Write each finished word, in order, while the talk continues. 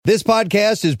This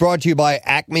podcast is brought to you by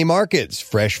Acme Markets,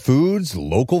 fresh foods,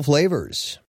 local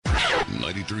flavors.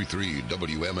 93.3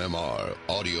 WMMR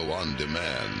Audio on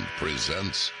Demand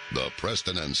presents the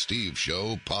Preston and Steve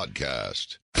Show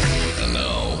podcast. And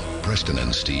now, Preston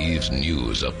and Steve's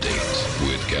News Update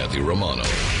with Kathy Romano.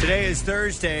 Today is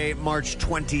Thursday, March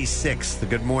 26th.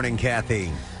 Good morning, Kathy.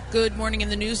 Good morning. In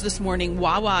the news this morning,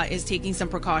 Wawa is taking some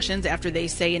precautions after they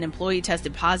say an employee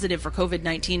tested positive for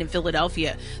COVID-19 in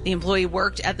Philadelphia. The employee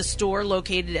worked at the store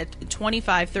located at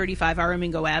 2535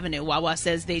 Aramingo Avenue. Wawa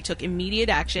says they took immediate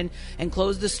action and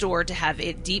closed the store to have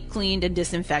it deep cleaned and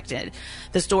disinfected.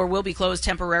 The store will be closed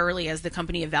temporarily as the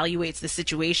company evaluates the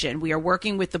situation. We are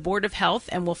working with the Board of Health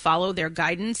and will follow their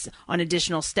guidance on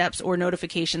additional steps or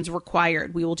notifications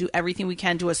required. We will do everything we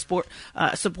can to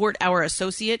support our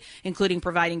associate, including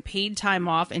providing paid time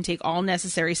off, and take all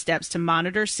necessary steps to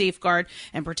monitor, safeguard,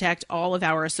 and protect all of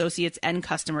our associates and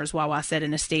customers, Wawa said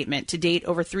in a statement. To date,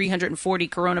 over 340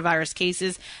 coronavirus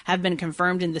cases have been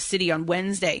confirmed in the city on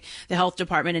Wednesday. The health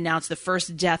department announced the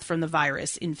first death from the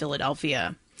virus in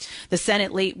Philadelphia. The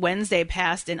Senate late Wednesday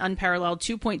passed an unparalleled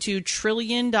 $2.2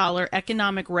 trillion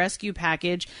economic rescue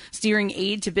package, steering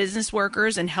aid to business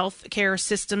workers and health care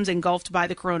systems engulfed by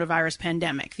the coronavirus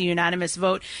pandemic. The unanimous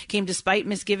vote came despite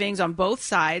misgivings on both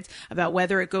sides about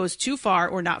whether it goes too far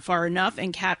or not far enough,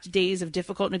 and capped days of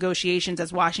difficult negotiations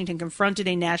as Washington confronted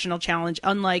a national challenge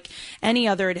unlike any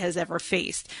other it has ever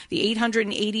faced. The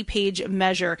 880-page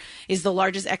measure is the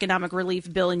largest economic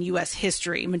relief bill in U.S.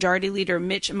 history. Majority Leader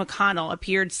Mitch McConnell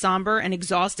appeared somber and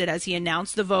exhausted as he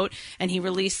announced the vote, and he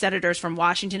released senators from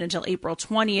Washington until April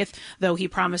 20th, though he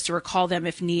promised to recall them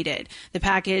if needed. The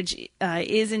package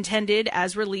is intended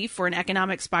as relief for an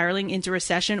economic spiraling into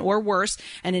recession or worse,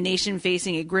 and a nation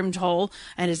facing a grim toll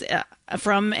and is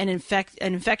from an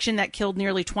infection that killed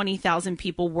nearly 20,000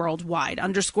 people worldwide.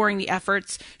 Underscoring the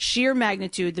effort's sheer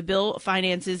magnitude, the bill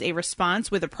finances a response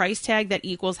with a price tag that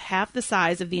equals half the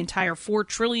size of the entire $4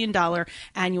 trillion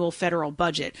annual federal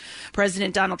budget.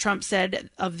 President Donald Trump said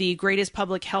of the greatest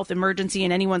public health emergency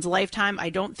in anyone's lifetime,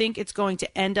 "I don't think it's going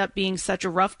to end up being such a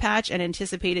rough patch," and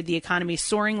anticipated the economy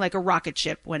soaring like a rocket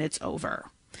ship when it's over.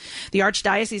 The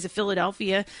Archdiocese of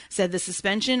Philadelphia said the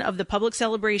suspension of the public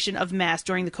celebration of Mass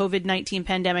during the COVID-19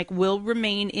 pandemic will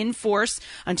remain in force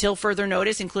until further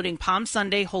notice, including Palm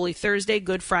Sunday, Holy Thursday,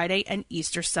 Good Friday, and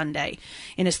Easter Sunday.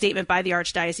 In a statement by the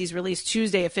Archdiocese released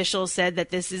Tuesday, officials said that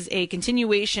this is a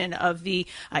continuation of the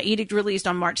edict released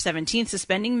on March 17th,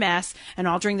 suspending Mass and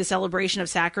altering the celebration of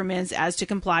sacraments as to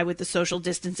comply with the social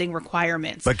distancing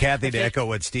requirements. But Kathy, to echo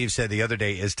what Steve said the other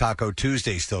day, is Taco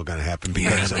Tuesday still going to happen?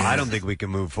 Because I don't think we can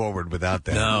move forward without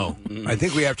that. No. I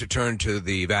think we have to turn to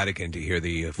the Vatican to hear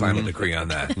the final decree on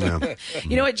that. Yeah.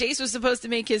 You know what? Jace was supposed to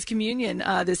make his communion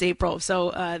this April,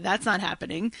 so that's not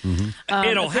happening.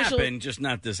 It'll happen, just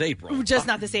not this April. Just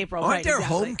not this April. Aren't right, there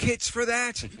exactly. home kits for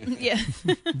that? Yeah.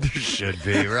 There should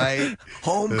be, right?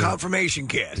 Home confirmation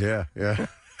kit. Yeah.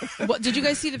 What, did you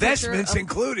guys see the picture? Vestments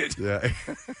included. Yeah.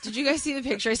 Did you guys see the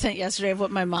picture I sent yesterday of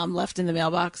what my mom left in the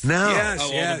mailbox? No. Yes, All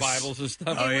the Bibles and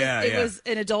stuff. It was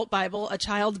an adult Bible, a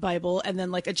child Bible, and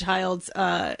then like a child's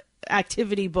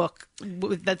activity book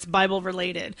that's Bible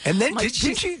related. And then did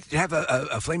she have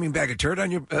a flaming bag of turd on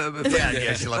your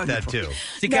Yeah, she left that too.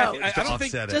 See, No. Kathy, I don't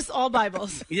think. Just all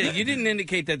Bibles. Yeah, you didn't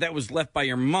indicate that was left by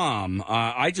your mom.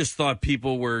 I just thought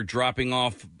people were dropping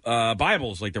off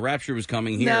Bibles, like the rapture was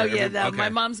coming here. No, Okay. my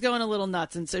mom's going a little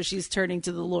nuts, and so she's turning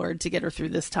to the Lord to get her through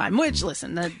this time. Which,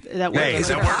 listen, that Hey, works. is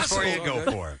it for her. works for you?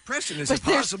 Go for it. Preston, is But it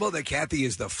possible that Kathy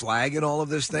is the flag in all of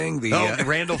this thing? The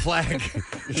Randall Flagg.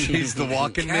 She's the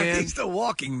walking man. Kathy's the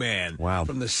walking man. Wow.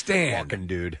 From the stand. Walking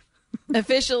dude.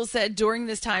 Officials said during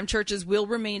this time, churches will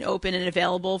remain open and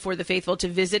available for the faithful to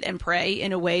visit and pray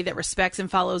in a way that respects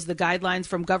and follows the guidelines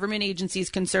from government agencies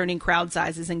concerning crowd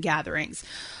sizes and gatherings.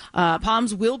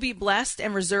 Palms will be blessed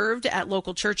and reserved at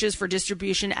local churches for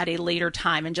distribution at a later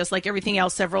time. And just like everything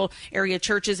else, several area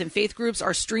churches and faith groups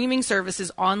are streaming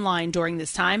services online during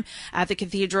this time. At the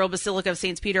Cathedral Basilica of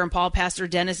Saints Peter and Paul, Pastor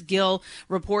Dennis Gill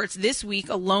reports this week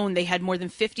alone they had more than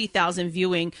 50,000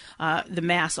 viewing the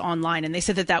Mass online. And they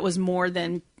said that was more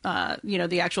than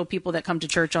the actual people that come to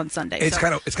church on Sunday. It's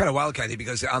kind of wild, Kathy,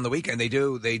 because on the weekend they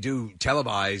do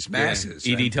televise masses.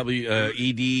 ED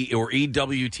or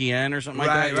EWTN or something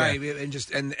like that. Right,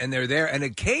 and they're there, and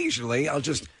occasionally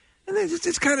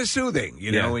it's kind of soothing,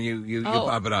 you know, when you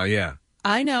pop it on, yeah.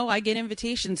 I know. I get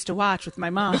invitations to watch with my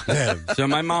mom. So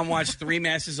my mom watched 3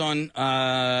 masses on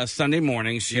Sunday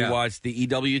mornings. She watched the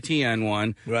EWTN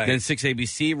one. Right. Then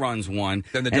 6ABC runs one.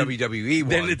 Then the WWE one.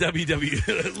 Then the WWE.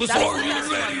 Are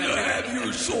you ready to have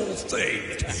your soul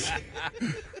saved?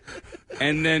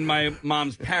 And then my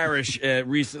mom's parish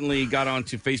recently got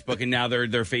onto Facebook, and now they're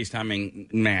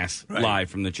FaceTiming Mass live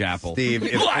from the chapel. Steve,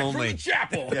 if live only from the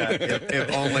chapel. Yeah,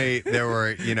 if only there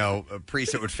were,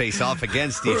 priests that would face off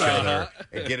against each other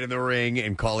and get in the ring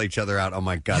and call each other out. Oh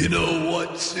my God! You know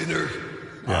what, sinner?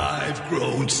 I've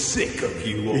grown sick of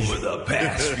you over the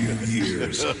past few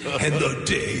years, and the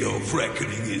day of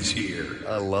reckoning is here.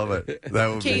 I love it. That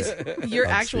would Case, your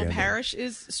actual parish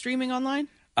is streaming online?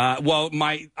 Well,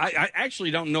 I actually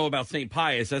don't know about St.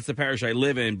 Pius. That's the parish I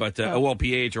live in, but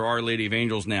OLPH or Our Lady of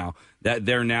Angels now, that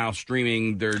they're now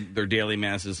streaming their daily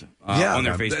masses on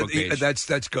their Facebook page.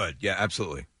 That's good. Yeah,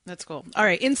 absolutely. That's cool. All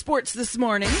right, in sports this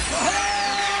morning.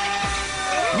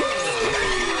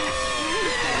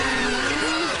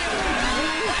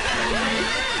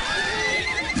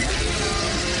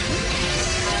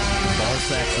 Ball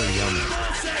sacks are yummy.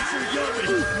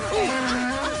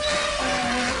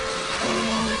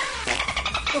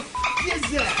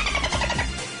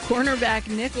 Cornerback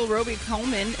nickel Roby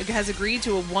Coleman has agreed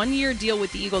to a one-year deal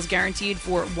with the Eagles guaranteed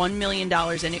for $1 million,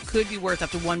 and it could be worth up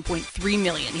to $1.3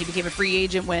 million. He became a free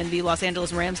agent when the Los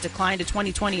Angeles Rams declined a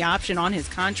 2020 option on his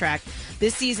contract.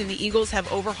 This season, the Eagles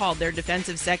have overhauled their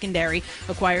defensive secondary,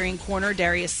 acquiring corner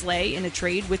Darius Slay in a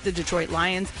trade with the Detroit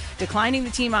Lions, declining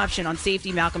the team option on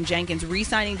safety Malcolm Jenkins,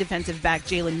 re-signing defensive back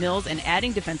Jalen Mills, and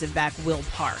adding defensive back Will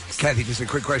Parks. Kathy, just a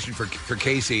quick question for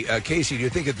Casey. Casey, do you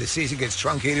think if the season gets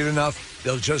truncated enough,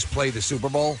 they'll just play the Super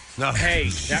Bowl? No. Hey,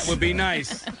 that would be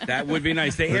nice. That would be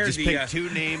nice. They We'll aired just pick two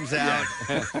names out,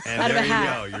 and Out of there a you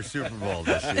hat. go. Your Super Bowl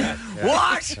this year. Yeah.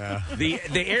 What?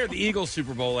 They aired the Eagles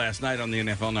Super Bowl last night on the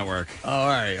NFL Network. Oh, all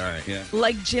right. Yeah.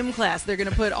 Like gym class, they're going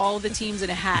to put all the teams in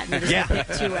a hat and they're just going to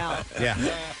pick two out. Yeah.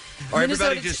 Or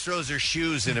everybody Minnesota just throws their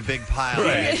shoes in a big pile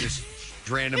Right. and just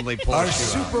randomly pulls Our a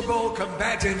shoe out. Super Bowl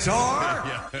combatants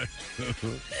are...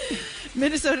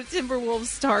 Minnesota Timberwolves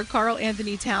star Karl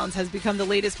Anthony Towns has become the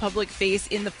latest public face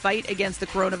in the fight against the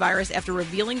coronavirus after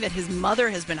revealing that his mother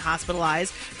has been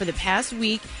hospitalized for the past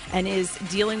week and is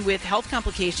dealing with health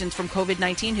complications from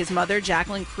COVID-19. His mother,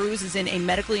 Jacqueline Cruz, is in a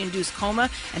medically induced coma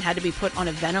and had to be put on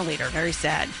a ventilator. Very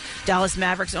sad. Dallas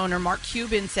Mavericks owner Mark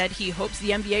Cuban said he hopes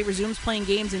the NBA resumes playing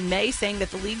games in May, saying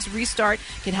that the league's restart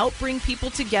can help bring people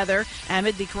together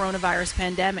amid the coronavirus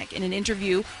pandemic. In an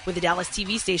interview with the Dallas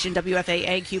TV station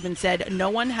WFAA, Cuban said, "No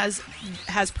one has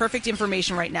perfect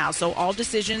information right now, so all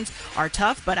decisions are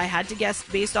tough, but I had to guess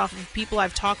based off of people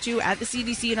I've talked to at the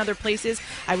CDC and other places,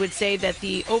 I would say that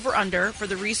the over-under for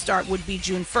the restart would be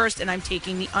June 1st, and I'm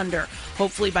taking the under.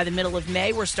 Hopefully by the middle of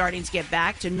May, we're starting to get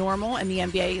back to normal, and the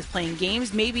NBA is playing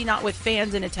games, maybe not with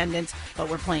fans in attendance, but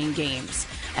we're playing games."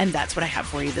 And that's what I have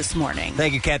for you this morning.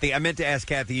 Thank you, Kathy. I meant to ask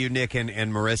Kathy, you, Nick, and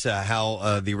Marissa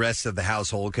how the rest of the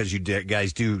household, because you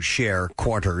guys do share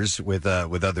quarters with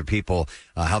other people,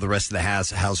 how the rest of the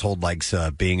household likes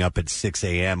being up at 6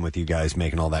 a.m. with you guys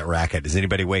making all that racket. Does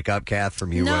anybody wake up, Kath,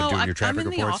 from you No, doing your traffic I'm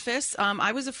in reports? the office.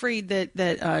 I was afraid that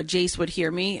Jace would hear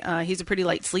me. He's a pretty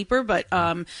light sleeper, but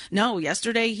no,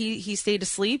 yesterday he stayed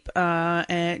asleep.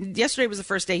 And yesterday was the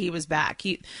first day he was back.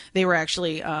 They were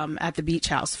actually at the beach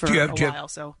house for a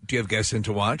while. Do you have guests in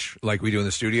to watch, like we do in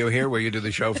the studio here, where you do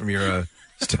the show from your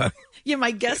study? Yeah, my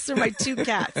guests are my two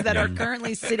cats that are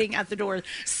currently sitting at the door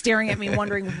staring at me,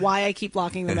 wondering why I keep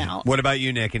locking them out. What about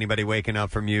you, Nick? Anybody waking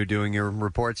up from you doing your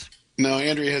reports? No,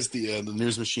 Andrea has the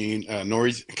news machine. The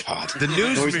news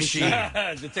machine.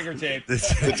 The ticker tape. The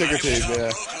ticker tape,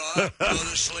 yeah. Go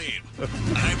to sleep.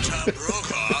 I'm Tom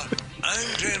Brokaw.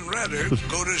 I'm Jen Redder.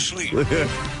 Go to sleep.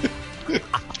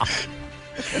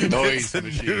 Noise It's a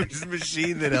machine. news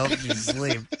machine that helps you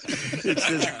sleep. It's I'm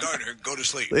just, Jim Gardner. Go to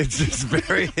sleep. it's just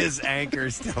very his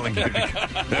anchors telling you to go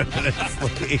to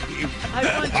sleep.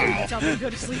 I want you to tell me to go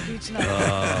to sleep each night.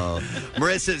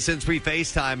 Marissa, since we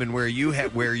FaceTime and where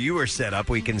you are set up,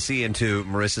 we can see into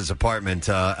Marissa's apartment.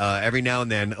 Every now and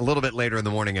then, a little bit later in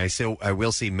the morning, I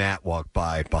will see Matt walk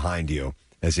by behind you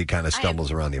as he kind of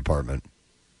stumbles around the apartment.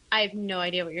 I have no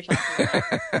idea what you're talking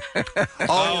about.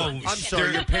 I'm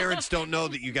sorry. Your parents don't know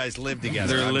that you guys live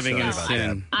together. They're living in sorry about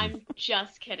sin. I'm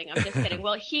just kidding.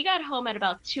 Well, he got home at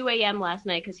about 2 a.m. last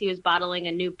night because he was bottling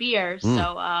a new beer. So,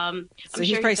 So I'm he's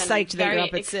sure probably been psyched that you're very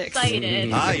up at 6.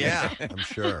 excited. that. Yeah, I'm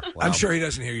sure. Wow. I'm sure he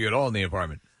doesn't hear you at all in the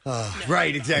apartment.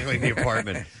 Right, exactly, in the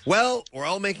apartment. Well, we're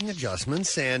all making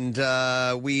adjustments, and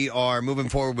we are moving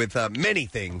forward with many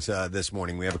things this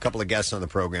morning. We have a couple of guests on the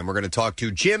program. We're going to talk to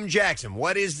Jim Jackson.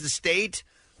 What is the state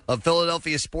of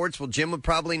Philadelphia sports. Well, Jim would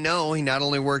probably know. He not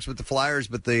only works with the Flyers,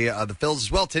 but the Phils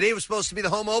as well. Today was supposed to be the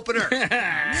home opener.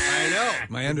 I know.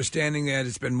 My understanding that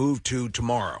it's been moved to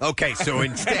tomorrow. Okay, so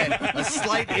instead, a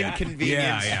slight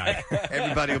inconvenience. Yeah.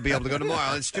 Everybody will be able to go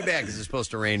tomorrow. It's too bad because it's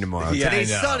supposed to rain tomorrow. Yeah,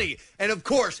 Today's sunny. And of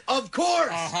course,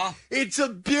 it's a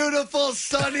beautiful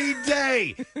sunny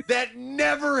day that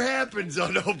never happens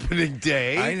on opening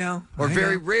day. I know. Or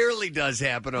very rarely does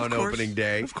happen on opening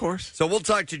day. Of course. So we'll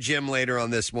talk to Jim later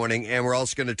on this morning, and we're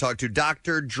also going to talk to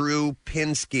Dr. Drew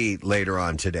Pinsky later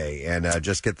on today and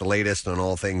just get the latest on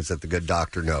all things that the good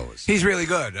doctor knows. He's really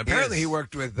good. Apparently he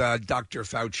worked with Dr.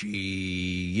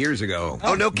 Fauci years ago.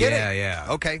 Oh, no kidding? Yeah.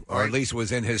 Okay. Or at least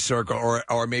was in his circle,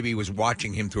 or maybe he was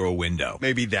watching him through a window.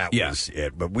 Maybe that was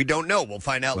it, but we don't know. We'll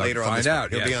find out later on this morning.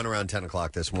 He'll be on around 10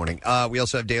 o'clock this morning. We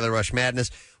also have Daily Rush Madness.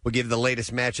 We'll give you the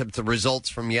latest matchups, the results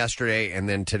from yesterday, and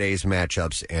then today's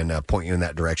matchups, and point you in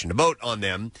that direction to vote on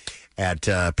them at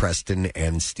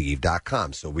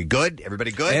PrestonandSteve.com. So we good? Everybody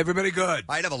good? Everybody good.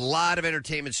 I'd have a lot of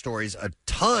entertainment stories, a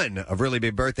ton of really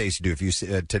big birthdays to do if you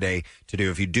today to do.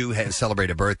 If you do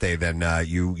celebrate a birthday, then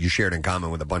you share it in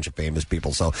common with a bunch of famous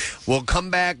people. So we'll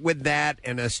come back with that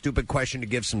and a stupid question to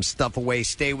give some stuff away.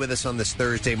 Stay with us on this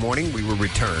Thursday morning. We will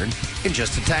return in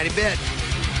just a tiny bit.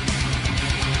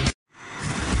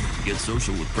 Get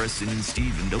social with Preston and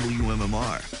Steve and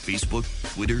WMMR. Facebook,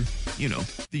 Twitter,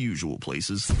 the usual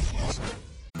places.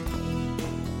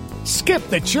 Skip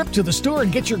the trip to the store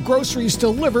and get your groceries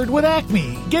delivered with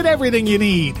Acme. Get everything you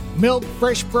need. Milk,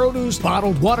 fresh produce,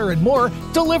 bottled water, and more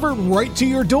delivered right to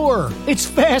your door. It's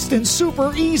fast and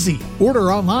super easy.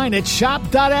 Order online at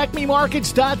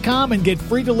shop.acmemarkets.com and get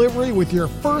free delivery with your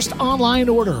first online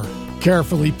order.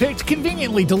 Carefully picked,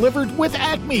 conveniently delivered with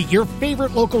Acme, your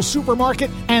favorite local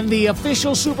supermarket and the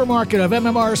official supermarket of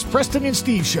MMR's Preston and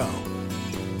Steve Show.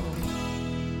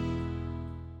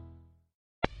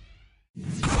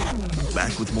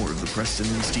 Back with more of the Preston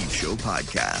and Steve Show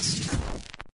podcast.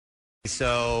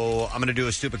 So I'm going to do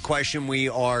a stupid question. We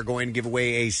are going to give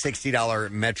away a $60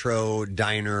 Metro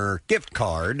Diner gift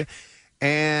card.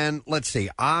 And let's see,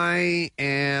 I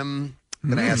am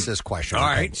going to ask this question. All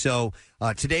right. So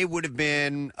today would have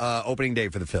been opening day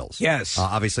for the Phils. Yes.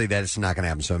 Obviously, that's not going to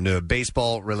happen. So I'm going to do a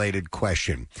baseball-related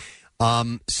question.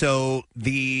 So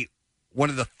one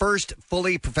of the first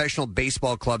fully professional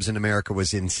baseball clubs in America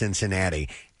was in Cincinnati.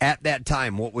 At that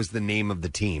time, what was the name of the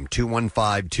team?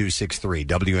 215-263,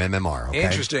 WMMR. Okay?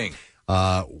 Interesting.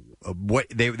 What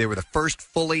they were the first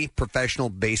fully professional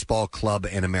baseball club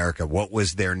in America. What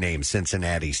was their name?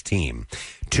 Cincinnati's team.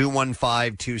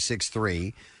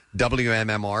 215-263.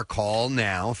 WMMR. Call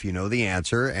now if you know the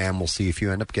answer, and we'll see if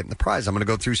you end up getting the prize. I'm going to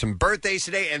go through some birthdays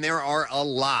today, and there are a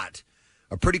lot.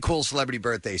 A pretty cool celebrity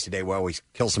birthdays today. We'll always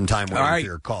kill some time waiting for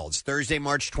your calls. Thursday,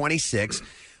 March 26th.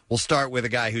 We'll start with a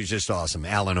guy who's just awesome,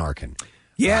 Alan Arkin.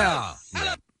 Yeah.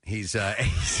 He's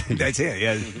that's it.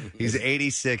 Yeah, he's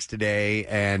 86 today,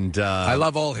 and I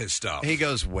love all his stuff. He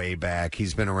goes way back.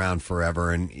 He's been around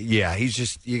forever, and he's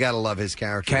just you got to love his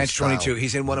character. Catch-22.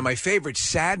 He's in one of my favorite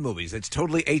sad movies. It's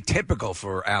totally atypical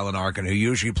for Alan Arkin, who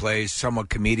usually plays somewhat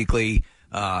comedically.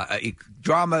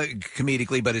 Drama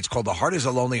comedically, but it's called The Heart is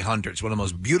a Lonely Hunter. It's one of the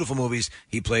most beautiful movies.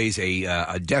 He plays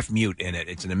a deaf mute in it.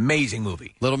 It's an amazing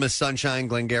movie. Little Miss Sunshine,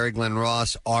 Glengarry Glen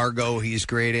Ross, Argo, he's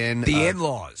great in. The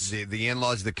In-Laws. The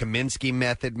In-Laws, The Kaminsky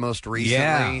Method most recently.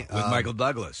 Yeah, with Michael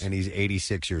Douglas. And he's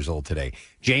 86 years old today.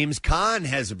 James Caan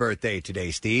has a birthday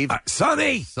today, Steve.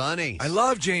 Sonny. I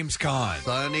love James Caan.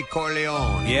 Sonny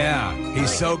Corleone. Yeah,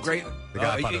 he's so great.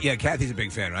 Yeah, Kathy's a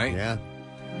big fan, right? Yeah.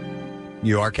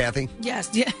 You are, Kathy?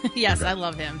 Yes, yes, okay. I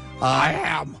love him. I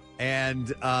am.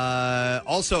 And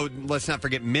also, let's not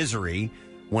forget Misery,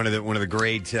 one of the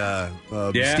great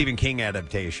Stephen King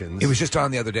adaptations. It was just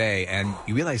on the other day, and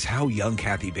you realize how young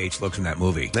Kathy Bates looks in that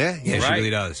movie. Yeah, she right.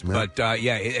 really does. Yeah. But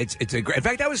it's a great. In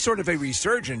fact, that was sort of a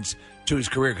resurgence to his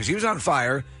career because he was on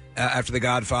fire. After The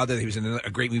Godfather, he was in a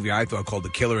great movie I thought called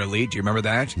The Killer Elite. Do you remember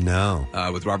that? No.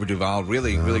 With Robert Duvall.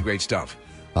 Really great stuff.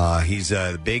 He's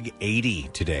a big 80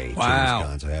 today. Wow.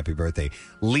 James Caan, so happy birthday.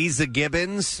 Lisa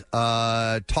Gibbons,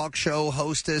 talk show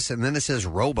hostess, and then it says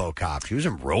RoboCop. She was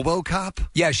in RoboCop?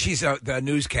 Yeah, she's the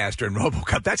newscaster in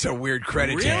RoboCop. That's a weird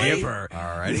credit to give her.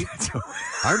 All righty.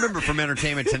 I remember from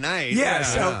Entertainment Tonight.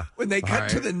 So when they cut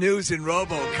to the news in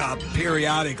RoboCop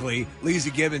periodically, Lisa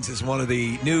Gibbons is one of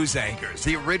the news anchors.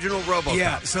 The original RoboCop.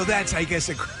 Yeah, so that's, I guess,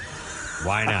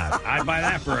 Why not? I'd buy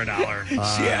that for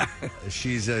 $1.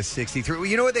 She's 63. Well,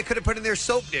 you know what? They could have put in their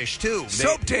soap dish, too.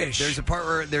 Soap dish. There's a part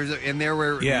where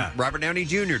where Robert Downey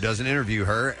Jr. does an interview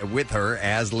with her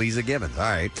as Lisa Gibbons. All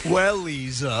right. Well,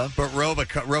 Lisa. But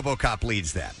RoboCop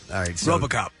leads that. All right. So,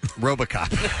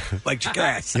 RoboCop. Like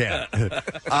grass. Yeah.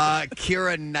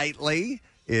 Keira Knightley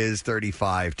is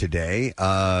 35 today.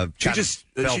 She just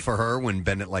fell for her when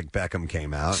Bend It Like Beckham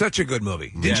came out. Such a good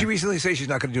movie. Didn't she recently say she's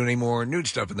not going to do any more nude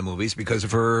stuff in the movies because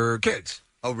of her kids?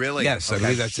 Oh, really? Yes, I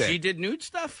believe that's it. She did nude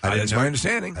stuff? That's my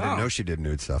understanding. I didn't know she did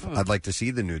nude stuff. I'd like to see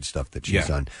the nude stuff that she's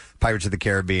done. Pirates of the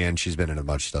Caribbean, she's been in a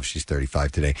bunch of stuff. She's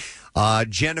 35 today.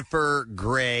 Jennifer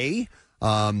Grey,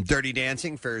 Dirty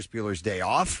Dancing, Ferris Bueller's Day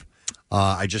Off.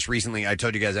 I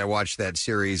told you guys I watched that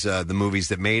series, The Movies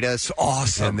That Made Us. It's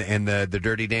awesome. And the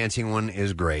Dirty Dancing one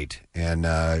is great. And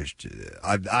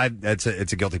it's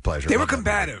a guilty pleasure. They were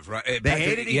combative, right? They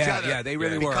hated each other. Yeah, they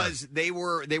really were. Because they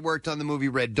worked on the movie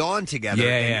Red Dawn together.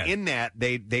 And in that,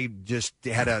 they just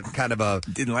had a kind of a...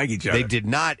 Didn't like each other. They did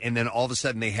not. And then all of a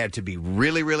sudden, they had to be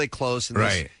really, really close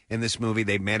in this movie.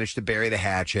 They managed to bury the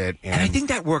hatchet. And I think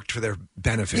that worked for their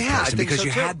benefit. Yeah, I think because so,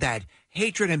 you too. had that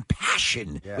hatred and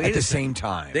passion at the same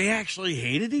time. They actually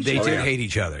hated each other? They did hate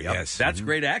each other, yes. That's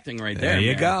great acting right there. There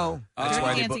you go.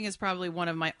 Dirty Dancing is probably one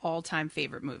of my all-time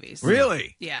favorite movies.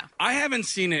 Really? Yeah. I haven't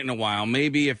seen it in a while.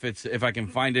 Maybe if I can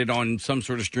find it on some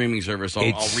sort of streaming service,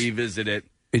 I'll revisit it.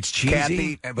 It's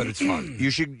cheesy, Kathy, but it's fun.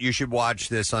 You should watch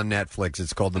this on Netflix.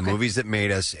 It's called The Movies That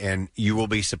Made Us, and you will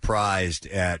be surprised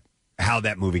at how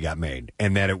that movie got made,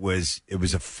 and that it was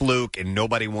a fluke, and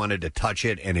nobody wanted to touch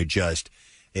it, and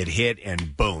it hit,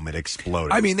 and boom, it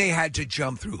exploded. I mean, they had to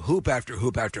jump through hoop after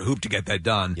hoop after hoop to get that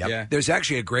done. Yep. Yeah. There's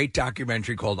actually a great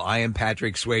documentary called I Am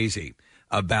Patrick Swayze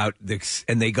about this,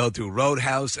 and they go through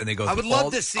Roadhouse, and they go through I would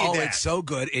love to see that. It's so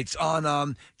good. It's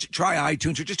on, try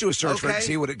iTunes, or just do a search for it and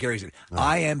see what it carries in.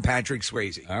 I Am Patrick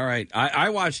Swayze. All right. I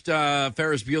watched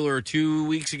Ferris Bueller 2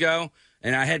 weeks ago,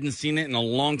 and I hadn't seen it in a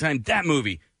long time. That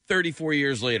movie, 34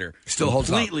 years later, still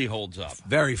completely holds up.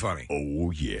 Very funny.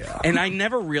 Oh, yeah. And I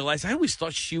never realized, I always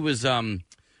thought she was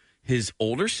his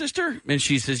older sister, and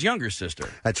she's his younger sister.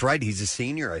 That's right. He's a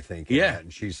senior, I think. Yeah.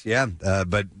 And she's,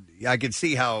 but I could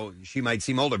see how she might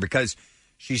seem older because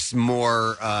she's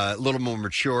more, a little more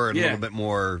mature and a little bit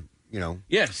more,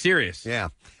 Yeah, serious. Yeah.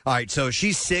 All right, so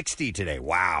she's 60 today.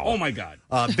 Wow. Oh, my God.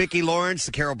 Vicki Lawrence,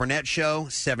 The Carol Burnett Show,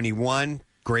 71.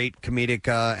 Great comedic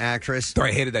actress.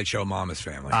 I hated that show, Mama's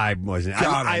Family. I wasn't.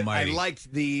 God I almighty.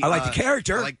 liked the. I liked the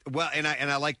character. And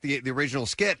I liked the original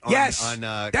skit. On,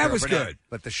 that Carol was Burnett, good.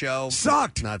 But the show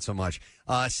sucked. Not so much.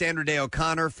 Sandra Day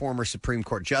O'Connor, former Supreme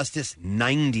Court Justice,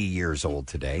 90 years old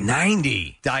today.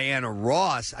 90. Diana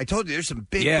Ross. I told you there's some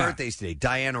big birthdays today.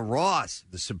 Diana Ross,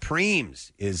 the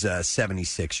Supremes, is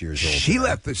 76 years old. She today.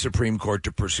 left the Supreme Court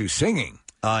to pursue singing.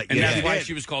 And that's why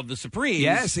she was called the Supremes.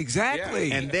 Yes, exactly.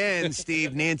 Yeah. And then,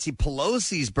 Steve, Nancy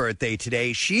Pelosi's birthday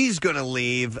today. She's going to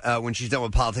leave when she's done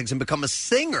with politics and become a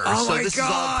singer. Oh, so my this God.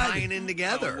 is all tying in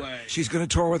together. No way. She's going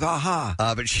to tour with A-ha.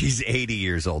 But she's 80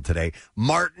 years old today.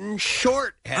 Martin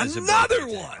Short has another a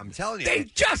birthday one. today. I'm telling you. They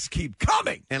just keep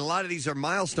coming. And a lot of these are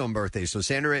milestone birthdays. So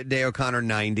Sandra Day O'Connor,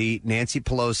 90. Nancy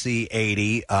Pelosi,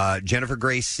 80. Jennifer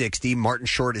Grace, 60. Martin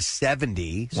Short is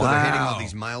 70. So they're hitting all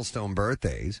these milestone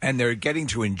birthdays. And they're getting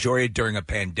to enjoy it during a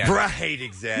pandemic. Right,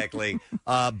 exactly.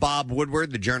 Bob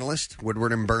Woodward, the journalist,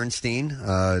 Woodward and Bernstein,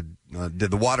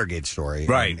 did the Watergate story.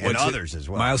 Right. And others as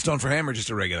well. Milestone for him or just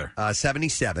a regular?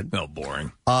 77. No,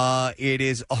 boring. It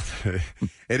is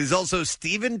also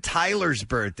Steven Tyler's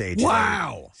birthday today.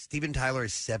 Wow. Steven Tyler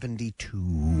is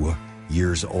 72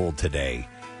 years old today.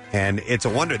 And it's a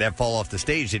wonder that fall off the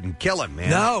stage didn't kill him, man.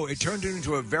 No, it turned him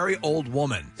into a very old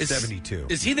woman. 72.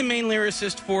 Is he the main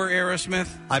lyricist for Aerosmith?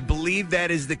 I believe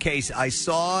that is the case. I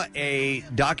saw a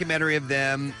documentary of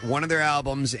them, one of their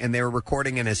albums, and they were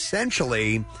recording, and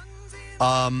essentially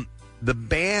the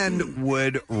band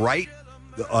would write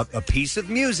a piece of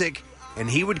music, and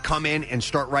he would come in and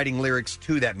start writing lyrics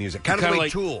to that music. Kind of the way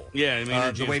Tool.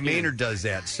 Yeah, the way Maynard does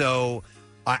that. So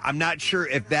I'm not sure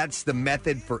if that's the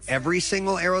method for every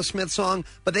single Aerosmith song,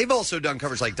 but they've also done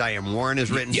covers like Diane Warren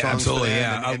has written songs absolutely, for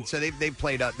them. yeah. And so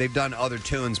they've done other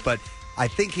tunes, but I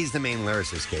think he's the main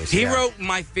lyricist, Casey. He wrote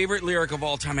my favorite lyric of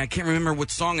all time. I can't remember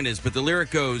what song it is, but the lyric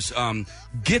goes,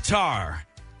 guitar.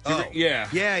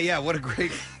 Yeah. What a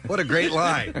great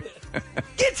line.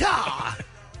 Guitar.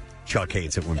 Chuck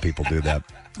hates it when people do that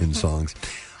in songs.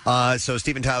 So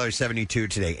Steven Tyler's 72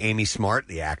 today. Amy Smart,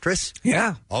 the actress.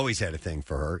 Yeah. Always had a thing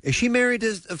for her. Is she married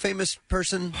to a famous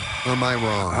person? Or am I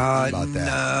wrong about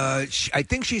that? I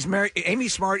think she's married. Amy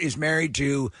Smart is married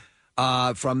to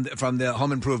from the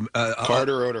Home Improvement.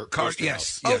 Carter Oder.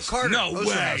 Yes. Carter. No way.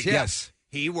 Osterhaus, Yes.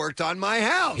 He worked on my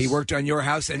house. He worked on your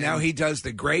house, and now he does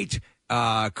the great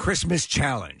Christmas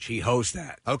Challenge. He hosts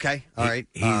that. Okay. All right.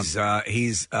 He's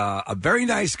a very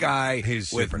nice guy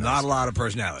with not a lot of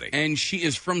personality. And she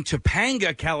is from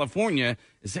Topanga, California.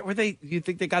 Is that where you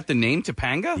think they got the name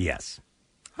Topanga? Yes.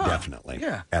 Definitely.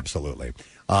 Yeah. Absolutely.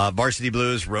 Varsity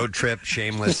Blues, Road Trip,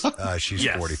 Shameless. She's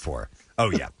 44.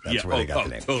 Oh, yeah. That's where they got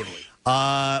the name.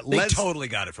 Totally. They totally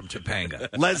got it from Topanga.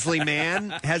 Leslie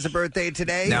Mann has a birthday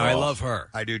today. Now, I love her.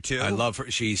 I do, too. I love her.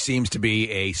 She seems to be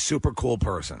a super cool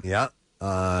person. Yeah.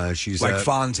 She's like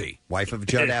Fonzie. Wife of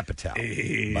Judd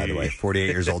Apatow, by the way, 48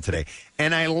 years old today.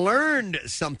 And I learned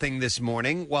something this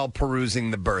morning while perusing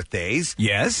the birthdays.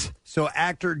 Yes? So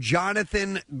actor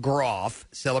Jonathan Groff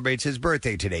celebrates his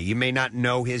birthday today. You may not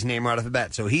know his name right off the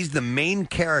bat. So he's the main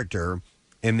character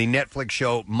in the Netflix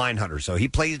show Mindhunter. So he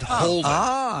played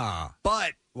Holden.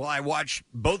 But while I watched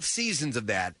both seasons of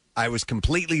that, I was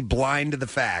completely blind to the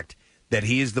fact that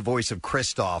he is the voice of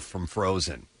Kristoff from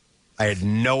Frozen. I had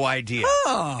no idea.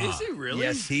 Is he really?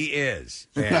 Yes, he is.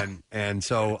 And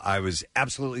so I was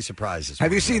absolutely surprised.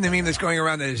 Have you seen the meme that's going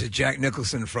around that is Jack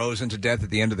Nicholson frozen to death at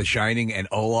the end of The Shining and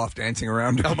Olaf dancing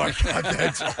around? Oh, my God,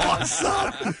 that's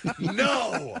awesome.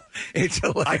 No. It's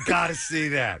hilarious. I got to see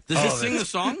that. Does he sing the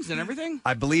songs and everything?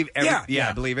 I believe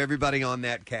I believe everybody on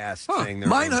that cast sang their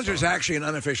Mindhunter's actually an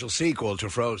unofficial sequel to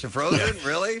Frozen.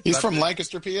 Really? He's from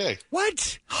Lancaster, PA.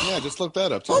 What? Yeah, just look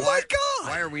that up. Too. Oh, my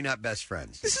God. Why are we not best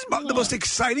friends? This is the most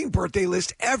exciting birthday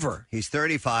list ever. He's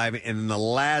 35, and the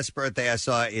last birthday I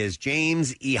saw is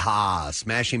James Iha,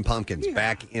 Smashing Pumpkins,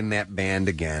 back in that band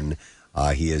again.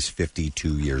 He is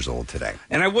 52 years old today.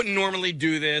 And I wouldn't normally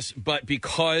do this, but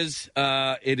because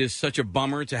it is such a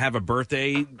bummer to have a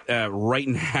birthday right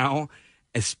now,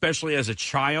 especially as a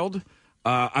child,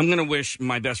 I'm going to wish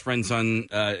my best friend's son,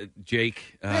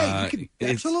 Jake.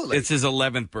 Absolutely. It's his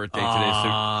 11th birthday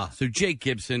today. So Jake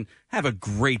Gibson, have a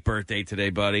great birthday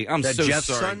today, buddy. I'm That so Jeff's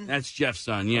sorry. son? That's Jeff's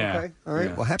son, yeah. Okay. All right.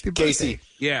 Yeah. Well, happy birthday. Casey,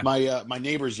 Yeah. my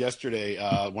neighbors yesterday,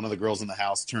 one of the girls in the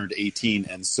house turned 18,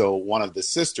 and so one of the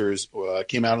sisters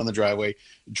came out on the driveway,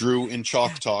 drew in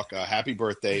chalk talk, "Happy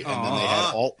birthday," and then they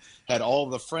had all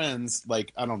the friends,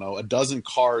 like I don't know, a dozen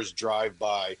cars drive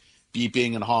by,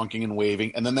 beeping and honking and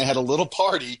waving, and then they had a little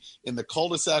party in the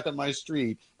cul-de-sac on my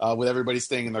street with everybody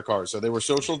staying in their cars. So they were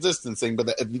social distancing,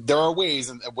 but there are ways,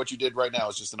 and what you did right now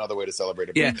is just another way to celebrate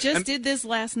it. We just did this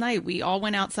last night. We all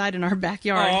went outside in our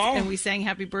backyard and we sang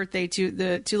happy birthday to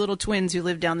the two little twins who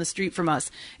lived down the street from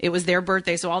us. It was their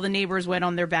birthday, so all the neighbors went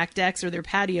on their back decks or their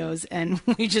patios, and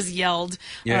we just yelled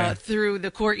through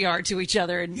the courtyard to each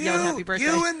other and yelled happy birthday.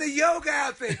 You in the yoga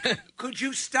outfit, could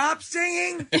you stop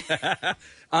singing?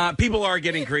 People are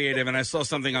getting creative, and I saw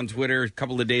something on Twitter a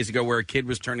couple of days ago where a kid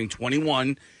was turning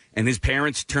 21, and his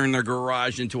parents turned their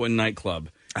garage into a nightclub.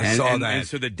 I saw that. And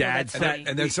so the dad sat,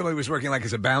 and then somebody was working like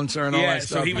as a bouncer and all that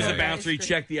stuff. so he was a bouncer. He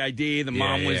checked the ID. The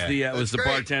mom was the great.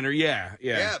 bartender.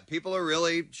 Yeah. People are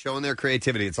really showing their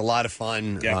creativity. It's a lot of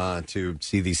fun to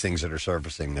see these things that are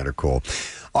surfacing that are cool.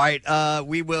 All right,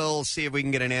 we will see if we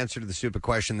can get an answer to the super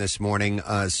question this morning.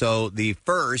 So the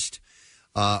first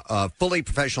fully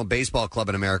professional baseball club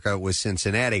in America was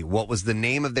Cincinnati. What was the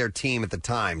name of their team at the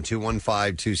time?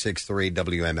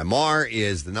 215-263-WMMR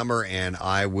is the number, and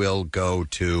I will go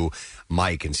to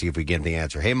Mike and see if we get the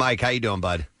answer. Hey, Mike, how you doing,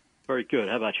 bud? Very good.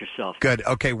 How about yourself? Good.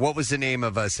 Okay, what was the name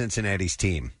of Cincinnati's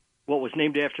team? What was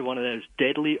named after one of those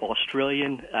deadly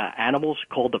Australian animals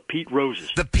called the Pete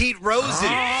Roses. The Pete Roses. No,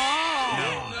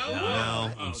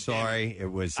 I'm sorry.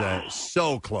 It was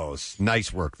so close.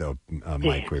 Nice work, though,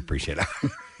 Mike. We appreciate it.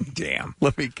 Damn.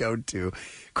 Let me go to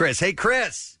Chris. Hey,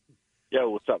 Chris. Yo,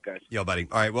 what's up, guys? Yo, buddy.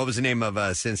 All right, what was the name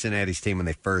of Cincinnati's team when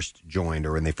they first joined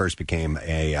or when they first became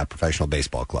a professional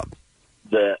baseball club?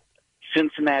 The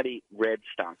Cincinnati Red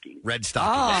Stockings. Red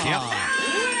Stockings. Yep.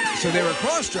 So they were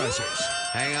cross-dressers.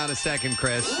 Hang on a second,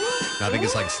 Chris. I think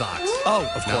it's like socks. Oh,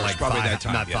 of Not course. like Probably thigh, that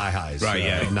time. Not thigh highs.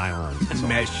 Right, Nylon.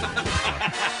 Mesh.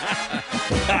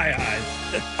 Thigh highs.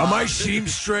 Are my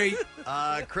seams straight?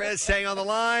 Chris, hang on the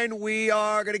line. We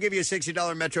are going to give you a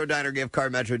 $60 Metro Diner gift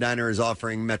card. Metro Diner is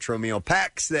offering Metro meal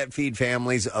packs that feed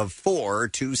families of 4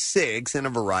 to 6 in a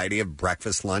variety of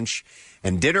breakfast, lunch,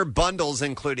 and dinner bundles,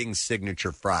 including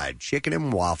signature fried chicken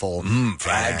and waffle,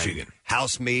 fried chicken,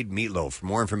 house-made meatloaf. For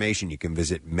more information, you can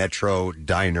visit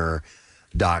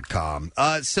metrodiner.com.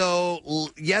 So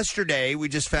yesterday, we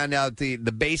just found out the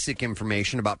basic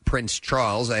information about Prince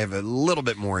Charles. I have a little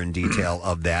bit more in detail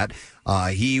of that.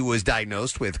 He was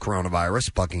diagnosed with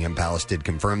coronavirus. Buckingham Palace did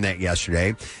confirm that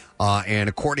yesterday. And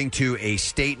according to a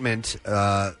statement,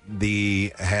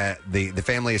 the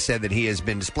family has said that he has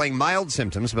been displaying mild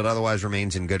symptoms, but otherwise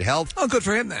remains in good health. Oh, good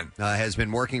for him then. Has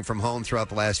been working from home throughout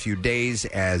the last few days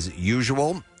as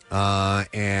usual.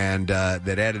 And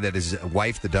that added that his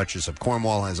wife, the Duchess of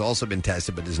Cornwall, has also been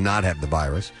tested but does not have the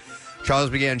virus.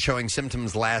 Charles began showing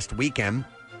symptoms last weekend.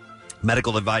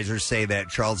 Medical advisors say that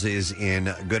Charles is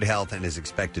in good health and is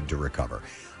expected to recover.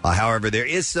 However, there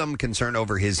is some concern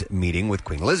over his meeting with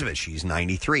Queen Elizabeth. She's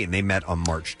 93, and they met on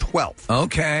March 12th.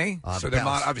 Okay. So they're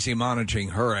obviously monitoring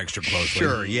her extra closely.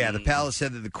 Sure, yeah. The palace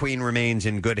said that the Queen remains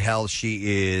in good health.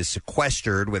 She is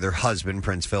sequestered with her husband,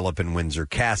 Prince Philip, in Windsor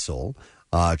Castle.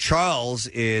 Charles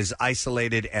is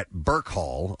isolated at Burke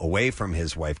Hall, away from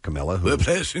his wife Camilla. We're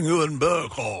placing you in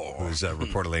Burke Hall. Who's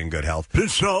reportedly in good health.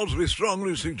 Prince Charles, we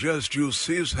strongly suggest you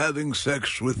cease having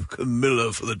sex with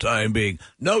Camilla for the time being.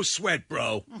 No sweat,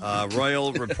 bro.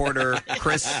 Royal reporter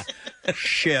Chris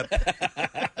Shipp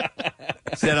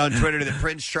said on Twitter that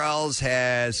Prince Charles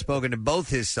has spoken to both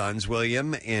his sons,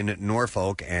 William in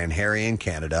Norfolk and Harry in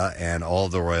Canada, and all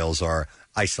the royals are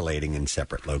isolating in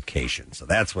separate locations. So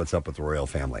that's what's up with the royal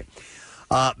family.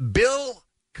 Bill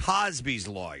Cosby's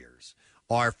lawyers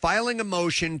are filing a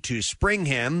motion to spring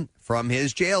him from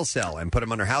his jail cell and put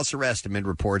him under house arrest amid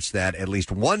reports that at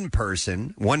least one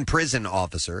prison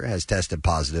officer has tested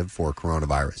positive for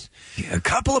coronavirus. Yeah, a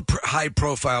couple of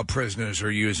high-profile prisoners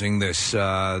are using this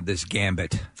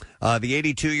gambit. The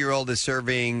 82-year-old is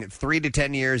serving 3 to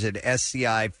 10 years at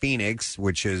SCI Phoenix,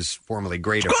 which is formerly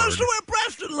Greater. Close to where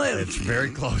Preston lives. It's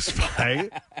very close by.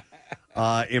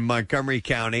 In Montgomery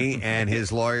County, and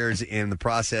his lawyers in the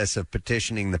process of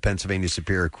petitioning the Pennsylvania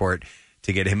Superior Court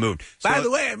to get him moved. By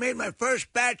the way, I made my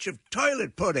first batch of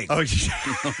toilet pudding. Oh,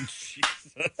 Jesus.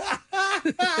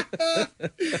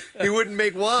 He wouldn't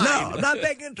make wine. No, I'm not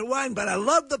big into wine, but I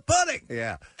love the pudding.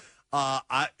 Yeah.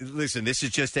 Listen, this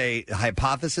is just a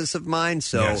hypothesis of mine.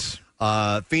 So, Yes.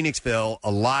 Phoenixville, a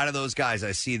lot of those guys,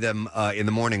 I see them in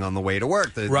the morning on the way to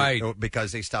work. Right.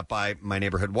 Because they stop by my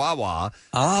neighborhood Wawa.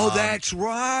 Oh, that's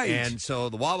right. And so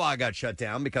the Wawa got shut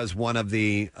down because one of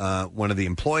the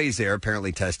employees there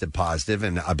apparently tested positive,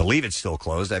 and I believe it's still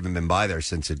closed. I haven't been by there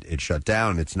since it shut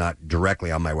down. It's not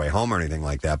directly on my way home or anything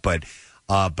like that, but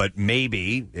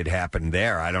maybe it happened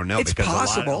there. I don't know. It's because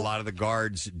possible. A lot of the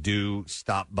guards do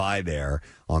stop by there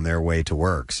on their way to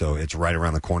work. So it's right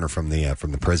around the corner from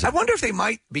the prison. I wonder if they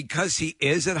might, because he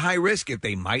is at high risk, if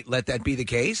they might let that be the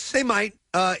case. They might.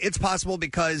 It's possible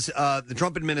because the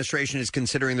Trump administration is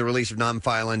considering the release of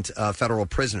nonviolent federal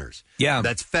prisoners. Yeah.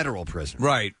 That's federal prisoners.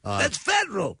 Right. That's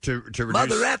federal. To reduce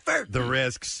Mother effer. the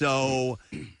risk. So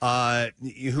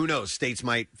who knows? States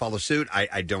might follow suit.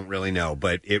 I don't really know,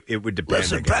 but it would depend.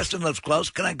 Listen, Preston lives close.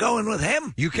 Can I go in with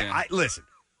him? You can. Listen,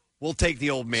 we'll take the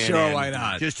old man Sure, in why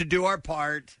not? just to do our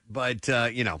part, but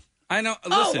I know. Listen,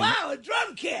 Oh, wow, a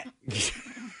drum kit.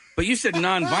 But you said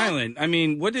nonviolent. I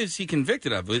mean, what is he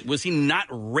convicted of? Was he not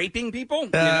raping people?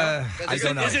 I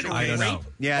don't know. Is it I don't know. rape?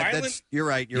 yeah, Violent? you're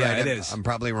right. You're Yeah, right. it is. I'm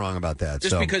probably wrong about that.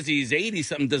 Just because he's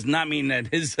 80-something does not mean that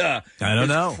his crime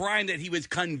that he was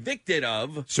convicted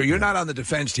of. So you're not on the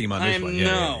defense team on this one.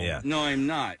 No, I'm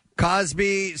not.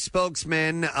 Cosby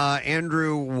spokesman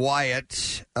Andrew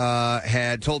Wyatt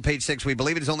had told Page Six, "We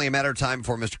believe it is only a matter of time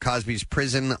before Mr. Cosby's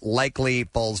prison likely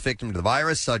falls victim to the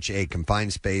virus. Such a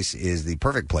confined space is the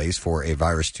perfect place for a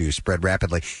virus to spread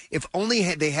rapidly. If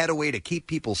only they had a way to keep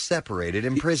people separated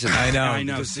in prison." I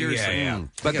know. Just- Seriously. yeah.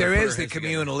 But You there gotta is put the our heads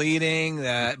communal eating.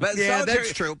 But Yeah,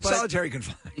 that's true, but- solitary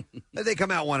confinement. They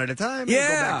come out one at a time and Yeah.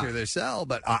 go back to their cell.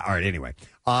 But all right, anyway.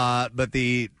 But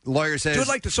the lawyer says, Do it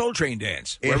like the Soul Train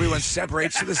dance, where everyone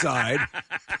separates to the side.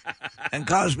 And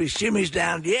Cosby shimmies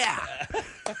down. Yeah.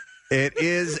 it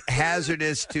is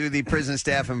hazardous to the prison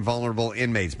staff and vulnerable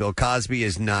inmates. Bill Cosby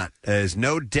is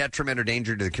no detriment or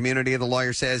danger to the community. The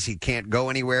lawyer says he can't go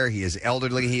anywhere. He is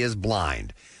elderly. He is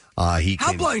blind.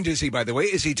 How blind is he, by the way?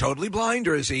 Is he totally blind,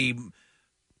 or is he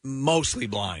mostly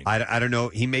blind? I don't know.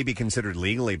 He may be considered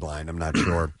legally blind. I'm not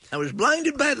sure. I was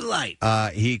blinded by the light.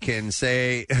 He can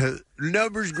say,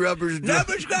 nubbers, grubbers,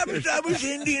 Nubbers, grubbers, dubbers,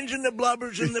 Indians and the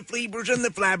blubbers and the fleabers and the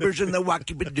flabbers and the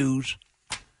wacky-badoos.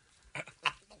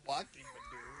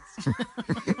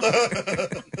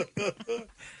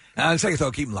 On second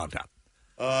thought, keep him locked up.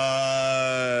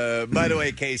 By the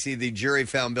way, Casey, the jury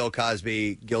found Bill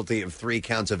Cosby guilty of 3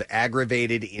 counts of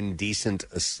aggravated indecent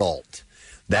assault.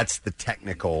 That's the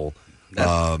technical thing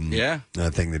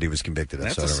that he was convicted of.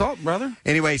 That's So, assault, brother.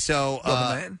 Anyway, so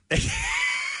Brother man.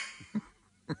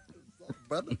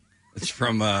 brother. It's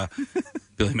from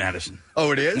Billy Madison.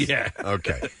 Oh, it is? Yeah.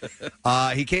 Okay.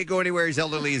 He can't go anywhere. He's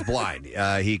elderly. He's blind.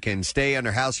 He can stay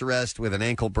under house arrest with an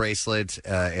ankle bracelet,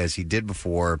 as he did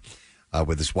before,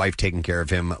 with his wife taking care of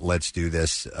him. Let's do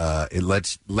this.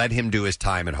 Let's let him do his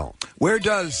time at home. Where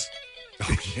does...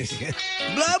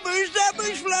 Blubbers,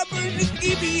 dubbers, flubbers,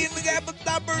 skibby in the gap of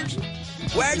thubbers.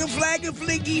 Wagga, flagga,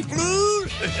 flicky,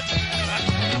 flues.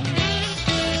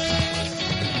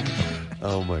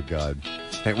 Oh, my God.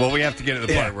 Hey, well, we have to get to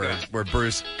the part where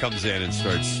Bruce comes in and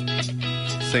starts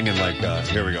singing like,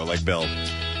 here we go, like Bill.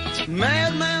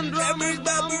 Madman drummers,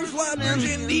 bubbers,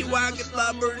 flubbers, and the wagga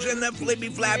flubbers, and the flippy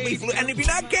flappy flu. And if you're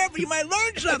not careful, you might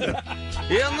learn something.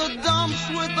 In the dumps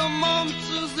with the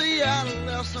mumps, the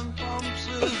adolescent pumps.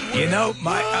 You know,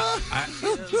 my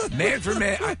Man for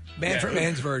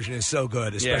Man's version is so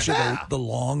good, especially the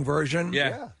long version.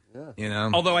 Yeah. You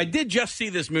know, although I did just see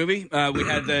this movie, we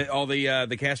had all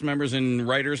the cast members and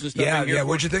writers and stuff. Yeah, in here. yeah.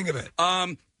 What'd you think of it?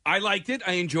 I liked it.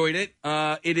 I enjoyed it.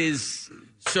 It is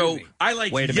so. I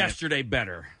liked Wait a minute. Yesterday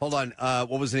better. Hold on.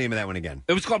 What was the name of that one again?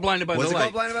 It was called Blinded by the Light. Was it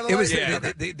called Blinded by the Light? It was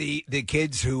the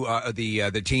kids who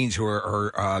the teens who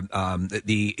are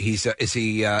is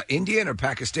he Indian or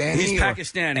Pakistani? He's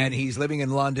Pakistani, and he's living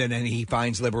in London, and he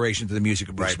finds liberation through the music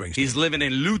of Bruce Springsteen. He's living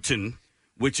in Luton,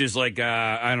 which is like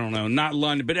I don't know, not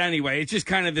London, but anyway, it's just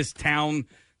kind of this town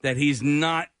that he's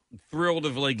not thrilled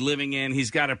of like living in.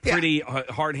 He's got a pretty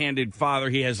hard-handed father.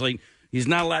 He has he's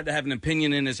not allowed to have an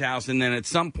opinion in his house, and then at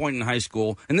some point in high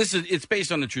school, and it's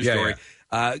based on a true story.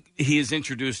 Yeah. He is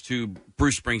introduced to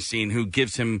Bruce Springsteen, who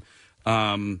gives him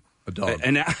a dog.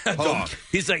 A dog.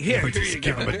 He's like, here you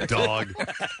give him a dog.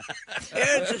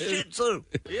 It's a Shih Tzu. All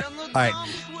right.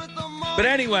 But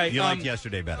anyway, you liked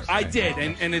Yesterday better. I did,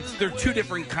 and they're two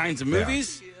different kinds of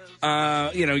movies.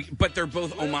 But they're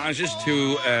both homages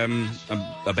to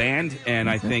a band, and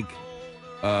I think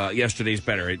Yesterday's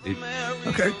better.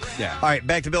 Okay. Yeah. All right,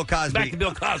 back to Bill Cosby. Back to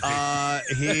Bill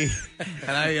Cosby.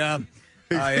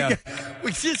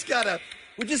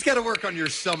 We just gotta work on your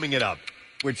summing it up,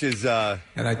 which is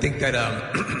and I think that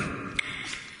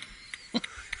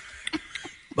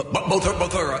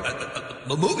both are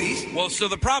the movies. Well, so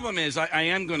the problem is, I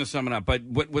am going to sum it up, but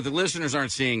what the listeners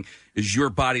aren't seeing is your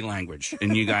body language,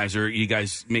 and you guys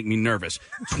make me nervous.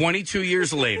 22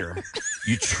 years later,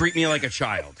 you treat me like a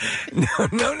child.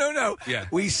 No. Yeah.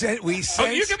 We sent. Oh, you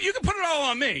can put it all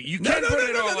on me. You can put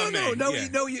it all on me.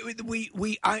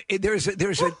 There's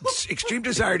an extreme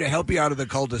desire to help you out of the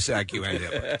cul-de-sac you end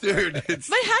up with. Dude. But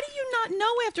how do you not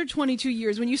know after 22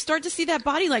 years when you start to see that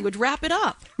body language? Wrap it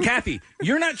up. Kathy,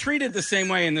 you're not treated the same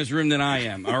way in this room than I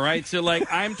am, all right? So,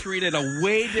 I'm treated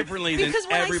way differently than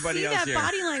everybody else here. Because when I see that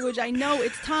body language, I know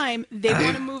it's time. They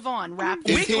want to move on. Wrap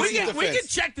it up. We can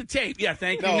check the tape. Yeah,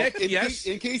 thank you, Nick. Yes.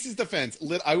 In Casey's defense,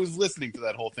 I was listening to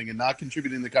that whole thing and not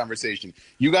contributing to the conversation.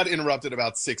 You got interrupted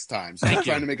about 6 times. I'm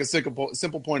trying to make a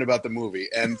simple point about the movie.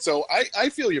 And so I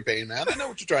feel your pain, man. I know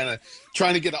what you're trying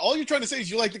to get. All you're trying to say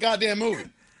is you like the goddamn movie.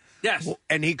 Yes. Well,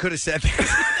 and he could have said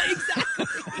that. Exactly.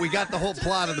 We got the whole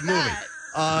plot of the movie.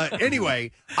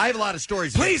 Anyway, I have a lot of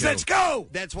stories. Please, let's go.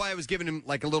 That's why I was giving him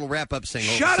like a little wrap-up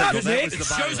single. Shut up, Nick. The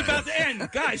show's about to end.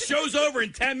 Guys, show's over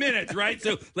in 10 minutes, right?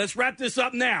 So let's wrap this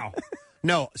up now.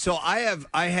 No, so I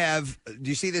have. Do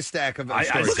you see this stack of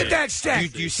stories? Look at that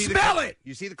stack. Do you see Smell it.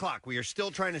 You see the clock. We are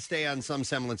still trying to stay on some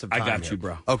semblance of time. I got here. you,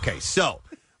 bro. Okay, so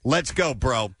let's go,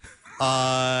 bro.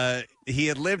 He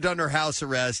had lived under house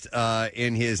arrest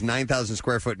in his 9,000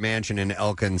 square foot mansion in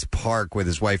Elkins Park with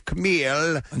his wife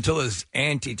Camille until his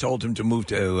auntie told him to move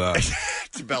to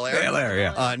to Bel Air. Bel Air,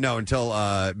 yeah. No,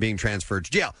 until being transferred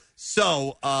to jail.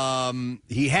 So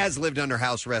he has lived under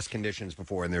house arrest conditions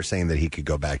before, and they're saying that he could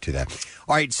go back to that.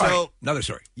 All right, so another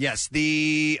story. Yes,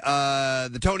 the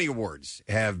Tony Awards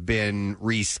have been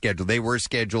rescheduled. They were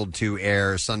scheduled to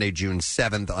air Sunday, June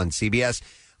 7th on CBS.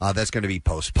 That's going to be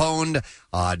postponed.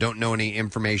 Don't know any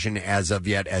information as of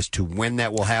yet as to when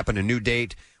that will happen. A new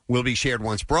date will be shared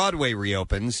once Broadway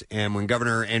reopens. And when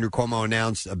Governor Andrew Cuomo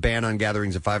announced a ban on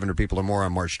gatherings of 500 people or more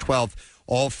on March 12th,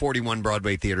 all 41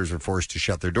 Broadway theaters were forced to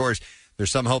shut their doors.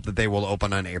 There's some hope that they will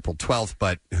open on April 12th,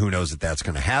 but who knows if that's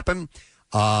going to happen.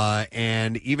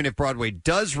 And even if Broadway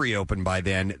does reopen by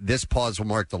then, this pause will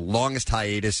mark the longest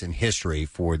hiatus in history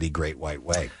for the Great White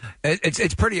Way.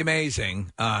 It's pretty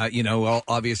amazing, well,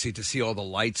 obviously to see all the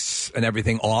lights and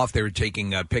everything off. They were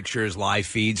taking pictures, live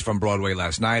feeds from Broadway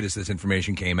last night as this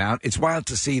information came out. It's wild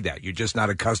to see that. You're just not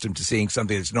accustomed to seeing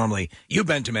something that's normally... You've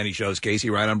been to many shows, Casey,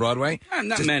 right, on Broadway?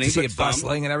 Not just many, to see but it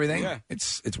bustling and everything. Yeah.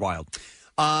 It's wild.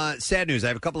 Sad news. I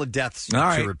have a couple of deaths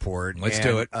to report. Let's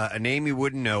do it. A name you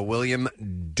wouldn't know, William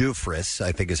Dufresne,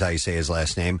 I think is how you say his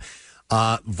last name,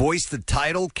 Voiced the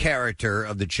title character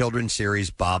of the children's series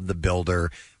Bob the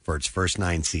Builder for its first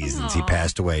 9 seasons. He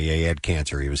passed away. Yeah, he had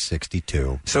cancer. He was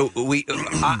 62. So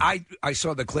I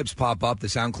saw the clips pop up, the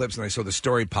sound clips, and I saw the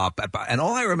story pop up. And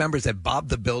all I remember is that Bob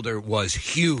the Builder was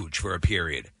huge for a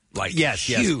period. Like yes,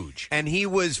 huge, and he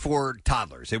was for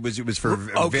toddlers. It was for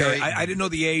okay. I didn't know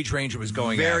the age range it was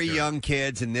going. Very after. young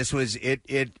kids, and this was it.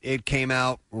 It came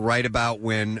out right about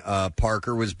when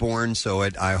Parker was born, so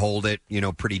I hold it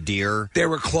pretty dear. There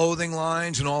were clothing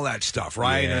lines and all that stuff,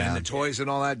 right? Yeah. And the toys and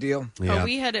all that deal. Yeah. Oh,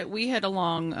 we had a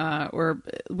long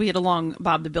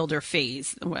Bob the Builder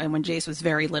phase when Jace was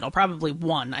very little, probably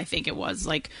 1, I think it was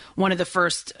like one of the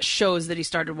first shows that he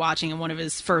started watching and one of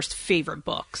his first favorite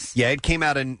books. Yeah, it came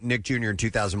out in Nick Jr. in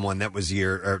 2001. That was the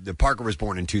year Parker was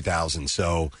born in 2000,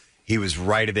 so he was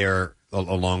right there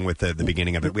along with the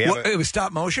beginning of it. It was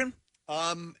stop motion?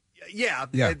 Yeah.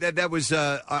 That was,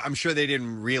 I'm sure they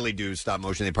didn't really do stop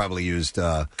motion. They probably used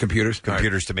computers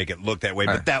to make it look that way,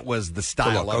 but that was the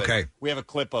style of it. We have a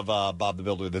clip of Bob the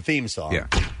Builder, the theme song. Yeah.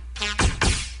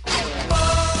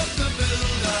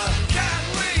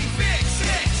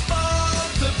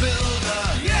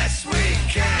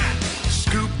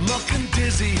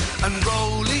 And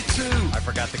Rolly too. I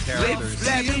forgot the characters.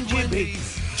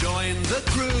 Join the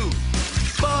crew.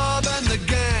 Bob and the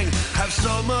gang have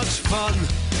so much fun.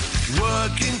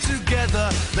 Working together,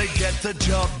 they get the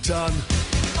job done.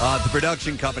 The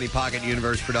production company, Pocket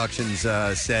Universe Productions,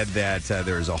 said that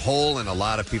there is a hole in a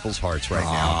lot of people's hearts right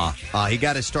now. He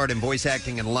got his start in voice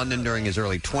acting in London during his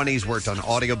early 20s, worked on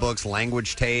audiobooks,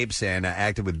 language tapes, and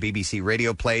acted with BBC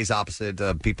radio plays opposite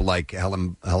people like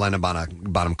Helena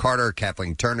Bonham Carter,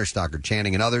 Kathleen Turner, Stockard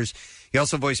Channing, and others. He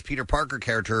also voiced Peter Parker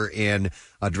character in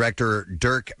director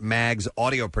Dirk Magg's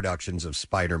audio productions of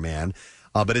Spider-Man.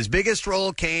 But his biggest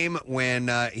role came when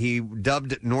he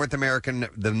dubbed the North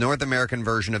American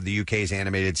version of the UK's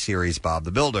animated series Bob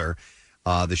the Builder.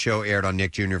 The show aired on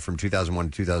Nick Jr. from 2001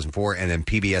 to 2004, and then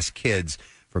PBS Kids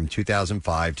from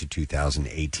 2005 to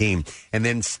 2018. And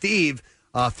then Steve,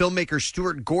 filmmaker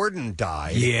Stuart Gordon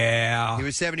died. Yeah, he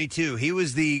was 72. He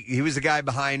was the guy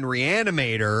behind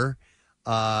Reanimator.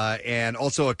 And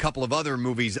also a couple of other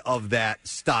movies of that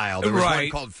style. There was one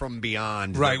called From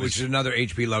Beyond. Right, which is another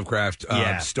H.P. Lovecraft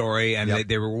story. And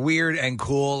they were weird and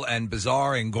cool and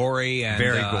bizarre and gory. And,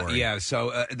 very gory. Yeah,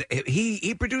 so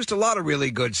he produced a lot of really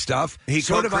good stuff. He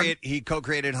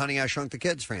co-created Honey, I Shrunk the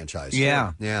Kids franchise.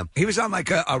 Yeah. Yeah. He was on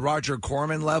like a Roger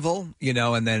Corman level,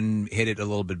 and then hit it a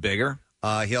little bit bigger.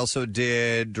 He also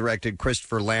directed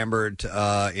Christopher Lambert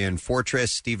in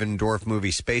Fortress, Stephen Dorff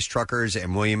movie Space Truckers,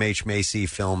 and William H. Macy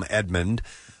film Edmund.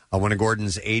 One of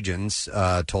Gordon's agents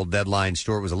told Deadline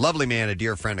Stewart was a lovely man, a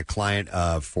dear friend, a client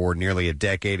for nearly a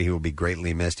decade. He will be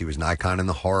greatly missed. He was an icon in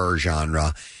the horror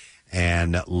genre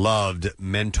and loved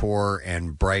mentor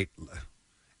and bright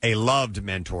light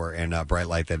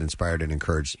that inspired and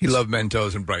encouraged. He loved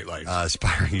Mentos and bright lights.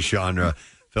 Aspiring genre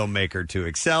filmmaker to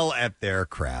excel at their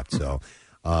craft. So,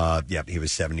 he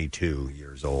was 72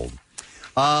 years old.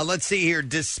 Let's see here.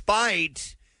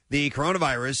 Despite the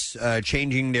coronavirus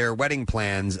changing their wedding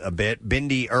plans a bit,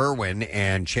 Bindi Irwin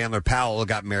and Chandler Powell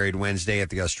got married Wednesday at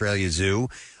the Australia Zoo.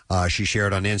 She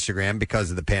shared on Instagram, because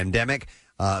of the pandemic,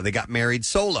 they got married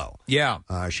solo. Yeah.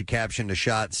 She captioned a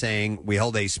shot saying, "We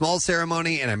held a small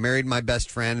ceremony and I married my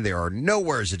best friend. There are no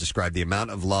words to describe the amount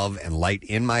of love and light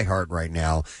in my heart right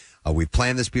now. We've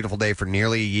planned this beautiful day for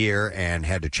nearly a year and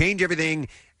had to change everything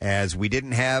as we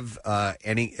didn't have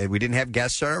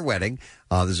guests at our wedding.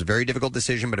 This is a very difficult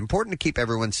decision, but important to keep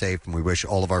everyone safe. And we wish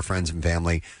all of our friends and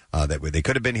family that they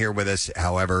could have been here with us.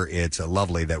 However, it's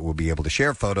lovely that we'll be able to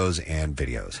share photos and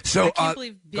videos." So I can't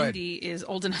believe Bindi is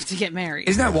old enough to get married.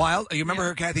 Isn't that wild? You remember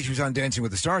her, Kathy? She was on Dancing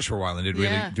with the Stars for a while and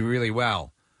did really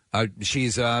well.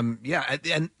 She's and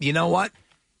you know what?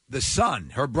 The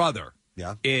son, her brother.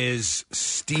 Yeah. Is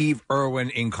Steve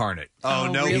Irwin incarnate.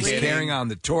 Oh, no, He's really? carrying on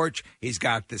the torch. He's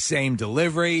got the same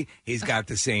delivery. He's got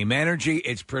the same energy.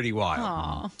 It's pretty wild.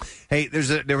 Aww. Hey,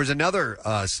 there was another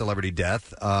celebrity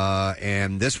death,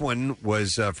 and this one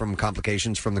was from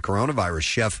complications from the coronavirus.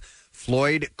 Chef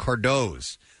Floyd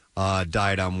Cardoz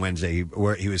died on Wednesday.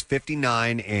 Where he was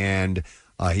 59, and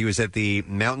he was at the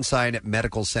Mountainside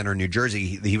Medical Center in New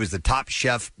Jersey. He was the top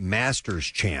chef masters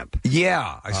champ.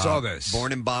 Yeah, I saw this.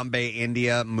 Born in Bombay,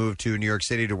 India, moved to New York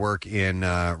City to work in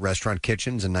restaurant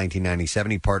kitchens in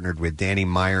 1997. He partnered with Danny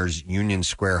Meyer's Union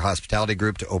Square Hospitality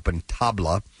Group to open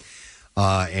Tabla.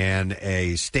 And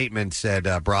a statement said,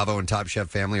 "Bravo and Top Chef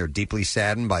family are deeply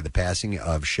saddened by the passing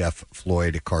of Chef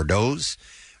Floyd Cardoz."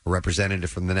 A representative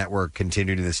from the network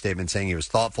continued in the statement saying he was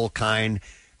thoughtful, kind,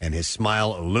 and his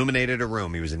smile illuminated a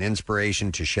room. He was an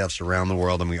inspiration to chefs around the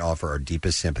world, and we offer our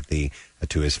deepest sympathy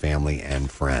to his family and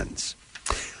friends.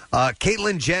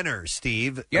 Caitlyn Jenner,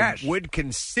 Steve, yes, would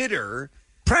consider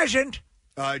present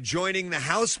joining the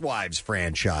Housewives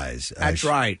franchise. That's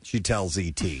right. She tells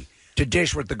E.T. To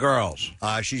dish with the girls.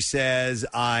 She says,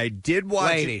 I did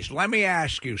watch... Ladies, let me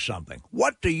ask you something.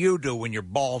 What do you do when your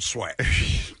balls sweat?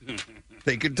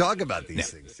 They could talk about these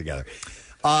things together.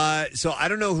 So I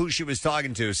don't know who she was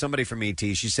talking to, somebody from ET.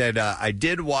 She said, I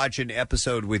did watch an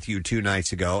episode with you 2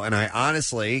 nights ago, and I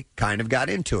honestly kind of got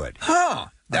into it. Huh.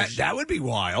 That would be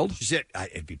wild. She said,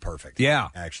 it'd be perfect. Yeah.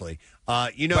 Actually.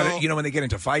 But, when they get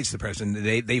into fights, the person,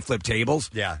 they flip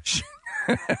tables. Yeah.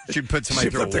 She'd put somebody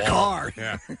She'd through flip a the wall. car.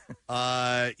 Yeah.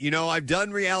 I've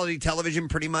done reality television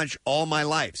pretty much all my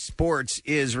life. Sports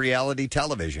is reality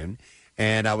television.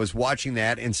 And I was watching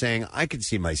that and saying, I could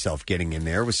see myself getting in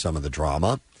there with some of the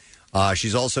drama.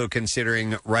 She's also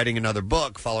considering writing another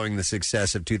book following the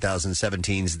success of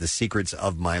 2017's The Secrets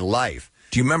of My Life.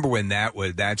 Do you remember when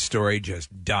that story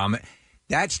just dominated?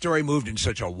 That story moved in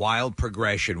such a wild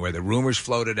progression where the rumors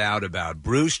floated out about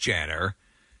Bruce Jenner,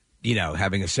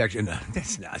 having a section.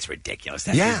 That's ridiculous.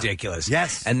 That's ridiculous.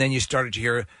 Yes. And then you started to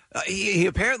hear he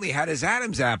apparently had his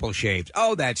Adam's apple shaved.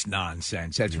 Oh, that's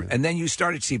nonsense. And then you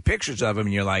started to see pictures of him,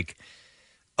 and you're like,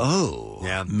 oh,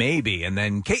 yeah, maybe. And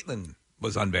then Caitlyn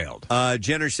was unveiled.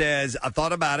 Jenner says, I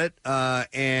thought about it,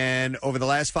 and over the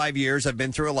last 5 years, I've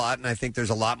been through a lot, and I think there's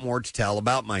a lot more to tell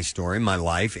about my story, my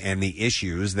life, and the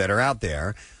issues that are out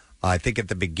there. I think at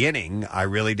the beginning, I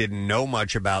really didn't know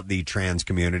much about the trans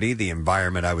community, the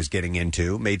environment I was getting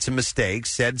into, made some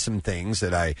mistakes, said some things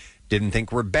that I didn't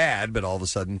think were bad, but all of a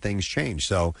sudden things changed.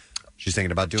 So she's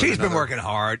thinking about doing She's been working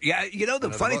hard. Yeah,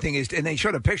 the funny thing is, and they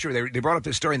showed a picture, they brought up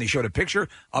this story, and they showed a picture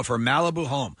of her Malibu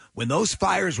home. When those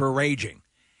fires were raging,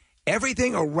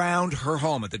 everything around her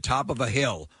home at the top of a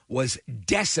hill was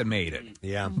decimated.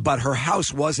 Yeah. But her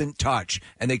house wasn't touched.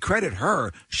 And they credit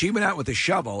her. She went out with a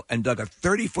shovel and dug a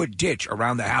 30-foot ditch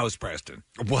around the house, Preston.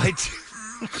 What?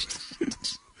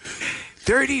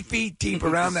 30 feet deep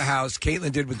around the house,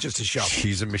 Caitlyn did with just a shovel.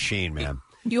 She's a machine, man.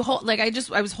 You hold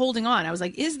I was holding on. I was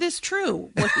like, "Is this true?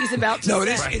 What he's about to say?" No, it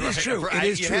is true. It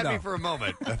is you true. had me for a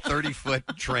moment. A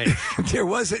 30-foot trench. There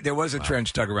was a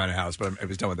trench dug around a house, but it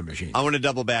was done with a machine. I want to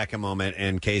double back a moment,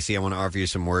 and Casey, I want to offer you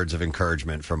some words of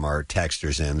encouragement from our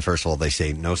texters. In first of all, they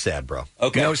say no sad, bro.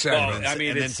 Okay, no sad. Well, bro. I mean,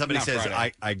 and then it's somebody not says,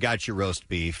 Friday. I got your roast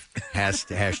beef.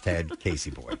 Hashtag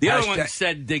Casey boy. The other one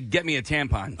said, "Get me a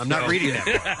tampon." I'm not reading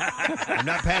that part. I'm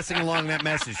not passing along that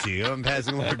message to you. I'm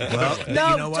passing along. No,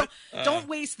 you know what?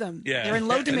 Don't waste them. Yeah. They're in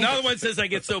low demand. Another one says, "I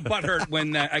get so butthurt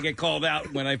when I get called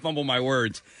out when I fumble my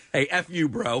words." Hey, F you,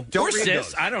 bro. Don't or read sis.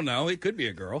 those. I don't know. It could be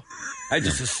a girl. I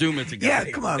just assume it's a guy.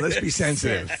 Yeah, come on, let's be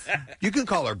sensitive. You can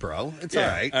call her bro. It's Yeah, all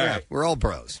right. all Yeah, right. we're all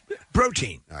bros.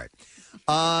 Protein. All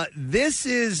right. This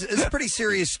is a pretty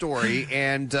serious story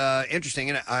and interesting,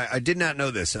 and I did not know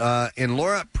this. In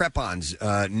Laura Prepon's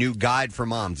new guide for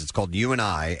moms, it's called You and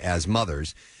I as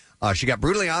Mothers, she got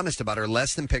brutally honest about her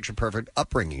less than picture perfect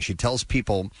upbringing. She tells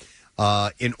people,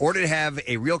 in order to have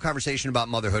a real conversation about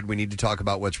motherhood, we need to talk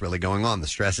about what's really going on, the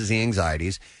stresses, the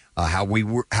anxieties, how we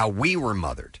were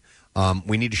mothered.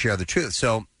 We need to share the truth.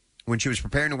 So when she was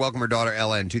preparing to welcome her daughter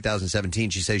Ella in 2017,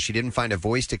 she says she didn't find a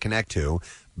voice to connect to.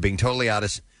 Being totally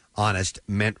honest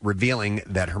meant revealing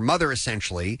that her mother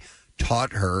essentially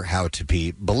taught her how to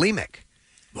be bulimic.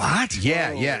 What? Yeah.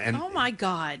 And Oh my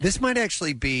God! this might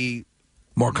actually be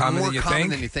More common than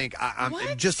you think? I'm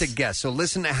just a guess. So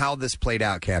listen to how this played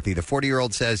out, Kathy. The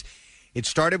 40-year-old says, it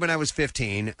started when I was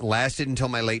 15, lasted until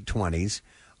my late 20s.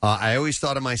 I always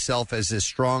thought of myself as this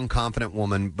strong, confident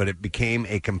woman, but it became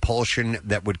a compulsion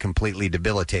that would completely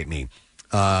debilitate me.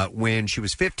 When she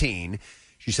was 15,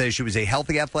 she says she was a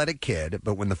healthy, athletic kid,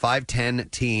 but when the 5'10"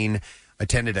 teen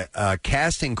attended a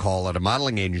casting call at a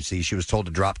modeling agency, she was told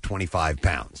to drop 25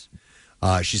 pounds.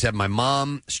 She said, my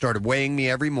mom started weighing me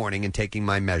every morning and taking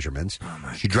my measurements.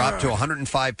 She dropped to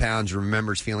 105 pounds and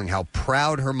remembers feeling how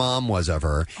proud her mom was of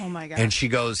her. Oh, my God. And she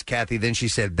goes, Kathy, then she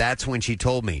said, that's when she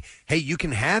told me, hey, you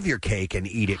can have your cake and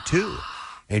eat it too.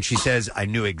 And she says, I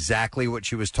knew exactly what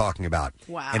she was talking about.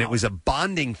 Wow. And it was a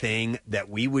bonding thing that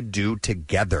we would do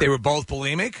together. They were both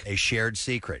bulimic? A shared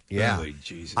secret. Yeah. Really?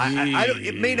 Jesus. I don't,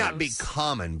 it may not be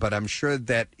common, but I'm sure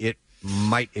that it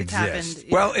might exist.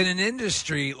 happened, Well, in an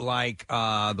industry like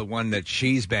the one that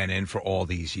she's been in for all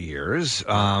these years,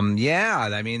 I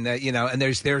mean, and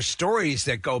there's stories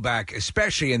that go back,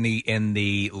 especially in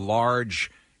the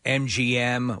large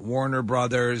MGM, Warner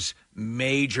Brothers,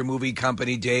 major movie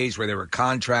company days where there were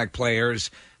contract players.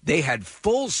 they had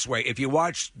full sway. If you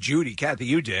watched Judy, Kathy,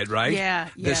 you did, right? Yeah.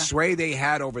 The sway they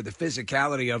had over the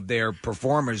physicality of their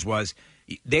performers was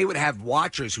they would have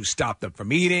watchers who stopped them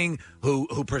from eating,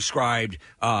 who prescribed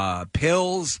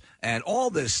pills and all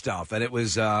this stuff, and it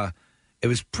was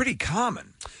pretty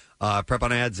common. Prep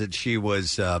on adds that she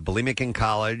was bulimic in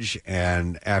college,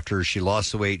 and after she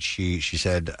lost the weight, she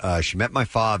said she met my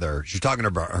father. She was talking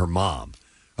about her mom.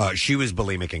 She was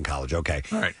bulimic in college, okay.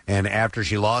 All right. And after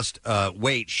she lost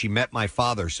weight, she met my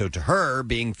father. So to her,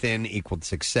 being thin equaled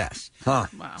success. Huh.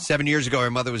 Wow. 7 years ago,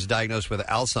 her mother was diagnosed with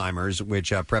Alzheimer's,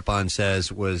 which Prep on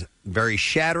says was very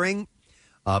shattering,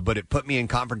 but it put me in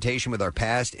confrontation with our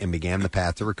past and began the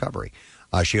path to recovery.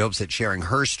 She hopes that sharing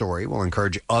her story will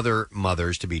encourage other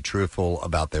mothers to be truthful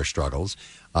about their struggles.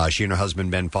 She and her husband,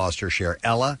 Ben Foster, share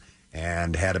Ella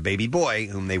and had a baby boy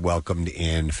whom they welcomed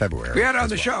in February. We had her on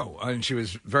the show, and she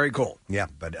was very cool. Yeah,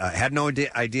 but had no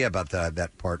idea about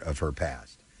that part of her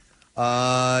past.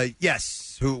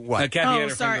 Yes. Who? What? Kathy had Oh,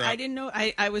 her sorry. finger up. I didn't know.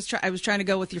 I was trying to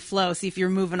go with your flow, see if you're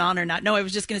moving on or not. No, I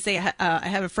was just going to say I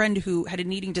have a friend who had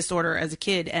an eating disorder as a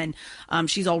kid, and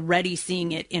she's already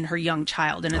seeing it in her young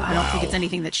child. And I don't think it's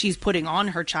anything that she's putting on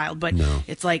her child, but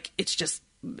it's like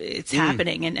it's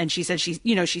happening. And she said she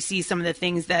sees some of the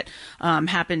things that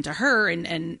happen to her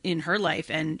and in her life,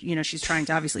 and she's trying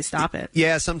to obviously stop it.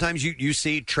 Yeah, sometimes you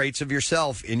see traits of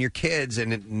yourself in your kids,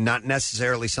 and it, not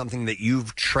necessarily something that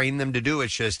you've trained them to do.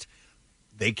 It's just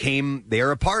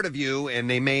they're a part of you, and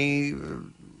they may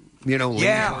lean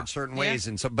towards certain ways.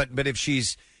 And so, but if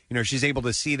she's she's able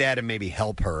to see that and maybe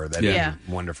help her, that'd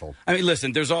be wonderful. I mean,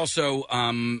 listen, there's also,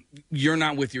 you're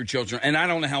not with your children. And I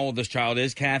don't know how old this child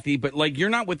is, Kathy, but, like, you're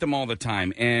not with them all the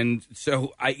time. And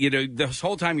so, this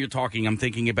whole time you're talking, I'm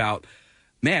thinking about,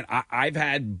 man, I've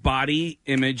had body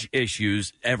image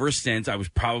issues ever since I was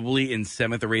probably in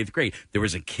 7th or 8th grade. There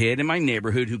was a kid in my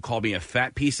neighborhood who called me a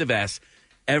fat piece of S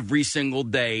every single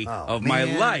day of my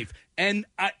life. And,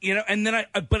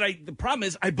 the problem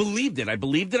is I believed it. I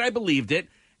believed it.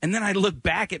 And then I look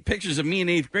back at pictures of me in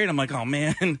 8th grade. I'm like, oh,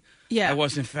 man, I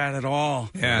wasn't fat at all.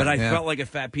 Yeah, but I felt like a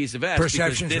fat piece of S.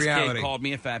 Perception's because this reality. kid called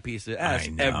me a fat piece of S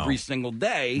every single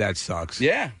day. That sucks.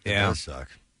 Yeah. It does suck.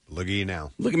 Look at you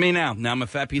now. Look at me now. Now I'm a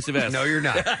fat piece of S. No, you're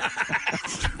not.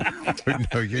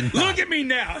 No, you're not. Look at me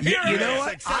now. You Here know I am.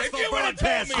 what? If you would have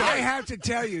told me I have to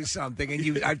tell you something,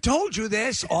 and I've told you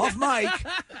this off mic.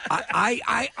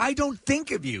 I don't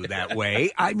think of you that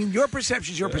way. I mean, your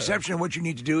perception is your perception, and what you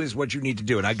need to do is what you need to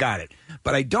do, and I got it.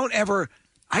 But I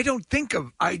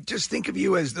just think of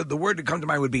you as the word to come to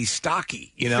mind would be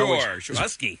stocky. Sure,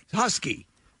 husky.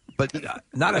 But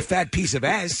not a fat piece of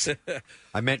S.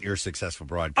 I meant you're a successful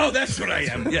broadcaster. Oh, that's what I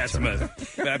am. Yes, I'm a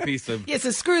fat piece of... Yeah, so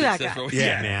screw that guy.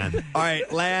 Yeah, man. All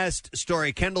right, last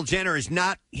story. Kendall Jenner is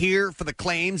not here for the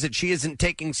claims that she isn't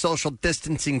taking social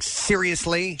distancing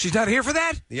seriously. She's not here for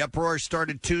that? The uproar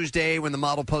started Tuesday when the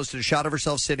model posted a shot of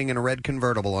herself sitting in a red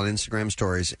convertible on Instagram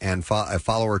stories, and a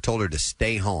follower told her to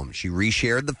stay home. She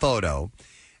reshared the photo.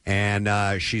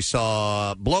 And she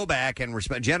saw blowback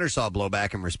and Jenner saw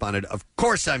blowback and responded, "Of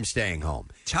course I'm staying home."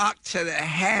 Talk to the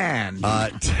hand.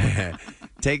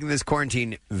 Taking this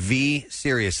quarantine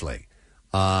seriously.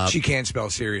 She can't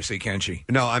spell seriously, can she?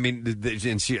 No, I mean,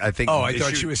 I think. Oh, I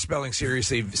thought she was spelling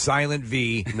seriously. Silent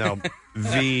V. No,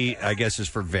 V, I guess, is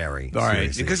for very. All right,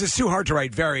 seriously. because it's too hard to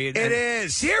write very. It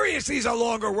is. Seriously is a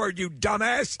longer word, you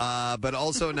dumbass. But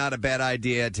also not a bad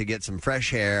idea to get some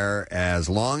fresh air as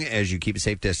long as you keep a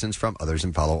safe distance from others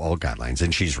and follow all guidelines.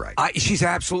 And she's right. She's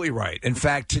absolutely right. In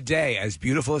fact, today, as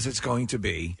beautiful as it's going to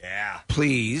be,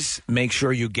 please make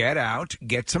sure you get out,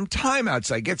 get some time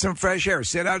outside, get some fresh air,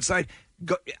 sit outside.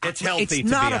 It's healthy to be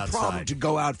not outside. a problem to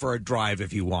go out for a drive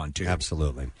if you want to.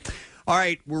 Absolutely. All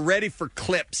right, we're ready for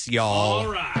clips, y'all.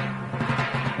 All right.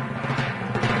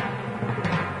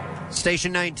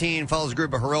 Station 19 follows a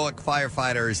group of heroic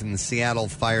firefighters in the Seattle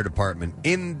Fire Department.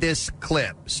 In this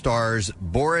clip stars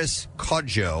Boris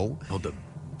Kodjo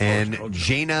and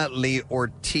Jana Lee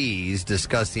Ortiz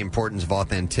discuss the importance of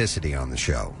authenticity on the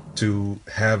show. To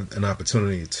have an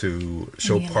opportunity to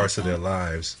show parts of their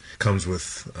lives comes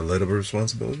with a little bit of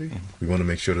responsibility. We want to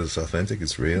make sure that it's authentic,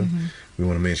 it's real. We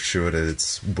want to make sure that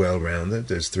it's well-rounded.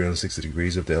 There's 360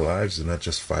 degrees of their lives. They're not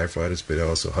just firefighters, but they're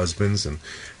also husbands and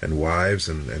wives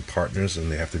and partners, and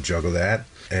they have to juggle that.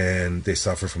 And they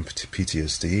suffer from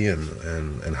PTSD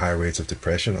and high rates of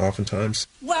depression oftentimes.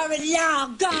 Where it y'all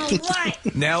gone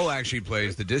right? Nell actually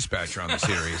plays the dispatcher on the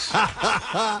series.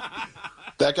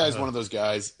 That guy's one of those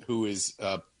guys who is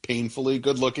painfully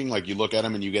good-looking. Like, you look at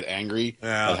him and you get angry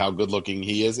at how good-looking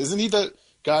he is. Isn't he the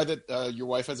guy that your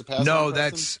wife has a pass on? No, Preston?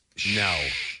 that's...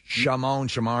 Shamar.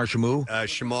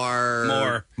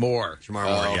 Shamar Moore.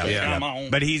 Yeah.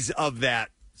 But he's of that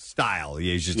style.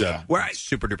 He's just a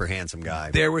super duper handsome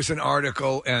guy. There was an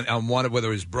article on one of, whether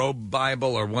it was Bro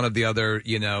Bible or one of the other,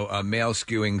 male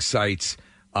skewing sites,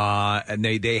 and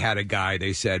they had a guy.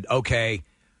 They said, "Okay,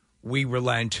 we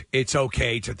relent. It's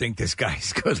okay to think this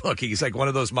guy's good looking." He's like one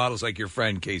of those models, like your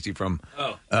friend Casey from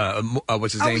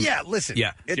what's his name? Oh yeah, listen,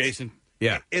 Jason.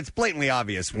 Yeah, it's blatantly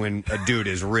obvious when a dude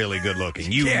is really good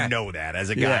looking. You know that as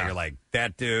a guy. You're like,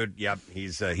 that dude. Yep,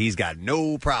 he's got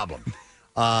no problem.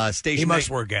 He must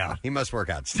work out. He must work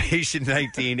out. Station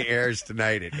 19 airs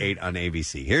tonight at 8 on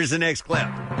ABC. Here's the next clip.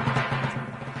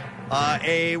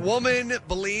 A woman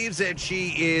believes that she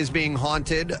is being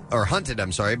hunted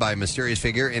by a mysterious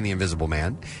figure in The Invisible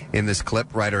Man. In this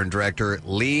clip, writer and director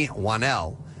Lee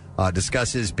Wanell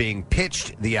discusses being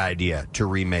pitched the idea to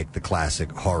remake the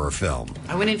classic horror film.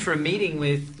 I went in for a meeting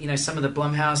with, some of the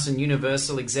Blumhouse and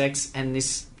Universal execs, and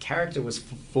this character was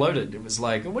floated. It was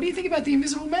like, what do you think about The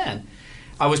Invisible Man?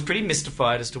 I was pretty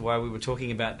mystified as to why we were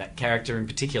talking about that character in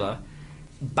particular.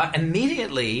 But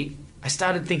immediately, I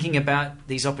started thinking about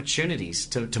these opportunities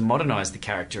to modernize the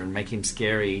character and make him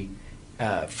scary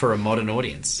for a modern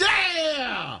audience.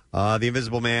 Yeah! The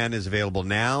Invisible Man is available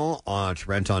now to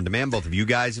rent on demand. Both of you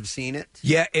guys have seen it.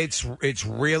 Yeah, it's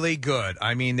really good.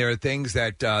 I mean, there are things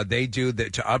that they do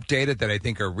to update it that I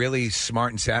think are really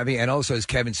smart and savvy. And also, as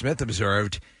Kevin Smith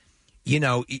observed, you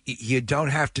don't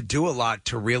have to do a lot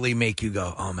to really make you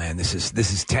go, oh man, this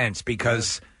is tense,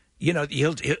 because Lee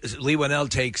Wanell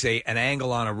takes an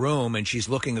angle on a room and she's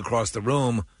looking across the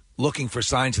room looking for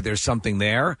signs that there's something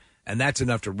there, and that's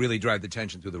enough to really drive the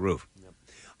tension through the roof.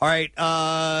 All right,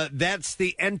 that's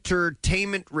the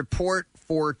entertainment report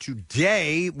for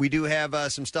today. We do have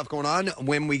some stuff going on.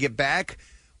 When we get back,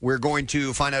 we're going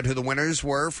to find out who the winners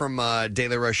were from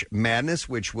Daily Rush Madness,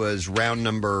 which was round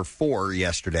number 4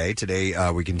 yesterday.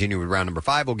 Today, we continue with round number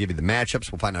 5. We'll give you the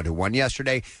matchups. We'll find out who won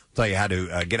yesterday. We'll tell you how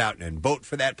to get out and vote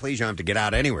for that. Please, you don't have to get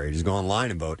out anywhere. You just go online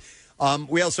and vote.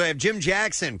 We also have Jim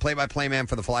Jackson, play-by-play man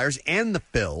for the Flyers and the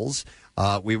Phils.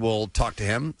 We will talk to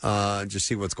him, just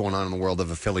see what's going on in the world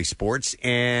of Philly sports.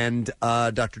 And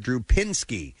Dr. Drew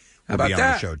Pinsky will be on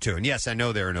the show, too. And yes, I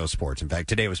know there are no sports. In fact,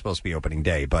 today was supposed to be opening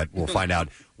day, but we'll find out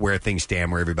where things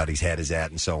stand, where everybody's head is at,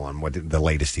 and so on, what the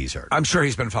latest he's heard. I'm sure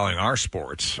he's been following our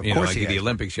sports. Of course, like the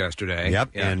Olympics yesterday.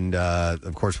 Yep. Yeah. And,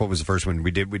 of course, what was the first one?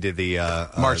 We did the...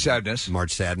 March Sadness.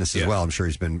 March Sadness as well. I'm sure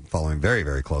he's been following very,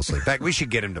 very closely. In fact, we should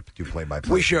get him to do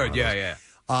play-by-play. We should, yeah.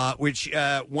 Which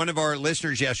one of our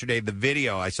listeners yesterday, the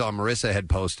video, I saw Marissa had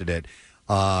posted it,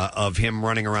 of him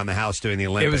running around the house doing the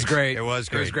Olympics. It was great. It was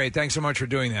great. Thanks so much for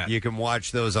doing that. You can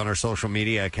watch those on our social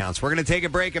media accounts. We're going to take a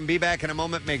break and be back in a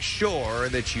moment. Make sure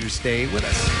that you stay with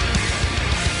us.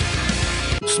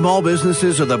 Small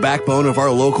businesses are the backbone of our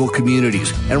local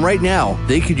communities, and right now,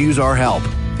 they could use our help.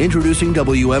 Introducing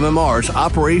WMMR's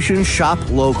Operation Shop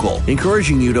Local,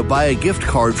 encouraging you to buy a gift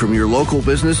card from your local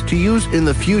business to use in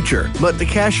the future. But the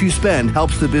cash you spend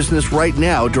helps the business right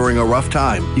now during a rough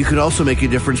time. You can also make a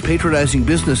difference patronizing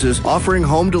businesses offering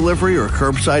home delivery or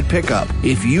curbside pickup.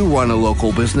 If you run a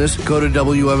local business, go to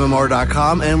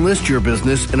WMMR.com and list your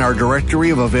business in our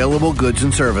directory of available goods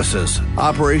and services.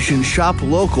 Operation Shop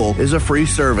Local is a free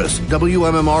service.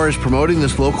 WMMR is promoting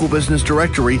this local business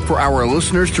directory for our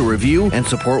listeners to review and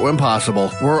support when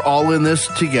possible. We're all in this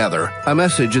together. A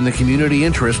message in the community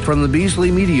interest from the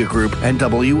Beasley Media Group and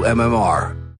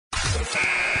WMMR.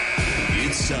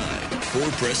 It's time for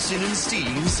Preston and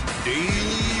Steve's Daily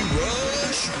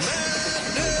Rush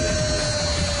Madness.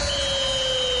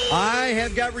 I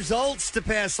have got results to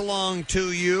pass along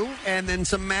to you and then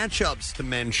some matchups to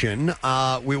mention.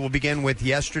 We will begin with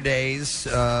yesterday's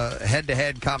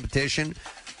head-to-head competition.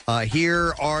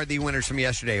 Here are the winners from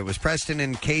yesterday. It was Preston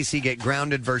and Casey get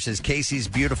grounded versus Casey's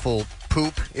beautiful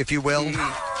poop, if you will.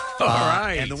 All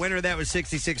right. And the winner of that was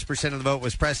 66% of the vote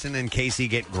was Preston and Casey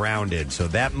get grounded. So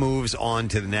that moves on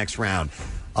to the next round.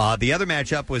 The other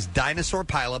matchup was Dinosaur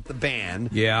Pileup, the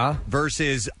band,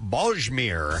 versus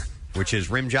Bojmir, which is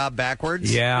rim job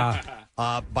backwards. Yeah.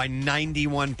 By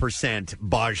 91%,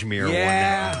 Bojmir won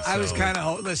that. Yeah, I was kind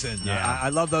of... Listen, I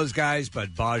love those guys, but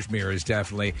Bojmir is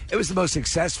definitely... It was the most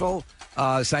successful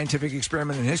scientific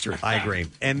experiment in history. I agree.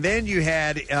 And then you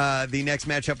had the next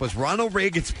matchup was Ronald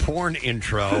Reagan's porn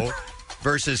intro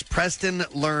versus Preston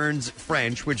Learns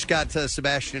French, which got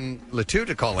Sebastian Letou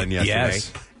to call in yesterday.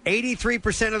 Yes.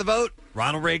 83% of the vote,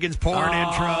 Ronald Reagan's porn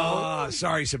intro.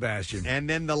 Sorry, Sebastian. And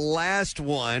then the last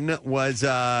one was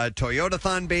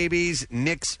Toyotathon Babies,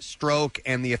 Nick's Stroke,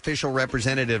 and the official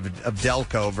representative of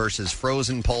Delco versus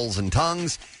Frozen Poles and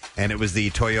Tongues. And it was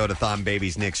the Toyota Thon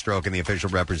Babies, Nick Stroke, and the official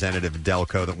representative of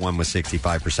Delco that won with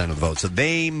 65% of the vote. So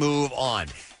they move on.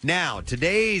 Now,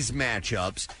 today's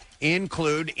matchups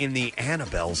include in the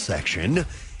Annabelle section,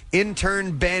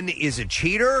 intern Ben is a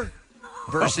cheater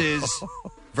versus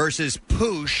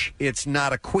Poosh, it's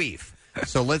not a queef.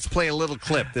 So let's play a little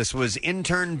clip. This was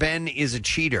intern Ben is a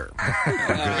cheater.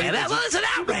 Yeah, that was an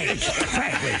outrage,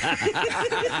 frankly.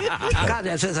 God,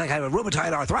 that sounds like I have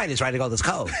rheumatoid arthritis trying to go this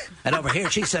cold. And over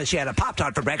here, she says she had a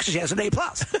Pop-Tart for breakfast. She has an A+.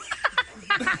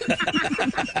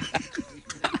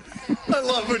 I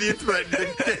love when you threaten to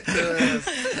kick their ass.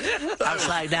 I'm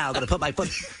sliding now. I'm going to put my foot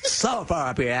so far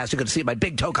up your ass, you're going to see my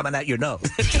big toe coming out your nose.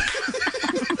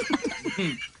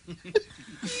 Oh,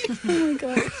 my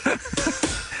God.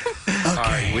 All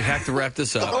right, we have to wrap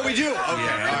this up. Oh, we do? Okay. Yeah, all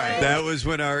right. That was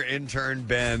when our intern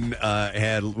Ben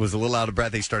was a little out of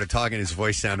breath. He started talking. His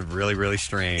voice sounded really, really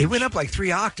strange. It went up like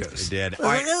 3 octaves. It did. All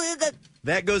right.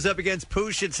 That goes up against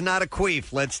Poosh. It's not a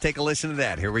queef. Let's take a listen to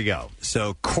that. Here we go.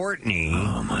 So Courtney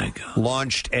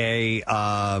launched a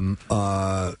her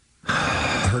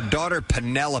daughter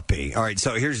Penelope. All right,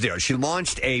 so here's the deal. She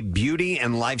launched a beauty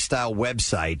and lifestyle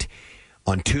website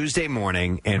on Tuesday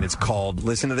morning, and it's called,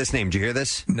 listen to this name. Did you hear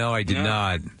this? No, I did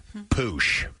not.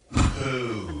 Poosh.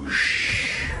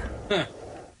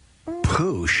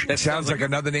 Poosh. That sounds like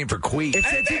another name for queef.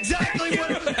 It's exactly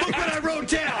what I wrote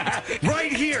down.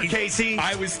 Right here, Casey.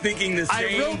 I was thinking the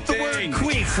same I wrote the word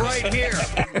queef right here.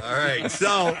 All right,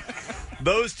 so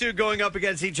those two going up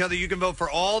against each other. You can vote for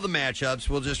all the matchups.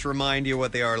 We'll just remind you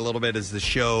what they are a little bit as the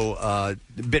show,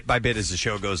 bit by bit as the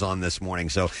show goes on this morning.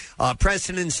 So,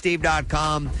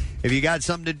 PrestonandSteve.com. If you got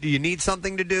something to do, you need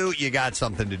something to do, you got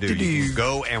something to do. You can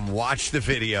go and watch the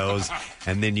videos,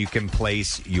 and then you can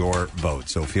place your vote.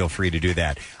 So feel free to do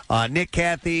that. Nick,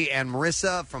 Kathy, and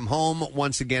Marissa from home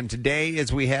once again today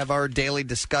as we have our daily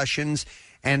discussions.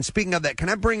 And speaking of that, can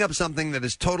I bring up something that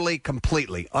is totally,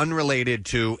 completely unrelated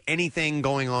to anything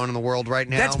going on in the world right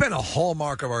now? That's been a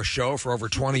hallmark of our show for over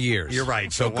 20 years. You're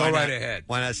right. So go right ahead. ahead.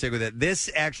 Why not stick with it? This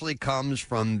actually comes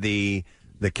from the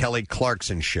Kelly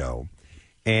Clarkson show.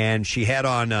 And she had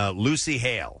on Lucy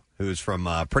Hale, who's from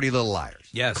Pretty Little Liars.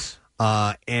 Yes.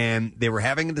 And they were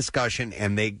having a discussion,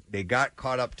 and they got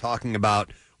caught up talking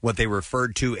about what they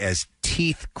referred to as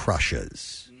teeth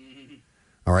crushes.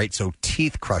 All right, so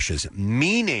teeth crushes,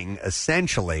 meaning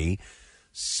essentially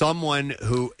someone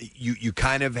who you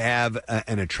kind of have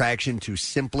an attraction to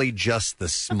simply just the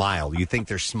smile. You think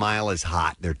their smile is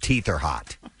hot, their teeth are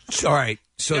hot. All right,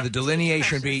 so the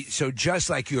delineation would be, so just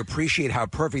like you appreciate how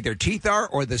perfect their teeth are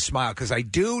or the smile, because I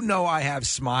do know I have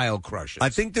smile crushes. I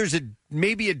think there's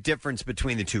maybe a difference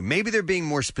between the two. Maybe they're being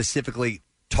more specifically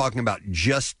talking about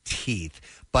just teeth,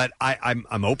 but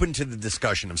I'm open to the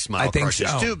discussion of smile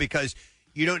crushes too, because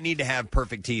you don't need to have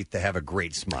perfect teeth to have a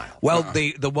great smile. Well,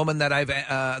 the woman that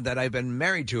I've been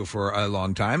married to for a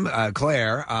long time,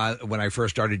 Claire, when I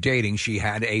first started dating, she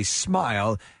had a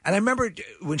smile, and I remember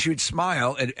when she would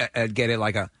smile, I'd get it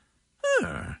like a,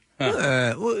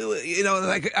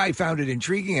 like I found it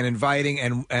intriguing and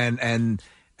inviting,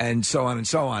 and so on and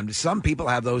so on. Some people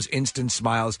have those instant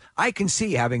smiles. I can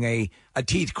see having a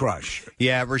teeth crush.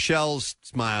 Yeah, Rochelle's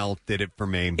smile did it for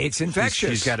me. It's infectious.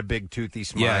 She's got a big toothy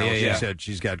smile. Yeah. She said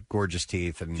she's got gorgeous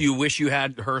teeth. And Do you wish you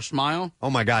had her smile? Oh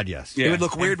my God, yes. It would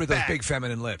look weird with those big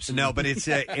feminine lips. No, but it's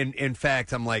in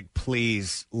fact, I'm like,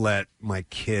 please let my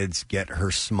kids get her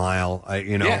smile.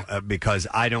 Because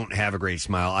I don't have a great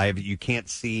smile. You can't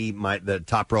see the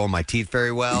top row of my teeth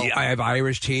very well. Yeah, I have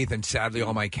Irish teeth, and sadly,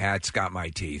 all my cats got my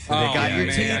teeth. They got your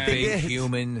teeth. They big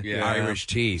human Irish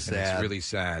teeth. And it's really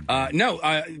sad.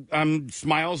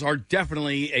 Smiles are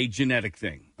definitely a genetic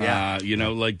thing. Yeah.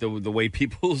 Like the way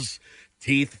people's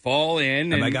teeth fall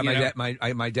in. And I got my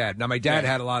dad. Now my dad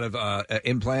had a lot of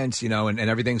implants, and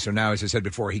everything. So now, as I said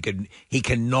before, he can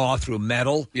gnaw through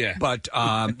metal. Yeah. But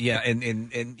and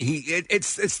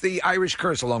it's the Irish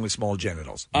curse along with small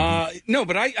genitals. No,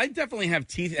 but I definitely have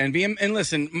teeth envy. And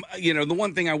listen, the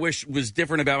one thing I wish was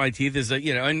different about my teeth is that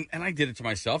and I did it to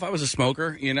myself. I was a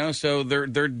smoker, so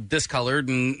they're discolored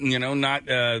and not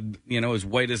as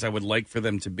white as I would like for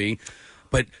them to be,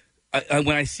 but.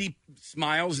 When I see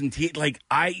smiles and teeth,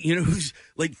 who's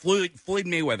like Floyd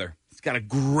Mayweather. He's got a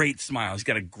great smile. He's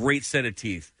got a great set of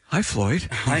teeth. Hi, Floyd.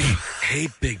 Hey,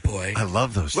 big boy. I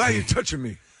love those. Why are you touching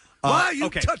me? Why are you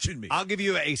touching me? I'll give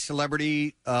you a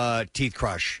celebrity teeth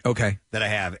crush. Okay. That I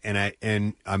have,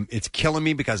 and it's killing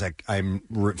me because I'm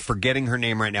forgetting her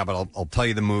name right now. But I'll tell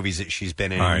you the movies that she's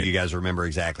been in. All right. You guys remember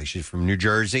exactly. She's from New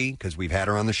Jersey because we've had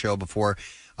her on the show before.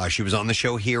 She was on the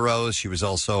show Heroes. She was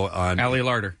also on Allie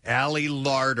Larder. Allie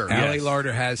Larder. Allie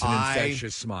Larder has an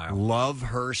infectious smile. Love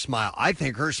her smile. I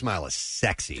think her smile is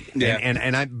sexy. Yeah.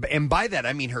 And by that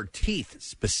I mean her teeth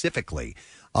specifically.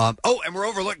 And we're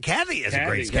overlooking Kathy has a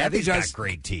great. Kathy's got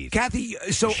great teeth. Kathy,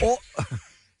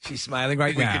 she's smiling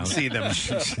right We now. can see them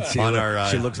she on our.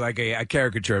 She looks like a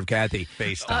caricature of Kathy.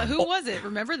 Who was it?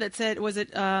 Remember that said, was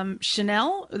it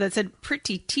Chanel that said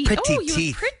pretty teeth? Pretty you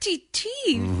teeth. have pretty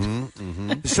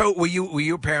teeth. So were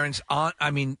your parents on?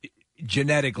 I mean,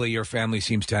 genetically, your family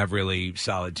seems to have really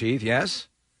solid teeth. Yes.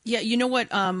 Yeah, you know what?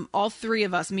 All three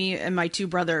of us, me and my two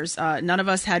brothers, none of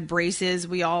us had braces.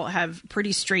 We all have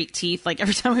pretty straight teeth. Like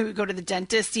every time we would go to the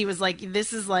dentist, he was like,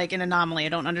 "This is like an anomaly. I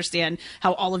don't understand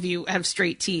how all of you have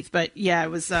straight teeth." But yeah, I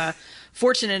was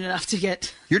fortunate enough to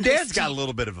get. Your dad's got a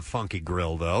little bit of a funky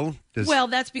grill, though. Well,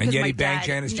 that's because and yet my he banged dad.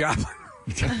 Janet's job.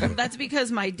 That's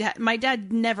because my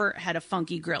dad never had a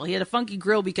funky grill. He had a funky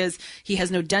grill because he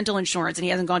has no dental insurance and he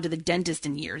hasn't gone to the dentist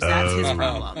in years. That's his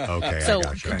problem. Okay, so I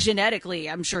gotcha. genetically,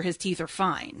 I'm sure his teeth are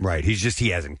fine. Right. He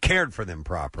hasn't cared for them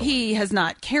properly. He has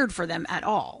not cared for them at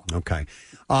all. Okay.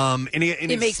 Any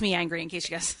It makes me angry. In case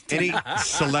you guys. any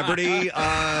celebrity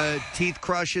teeth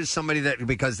crushes? Somebody that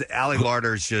because Allie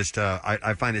Larder's just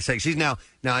I find it sexy. She's now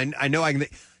I know I can.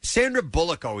 Sandra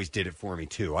Bullock always did it for me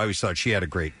too. I always thought she had a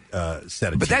great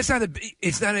set of. But teeth. that's not a.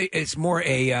 It's not a. It's more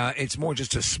a. It's more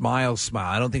just a smile.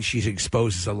 I don't think she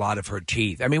exposes a lot of her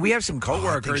teeth. I mean, we have some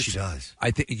coworkers. I think she does. I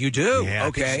think you do. Yeah, I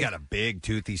okay. think she's got a big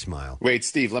toothy smile. Wait,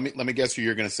 Steve, let me guess who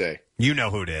you're going to say. You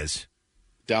know who it is.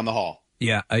 Down the hall.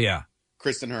 Yeah. Yeah.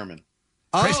 Kristen Herman.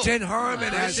 Kristen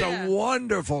Herman has a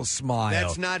wonderful smile.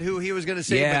 That's not who he was going to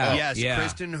say, but yes,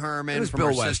 Kristen Herman from Bill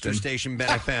our Weston. sister station, Ben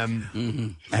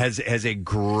FM, has a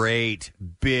great,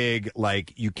 big,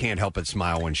 like, you can't help but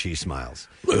smile when she smiles.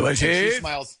 And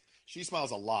she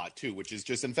smiles a lot, too, which is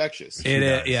just infectious. It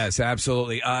is, yes,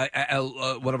 absolutely.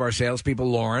 One of our salespeople,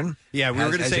 Lauren. Yeah, we were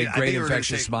going to say a I great think we were gonna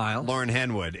infectious say smile. Lauren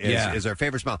Henwood is our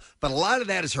favorite smile, but a lot of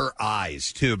that is her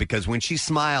eyes too, because when she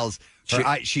smiles,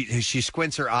 she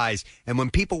squints her eyes, and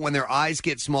when their eyes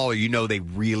get smaller, you know they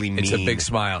really mean It's a big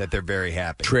smile. that they're very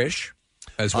happy. Trish,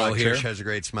 as well here. Trish has a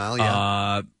great smile.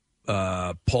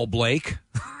 Yeah, Paul Blake.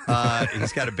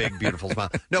 He's got a big, beautiful smile.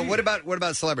 No, what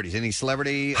about celebrities? Any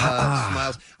celebrity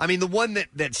smiles? I mean, the one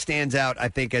that stands out, I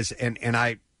think,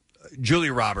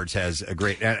 Julia Roberts has a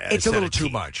great. It's a little too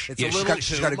much. It's a little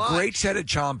she's too got a much. great set of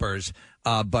chompers,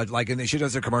 but she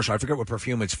does a commercial. I forget what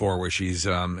perfume it's for. Where she's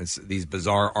it's these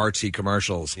bizarre artsy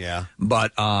commercials. Yeah,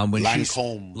 but when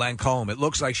Lancome, it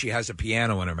looks like she has a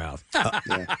piano in her mouth.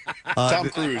 Tom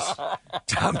Cruise.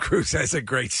 Tom Cruise has a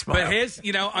great smile. But his,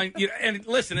 and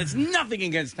listen, it's nothing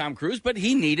against Tom Cruise, but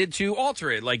he needed to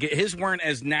alter it. Like his weren't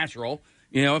as natural.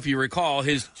 If you recall,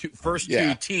 his first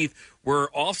two teeth were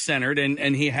off-centered,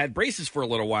 and he had braces for a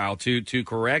little while to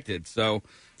correct it. So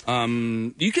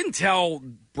you can tell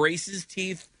braces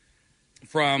teeth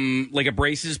from like a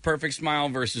braces perfect smile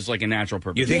versus like a natural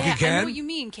perfect. You think you can? I know what you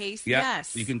mean, Case. Yeah,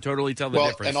 Yes. you can totally tell the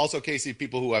difference. And also, Casey,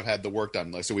 people who have had the work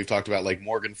done. Like, so we've talked about like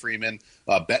Morgan Freeman.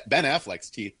 Ben Affleck's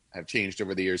teeth have changed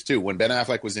over the years too. When Ben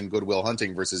Affleck was in Good Will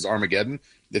Hunting versus Armageddon,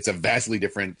 it's a vastly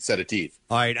different set of teeth.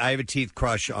 All right, I have a teeth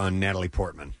crush on Natalie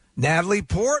Portman. Natalie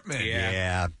Portman.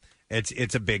 Yeah.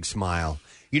 It's a big smile.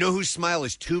 You know whose smile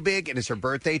is too big, and it's her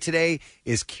birthday today,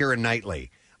 is Keira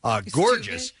Knightley.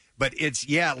 Gorgeous, but it's,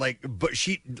 but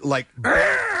she, like,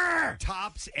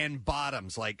 tops and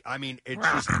bottoms. Like, I mean, it's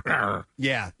just,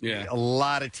 yeah. A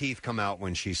lot of teeth come out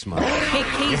when she smiles. Hey,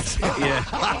 Case.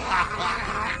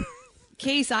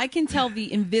 Case, I can tell the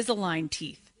Invisalign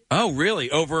teeth. Oh,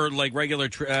 really? Over like regular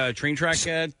train track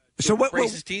So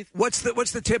braces teeth? What's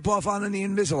the tip off on the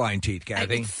Invisalign teeth,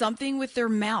 Kathy? It's something with their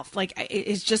mouth. Like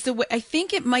it's just a way. I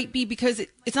think it might be because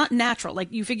it's not natural.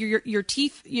 Like you figure your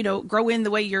teeth, grow in the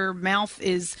way your mouth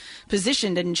is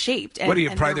positioned and shaped. And, what do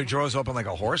you pry their jaws open like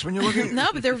a horse when you're looking? No,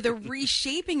 but they're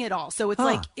reshaping it all, so it's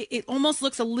like it almost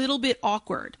looks a little bit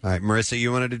awkward. All right, Marissa,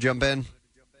 you wanted to jump in?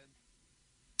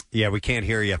 Yeah, we can't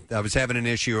hear you. I was having an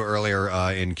issue earlier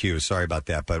in queue. Sorry about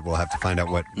that, but we'll have to find out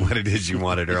what it is you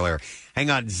wanted earlier. Hang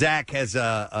on. Zach has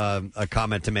a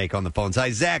comment to make on the phones.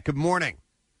 Hi, Zach. Good morning.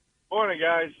 Morning,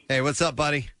 guys. Hey, what's up,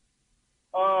 buddy?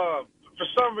 For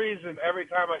some reason, every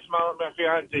time I smile at my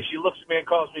fiance, she looks at me and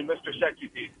calls me Mr. Sexy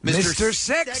Teeth. Mr.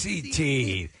 Sexy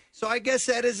Teeth. So I guess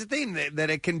that is a thing, that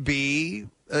it can be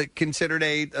considered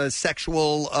a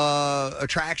sexual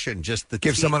attraction. Just the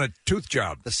Give teeth, someone a tooth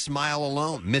job. the smile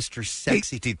alone. Mr.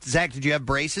 Sexy Teeth. Zach, did you have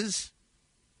braces?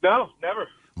 No, never.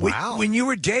 Wow. When you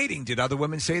were dating, did other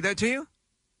women say that to you?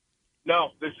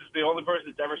 No, this is the only person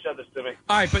that's ever said this to me.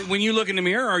 All right, but when you look in the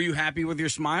mirror, are you happy with your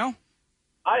smile?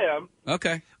 I am.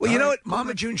 Okay. Well, you know what?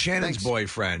 Mama June Shannon's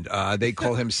boyfriend, they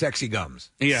call him Sexy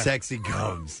Gums. Yeah. Sexy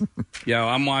Gums. Yo,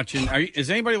 I'm watching. Is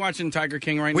anybody watching Tiger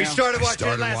King right We now? started watching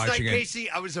it last night, Casey.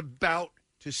 I was about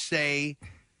to say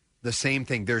the same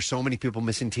thing. There's so many people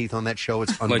missing teeth on that show.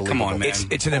 It's unbelievable. Come on, man.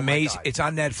 It's an amazing. It's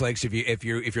on Netflix.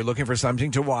 If you're looking for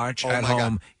something to watch at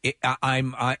home,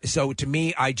 so to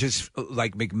me, I just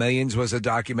like McMillions was a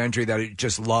documentary that I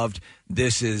just loved.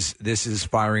 This is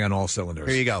firing on all cylinders.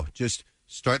 Here you go. Just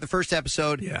start the first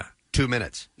episode. Yeah. 2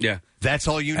 minutes. Yeah. That's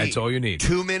all you need. That's all you need.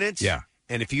 2 minutes. Yeah.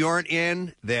 And if you aren't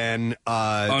in, then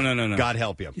no. God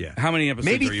help you. Yeah. How many episodes?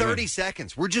 Maybe are you 30 in?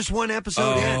 seconds. We're just one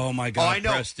episode in. Oh my God, I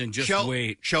know. Preston, just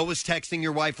wait. Show was texting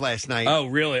your wife last night. Oh,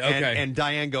 really? Okay. And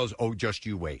Diane goes, "Oh, just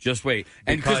you wait. Just wait."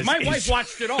 And because my wife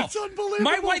watched it all. It's unbelievable.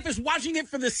 My wife is watching it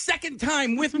for the second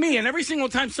time with me, and every single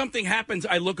time something happens,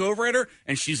 I look over at her,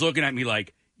 and she's looking at me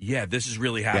like, "Yeah, this is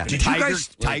really happening."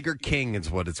 Tiger King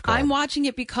is what it's called. I'm watching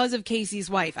it because of Casey's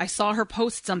wife. I saw her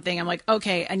post something. I'm like,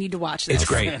 okay, I need to watch this. It's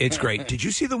great. It's great. Did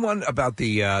you see the one about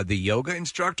the yoga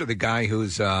instructor, the guy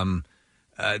who's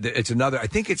it's another. I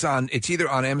think it's either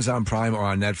on Amazon Prime or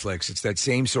on Netflix. It's that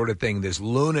same sort of thing. This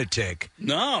lunatic.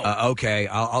 No. Okay,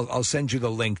 I'll send you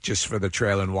the link just for the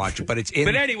trailer and watch it. But it's in.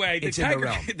 But anyway, it's the in Tiger, the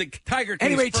realm. the Tiger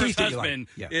King's Anyway, first teeth that you like. husband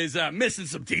Yeah. is missing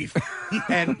some teeth.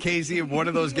 And Casey, one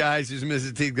of those guys who's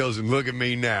missing teeth goes, and look at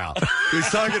me now. He's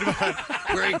talking about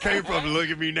where he came from. Look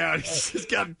at me now. He's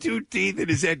just got 2 teeth in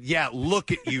his head. Yeah,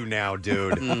 look at you now,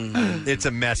 dude. It's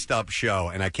a messed up show,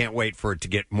 and I can't wait for it to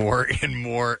get more and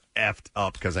more effed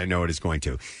up because I know it is going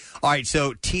to. All right,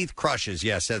 so teeth crushes.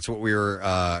 Yes, that's what we were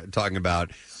talking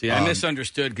about. See, I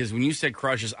misunderstood because when you said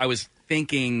crushes, I was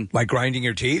thinking like grinding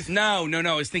your teeth. No.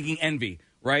 I was thinking envy.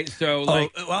 Right, so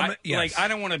yes. I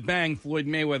don't want to bang Floyd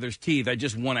Mayweather's teeth. I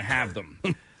just want to have them.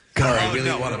 God, I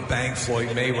really want to bang Floyd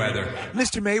Mayweather.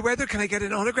 Mr. Mayweather, can I get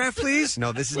an autograph, please?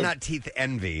 No, this is not teeth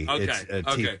envy. Okay, It's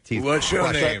okay. teeth. What's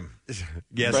your name?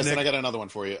 Yes, Preston, Nick? I got another one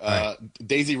for you.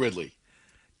 Daisy Ridley.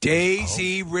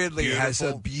 Daisy Ridley has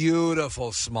a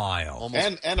beautiful smile.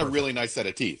 And a really nice set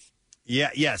of teeth. Yeah.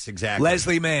 Yes. Exactly.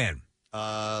 Leslie Mann.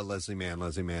 Leslie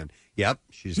Mann. Yep.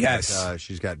 She's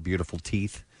got beautiful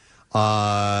teeth.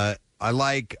 I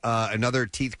like another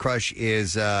teeth crush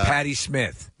is Patti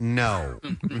Smith. No.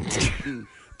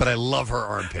 But I love her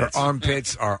armpits. Her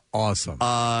armpits are awesome.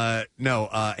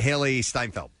 Haley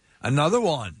Steinfeld. Another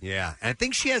one. Yeah. And I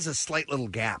think she has a slight little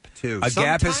gap, too. A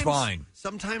gap is fine.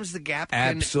 Sometimes the gap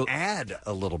can add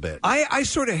a little bit. I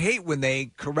sort of hate when they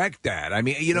correct that. I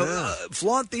mean,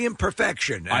 flaunt the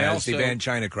imperfection, as the Van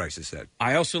China crisis said.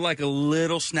 I also like a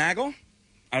little snaggle.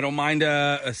 I don't mind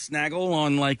a snaggle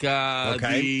on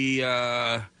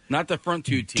the not the front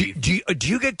 2 teeth. Do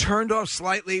you get turned off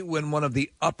slightly when one of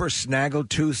the upper snaggle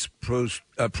tooths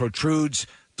protrudes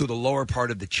through the lower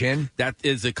part of the chin? That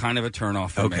is a kind of a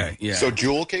turnoff for me. Yeah. So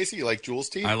Jewel, Casey, you like Jewel's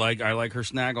teeth? I like her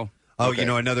snaggle. Oh, Okay.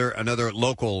 another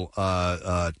local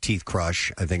teeth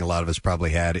crush I think a lot of us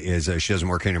probably had is she doesn't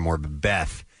work anymore, but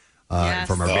Beth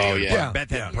from her band. yeah. Beth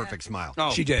had a perfect smile.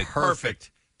 Oh, she did.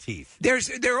 Perfect teeth.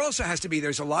 There also has to be.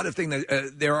 There's a lot of things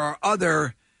that there are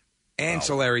other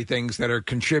ancillary things that are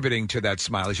contributing to that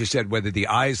smile. As you said, whether the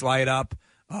eyes light up,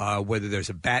 whether there's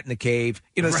a bat in the cave,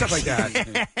 stuff like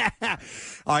that.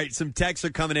 All right, some texts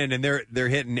are coming in, and they're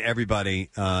hitting everybody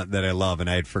that I love, and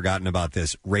I had forgotten about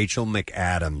this. Rachel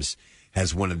McAdams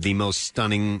has one of the most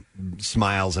stunning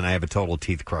smiles, and I have a total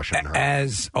teeth crush on her.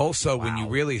 As also, when you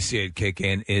really see it kick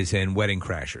in, is in Wedding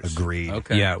Crashers. Agreed.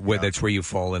 Okay. Yeah, that's where you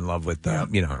fall in love with,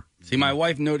 her. See, my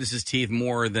wife notices teeth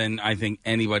more than I think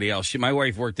anybody else. My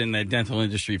wife worked in the dental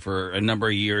industry for a number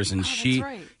of years, and that's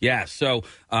right. Yeah. So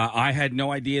I had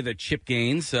no idea that Chip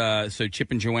Gaines, so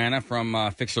Chip and Joanna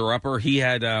from Fixer Upper, he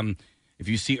had. If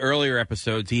you see earlier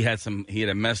episodes, he had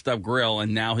a messed up grill,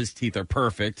 and now his teeth are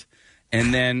perfect.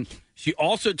 And then she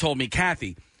also told me,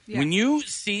 Kathy, when you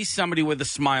see somebody with a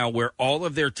smile where all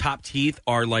of their top teeth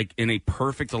are like in a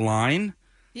perfect line,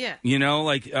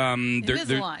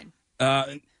 Invisalign.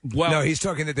 Well, no, he's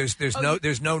talking that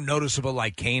there's no noticeable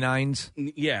like canines.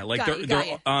 Yeah, like Got you.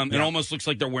 it almost looks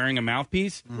like they're wearing a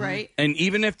mouthpiece, Right. And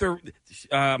even if they're,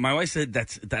 my wife said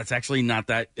that's actually not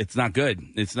that. It's not good.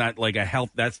 It's not like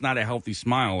that's not a healthy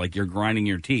smile. Like you're grinding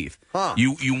your teeth. Huh.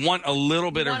 You want a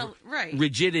little bit of right.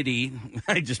 rigidity.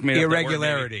 I just made up that word,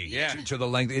 Irregularity. maybe. Yeah. To the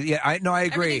length. Yeah, I agree.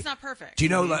 Everything's not perfect. Do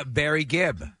you know Barry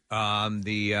Gibb,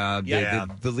 the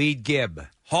lead Gibb?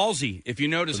 Halsey, if you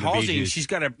notice From the Bee Halsey, Gees. she's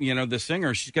got the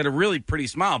singer, she's got a really pretty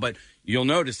smile, but you'll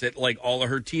notice that like all of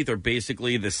her teeth are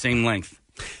basically the same length.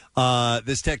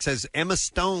 This text says Emma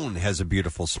Stone has a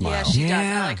beautiful smile. Yeah, she does.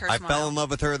 I like her I smile. fell in love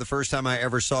with her the first time I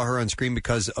ever saw her on screen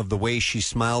because of the way she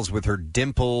smiles with her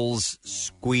dimples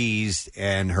squeezed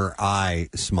and her eye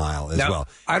smile as Now, well.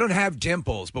 I don't have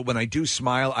dimples, but when I do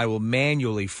smile, I will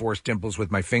manually force dimples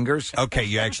with my fingers. Okay,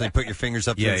 you actually put your fingers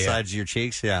up to the sides of your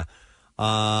cheeks? Yeah.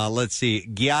 Let's see.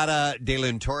 Giada de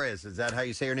Lin Torres. Is that how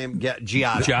you say her name?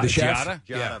 Giada.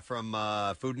 Giada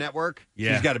from Food Network.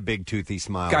 Yeah. She's got a big toothy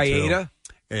smile. Giada?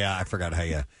 Too. Yeah, I forgot how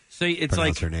you See, it's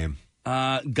pronounce like her name.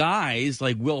 Guys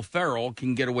like Will Ferrell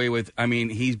can get away with. I mean,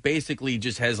 he basically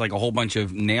just has like a whole bunch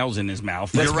of nails in his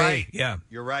mouth. You're right. Yeah,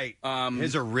 you're right.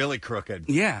 His are really crooked.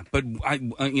 Yeah, but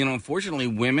unfortunately,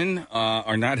 women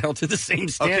are not held to the same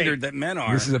standard that men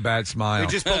are. This is a bad smile. We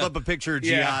just pulled up a picture of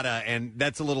Yeah. Giada, and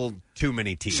that's a little too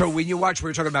many teeth. So when you watch, we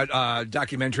were talking about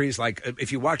documentaries, like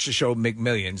if you watch the show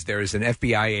McMillions, there is an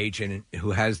FBI agent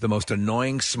who has the most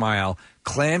annoying smile,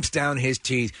 clamps down his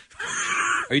teeth.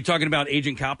 Are you talking about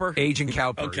Agent Cowper? Agent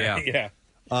Cowper, Okay, yeah.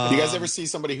 Do you guys ever see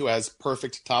somebody who has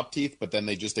perfect top teeth, but then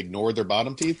they just ignore their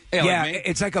bottom teeth? Yeah,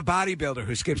 it's like a bodybuilder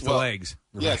who skips the legs.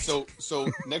 Yeah, so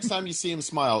next time you see him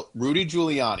smile, Rudy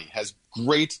Giuliani has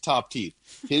great top teeth.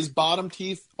 His bottom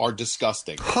teeth are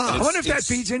disgusting. I wonder if that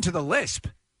feeds into the lisp.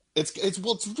 It's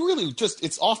really just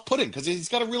it's off-putting because he's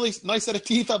got a really nice set of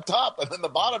teeth up top, and then the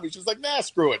bottom he's just like, nah,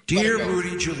 screw it. Dear Let it go. Rudy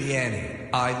Giuliani,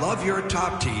 I love your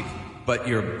top teeth, but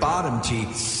your bottom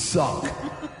teeth suck.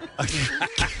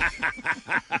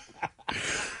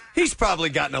 He's probably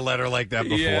gotten a letter like that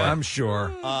before. Yeah, I'm sure.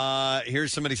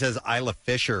 Here's somebody says Isla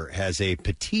Fisher has a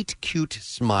petite, cute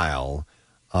smile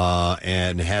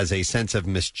and has a sense of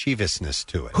mischievousness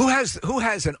to it. Who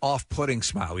has an off-putting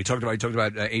smile? We talked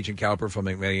about Agent Cowper from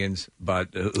McMillions, but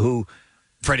who?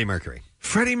 Freddie Mercury.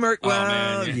 Freddie Mercury. Well,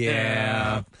 man.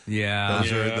 yeah.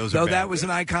 Those are Though bad. that was an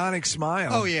iconic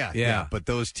smile. Oh yeah. But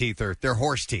those teeth they're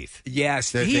horse teeth.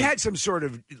 Yes, he had some sort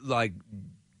of like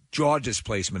jaw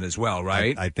displacement as well,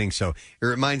 right? I think so. It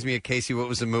reminds me of Casey. What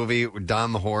was the movie?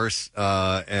 Don the Horse.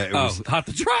 It was Hot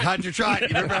to Trot. Hot to Trot. You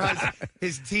remember how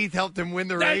his teeth helped him win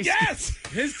the race? Yes,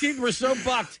 his teeth were so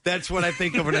bucked. That's what I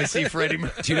think of when I see Freddie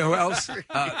Mercury. Do you know who else?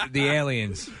 The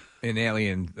aliens. In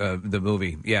Alien, the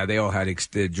movie. Yeah, they all had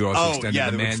jaws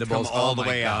extended, the mandibles. All the my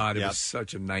way God, out. it Yep. was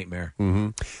such a nightmare. Mm-hmm.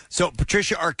 So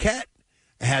Patricia Arquette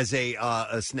has a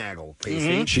snaggle.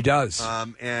 Casey. She does.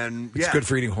 And It's good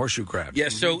for eating horseshoe crabs. Yeah,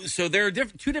 so there are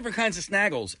two different kinds of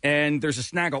snaggles, and there's a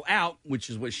snaggle out,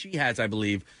 which is what she has, I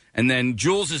believe, and then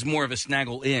Jules is more of a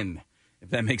snaggle in,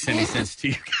 if that makes any sense to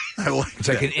you. It's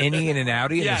like an innie and an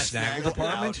outie in the Yes, snaggle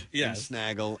department? Out Yes. and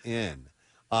snaggle in.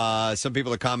 Some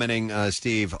people are commenting,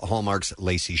 Steve, Hallmark's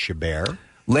Lacey Chabert.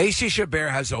 Lacey Chabert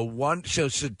has a one. So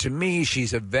to me,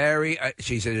 she's a very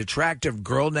she's an attractive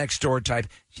girl next door type.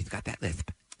 She's got that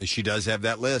lisp. She does have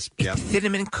that lisp. Yeah.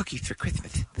 Cinnamon cookies for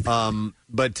Christmas.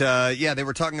 But they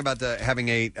were talking about having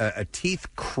a teeth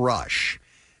crush,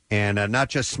 and not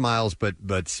just smiles,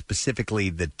 but specifically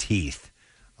the teeth.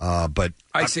 But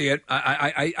I see it.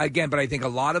 I again, but I think a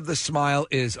lot of the smile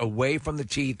is away from the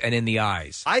teeth and in the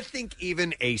eyes. I think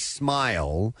even a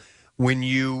smile, when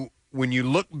you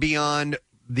look beyond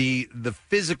the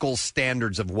physical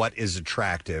standards of what is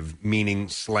attractive, meaning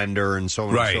slender and so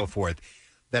on and so forth,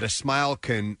 that a smile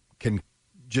can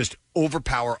just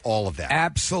overpower all of that.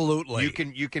 Absolutely.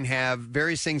 You can have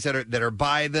various things that are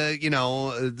by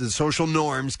the social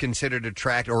norms considered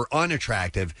attractive or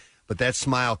unattractive, but that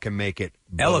smile can make it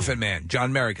boom. Elephant Man,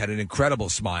 John Merrick, had an incredible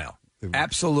smile.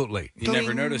 Absolutely. You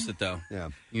never noticed it, though. Yeah.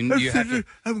 You have to,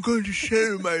 I'm going to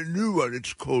share my new one.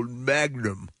 It's called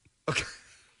Magnum. Okay.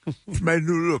 It's my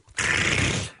new look.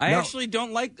 I actually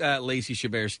don't like Lacey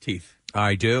Chabert's teeth.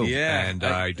 I do. Yeah. And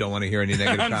I don't want to hear any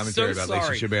negative I'm commentary so about sorry.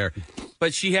 Lacey Chabert.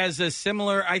 But she has a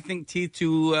similar, I think, teeth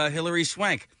to Hilary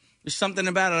Swank. There's something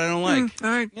about it I don't like. All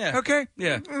right. Yeah. Okay.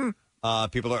 Yeah. A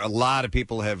lot of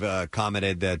people have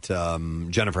commented that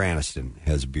Jennifer Aniston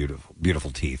has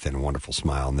beautiful teeth and a wonderful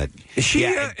smile, and that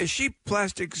Is she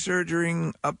plastic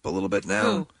surgerying up a little bit now?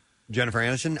 Who? Jennifer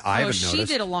Aniston. I haven't she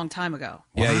noticed. did a long time ago.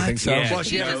 Yeah, you think so? Yeah. Well,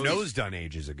 she had her She nose done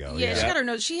ages ago. Yeah, she had her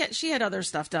nose. She had other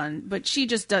stuff done, but she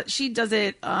does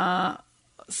it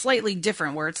slightly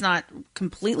different, where it's not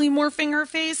completely morphing her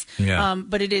face. Yeah.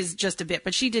 But it is just a bit.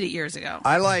 But she did it years ago.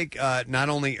 I like not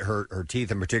only her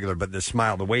teeth in particular, but the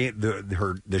smile, the way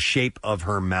the shape of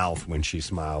her mouth when she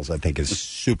smiles, I think is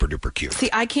super duper cute. See,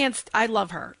 I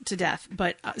love her to death,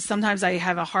 but sometimes I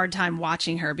have a hard time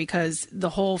watching her because the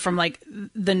whole from like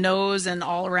the nose and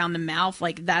all around the mouth,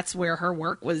 like that's where her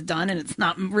work was done, and it's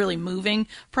not really moving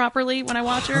properly when I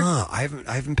watch her. I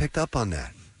haven't picked up on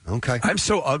that. Okay. I'm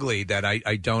so ugly that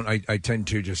I tend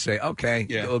to just say, okay,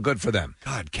 well, good for them.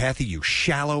 God, Kathy, you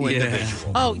shallow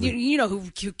individual. Oh, you know who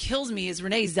kills me is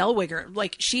Renee Zellweger.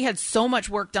 Like, she had so much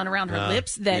work done around her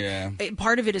lips that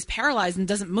part of it is paralyzed and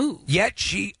doesn't move. Yet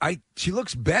she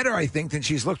looks better, I think, than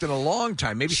she's looked in a long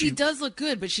time. Maybe she does look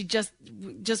good, but she just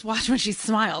watch when she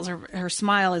smiles. Her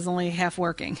smile is only half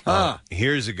working.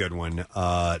 Here's a good one.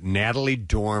 Natalie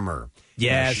Dormer.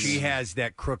 Yes. She has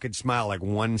that crooked smile, like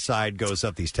one side goes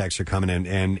up. These texts are coming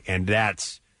in, and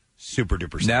that's super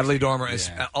duper sexy. Natalie Dormer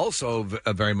is also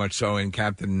very much so in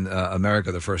Captain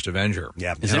America: The First Avenger.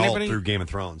 Yeah, Is and anybody- all through Game of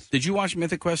Thrones. Did you watch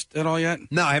Mythic Quest at all yet?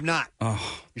 No, I have not. Oh,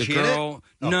 Is the she in girl.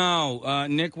 it? Oh. No,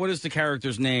 Nick. What is the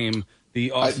character's name?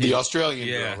 The Australian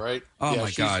Yeah. girl, right? Oh, yeah,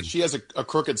 my God. She has a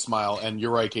crooked smile, and you're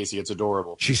right, Casey. It's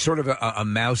adorable. She's sort of a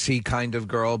mousy kind of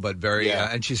girl, but very,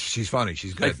 and she's funny.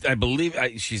 She's good. I believe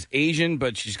she's Asian,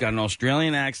 but she's got an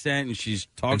Australian accent, and she's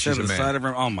talks she's out of a the man. side of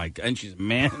her. Oh my God! And she's a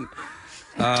man.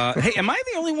 Hey, am I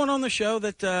the only one on the show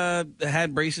that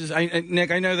had braces?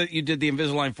 Nick, I know that you did the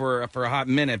Invisalign for a hot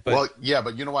minute, but Well, yeah,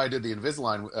 but you know why I did the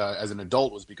Invisalign as an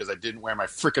adult was because I didn't wear my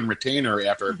frickin' retainer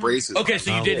after I had braces. okay,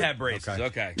 so you did have braces.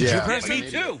 Okay, Yeah. me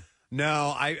too.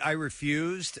 No, I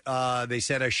refused. They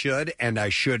said I should, and I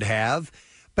should have.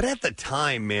 But at the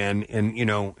time, man, and, you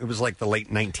know, it was like the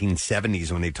late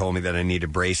 1970s when they told me that I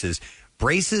needed braces.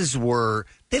 Braces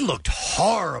they looked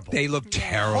horrible. They looked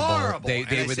terrible. Horrible. They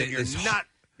And I were said,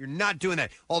 you're not doing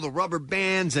that. All the rubber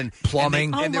bands and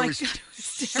plumbing. and there was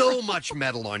so much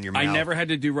metal on your mouth. I never had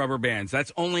to do rubber bands.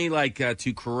 That's only like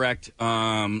to correct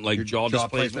like jaw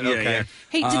displacement. placement? Okay.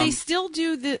 Hey, do they still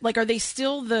do are they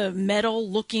still the metal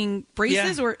looking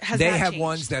braces, or has they that have changed?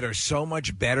 ones that are so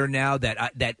much better now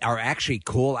that are actually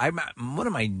cool. One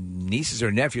of my nieces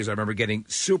or nephews, I remember getting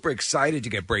super excited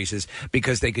to get braces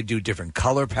because they could do different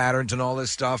color patterns and all this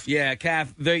stuff. Yeah,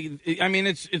 Kath.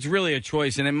 It's really a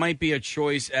choice, and it might be a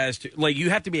choice as to like you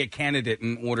have to be a candidate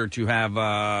in order to have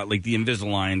like the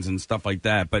Invisaligns and stuff like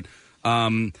that. But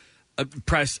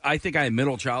Press, I think I had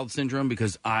middle child syndrome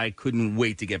because I couldn't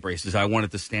wait to get braces. I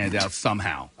wanted to stand out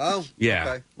somehow. Oh, yeah.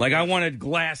 okay. Like I wanted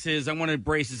glasses, I wanted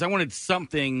braces, I wanted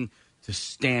something to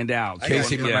stand out.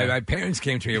 Casey, my parents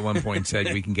came to me at one point and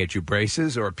said, we can get you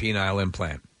braces or a penile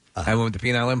implant. I went with the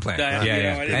penile implant. I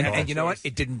didn't have And you know choice. what?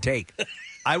 It didn't take.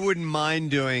 I wouldn't mind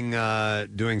doing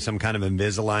some kind of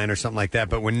Invisalign or something like that,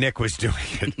 but when Nick was doing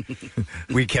it,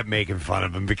 we kept making fun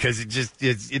of him because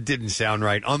it didn't sound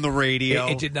right on the radio.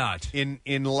 It did not.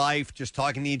 In life, just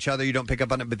talking to each other, you don't pick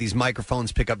up on it, but these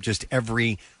microphones pick up just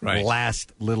every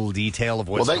last little detail of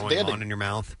what's going on in your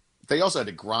mouth. They also had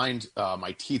to grind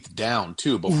my teeth down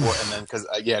too before, and then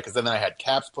because then I had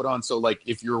caps put on. So like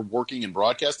if you're working in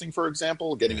broadcasting, for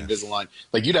example, getting Invisalign,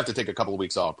 like you'd have to take a couple of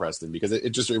weeks off, Preston, because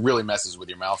it really messes with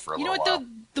your mouth for a You know little what, while. though?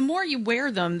 The more you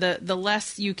wear them, the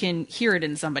less you can hear it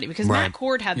in somebody. Because Right. Matt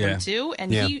Cord had Yeah. them too,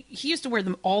 and Yeah. he used to wear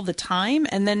them all the time,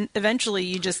 and then eventually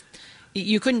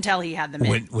you couldn't tell he had them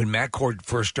in. When Matt Cord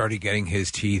first started getting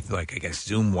his teeth, like I guess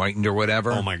Zoom whitened or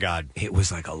whatever. Oh my God, it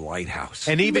was like a lighthouse.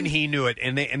 And even he knew it,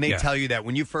 and they Yeah. tell you that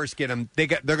when you first get them, they're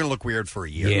going to look weird for a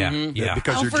year. Yeah, yeah.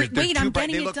 because they're wait, too I'm bright.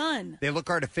 getting They it look, done. They look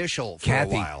artificial for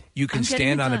Kathy, a while. you can I'm getting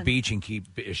stand it on a done. beach and keep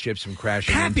ships from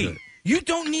crashing into Kathy, it. you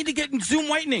don't need to get Zoom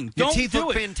whitening. Your Don't teeth do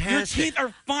look it. fantastic. Your teeth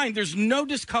are fine. There's no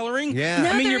discoloring. Yeah. No,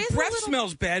 I mean, there your is a breath little-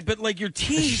 smells bad, but like your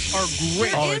teeth are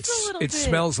great. There Oh, is a little it bit.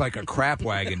 smells like a crap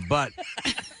wagon, but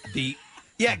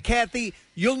Yeah, Kathy,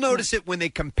 you'll notice it when they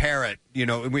compare it. You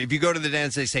know, if you go to the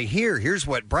dentist, they say, here's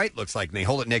what bright looks like, and they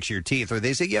hold it next to your teeth. Or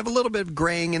they say, you have a little bit of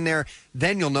graying in there,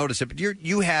 then you'll notice it. But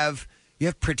you have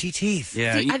pretty teeth.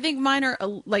 Yeah. See, I think mine are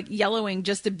like yellowing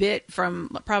just a bit from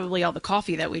probably all the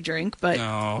coffee that we drink, but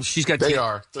Oh, she's got They teeth,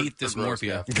 are. teeth They're gross,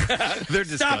 dysmorphia. They're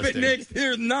Stop it, disgusting. Nick.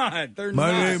 They're not. They're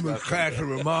my not. name is Kathy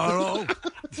Romano.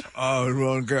 I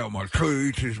want to get my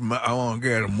teeth. I want to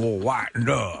get them more whitened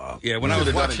up. Yeah, when I was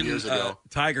Should've done it watching years ago.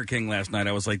 Tiger King last night,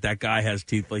 I was like, that guy has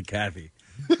teeth like Kathy.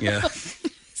 Yeah.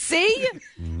 see?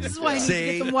 This is why I need to See?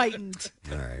 get them whitened.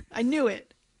 All right. I knew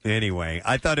it. Anyway,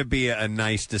 I thought it'd be a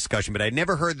nice discussion, but I'd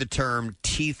never heard the term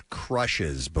teeth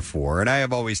crushes before. And I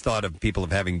have always thought of people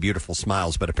of having beautiful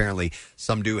smiles, but apparently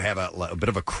some do have a bit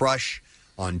of a crush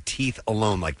on teeth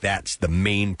alone. Like that's the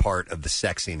main part of the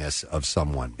sexiness of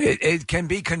someone. It can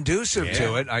be conducive Yeah.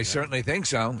 to it. I certainly think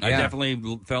so. I Yeah.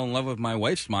 definitely fell in love with my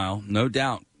wife's smile, no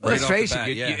doubt. Well, let's Right off face the bat,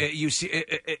 it. yeah. You see,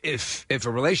 if a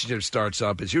relationship starts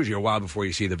up, it's usually a while before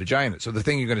you see the vagina. So the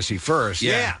thing you're going to see first,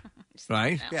 Yeah.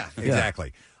 right? Yeah,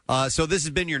 exactly. So this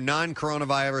has been your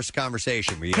non-coronavirus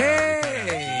conversation. We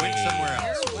Hey! went somewhere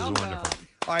else. This is wonderful.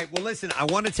 All right, well, listen, I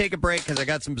want to take a break because I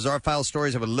got some bizarre file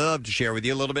stories I would love to share with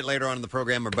you. A little bit later on in the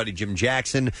program, our buddy Jim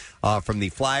Jackson from the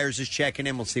Flyers is checking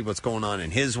in. We'll see what's going on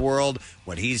in his world,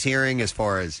 what he's hearing as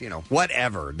far as,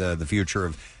 whatever, the future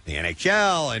of the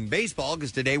NHL and baseball,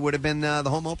 because today would have been the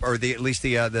home opener, or at least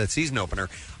the season opener.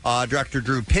 Director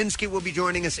Drew Pinsky will be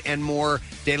joining us, and more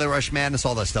Daily Rush Madness,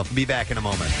 all that stuff. We'll be back in a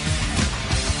moment.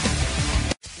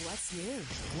 What's new?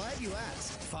 Glad you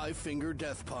asked. Five-Finger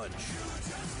Death Punch.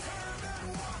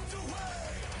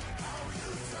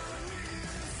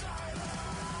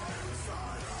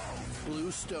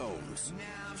 Blue Stones. Now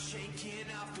I'm shaking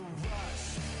off the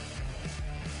rush.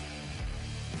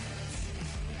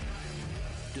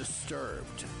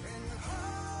 Disturbed.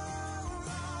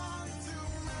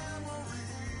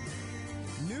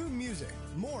 New music.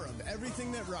 More of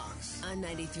everything that rocks. On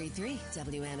 93.3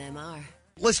 WMMR.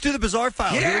 Let's do the bizarre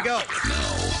file. Here we go.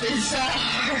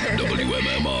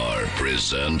 WMMR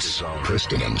presents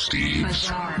Preston and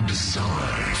Steve's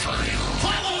Bizarre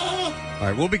File. All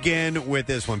right, we'll begin with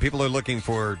this one. People are looking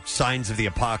for signs of the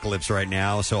apocalypse right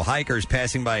now. So hikers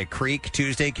passing by a creek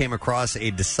Tuesday came across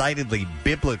a decidedly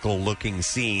biblical-looking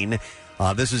scene.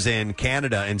 This was in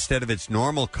Canada. Instead of its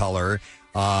normal color,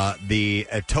 the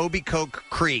Etobicoke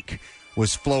Creek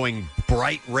was flowing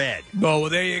bright red. Oh, well,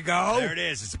 there you go. There it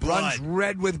is. It's blood. Runs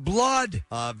red with blood.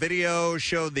 Video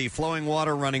showed the flowing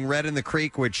water running red in the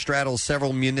creek, which straddles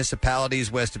several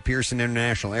municipalities west of Pearson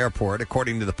International Airport.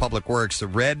 According to the Public Works,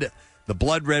 the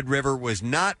blood red river was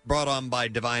not brought on by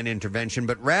divine intervention,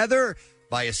 but rather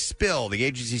by a spill. The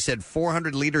agency said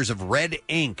 400 liters of red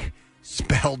ink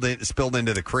spilled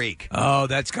into the creek. Oh,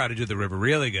 that's got to do the river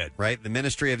really good. Right? The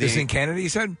Ministry of the... This in Canada, you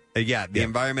said? Yeah. The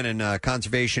Environment and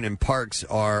Conservation and Parks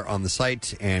are on the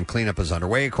site, and cleanup is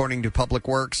underway, according to Public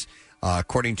Works.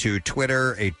 According to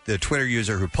Twitter, the Twitter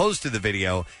user who posted the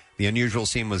video, the unusual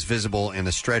scene was visible in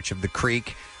a stretch of the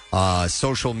creek.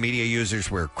 Social media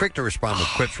users were quick to respond with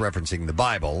quips referencing the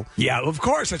Bible. Yeah, of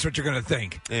course, that's what you're going to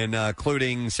think. And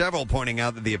including several pointing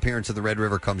out that the appearance of the Red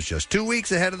River comes just 2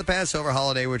 weeks ahead of the Passover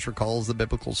holiday, which recalls the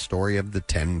biblical story of the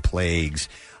 10 plagues.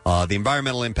 The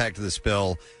environmental impact of the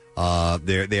spill,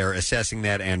 they are assessing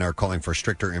that and are calling for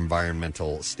stricter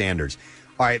environmental standards.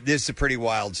 All right, this is a pretty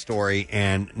wild story,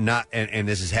 and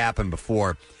this has happened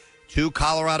before. 2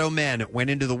 Colorado men went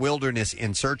into the wilderness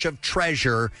in search of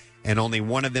treasure, and only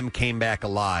one of them came back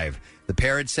alive. The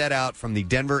pair had set out from the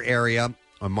Denver area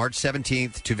on March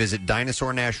 17th to visit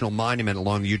Dinosaur National Monument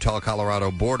along the Utah-Colorado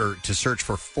border to search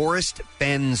for Forrest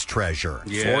Fenn's treasure.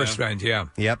 Yeah. Forrest Fenn, yeah.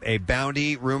 Yep, a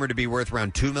bounty rumored to be worth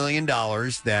around $2 million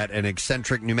that an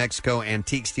eccentric New Mexico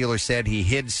antique dealer said he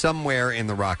hid somewhere in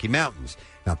the Rocky Mountains.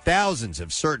 Now, thousands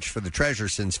have searched for the treasure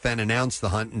since Fenn announced the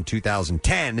hunt in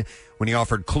 2010 when he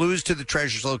offered clues to the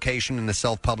treasure's location in a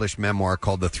self-published memoir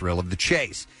called The Thrill of the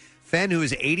Chase. Fenn, who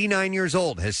is 89 years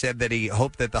old, has said that he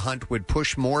hoped that the hunt would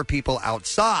push more people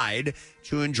outside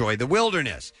to enjoy the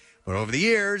wilderness. But over the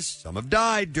years, some have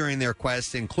died during their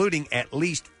quest, including at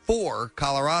least 4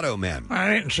 Colorado men.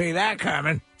 I didn't see that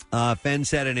coming. Fenn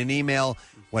said in an email,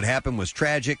 "What happened was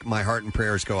tragic. My heart and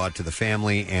prayers go out to the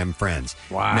family and friends."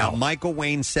 Wow. Now, Michael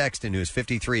Wayne Sexton, who is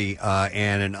 53,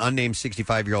 and an unnamed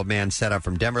 65-year-old man set out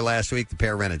from Denver last week. The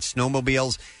pair rented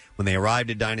snowmobiles when they arrived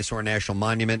at Dinosaur National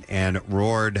Monument and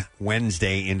roared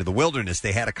Wednesday into the wilderness.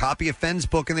 They had a copy of Fenn's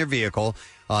book in their vehicle.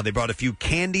 They brought a few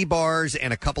candy bars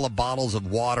and a couple of bottles of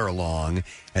water along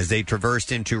as they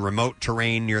traversed into remote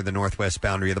terrain near the northwest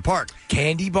boundary of the park.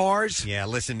 Candy bars? Yeah,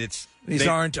 listen, These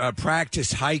aren't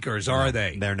practice hikers, are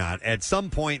they? They're not. At some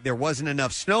point, there wasn't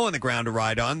enough snow on the ground to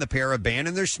ride on. The pair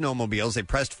abandoned their snowmobiles. They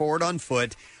pressed forward on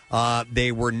foot.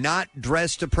 They were not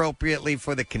dressed appropriately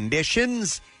for the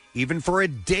conditions, even for a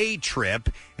day trip,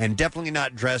 and definitely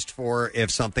not dressed for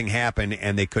if something happened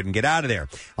and they couldn't get out of there.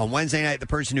 On Wednesday night, the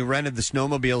person who rented the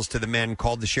snowmobiles to the men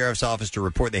called the sheriff's office to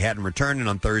report they hadn't returned, and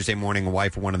on Thursday morning, a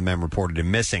wife of one of the men reported him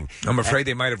missing. I'm afraid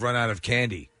they might have run out of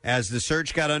candy. As the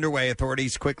search got underway,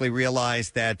 authorities quickly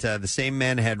realized that the same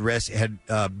men had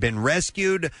been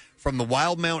rescued from the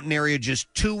Wild Mountain area just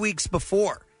 2 weeks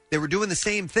before. They were doing the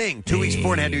same thing 2 weeks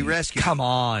before and had to be rescued. Come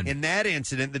on. In that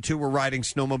incident, the 2 were riding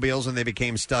snowmobiles and they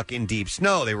became stuck in deep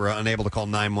snow. They were unable to call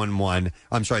 911.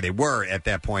 I'm sorry, they were at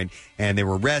that point, and they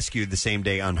were rescued the same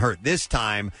day unhurt. This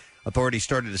time, authorities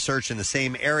started a search in the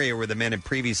same area where the men had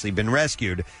previously been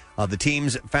rescued. The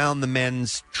teams found the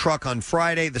men's truck on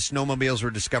Friday. The snowmobiles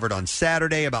were discovered on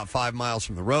Saturday, about 5 miles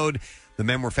from the road. The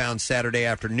men were found Saturday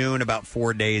afternoon, about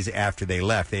 4 days after they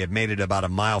left. They had made it about a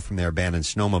mile from their abandoned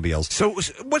snowmobiles. So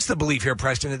what's the belief here,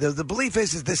 Preston? The belief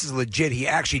is that this is legit. He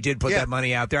actually did put that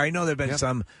money out there. I know there have been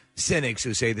some cynics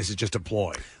who say this is just a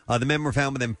ploy. The men were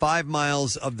found within 5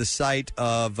 miles of the site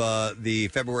of the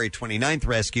February 29th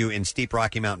rescue in steep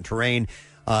Rocky Mountain terrain.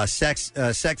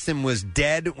 Sexton was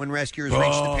dead when rescuers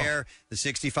reached the pair. The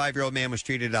 65-year-old man was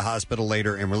treated at a hospital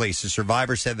later and released. The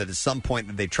survivor said that at some point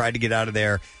that they tried to get out of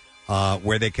there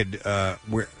where they could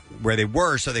where they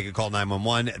were so they could call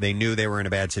 911. They knew they were in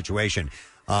a bad situation.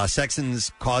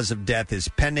 Sexton's cause of death is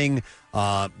pending.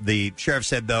 The sheriff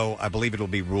said, though, I believe it will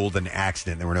be ruled an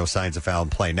accident. There were no signs of foul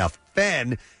play. Now,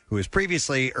 Fenn, who has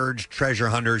previously urged treasure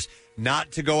hunters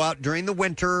not to go out during the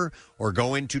winter or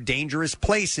go into dangerous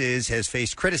places, has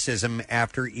faced criticism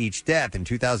after each death. In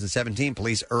 2017,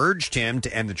 police urged him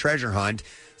to end the treasure hunt,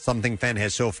 something Fenn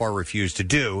has so far refused to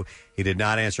do. He did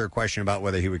not answer a question about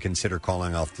whether he would consider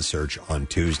calling off the search on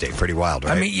Tuesday. Pretty wild,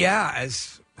 right? I mean, yeah,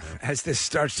 as this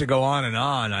starts to go on,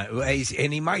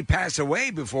 and he might pass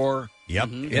away before. Yep.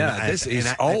 Yeah, this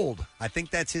is old. I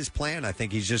think that's his plan. I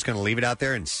think he's just going to leave it out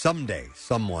there, and someday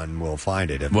someone will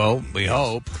find it. Well, we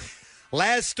hope.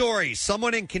 Last story.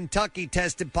 Someone in Kentucky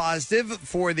tested positive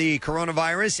for the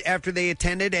coronavirus after they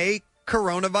attended a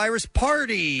coronavirus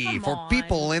party for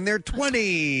people in their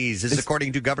 20s. This is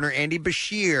according to Governor Andy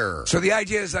Beshear. So the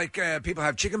idea is like people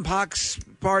have chickenpox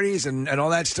parties and all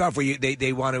that stuff where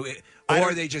they want to...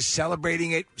 Or are they just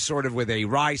celebrating it sort of with a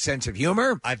wry sense of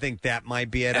humor? I think that might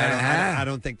be it. I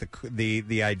don't think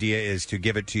the idea is to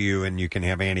give it to you and you can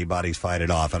have antibodies fight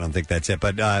it off. I don't think that's it.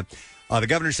 But the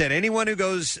governor said anyone who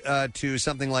goes to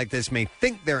something like this may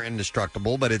think they're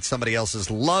indestructible, but it's somebody else's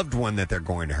loved one that they're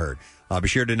going to hurt.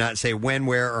 Beshear did not say when,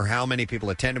 where, or how many people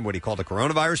attended what he called a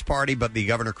coronavirus party, but the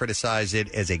governor criticized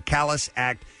it as a callous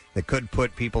act that could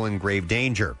put people in grave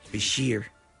danger. Beshear.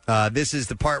 This is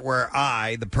the part where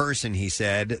I, the person, he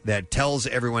said, that tells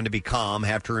everyone to be calm,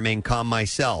 have to remain calm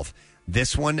myself.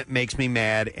 This one makes me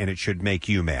mad, and it should make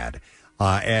you mad.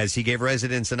 As he gave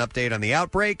residents an update on the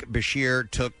outbreak, Beshear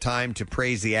took time to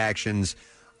praise the actions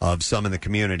of some in the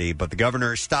community. But the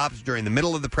governor stopped during the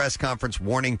middle of the press conference,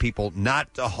 warning people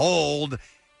not to hold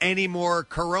any more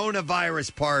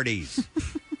coronavirus parties.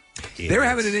 They're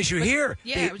having an issue here.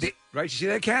 Yeah, right? You see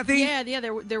that, Kathy? Yeah.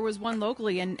 There was one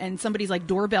locally, and somebody's like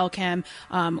doorbell cam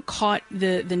caught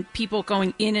the people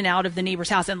going in and out of the neighbor's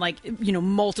house, and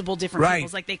multiple different Right.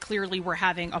 people. Like they clearly were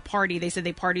having a party. They said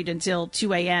they partied until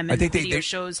 2 a.m. And I think the video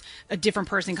shows a different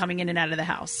person coming in and out of the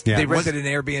house. Yeah. They rented an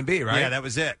Airbnb, right? Yeah, that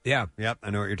was it. Yeah. Yep, I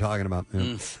know what you're talking about.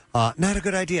 Yeah. Not a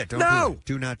good idea. Do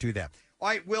not do that. All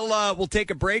right, we'll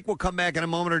take a break. We'll come back in a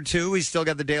moment or two. We still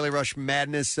got the Daily Rush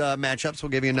Madness matchups.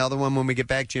 We'll give you another one when we get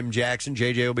back. Jim Jackson,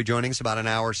 JJ will be joining us about an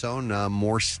hour or so, and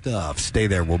more stuff. Stay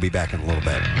there. We'll be back in a little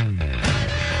bit.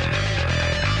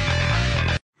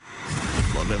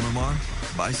 Love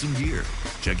MMR? Buy some gear.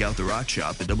 Check out the rock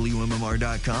shop at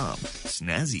WMMR.com.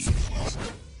 Snazzy.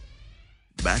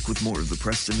 Back with more of the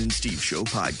Preston and Steve Show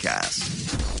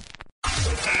podcast.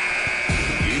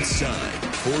 It's time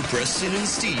for Preston and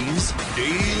Steve's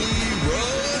Daily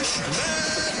Rush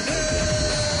Madness.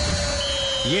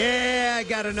 Yeah, I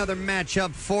got another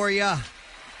matchup for you.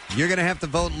 You're going to have to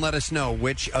vote and let us know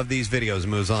which of these videos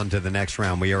moves on to the next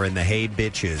round. We are in the Hey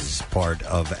Bitches part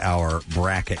of our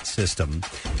bracket system.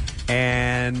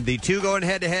 And the two going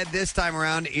head-to-head this time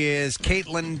around is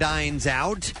Caitlin Dines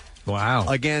Out. Wow.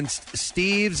 Against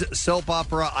Steve's soap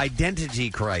opera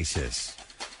Identity Crisis.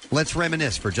 Let's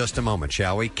reminisce for just a moment,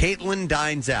 shall we? Caitlin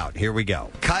Dines Out. Here we go.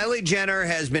 Kylie Jenner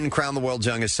has been crowned the world's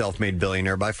youngest self-made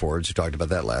billionaire by Forbes. We talked about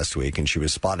that last week, and she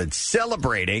was spotted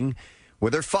celebrating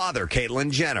with her father,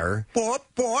 Caitlyn Jenner,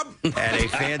 at a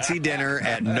fancy dinner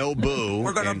at Nobu.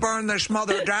 We're going to burn this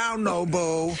mother down,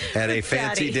 Nobu. At a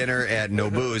fancy dinner at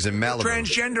Nobu's in Malibu.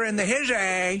 Transgender in the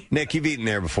hizzy. Nick, you've eaten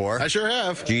there before. I sure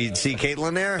have. Did you see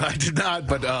Caitlyn there? I did not,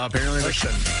 but apparently... Listen,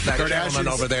 that gentleman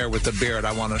over there with the beard,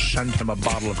 I want to send him a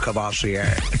bottle of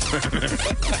Cavassier.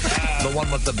 The one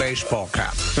with the baseball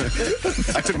cap.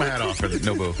 I took my hat off for the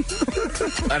Nobu.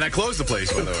 And I closed the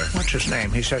place, by the way. What's his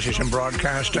name? He says he's in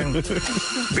broadcasting.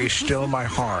 Be still my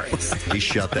heart. He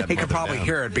shut that. He could probably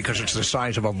hear it because it's the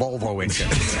size of a Volvo engine.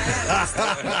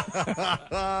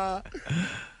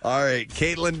 All right,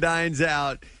 Caitlin Dines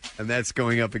Out, and that's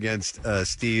going up against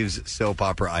Steve's soap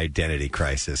opera Identity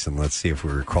Crisis. And let's see if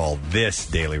we recall this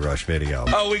Daily Rush video.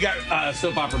 Oh, we got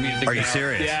soap opera music. Are you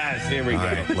serious? Yes, here we go. All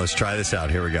right, let's try this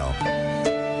out. Here we go.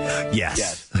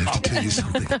 Yes. I have to tell you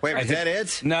something. Wait, was that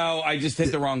it? No, I just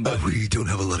hit the wrong button. We don't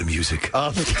have a lot of music.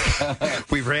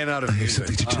 We ran out of I have music.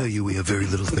 something to tell you. We have very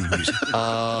little theme music.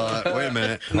 Wait a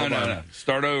minute. No.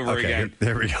 Start over Okay, again.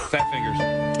 there we go. Fat fingers.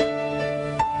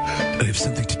 I have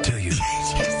something to tell you.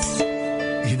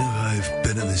 You know, I've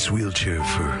been in this wheelchair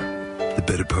for the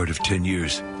better part of 10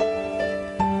 years.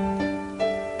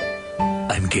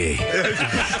 I'm gay.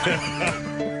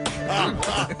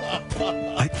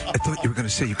 I thought you were going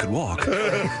to say you could walk.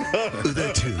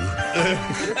 That too.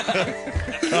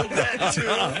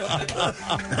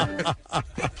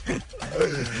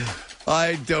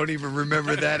 I don't even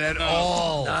remember that at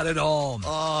all. Not at all.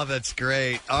 Oh, that's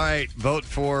great. All right, vote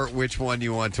for which one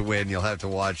you want to win. You'll have to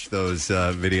watch those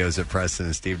videos at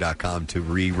PrestonandSteve.com to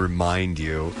remind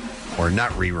you, or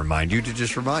not remind you, to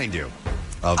just remind you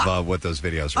of what those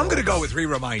videos are. I'm going to all go about. with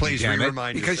re-remind. Please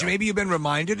re-remind because yourself. maybe you've been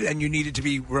reminded and you needed to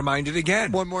be reminded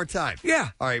again. One more time. Yeah.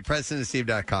 All right,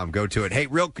 PrestonandSteve.com. Go to it. Hey,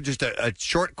 just a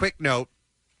short, quick note.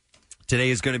 Today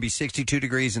is going to be 62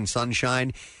 degrees and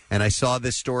sunshine, and I saw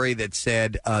this story that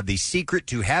said the secret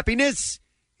to happiness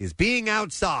is being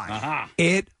outside.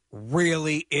 It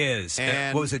really is.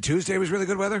 And what was it? Tuesday was really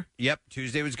good weather? Yep,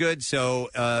 Tuesday was good. So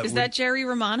Is that Jerry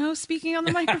Romano speaking on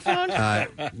the microphone?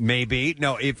 maybe.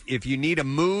 No, if you need a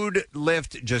mood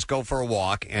lift, just go for a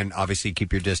walk and obviously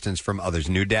keep your distance from others.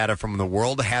 New data from the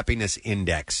World Happiness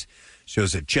Index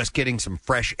shows that just getting some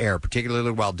fresh air,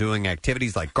 particularly while doing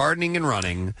activities like gardening and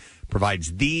running,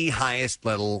 provides the highest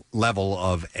level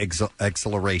of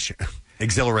exhilaration.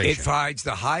 It provides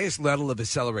the highest level of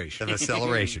acceleration.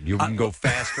 You can go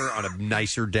faster on a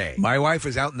nicer day. My wife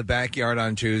was out in the backyard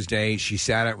on Tuesday. She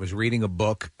sat out, was reading a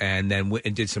book, and then went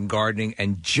and did some gardening.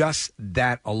 And just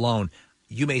that alone,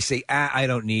 you may say, I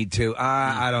don't need to.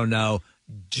 I don't know.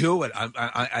 Do it.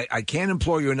 I can't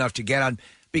implore you enough to get on.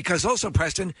 Because also,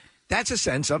 Preston, that's a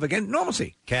sense of, again,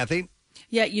 normalcy. Kathy?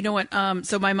 Yeah, you know what?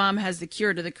 So my mom has the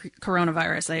cure to the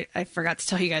coronavirus. I forgot to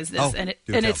tell you guys this,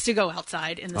 it's to go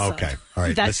outside in the sun. Okay, all right.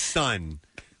 The That's, sun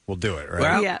will do it, right?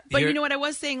 Well, yeah, but you know what I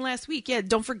was saying last week? Yeah,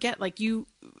 don't forget,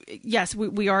 yes,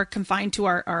 we are confined to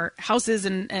our houses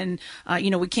and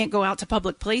we can't go out to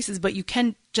public places, but you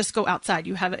can just go outside.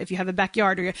 If you have a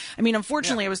backyard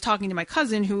unfortunately, I was talking to my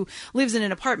cousin who lives in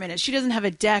an apartment and she doesn't have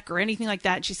a deck or anything like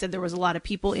that. She said there was a lot of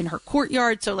people in her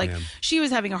courtyard. So she was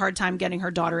having a hard time getting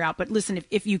her daughter out. But listen,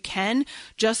 if you can,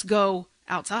 just go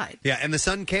outside. Yeah, and the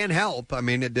sun can help.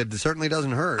 It certainly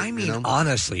doesn't hurt.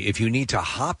 Honestly, if you need to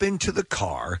hop into the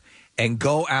car and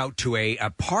go out to a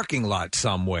parking lot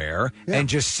somewhere and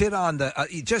just sit on the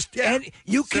and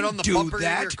you sit can on the do bumper of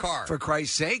that your car. for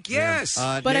Christ's sake. Yes,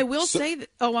 but Nick, I will say that.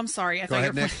 Oh, I'm sorry. I Go thought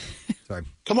ahead, you were. Nick. Sorry.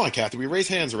 Come on, Kathy. We raise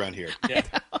hands around here.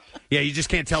 Yeah, you just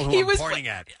can't tell who He I'm was pointing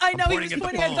at. I know, I'm he pointing was at the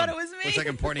pointing. I phone. thought it was me. Looks like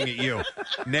I'm pointing at you.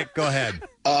 Nick, go ahead.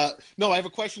 No, I have a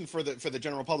question for the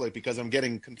general public because I'm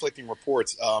getting conflicting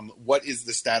reports. What is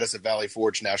the status of Valley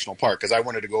Forge National Park? Because I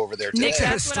wanted to go over there today. Nick,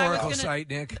 that's what I was historical gonna- site,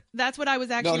 Nick. That's what I was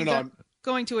actually I'm-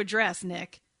 going to address,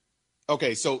 Nick.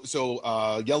 Okay, so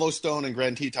Yellowstone and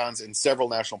Grand Tetons and several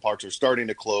national parks are starting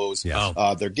to close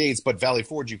their gates, but Valley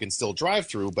Forge you can still drive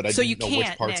through. But I So didn't know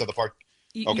which parts Nick. of the park.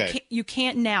 You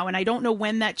can't now, and I don't know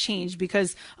when that changed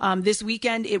because this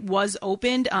weekend it was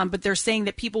opened, but they're saying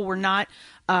that people were not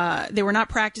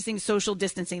practicing social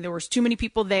distancing. There was too many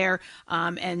people there,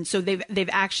 and so they've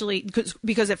actually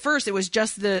because at first it was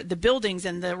just the buildings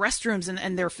and the restrooms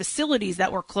and their facilities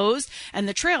that were closed, and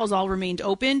the trails all remained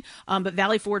open. But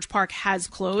Valley Forge Park has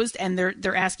closed, and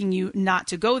they're asking you not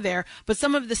to go there. But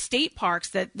some of the state parks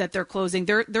that they're closing,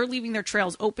 they're leaving their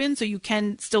trails open, so you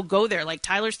can still go there. Like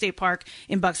Tyler State Park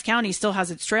in Bucks County still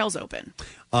has its trails open.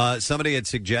 Somebody had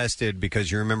suggested,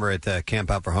 because you remember at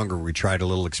Camp Out for Hunger, we tried a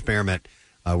little experiment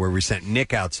where we sent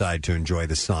Nick outside to enjoy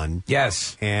the sun.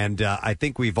 Yes. And I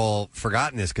think we've all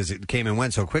forgotten this because it came and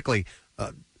went so quickly.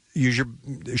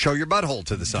 Show your butthole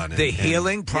to the sun. The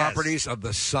healing properties of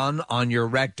the sun on your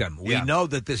rectum. We know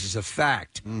that this is a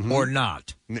fact or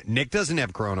not. Nick doesn't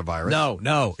have coronavirus.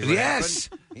 No. See what Yes.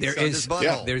 happened? He sunned his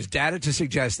butthole. There's data to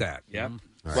suggest that. Yep.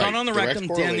 Right. Sun on the Direct rectum,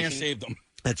 damn near correlation. saved them.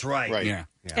 That's right. Yeah.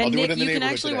 And Nick, you can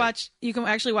actually watch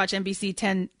NBC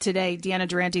 10 today. Deanna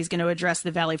Durante is going to address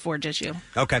the Valley Forge issue.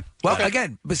 Okay. Well,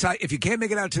 again, if you can't make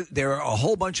it out to, there are a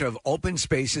whole bunch of open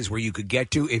spaces where you could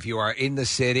get to if you are in the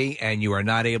city and you are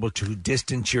not able to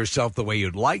distance yourself the way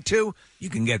you'd like to. You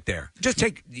can get there.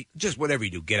 Just whatever you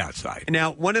do, get outside.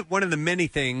 Now, one of the many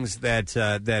things that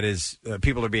is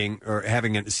people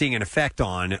are seeing an effect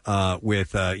on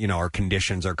with our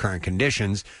conditions, our current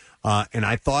conditions. And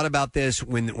I thought about this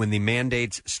when the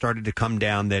mandates started to come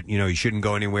down that you shouldn't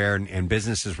go anywhere and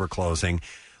businesses were closing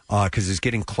because it's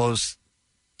getting close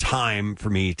time for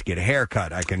me to get a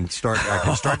haircut. I can start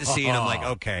to see it. I'm like,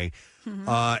 okay.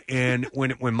 And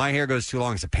when my hair goes too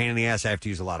long, it's a pain in the ass. I have to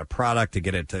use a lot of product to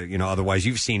get it to, otherwise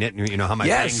you've seen it and you know how my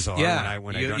bangs are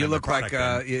when I don't you have look the like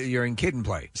product in. you're in Kid and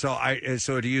Play. So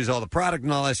to use all the product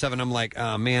and all that stuff, and I'm like,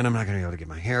 oh man, I'm not going to be able to get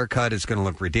my hair cut. It's going to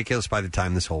look ridiculous by the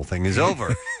time this whole thing is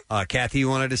over. Kathy, you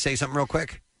wanted to say something real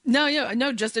quick?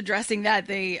 No, just addressing that.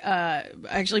 They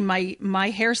actually my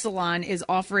hair salon is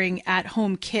offering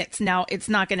at-home kits. Now, it's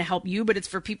not going to help you, but it's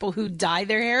for people who dye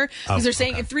their hair because they're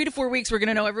saying in 3 to 4 weeks we're going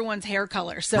to know everyone's hair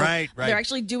color. So right. they're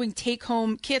actually doing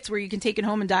take-home kits where you can take it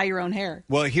home and dye your own hair.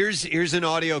 Well, here's an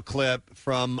audio clip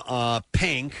from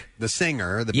Pink, the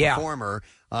singer, the performer.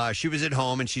 She was at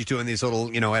home and she's doing these little,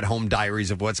 at-home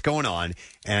diaries of what's going on.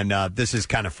 And this is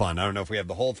kind of fun. I don't know if we have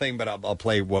the whole thing, but I'll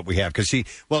play what we have because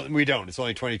we don't. It's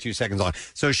only 22 seconds long.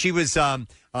 So she was up.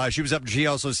 She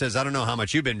also says, I don't know how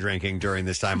much you've been drinking during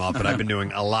this time off, but I've been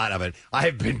doing a lot of it.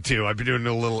 I've been too. I've been doing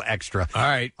a little extra. All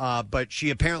right. But she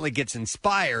apparently gets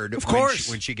inspired, of course,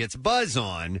 when she gets Buzz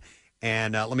on.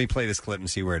 And let me play this clip and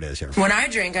see where it is here. When I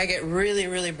drink, I get really,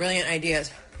 really brilliant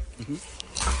ideas.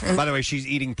 By the way, she's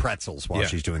eating pretzels while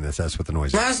she's doing this. That's what the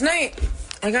noise is. Last night,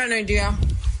 I got an idea.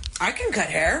 I can cut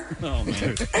hair. Oh,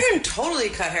 man. I can totally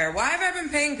cut hair. Why have I been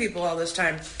paying people all this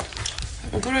time?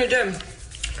 Look what I did.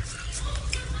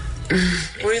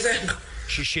 What do you think?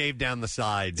 She shaved down the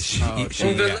sides.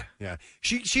 Yeah.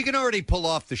 She can already pull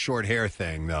off the short hair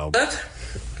thing, though. What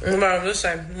about on this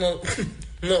side? A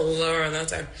little lower on that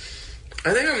side.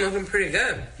 I think I'm looking pretty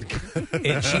good.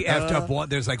 And she effed up one.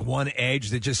 There's like one edge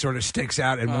that just sort of sticks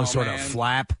out and one sort of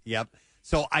flap. Yep.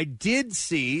 So I did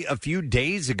see a few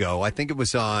days ago, I think it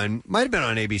was might have been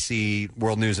on ABC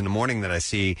World News in the Morning that I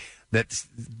see that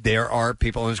there are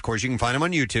people, and of course you can find them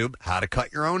on YouTube, how to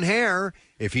cut your own hair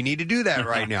if you need to do that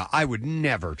right now. I would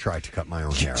never try to cut my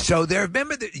own hair. So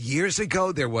remember that years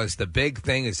ago there was the big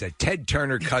thing is that Ted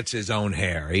Turner cuts his own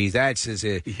hair.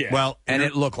 Well, and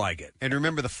it looked like it. And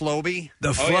remember the Flowbee?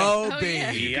 The Flowbee.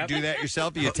 yeah. You can do that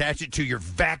yourself. You attach it to your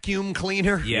vacuum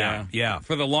cleaner. Yeah.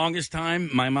 For the longest time,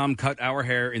 my mom cut our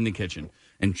hair in the kitchen,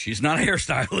 and she's not a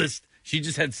hairstylist. She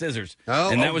just had scissors.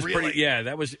 And that was really? pretty. Yeah,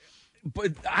 that was.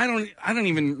 But I don't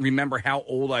even remember how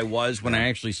old I was when I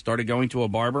actually started going to a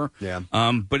barber. Yeah.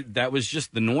 But that was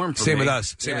just the norm for me. Same with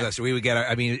us. We would get.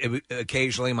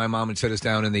 Occasionally, my mom would sit us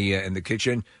down in the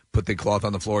kitchen, put the cloth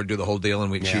on the floor, do the whole deal,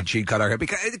 and she'd cut our hair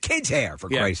because the kids' hair, for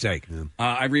Christ's sake.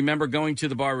 I remember going to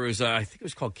the barber. It was, I think it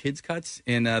was called Kids Cuts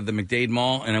in the McDade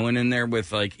Mall, and I went in there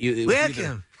with like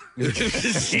welcome. It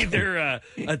was either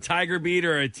a Tiger Beat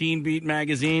or a Teen Beat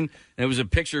magazine. And it was a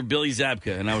picture of Billy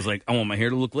Zabka. And I was like, I want my hair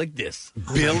to look like this.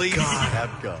 Billy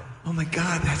Zabka. Oh my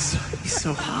God, he's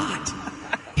so hot.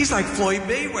 He's like Floyd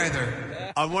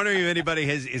Mayweather. I'm wondering if anybody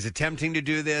is attempting to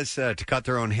do this, to cut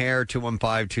their own hair.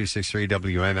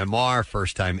 215-263-WMMR.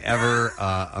 First time ever.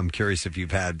 I'm curious if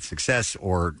you've had success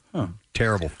or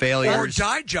terrible failures. Or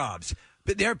dye jobs.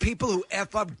 But there are people who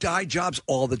F up dye jobs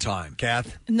all the time.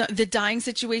 Kath? No, the dyeing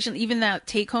situation, even that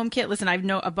take-home kit. Listen, I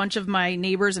know a bunch of my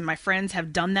neighbors and my friends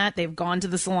have done that. They've gone to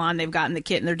the salon, they've gotten the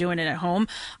kit, and they're doing it at home.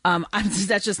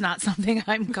 That's just not something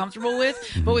I'm comfortable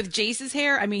with. But with Jace's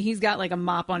hair, I mean, he's got like a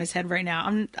mop on his head right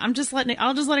now. I'll just let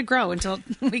it grow until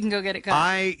we can go get it cut.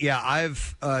 I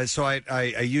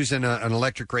use an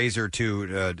electric razor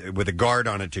with a guard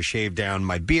on it to shave down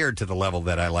my beard to the level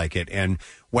that I like it. And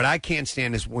what I can't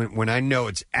stand is when I know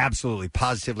it's absolutely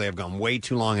positively I've gone way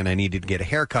too long and I needed to get a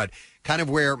haircut, kind of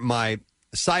where my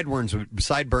sideburns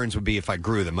would be if I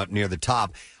grew them up near the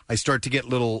top. I start to get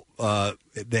little,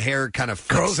 the hair kind of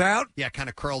curls out? Yeah, kind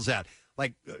of curls out.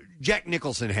 Like Jack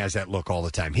Nicholson has that look all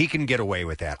the time. He can get away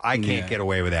with that. I can't get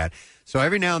away with that. So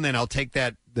every now and then I'll take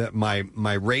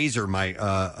my razor,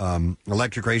 my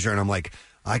electric razor, and I'm like,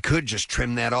 I could just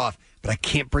trim that off, but I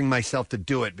can't bring myself to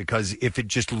do it because if it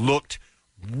just looked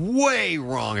way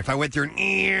wrong. If I went through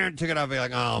and took it off, I'd be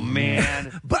like, oh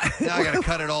man, but now I got to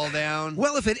cut it all down.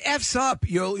 Well, if it F's up,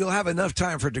 you'll have enough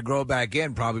time for it to grow back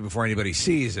in probably before anybody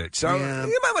sees it. So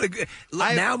you might want to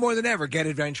now more than ever get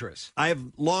adventurous. I have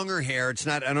longer hair. It's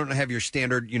not. I don't have your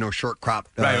standard, short crop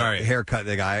right. haircut.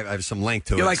 The guy. I have some length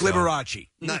to it. You're like Liberace.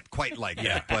 Not quite like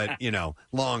that, but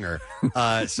longer.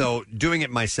 So doing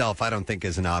it myself, I don't think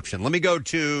is an option. Let me go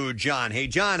to John. Hey,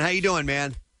 John, how you doing,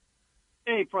 man?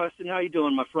 Hey, Preston, how you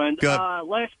doing, my friend? Good.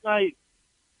 Last night,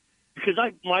 because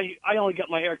I only get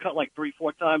my hair cut like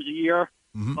 3-4 times a year,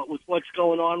 but with what's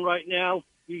going on right now,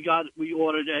 we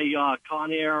ordered a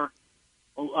Conair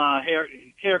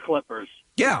hair clippers.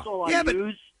 Yeah, That's all I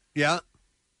use. Yeah.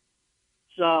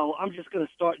 So I'm just going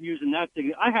to start using that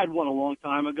thing. I had one a long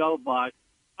time ago, but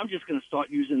I'm just going to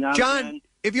start using that. John, again.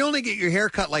 if you only get your hair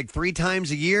cut like 3 times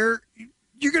a year,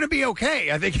 you're going to be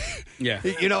okay. I think. Yeah.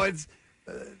 It's.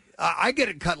 I get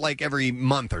it cut like every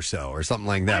month or so, or something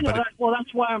like that. I know But that. Well,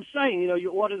 that's why I'm saying,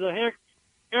 you order the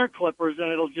hair clippers,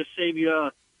 and it'll just save you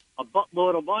a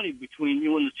buttload of money between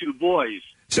you and the two boys.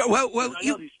 So, well, I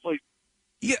know these places.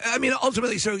 Yeah, I mean,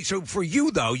 ultimately, so for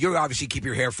you though, you obviously keep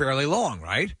your hair fairly long,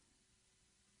 right?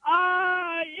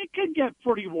 It could get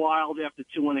pretty wild after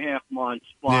 2.5 months.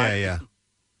 But yeah.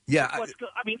 I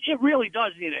mean, it really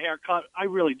does need a haircut. I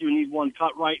really do need one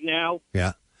cut right now.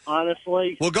 Yeah.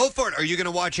 Honestly. Well, go for it. Are you going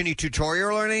to watch any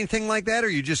tutorial or anything like that, or are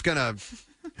you just going to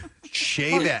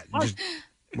shave it?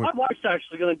 My wife's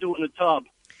actually going to do it in the tub.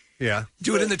 Yeah.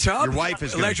 Do it in the tub? Your wife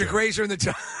is gonna electric do it. razor in the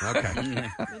tub. Okay.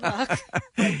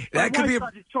 That could be.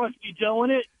 Doesn't trust me doing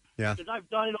it. Yeah. Because I've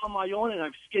done it on my own and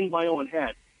I've skinned my own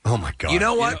head. Oh my God! You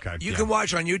know what? Okay. You can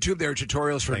watch on YouTube. There are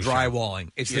tutorials for drywalling.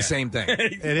 It's the same thing.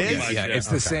 It is? Yeah, it's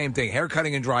the same thing. Hair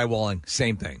cutting and drywalling,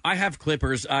 same thing. I have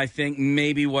clippers. I think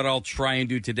maybe what I'll try and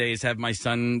do today is have my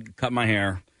son cut my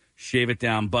hair, shave it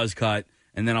down, buzz cut,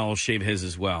 and then I'll shave his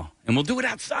as well. And we'll do it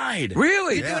outside.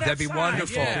 Really? We do it That'd be outside,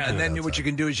 wonderful. yeah. And then what you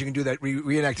can do is you can do that,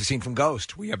 reenact a scene from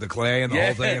Ghost. We have the clay and the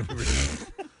whole thing.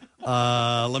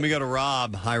 Let me go to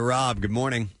Rob. Hi, Rob. Good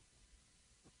morning.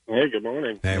 Hey, good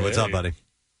morning. Hey, what's up, buddy?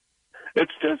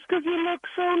 It's just because you look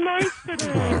so nice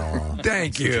today.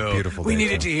 Thank Such a you. beautiful We day,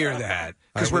 needed Tom. to hear that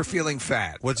because we're feeling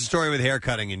fat. What's the story with hair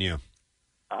cutting and you?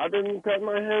 I've been cutting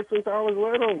my hair since I was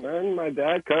little, man. My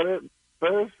dad cut it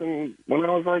first, and when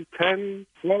I was like 10,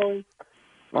 12,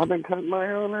 I've been cutting my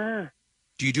own hair.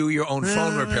 Do you do your own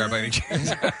phone repair by any chance?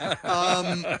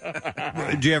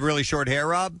 Do you have really short hair,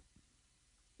 Rob?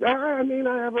 I mean,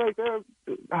 I have like a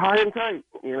high and tight,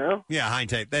 Yeah, high and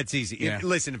tight. That's easy. Yeah.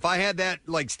 Listen, if I had that,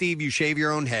 like Steve, you shave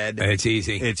your own head. It's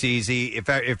easy. It's easy. If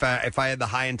I had the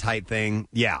high and tight thing,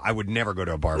 yeah, I would never go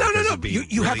to a barber. No. because it'd be You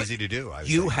really have easy to do.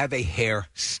 You have a hair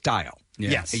style.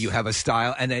 Yes. You have a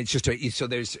style, and it's just so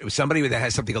there's somebody that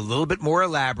has something a little bit more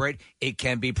elaborate. It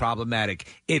can be problematic.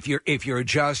 If you're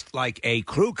just like a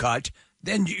crew cut,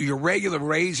 then your regular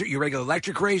razor, your regular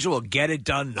electric razor will get it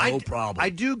done, no problem. I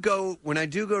do go when I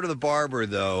do go to the barber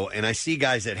though, and I see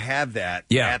guys that have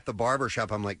that at the barber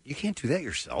shop. I'm like, you can't do that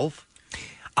yourself.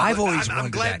 I'm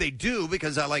glad that. they do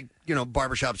because I like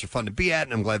barbershops are fun to be at,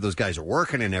 and I'm glad those guys are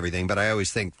working and everything. But I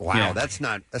always think, wow, that's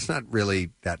not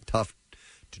really that tough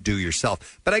to do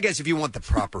yourself. But I guess if you want the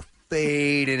proper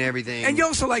fade and everything, And you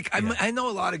also I know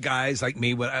a lot of guys like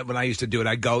me when I used to do it.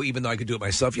 I'd go even though I could do it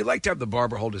myself. You like to have the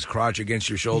barber hold his crotch against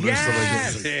your shoulder. And stuff like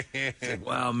this. It's like,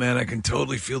 wow, man, I can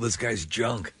totally feel this guy's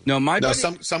junk. No,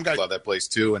 some guys love that place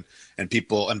too, and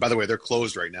people. And by the way, they're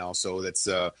closed right now, so that's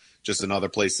just another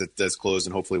place that's closed,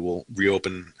 and hopefully will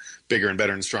reopen bigger and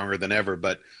better and stronger than ever.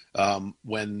 But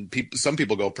when some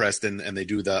people go, Preston, and they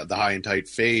do the high and tight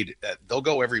fade, they'll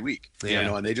go every week,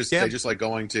 and they just like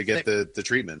going to get the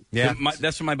treatment. Yeah,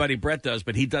 that's what my buddy Brett does,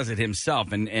 but he does it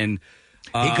himself, and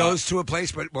he goes to a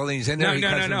place, but while he's in there, he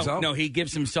cuts himself. No, he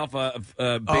gives himself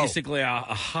basically a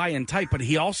high and tight, but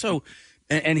he also.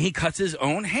 And he cuts his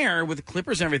own hair with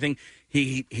clippers and everything.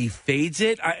 He fades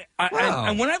it.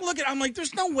 And when I look at it, I'm like,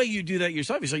 there's no way you do that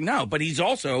yourself. He's like, no. But he's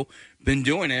also been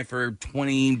doing it for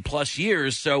 20-plus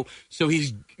years, so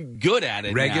he's good at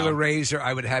it Regular now. razor,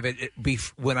 I would have it be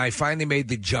when I finally made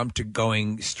the jump to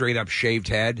going straight up shaved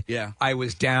head. Yeah. I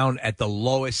was down at the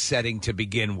lowest setting to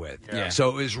begin with. Yeah. So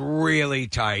it was really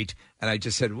tight, and I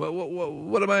just said, what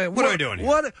am I doing here?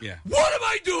 What am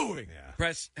I doing?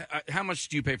 Press, how much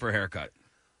do you pay for a haircut?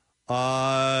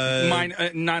 Mine,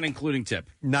 not including tip.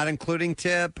 Not including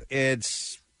tip,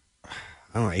 it's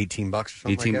I don't know, $18 or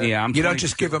something. 18, like that. yeah. You don't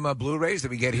just give him a Blu-rays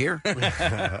that we get here.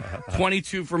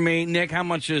 22 for me. Nick, how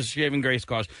much does shaving grace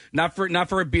cost? Not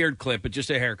for a beard clip, but just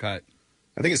a haircut.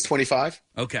 I think it's 25.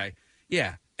 Okay,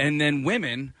 yeah. And then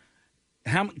women,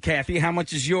 Kathy, how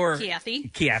much is your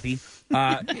Kathy?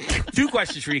 2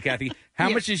 questions for you, Kathy. How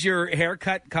much is your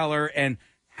haircut color, and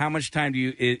how much time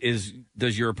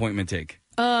does your appointment take?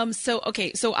 So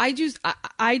I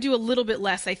do a little bit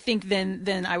less, I think,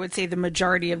 than I would say the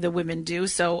majority of the women do.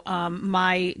 So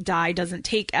my dye doesn't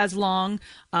take as long,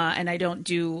 and I don't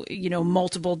do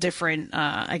multiple different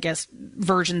I guess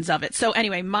versions of it. So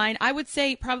anyway, mine I would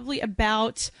say probably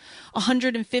about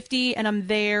 150, and I'm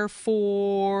there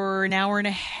for an hour and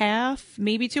a half,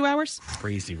 maybe 2 hours.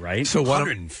 Crazy, right? So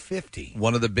 150.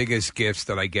 One of the biggest gifts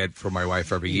that I get for my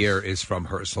wife every year is from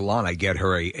her salon. I get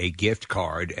her a gift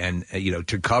card, and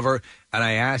to cover. And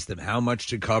I asked them how much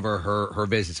to cover her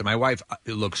visits. And my wife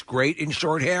looks great in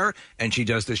short hair, and she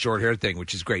does the short hair thing,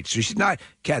 which is great. So she's not,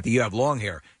 Kathy, you have long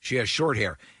hair. She has short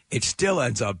hair. it still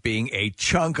ends up being a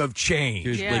chunk of change.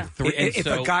 Dude, like If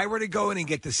a guy were to go in and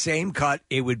get the same cut,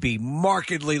 it would be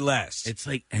markedly less. It's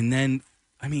like, and then,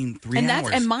 3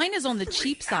 hours. And mine is on the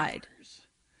cheap side.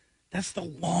 That's the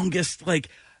longest, and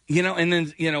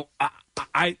then,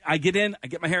 I get in, I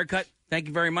get my hair cut, thank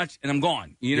you very much, and I'm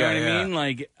gone. You know what I mean?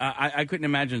 Like, I couldn't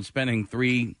imagine spending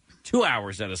 2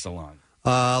 hours at a salon.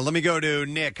 Let me go to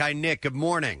Nick. Hi, Nick. Good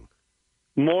morning.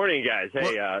 Morning, guys.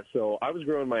 Hey, so I was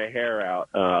growing my hair out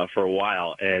for a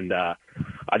while, and I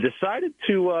decided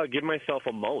to give myself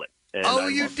a mullet.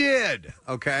 And you did?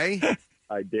 Okay.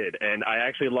 I did, and I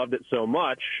actually loved it so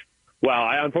much. Well,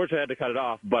 I unfortunately had to cut it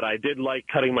off, but I did like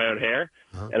cutting my own hair,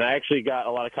 and I actually got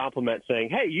a lot of compliments saying,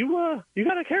 "Hey, you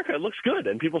got a haircut. It looks good,"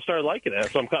 and people started liking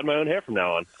it. So I'm cutting my own hair from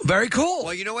now on. Very cool.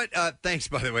 Well, you know what? Thanks,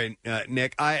 by the way,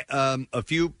 Nick. A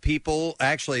few people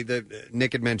actually.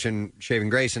 Nick had mentioned Shaving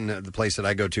Grace, and the place that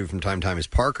I go to from time to time is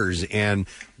Parker's, and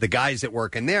the guys that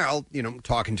work in there, I'll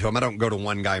talking to them. I don't go to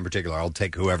one guy in particular. I'll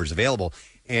take whoever's available.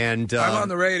 And I'm on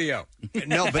the radio.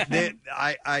 No, but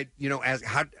I ask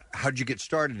how'd you get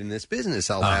started in this business?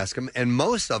 I'll ask them, and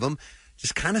most of them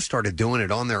just kind of started doing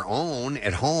it on their own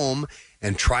at home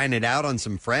and trying it out on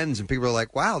some friends, and people are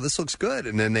like, "Wow, this looks good."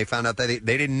 And then they found out that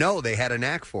they didn't know they had a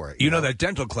knack for it. You know that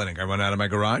dental clinic I run out of my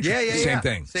garage? Yeah. Same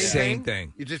thing. Same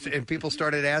thing. You just and people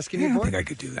started asking you I for think it. I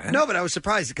could do that. No, but I was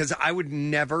surprised because I would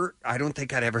never. I don't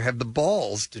think I'd ever have the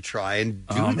balls to try and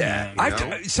do that.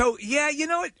 You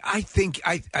know what? I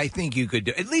think you could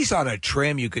do, at least on a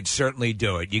trim. You could certainly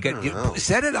do it. You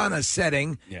set it on a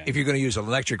setting if you're going to use an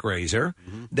electric razor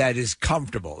that is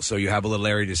comfortable, so you have a little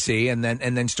area to see, and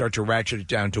then start to ratchet it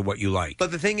down to what you like.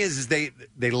 But the thing is they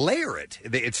layer it.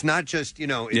 It's not just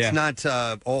it's not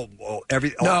all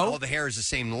the hair is the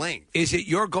same length. Is it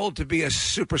your goal to be a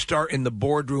superstar in the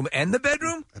boardroom and the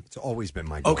bedroom? It's always been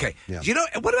my goal. Okay. Yeah.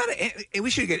 What about we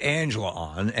should get Angela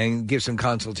on and give some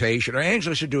consultation, or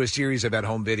Angela should do a series of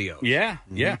at-home videos.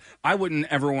 Yeah. I wouldn't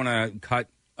ever want to cut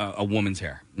a woman's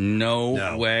hair.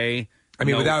 No way. I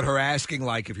mean, without her asking,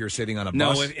 like if you're sitting on a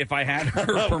bus. No, if I had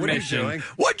her permission.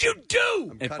 What'd you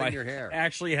do? I'm cutting your hair.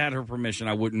 Actually had her permission,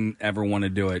 I wouldn't ever want to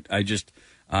do it. I just,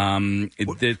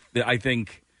 I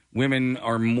think women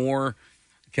are more.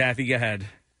 Kathy, go ahead.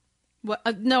 Well,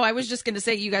 no, I was just going to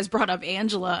say, you guys brought up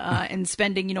Angela and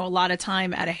spending, a lot of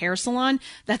time at a hair salon.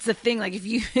 That's the thing. Like if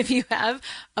you have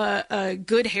a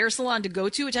good hair salon to go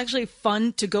to, it's actually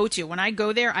fun to go to. When I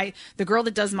go there, the girl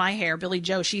that does my hair, Billy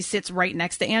Joe, she sits right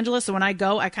next to Angela. So when I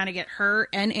go, I kind of get her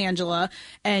and Angela,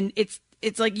 and it's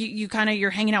like you're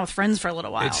hanging out with friends for a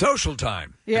little while. It's social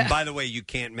time. Yeah. And by the way, you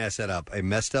can't mess it up. A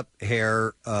messed up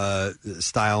hair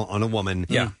style on a woman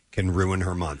can ruin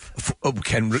her month.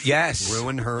 Yes.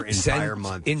 Ruin her entire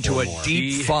month. Into a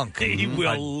deep funk. He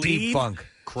will deep funk.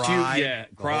 Cry.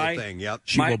 Cry. The whole thing. Yep.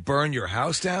 She will burn your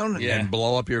house down and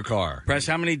blow up your car. Press,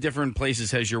 how many different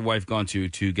places has your wife gone to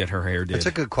get her hair did? That's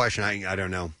a good question. I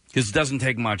don't know. Because it doesn't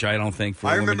take much, I don't think,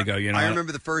 for a woman to go, I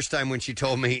remember the first time when she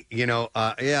told me,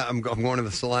 I'm going to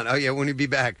the salon. Oh, yeah, when you be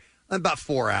back? About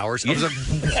 4 hours. I was like,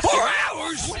 4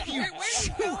 hours? What are you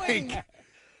doing?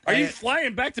 Are you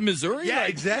flying back to Missouri? Yeah,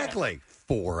 exactly.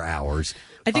 4 hours.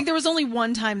 I think there was only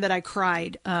one time that I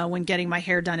cried when getting my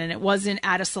hair done, and it wasn't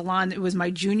at a salon. It was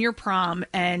my junior prom,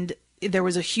 and there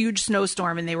was a huge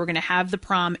snowstorm, and they were going to have the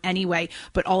prom anyway,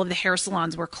 but all of the hair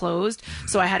salons were closed.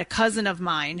 So I had a cousin of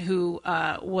mine who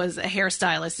was a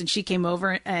hairstylist, and she came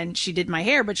over and she did my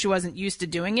hair, but she wasn't used to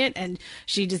doing it, and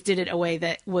she just did it a way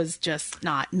that was just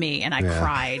not me, and I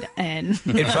cried. And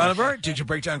in front of her? Did you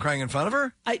break down crying in front of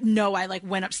her? No, I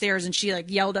went upstairs, and she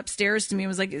yelled upstairs to me and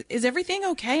was like, "Is everything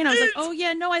okay?" And I was like, "Oh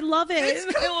yeah, no, I love it. It's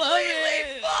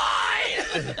completely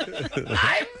fine.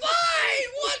 I'm fine.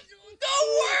 What? Don't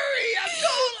worry.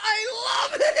 I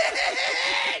love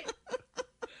it.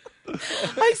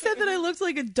 I said that I looked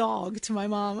like a dog to my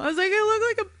mom. I was like, I look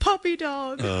like a puppy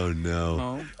dog. Oh,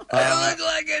 no. I look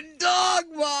like a dog,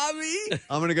 Mommy.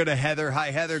 I'm going to go to Heather.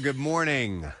 Hi, Heather. Good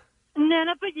morning.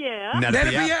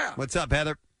 Nenapia. What's up,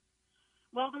 Heather?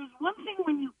 Well, there's one thing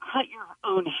when you cut your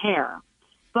own hair,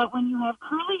 but when you have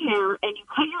curly hair and you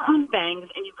cut your own bangs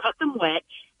and you cut them wet,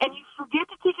 and you forget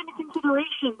to take into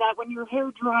consideration that when your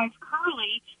hair dries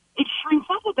curly, it shrinks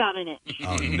up about an inch.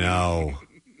 Oh, no.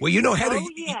 Well, Heather,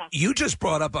 you just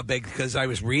brought up a big, because I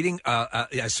was reading,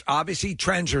 yes, obviously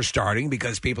trends are starting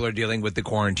because people are dealing with the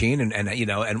quarantine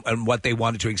and what they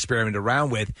wanted to experiment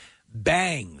around with.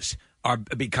 Bangs are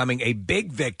becoming a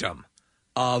big victim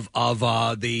of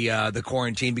the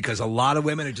quarantine because a lot of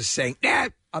women are just saying,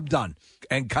 I'm done,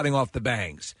 and cutting off the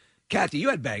bangs. Kathy, you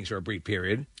had bangs for a brief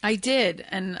period. I did,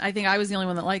 and I think I was the only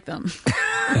one that liked them.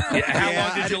 How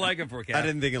long did you like it for, Kat? I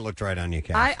didn't think it looked right on you,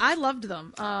 Kat. I loved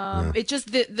them. It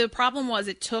just the problem was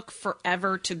it took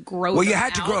forever to grow. Well, you them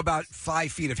had to out. grow about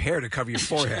 5 feet of hair to cover your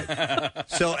forehead.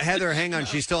 So, Heather, hang on.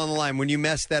 She's still on the line. When you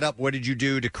messed that up, what did you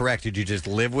do to correct? Did you just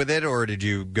live with it, or did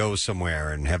you go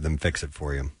somewhere and have them fix it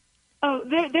for you? Oh,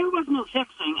 there was no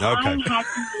fixing. Okay. I had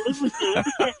to live with it.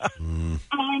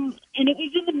 And it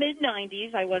was in the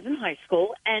mid-'90s. I was in high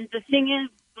school. And the thing is,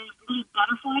 the little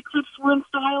butterfly clips were in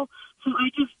style. So I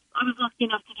was lucky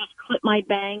enough to just clip my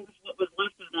bangs, what was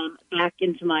left of them, back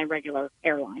into my regular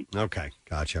hairline. Okay,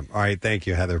 gotcha. All right, thank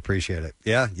you, Heather. Appreciate it.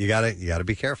 Yeah, you gotta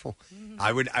be careful.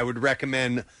 I would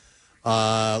recommend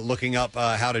looking up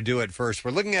how to do it first.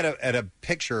 We're looking at a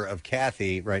picture of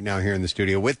Kathy right now here in the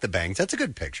studio with the bangs. That's a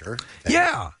good picture.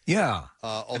 Yeah.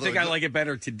 I think I like it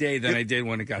better today than I did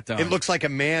when it got done. It looks like a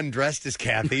man dressed as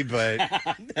Kathy, but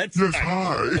That's Yes,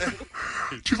 hi.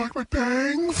 Do you like my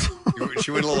bangs?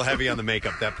 she went a little heavy on the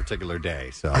makeup that particular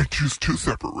day. So I choose 2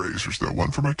 separate razors, though.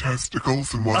 One for my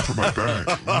testicles and one for my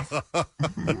bangs.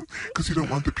 Because you don't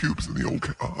want the pubes in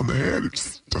on the head. It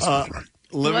just doesn't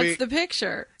look right. What's the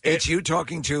picture? It's you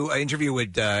talking to an interview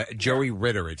with Joey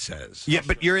Ritter, it says. Yeah,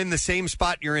 but you're in the same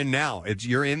spot you're in now.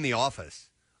 You're in the office.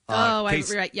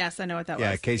 Right. Yes, I know what that was.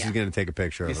 Yeah, Casey's going to take a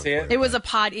picture of it. It was a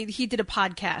pod. He did a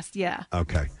podcast. Yeah.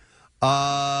 Okay.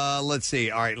 Let's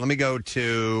see. All right, let me go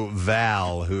to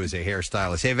Val, who is a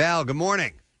hairstylist. Hey, Val, good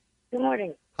morning. Good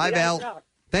morning. Hi, Good Val. afternoon.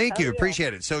 Thank How you. are you?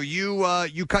 Appreciate it. So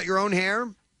you cut your own hair?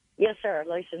 Yes, sir.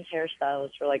 Licensed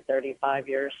hairstylist for like 35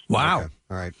 years. Wow. Okay.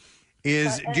 All right. Do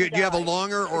you have a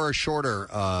longer or a shorter?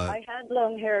 I had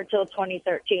long hair until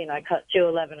 2013. I cut 2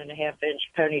 11.5-inch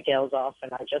ponytails off,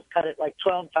 and I just cut it like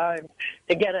 12 times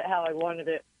to get it how I wanted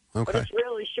it. Okay. But it's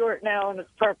really short now, and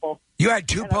it's purple. You had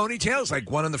 2 ponytails,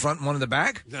 like one in the front and one in the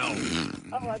back? No.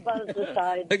 Oh, I buzzed the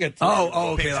side. Okay.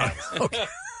 Okay.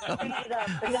 And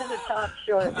then the top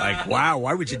short. Like, wow,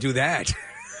 why would you do that?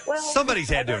 Well, Somebody's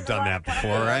had to have done that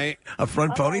before, right? A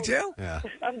front ponytail? Yeah.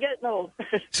 I'm getting old.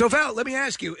 So, Val, let me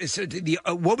ask you,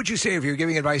 what would you say if you're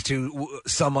giving advice to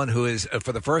someone who is,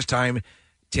 for the first time,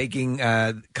 cutting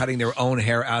their own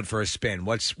hair out for a spin?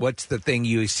 What's the thing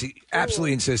you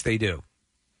absolutely insist they do?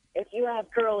 If you have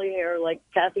curly hair, like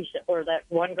Kathy said, or that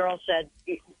one girl said,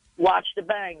 watch the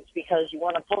bangs because you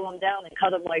want to pull them down and cut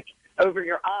them like over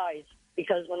your eyes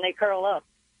because when they curl up,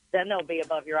 then they'll be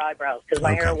above your eyebrows because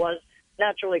my hair was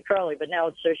naturally curly, but now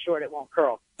it's so short it won't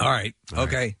curl. All right.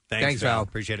 Okay. Thanks, Val.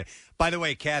 Appreciate it. By the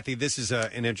way, Kathy, this is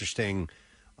an interesting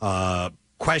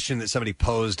question that somebody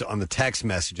posed on the text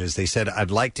messages. They said,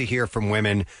 I'd like to hear from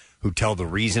women who tell the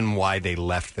reason why they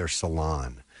left their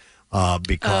salon.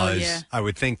 Because I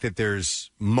would think that there's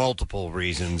multiple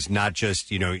reasons, not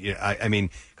just, I mean,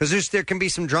 because there can be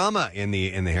some drama in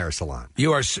the hair salon.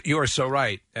 You are so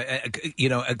right.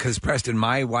 Because Preston,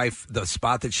 my wife, the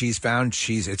spot that she's found,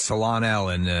 it's Salon L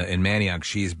in Manioc.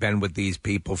 She's been with these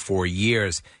people for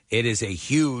years. It is a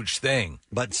huge thing.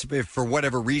 But if for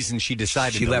whatever reason she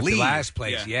decided to left leave, the last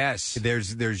place. Yeah. Yes,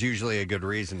 there's usually a good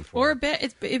reason for Or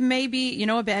it may be,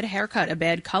 a bad haircut, a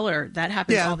bad color. That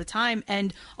happens all the time.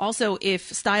 And also,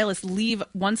 if stylists leave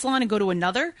one salon and go to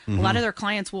another, a lot of their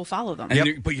clients will follow them.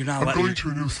 But you're not allowed. I'm going to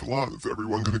a new salon. Is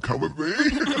everyone going to come with me?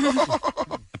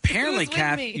 Apparently,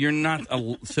 Kath, you're not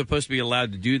supposed to be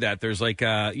allowed to do that. There's like,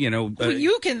 Well,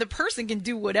 the person can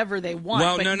do whatever they want.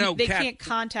 Well, but they Kath, can't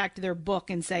contact their book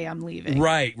and say, I'm leaving.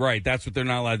 Right. That's what they're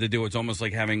not allowed to do. It's almost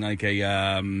like having like a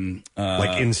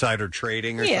like insider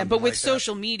trading or something. But with like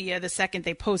social media, the second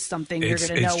they post something, you're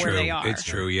going to know where they are. It's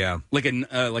true, yeah. Like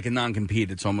a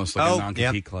non-compete. It's almost like a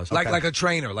non-compete clause. Like a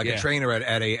trainer, a trainer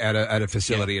at a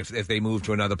facility. Yeah. If they move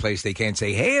to another place, they can't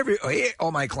say, "Hey,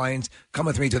 all my clients, come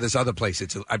with me to this other place."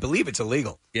 I believe it's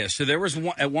illegal. Yeah. So there was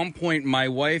at one point, my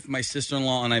wife, my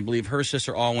sister-in-law, and I believe her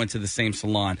sister all went to the same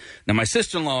salon. Now, my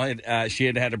sister-in-law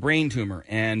had a brain tumor,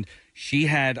 and she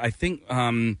had, I think.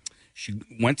 She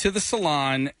went to the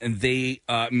salon, and they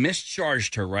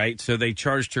mischarged her, right? So they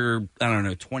charged her, I don't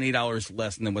know, $20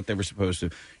 less than what they were supposed to.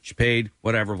 She paid,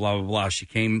 whatever, blah, blah, blah. She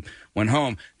went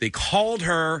home. They called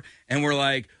her and were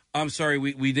like, I'm sorry,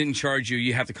 we didn't charge you.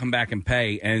 You have to come back and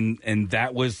pay. And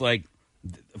that was like,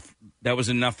 that was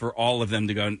enough for all of them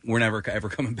to go, we're never ever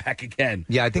coming back again.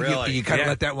 Yeah, I think you kind of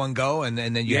let that one go, and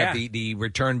then you have the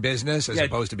return business as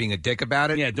opposed to being a dick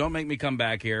about it. Yeah, don't make me come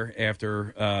back here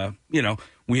after,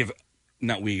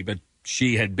 but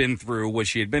she had been through what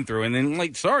she had been through. And then,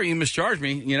 like, sorry, you mischarged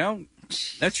me,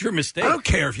 That's your mistake. I don't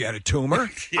care if you had a tumor.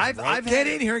 I've get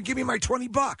in here and give me my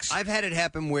 $20. I've had it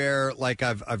happen where, like,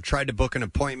 I've tried to book an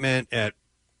appointment at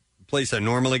place I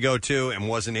normally go to and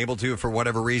wasn't able to for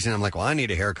whatever reason. I'm like, well, I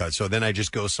need a haircut. So then I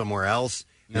just go somewhere else.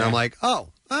 And Yeah. I'm like, oh,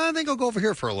 I think I'll go over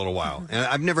here for a little while. And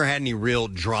I've never had any real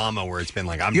drama where it's been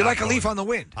like, You're like a leaf on the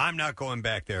wind. I'm not going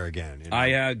back there again. You know?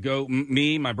 I go,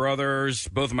 me, my brothers,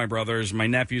 both of my brothers, my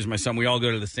nephews, my son, we all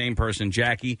go to the same person,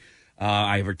 Jackie.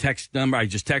 I have her text number. I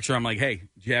just text her. I'm like, hey,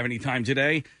 do you have any time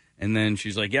today? And then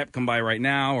she's like, yep, come by right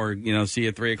now, or, see you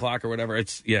at 3 o'clock or whatever.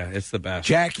 It's the best.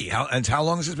 Jackie, how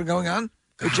long has this been going on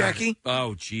with Jackie?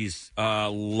 Oh, geez.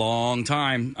 Long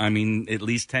time. I mean, at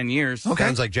least 10 years.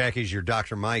 Sounds like Jackie's your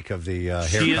Dr. Mike of the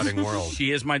haircutting world.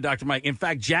 She is my Dr. Mike. In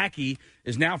fact, Jackie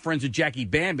is now friends with Jackie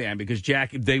Bam Bam because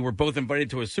they were both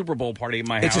invited to a Super Bowl party at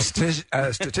my It's house.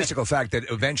 a statistical fact that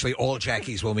eventually all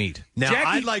Jackies will meet. Now, Jackie-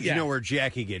 I'd like yeah. to know where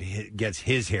Jackie gets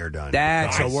his hair done.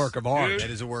 That's a work of art. That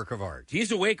is a work of art.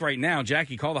 He's awake right now.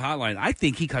 Jackie, call the hotline. I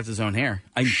think he cuts his own hair.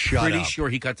 I'm pretty up. sure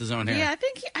he cuts his own hair. Yeah,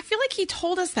 I feel like he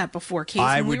told us that before, Case,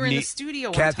 when we were in the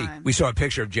studio Kathy, one time. we saw a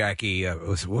picture of Jackie.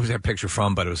 What was that picture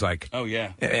from? But it was like, oh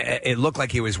yeah, it looked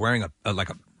like he was wearing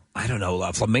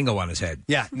a flamingo on his head.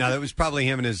 Yeah, no, that was probably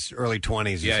him in his early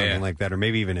 20s or something like that, or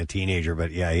maybe even a teenager.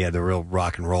 But yeah, he had the real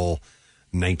rock and roll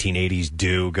 1980s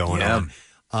do going on.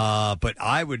 But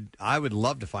I would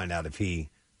love to find out if he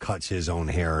cuts his own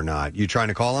hair or not. You trying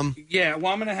to call him? Yeah,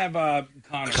 well, I'm going to have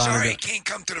Connor. Sorry, I can't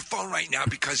come to the phone right now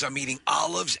because I'm eating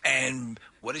olives and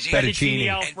what is it? Fettuccine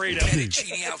Alfredo. And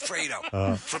fettuccine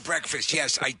Alfredo for breakfast.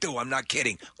 Yes, I do. I'm not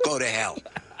kidding. Go to hell.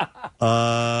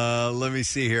 Let me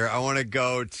see here. I want to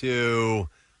go to.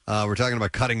 We're talking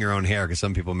about cutting your own hair because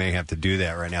some people may have to do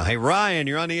that right now. Hey, Ryan,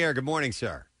 you're on the air. Good morning,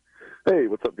 sir. Hey,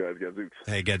 what's up, guys? Gadzooks.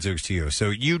 Hey, Gadzooks to you. So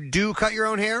you do cut your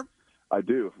own hair? I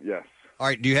do. Yes. All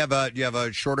right. Do you have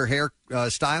a shorter hair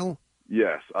style?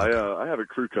 Yes. I have a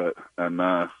crew cut, and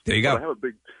there you go.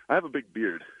 I have a big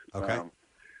beard. Okay.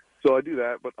 So I do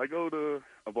that, but I go to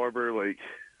a barber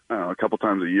a couple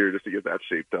times a year just to get that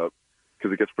shaped up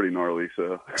because it gets pretty gnarly.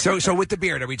 So with the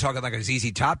beard, are we talking like a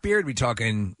ZZ Top beard? Are we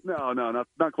talking? No,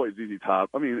 not quite ZZ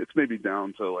Top. I mean, it's maybe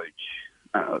down to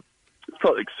it's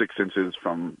probably 6 inches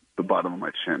from the bottom of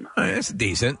my chin. That's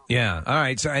decent. Yeah. All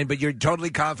right. So, but you're totally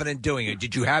confident doing it.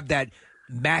 Did you have that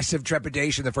massive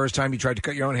trepidation the first time you tried to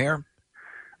cut your own hair?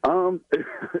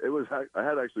 It was. I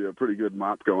had actually a pretty good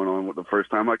mop going on with the first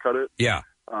time I cut it. Yeah.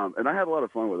 And I had a lot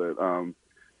of fun with it.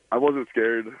 I wasn't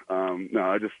scared. No,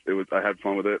 I had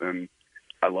fun with it, and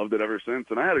I loved it ever since.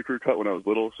 And I had a crew cut when I was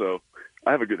little, so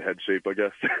I have a good head shape, I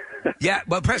guess. Yeah.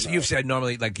 Well, Preston, you've said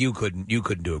normally like you couldn't do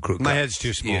a crew cut. My head's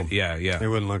too small. Yeah. It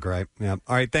wouldn't look right. Yeah.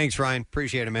 All right. Thanks, Ryan.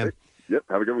 Appreciate it, man. Yep.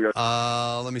 Have a good one,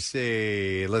 guys. Let me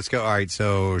see. Let's go. All right.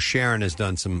 So Sharon has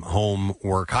done some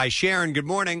homework. Hi, Sharon. Good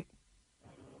morning.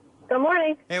 Good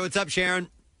morning. Hey, what's up, Sharon?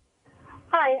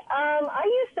 Hi. I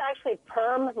used to actually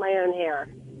perm my own hair.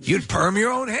 You'd perm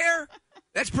your own hair?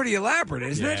 That's pretty elaborate,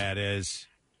 isn't it? Yeah, it is.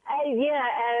 Yeah,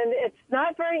 and it's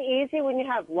not very easy when you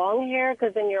have long hair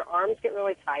because then your arms get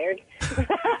really tired.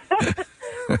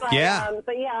 But yeah,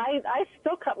 I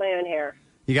still cut my own hair.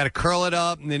 You got to curl it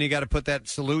up, and then you got to put that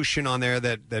solution on there,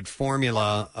 that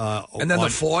formula. And then the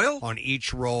foil? On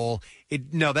each roll.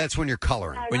 No, that's when you're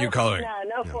coloring.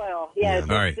 No foil. Yeah,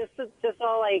 All right. just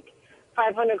all like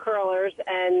 500 curlers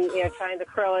and, trying to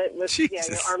curl it with your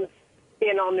arms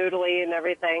being all noodly and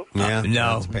everything. Yeah.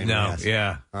 No. that's a pain in the ass.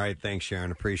 Yeah. All right. Thanks,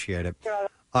 Sharon. Appreciate it. All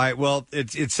right. Well,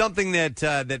 it's something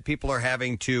that people are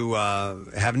having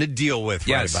to deal with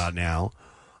right about now.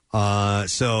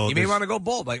 So you may want to go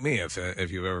bald like me if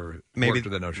you've ever worked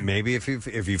with the notion. Maybe if you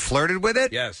flirted with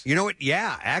it. Yes. You know what?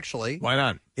 Yeah, actually. Why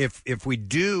not? If we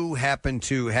do happen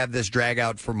to have this drag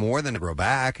out for more than a grow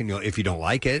back, and if you don't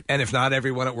like it, and if not,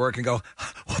 everyone at work can go,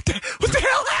 what the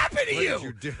hell happened to you?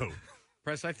 What did you do?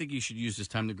 Press, I think you should use this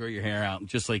time to grow your hair out,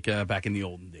 just like back in the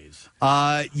olden days.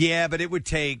 Yeah, but it'd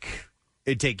take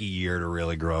a year to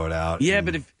really grow it out. Yeah,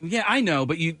 but I know,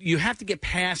 but you have to get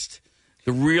past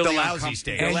the really lousy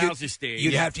stage. The lousy stage.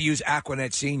 You'd have to use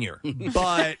Aquanet Senior.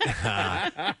 But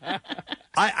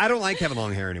I don't like having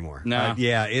long hair anymore. No.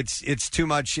 Yeah, it's too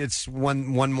much. It's one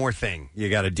more thing you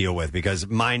got to deal with because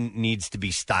mine needs to be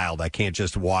styled. I can't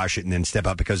just wash it and then step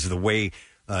up because of the way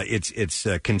its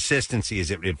consistency is.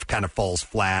 It kind of falls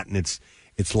flat and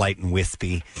it's light and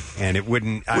wispy, and it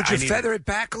wouldn't. Would you feather it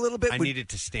back a little bit? I need it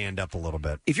to stand up a little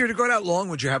bit. If you were to go out long,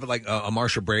 would you have it like a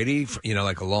Marsha Brady?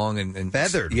 Like a long and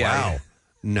feathered. Yeah. Wow.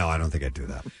 No, I don't think I'd do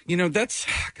that. That's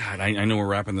God. I know we're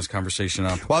wrapping this conversation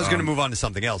up. Well, I was going to move on to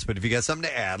something else, but if you got something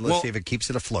to add, let's see if it keeps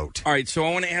it afloat. All right. So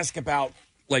I want to ask about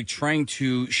trying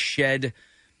to shed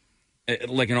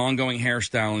like an ongoing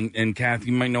hairstyle, and Kath,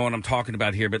 you might know what I'm talking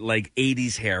about here, but like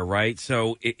 80s hair, right?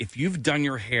 So if you've done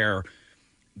your hair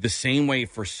the same way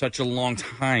for such a long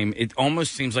time, it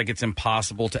almost seems like it's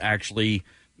impossible to actually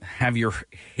have your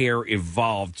hair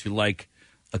evolve to like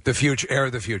the future, hair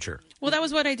of the future. Well, that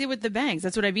was what I did with the bangs.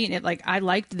 That's what I mean. I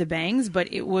liked the bangs,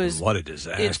 but it was what a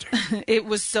disaster. It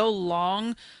was so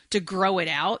long to grow it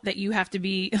out that you have to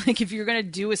be like, if you're going to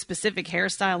do a specific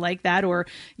hairstyle like that, or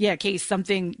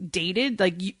something dated,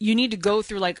 like you need to go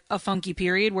through like a funky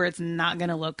period where it's not going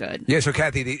to look good. Yeah. So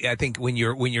Kathy, I think when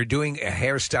you're doing a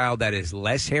hairstyle that is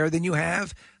less hair than you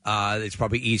have, it's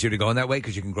probably easier to go in that way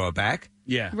because you can grow it back.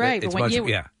 Yeah. Right. It's But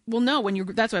much. Well, no,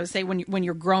 that's what I was saying. When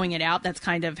you're growing it out, that's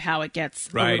kind of how it gets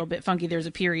a little bit funky. There's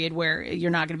a period where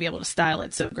you're not going to be able to style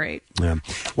it so great. Yeah.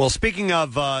 Well, speaking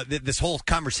of this whole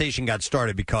conversation got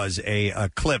started because a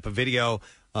video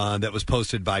that was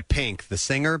posted by Pink, the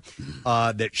singer,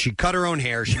 that she cut her own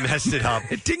hair. She messed it up.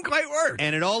 It didn't quite work.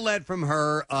 And it all led from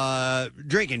her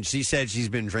drinking. She said she's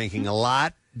been drinking a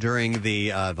lot during the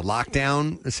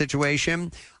lockdown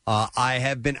situation.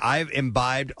 I've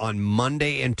imbibed on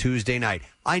Monday and Tuesday night.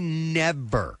 I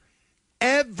never,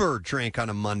 ever drink on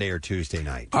a Monday or Tuesday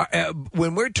night.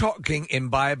 When we're talking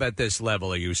imbibe at this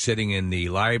level, are you sitting in the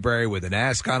library with an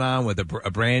ascot on, with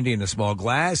a brandy in a small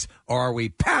glass, or are we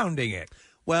pounding it?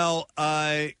 Well,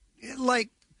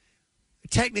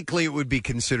 technically it would be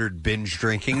considered binge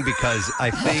drinking because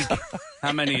I think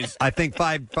how many? I think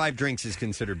five drinks is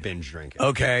considered binge drinking.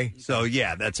 Okay, so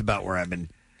yeah, that's about where I've been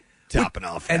topping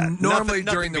off. And at. normally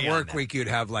Nothing during the beyond work that. week, you'd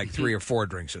have like 3 or 4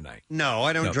 drinks a night. No,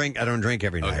 I don't drink. I don't drink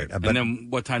every night. And then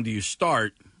what time do you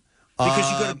start?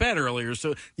 Because you go to bed earlier,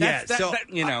 so that's,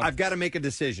 I've got to make a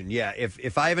decision. Yeah,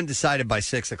 if I haven't decided by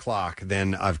 6 o'clock,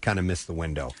 then I've kind of missed the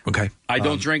window. Okay, I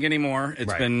don't drink anymore.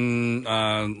 It's been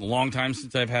a long time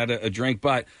since I've had a drink,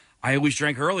 but I always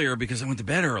drank earlier because I went to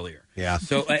bed earlier. Yeah.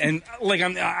 So and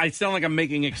I sound like I'm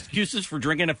making excuses for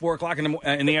drinking at 4 o'clock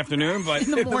in the afternoon, but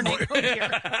in the morning.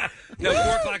 No,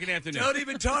 4 o'clock in the afternoon. Don't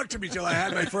even talk to me till I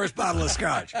had my first bottle of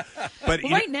scotch. But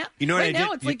Right now,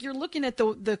 it's like you're looking at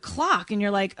the clock and you're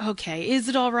like, okay, is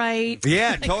it all right?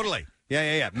 Yeah, Like, totally.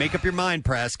 Yeah. Make up your mind,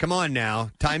 Press. Come on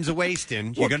now. Time's a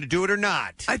wasting. You're going to do it or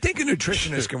not. I think a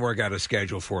nutritionist can work out a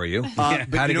schedule for you. But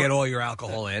How to you know- get all your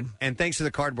alcohol in. And thanks to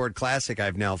the Cardboard Classic,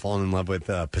 I've now fallen in love with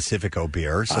Pacifico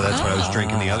beer. So that's what I was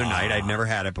drinking the other night. I'd never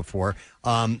had it before.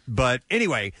 But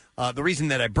anyway, the reason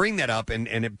that I bring that up,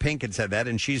 and Pink had said that,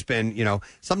 and she's been,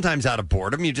 sometimes out of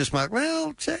boredom, you just might,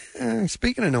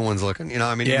 speaking of no one's looking, you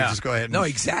just go ahead and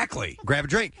exactly. grab a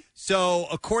drink. So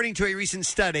according to a recent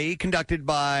study conducted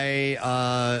by,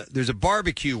 there's a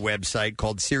barbecue website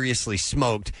called Seriously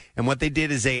Smoked, and what they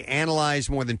did is they analyzed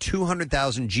more than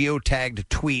 200,000 geotagged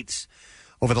tweets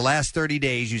over the last 30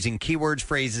 days using keywords,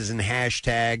 phrases, and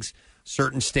hashtags.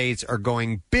 Certain states are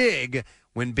going big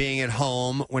when being at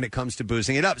home when it comes to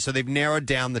boozing it up. So they've narrowed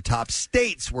down the top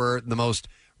states where the most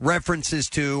references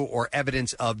to or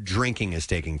evidence of drinking is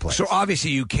taking place. So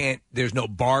obviously there's no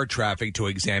bar traffic to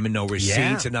examine, no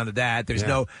receipts and none of that. There's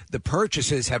the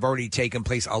purchases have already taken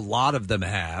place. A lot of them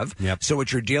have. Yep. So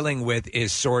what you're dealing with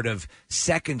is sort of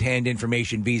secondhand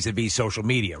information vis-a-vis social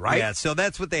media, right? Yeah, so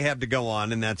that's what they have to go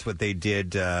on, and that's what they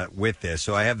did with this.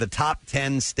 So I have the top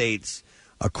 10 states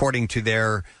according to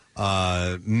their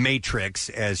matrix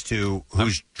as to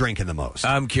who's drinking the most.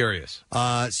 I'm curious.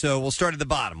 So we'll start at the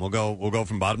bottom. We'll go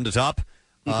from bottom to top.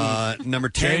 Number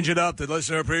 10. Change it up. The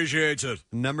listener appreciates it.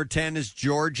 Number 10 is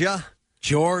Georgia.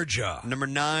 Number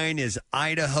 9 is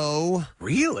Idaho.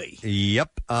 Really?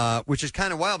 Yep. Which is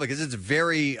kind of wild because it's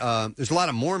very. There's a lot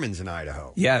of Mormons in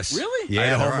Idaho. Yes. Really? Yeah,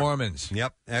 Idaho there are. Mormons.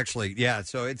 Yep. Actually, yeah.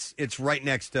 So it's right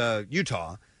next to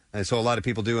Utah, and so a lot of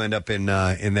people do end up in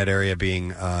that area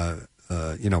being.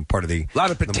 Part of the a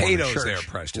lot of the Mormon potatoes church. there,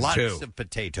 Preston. Lots too. of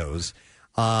potatoes.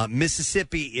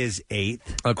 Mississippi is 8th.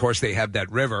 Of course, they have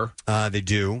that river. They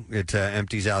do. It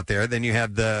empties out there. Then you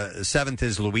have the 7th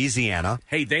is Louisiana.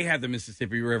 Hey, they have the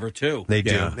Mississippi River too. They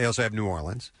do. Yeah. They also have New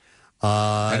Orleans.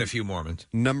 And a few Mormons.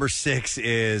 Number 6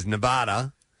 is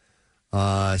Nevada.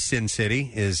 Sin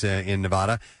City is in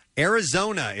Nevada.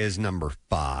 Arizona is number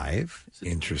 5.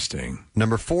 Interesting.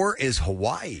 Number 4 is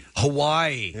Hawaii.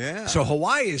 Yeah. So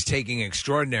Hawaii is taking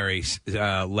extraordinary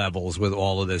levels with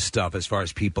all of this stuff as far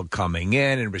as people coming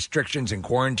in and restrictions and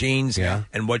quarantines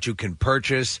and what you can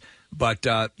purchase. But,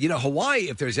 Hawaii,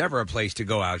 if there's ever a place to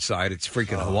go outside, it's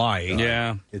freaking Hawaii.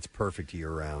 Yeah. It's perfect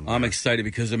year-round. I'm excited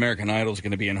because American Idol is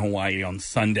going to be in Hawaii on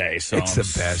Sunday. So It's the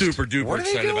best. Super duper What are they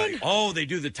excited about doing? it. Oh, they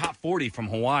do the top 40 from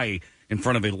Hawaii in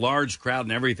front of a large crowd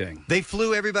and everything. They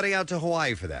flew everybody out to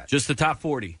Hawaii for that. Just the top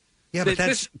 40. Yeah, but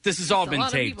this has all That's a been lot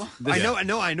of taped.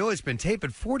 people. I know it's been taped,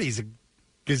 but 40 is a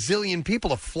gazillion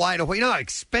people to fly to Hawaii. You know how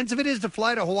expensive it is to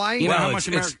fly to Hawaii? You know Well, how much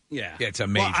it's- America... Yeah. It's a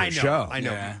major Well, I know, show. I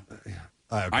know. Yeah.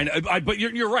 Okay. But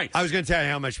you're right. I was going to tell you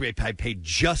how much I paid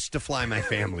just to fly my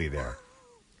family there.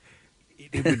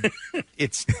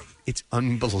 It's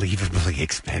unbelievably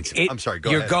expensive. I'm sorry. Go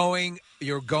ahead.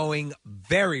 You're going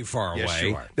very far Yes, away.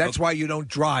 you are. That's why you don't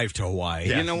drive to Hawaii.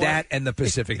 You know what? That and the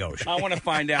Pacific Ocean. I want to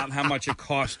find out how much it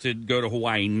costs to go to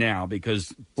Hawaii now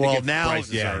because ticket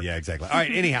prices are... yeah, exactly. All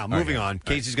right, anyhow, moving on.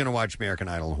 Casey's going to watch American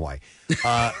Idol in Hawaii.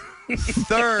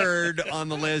 Third on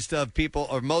the list of people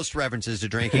or most references to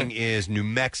drinking is New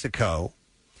Mexico.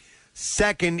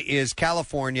 Second is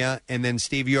California, and then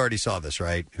Steve, you already saw this,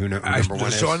 right? Who number one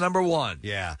is? saw number one.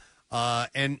 Yeah.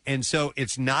 And so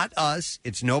it's not us.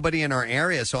 It's nobody in our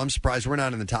area, so I'm surprised we're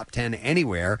not in the top 10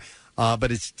 anywhere.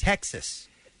 But it's Texas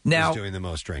now who's doing the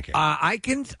most drinking. I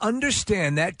can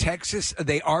understand that Texas,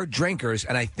 they are drinkers,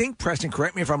 and I think, Preston,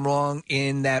 correct me if I'm wrong,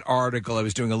 in that article, I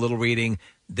was doing a little reading,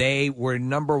 they were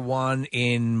number one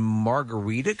in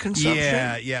margarita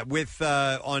consumption. Yeah, with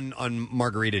on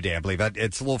Margarita Day, I believe.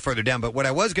 It's a little further down. But what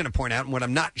I was going to point out, and what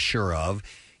I'm not sure of,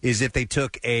 is if they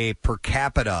took a per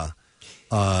capita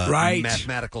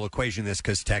mathematical equation this,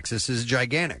 because Texas is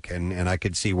gigantic, and I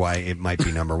could see why it might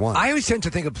be number one. I always tend to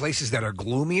think of places that are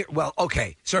gloomier. Well,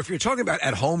 okay, so if you're talking about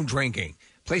at-home drinking,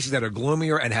 places that are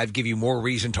gloomier and give you more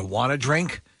reason to want to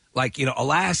drink, like,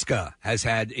 Alaska has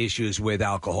had issues with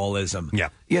alcoholism. Yeah.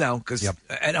 Because,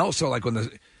 and also like when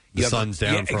the sun's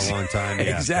down for a long time.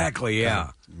 Yeah. Exactly,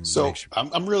 yeah. So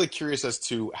I'm really curious as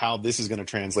to how this is going to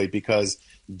translate, because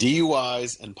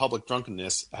DUIs and public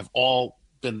drunkenness have all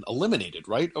been eliminated,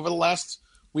 right, over the last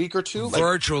week or two?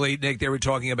 Virtually, Nick, they were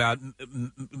talking about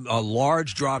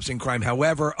large drops in crime.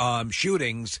 However,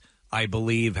 shootings, I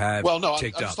believe, have ticked I'm up.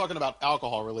 just talking about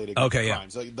alcohol-related Okay,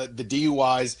 crimes. Like the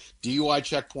DUIs, DUI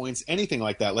checkpoints, anything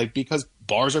like that. Like, because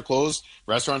bars are closed,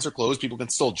 restaurants are closed, people can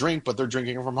still drink, but they're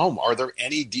drinking from home. Are there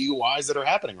any DUIs that are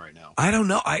happening right now? I don't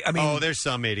know. I mean, there's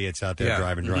some idiots out there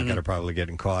driving drunk that are probably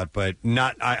getting caught, but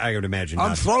not. I would imagine on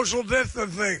not, social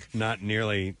distancing. Not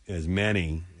nearly as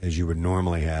many as you would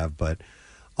normally have, but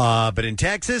in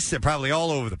Texas, they're probably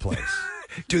all over the place.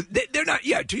 Dude, they're not.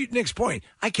 Yeah, to Nick's point,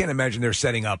 I can't imagine they're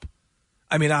setting up.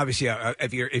 I mean, obviously,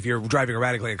 if you're driving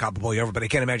erratically, a cop will pull you over. But I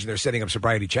can't imagine they're setting up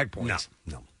sobriety checkpoints.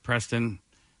 No. Preston,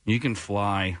 you can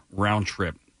fly round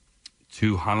trip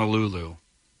to Honolulu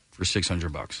for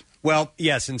 $600. Well,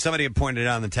 yes, and somebody had pointed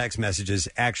out in the text messages,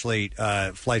 actually,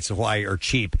 flights to Hawaii are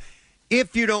cheap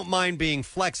if you don't mind being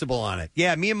flexible on it.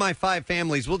 Yeah, me and my 5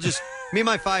 family members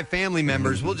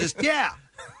will just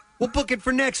we'll book it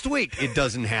for next week. It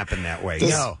doesn't happen that way.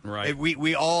 No. Right.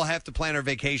 We all have to plan our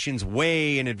vacations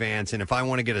way in advance, and if I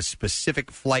want to get a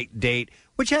specific flight date,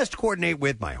 which has to coordinate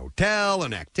with my hotel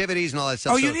and activities and all that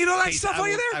stuff. Oh, you need all that stuff while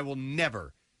you're there? I will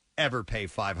never, ever pay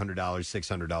 $500,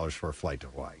 $600 for a flight to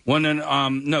Hawaii. Well,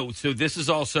 no. So this is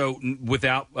also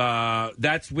without.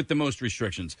 That's with the most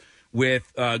restrictions.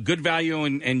 With good value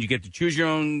and you get to choose your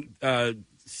own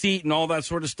seat and all that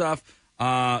sort of stuff.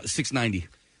 $690.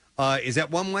 Is that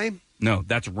one way? No,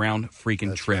 that's round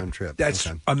freaking trip. Round trip. That's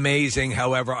amazing.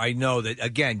 However, I know that,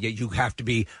 again, you have to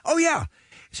be,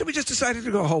 so we just decided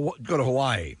to go to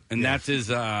Hawaii. And that is,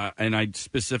 and I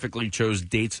specifically chose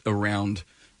dates around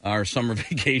our summer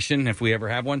vacation, if we ever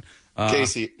have one.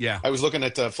 Casey, yeah. I was looking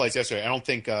at flights yesterday. I don't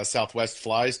think Southwest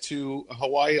flies to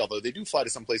Hawaii, although they do fly to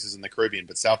some places in the Caribbean.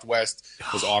 But Southwest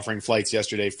was offering flights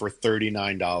yesterday for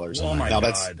 $39. Oh my now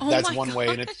God. that's one way,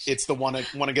 and it's the want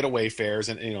to get away fares,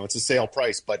 and it's a sale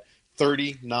price, but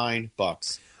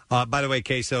 $39. By the way,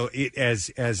 Queso,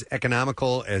 as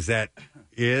economical as that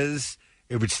is,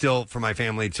 it would still, for my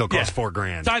family, it still cost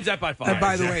 $4,000. Times that by 5. And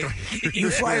by the way, you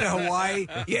fly to Hawaii.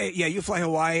 Yeah, you fly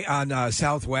Hawaii on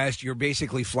Southwest. You're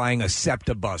basically flying a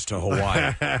SEPTA bus to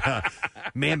Hawaii.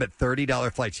 Man, but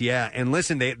 $30 flights, yeah. And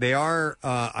listen, they are.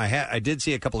 I did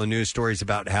see a couple of news stories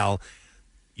about how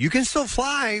you can still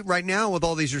fly right now with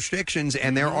all these restrictions,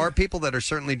 and there are people that are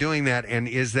certainly doing that. And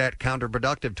is that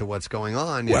counterproductive to what's going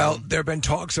on? Well, there have been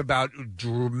talks about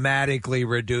dramatically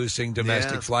reducing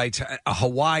domestic flights.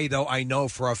 Hawaii, though, I know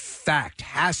for a fact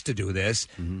has to do this.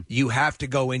 You have to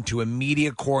go into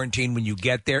immediate quarantine when you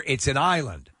get there. It's an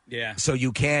island. Yeah. So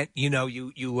you can't,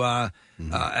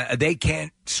 they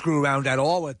can't screw around at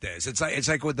all with this. It's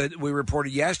like what we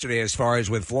reported yesterday as far as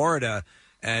with Florida.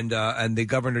 And the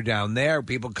governor down there,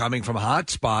 people coming from hot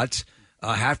spots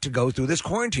have to go through this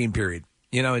quarantine period.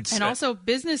 It's and also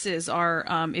businesses are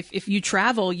if you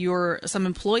travel, some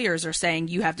employers are saying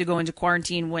you have to go into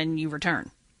quarantine when you return.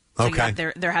 So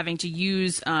Okay. they're having to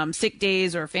use sick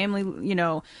days or family,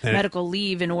 medical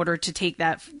leave in order to take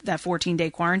that 14-day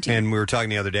quarantine. And we were talking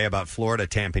the other day about Florida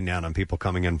tamping down on people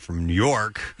coming in from New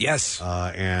York. Yes.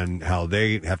 And how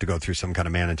they have to go through some kind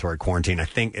of mandatory quarantine. I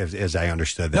think, as I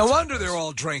understood that. No wonder they're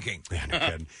all drinking. Yeah, no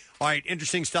kidding. All right,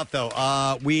 interesting stuff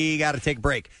though. We got to take a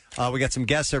break. We got some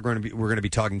guests we're going to be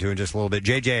talking to in just a little bit.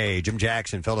 JJ, Jim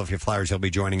Jackson, Philadelphia Flyers. He'll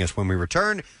be joining us when we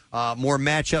return. More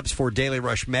matchups for Daily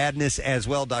Rush Madness as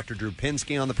well. Dr. Drew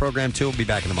Pinsky on the program too. We'll be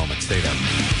back in a moment. Stay there.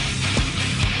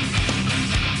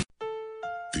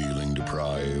 Feeling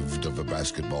deprived of a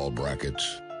basketball bracket?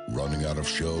 Running out of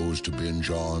shows to binge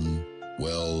on?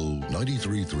 Well,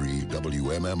 93.3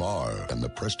 WMMR and the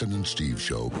Preston and Steve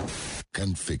Show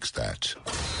can fix that.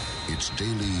 It's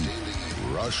Daily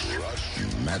Rush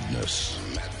Madness.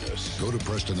 Go to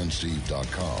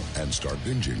PrestonandSteve.com and start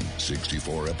binging.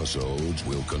 64 episodes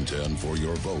will contend for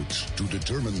your votes to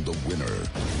determine the winner.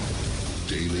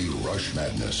 Daily Rush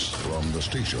Madness from the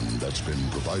station that's been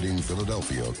providing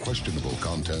Philadelphia questionable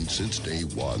content since day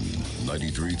one.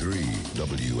 93.3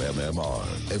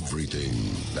 WMMR. Everything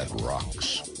that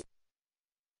rocks.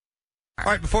 All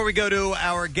right, before we go to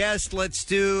our guest, let's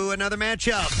do another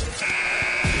matchup.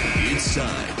 It's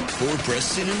time for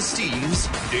Preston and Steve's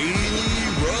Daily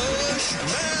Rush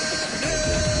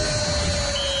Madness.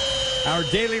 Our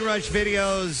Daily Rush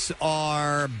videos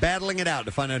are battling it out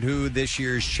to find out who this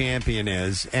year's champion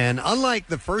is. And unlike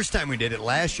the first time we did it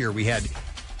last year, we had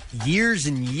years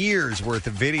and years worth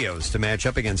of videos to match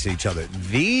up against each other.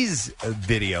 These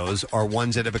videos are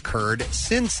ones that have occurred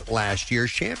since last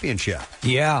year's championship.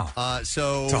 Yeah.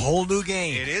 So it's a whole new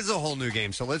game. It is a whole new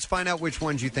game. So let's find out which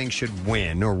ones you think should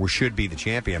win or should be the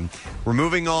champion. We're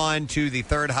moving on to the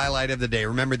third highlight of the day.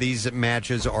 Remember, these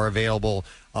matches are available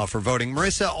for voting.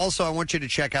 Marissa, also, I want you to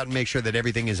check out and make sure that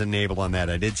everything is enabled on that.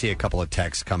 I did see a couple of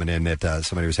texts coming in that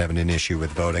somebody was having an issue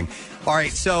with voting. All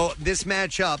right, so this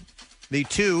matchup, the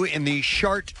two in the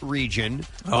Chart region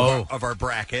of our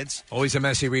brackets. Always a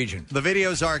messy region. The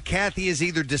videos are Kathy is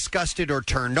either disgusted or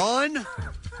turned on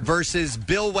versus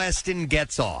Bill Weston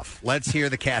gets off. Let's hear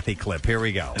the Kathy clip. Here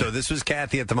we go. So this was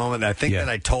Kathy at the moment. I think that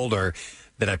I told her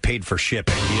that I paid for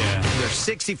shipping. Yeah. They're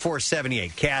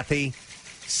 $64.78. Kathy,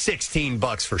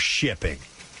 $16 for shipping.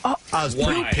 Oh, I was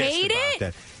pretty you pissed paid about it?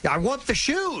 that. Yeah, I want the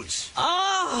shoes.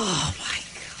 Oh, my God.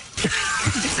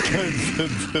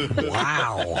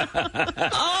 Wow.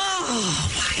 Oh,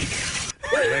 my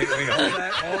God.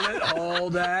 Wait,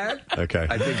 hold that. Okay.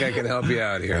 I think I can help you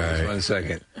out here. Just 1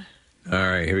 second. All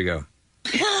right, here we go.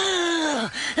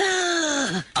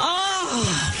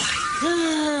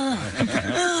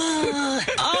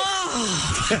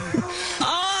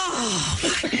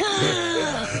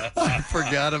 I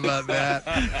forgot about that.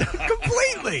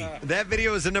 Completely. That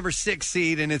video is the number 6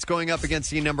 seed, and it's going up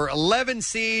against the number 11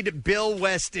 seed, Bill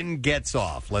Weston Gets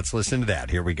Off. Let's listen to that.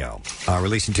 Here we go.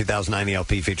 Released in 2009, the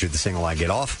LP featured the single I Get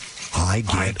Off. I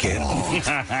get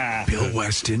off. Bill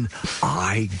Weston,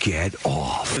 I get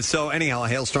off. So anyhow,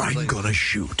 Hailstorm. I'm going to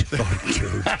shoot.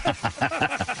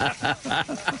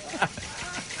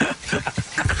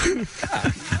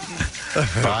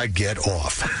 I get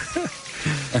off.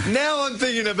 Now I'm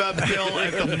thinking about Bill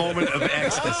at the moment of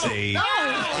ecstasy. No!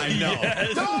 I know.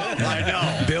 Yes. I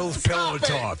know. Bill's pillow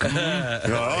talk.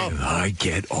 I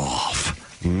get off.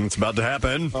 It's about to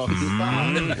happen.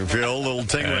 You feel a little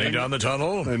tingling. Heading down the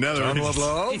tunnel. Another tunnel of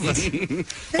love.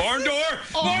 Barn door!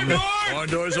 Barn door! Barn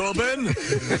door's open. Look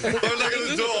at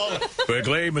the door.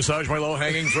 Quickly, massage my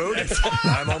low-hanging fruit.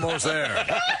 I'm almost there.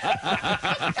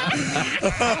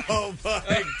 Oh,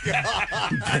 my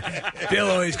God. Bill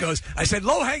always goes, I said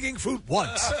low-hanging fruit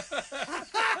once.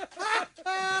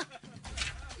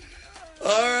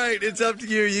 All right, it's up to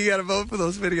you. You got to vote for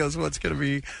those videos. What's going to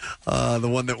be the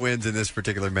one that wins in this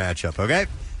particular matchup, okay?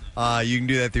 You can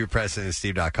do that through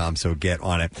PrestonandSteve.com, so get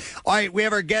on it. All right, we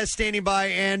have our guest standing by,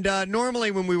 and normally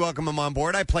when we welcome him on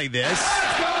board, I play this.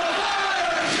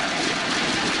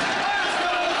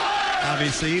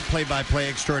 Obviously, play-by-play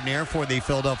extraordinaire for the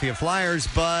Philadelphia Flyers,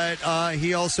 but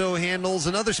he also handles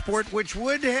another sport which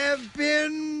would have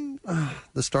been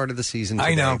the start of the season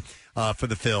today. I know. For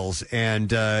the Phils. And,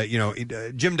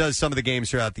 Jim does some of the games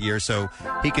throughout the year, so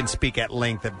he can speak at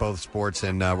length at both sports,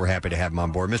 and we're happy to have him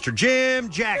on board. Mr. Jim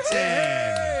Jackson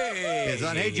is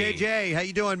on. Hey, JJ, how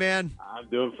you doing, man? I'm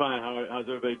doing fine. How's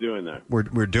everybody doing there?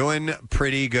 We're doing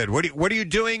pretty good. What are you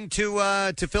doing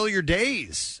to fill your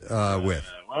days with?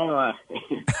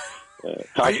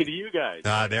 Talking to you guys.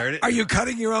 There it is. Are you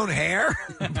cutting your own hair?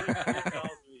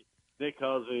 Nick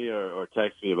calls me or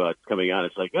texts me about coming on,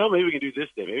 it's like, oh, maybe we can do this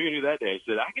day, maybe we can do that day. I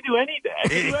said, I can do any day. I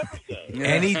can do every day.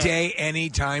 Any day, any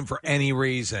time, for any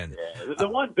reason. Yeah. The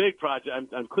one big project,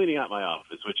 I'm cleaning out my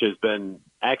office, which has been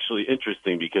actually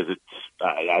interesting because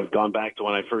I've gone back to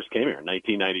when I first came here in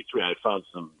 1993. I found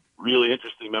some really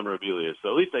interesting memorabilia, so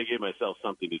at least I gave myself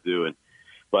something to do.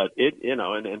 But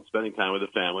and spending time with the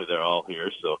family, they're all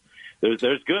here, so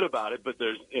there's good about it, but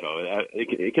there's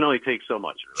it can only take so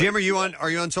much. Right? Jim, are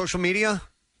you on social media?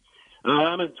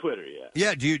 I'm on Twitter, yeah.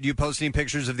 Yeah, do you post any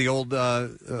pictures of the old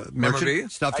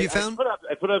merchant stuff you found?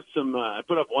 I put up some. I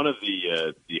put up one of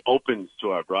the opens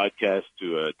to our broadcast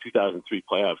to a 2003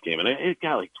 playoff game, and it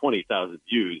got like 20,000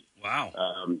 views. Wow!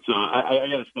 So I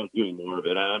got to start doing more of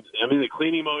it. I'm in the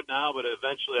cleaning mode now, but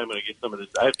eventually I'm going to get some of this.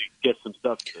 I have to get some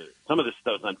stuff. Some of this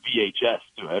stuff's on VHS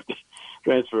too. I have to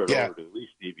transfer it over to at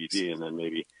least DVD and then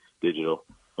maybe digital.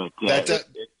 But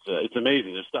it's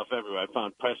amazing. There's stuff everywhere. I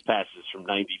found press passes from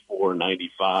 94,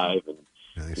 95,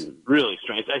 and really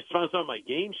strange. I found some of my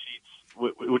game sheets,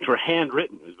 which were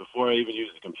handwritten. It was before I even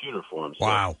used the computer for them. So,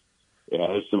 wow. Yeah,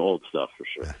 there's some old stuff for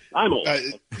sure. I'm old.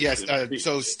 Yes.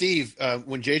 So, Steve,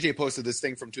 when JJ posted this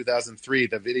thing from 2003,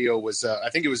 the video was, I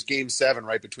think it was Game 7,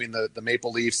 right, between the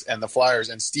Maple Leafs and the Flyers.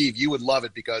 And, Steve, you would love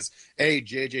it because, A,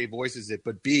 JJ voices it,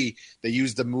 but, B, they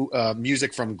used the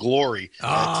music from Glory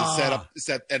to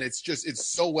set. And it's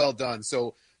so well done.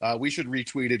 So, we should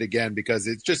retweet it again because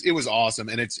it was awesome.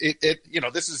 And this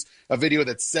is a video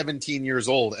that's 17 years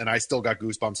old, and I still got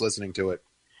goosebumps listening to it.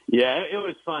 Yeah, it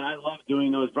was fun. I love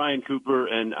doing those. Brian Cooper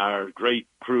and our great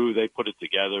crew, they put it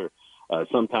together.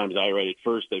 Sometimes I write it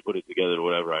first, they put it together to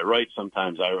whatever I write.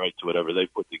 Sometimes I write to whatever they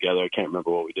put together. I can't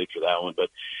remember what we did for that one, but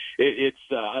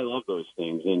I love those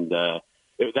things. And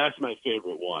that's my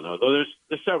favorite one. Although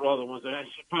there's several other ones that I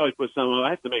should probably put some of.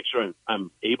 I have to make sure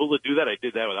I'm able to do that. I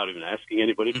did that without even asking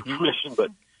anybody for permission,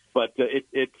 but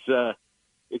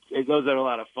those are a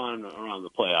lot of fun around the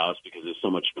playoffs because there's so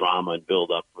much drama and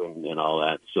build up and all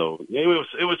that. So it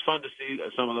was fun to see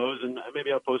some of those, and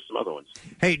maybe I'll post some other ones.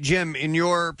 Hey, Jim, in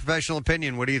your professional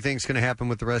opinion, what do you think is going to happen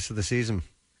with the rest of the season?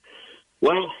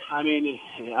 Well, I mean,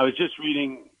 I was just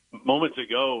reading moments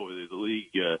ago, the league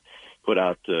put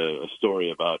out a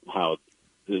story about how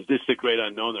this is the great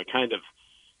unknown. They're kind of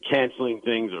canceling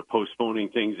things or postponing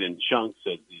things in chunks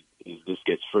as this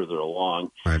gets further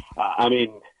along. Right. I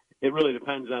mean, it really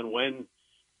depends on when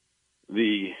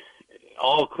the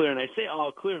all clear, and I say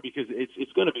all clear because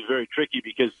it's going to be very tricky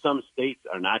because some states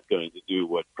are not going to do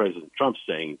what President Trump's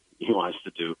saying he wants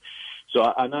to do.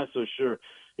 So I'm not so sure,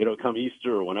 come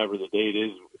Easter or whenever the date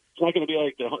is, it's not going to be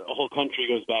like the whole country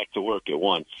goes back to work at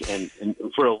once. And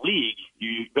for a league,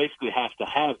 you basically have to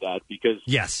have that because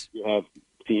you have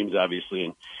teams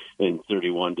obviously in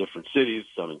 31 different cities,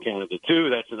 some in Canada too.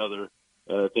 That's another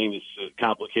thing that's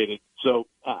complicated. So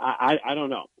I don't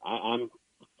know. I'm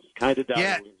kind of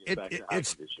doubting we can get back to hockey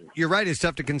this year. You're right. It's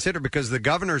tough to consider because the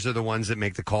governors are the ones that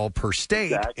make the call per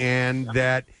state, and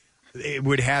that it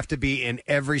would have to be in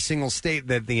every single state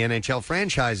that the NHL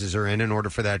franchises are in order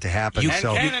for that to happen.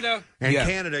 Canada. And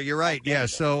Canada, you're right. Yeah,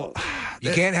 so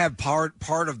you can't have part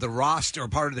of the roster or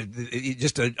part of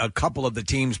just a couple of the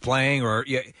teams playing, or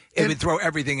it would throw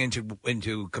everything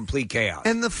into complete chaos.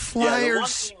 And the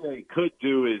Flyers, the one thing they could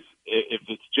do is if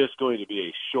it's just going to be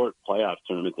a short playoff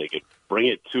tournament, they could bring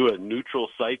it to a neutral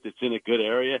site that's in a good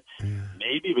area,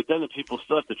 maybe. But then the people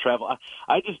still have to travel.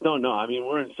 I just don't know. I mean,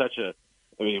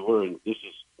 this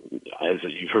is, as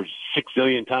you've heard 6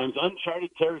 zillion times,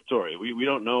 uncharted territory. We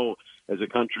don't know as a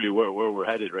country where we're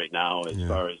headed right now as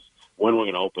far as when we're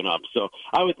going to open up. So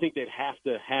I would think they'd have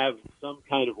to have some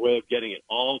kind of way of getting it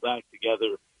all back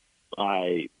together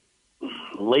by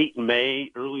late May,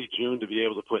 early June to be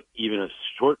able to put even a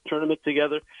short tournament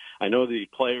together. I know the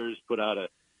players put out a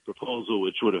proposal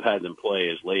which would have had them play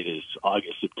as late as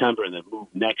August, September, and then move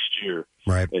next year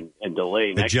and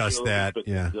delay next year. Adjust that, but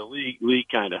the league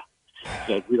kind of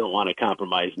said we don't want to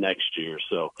compromise next year.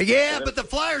 So but the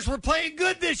Flyers were playing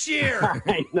good this year.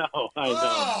 I know.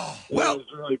 Well, it was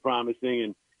really promising,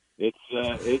 and it's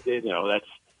that's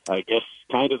I guess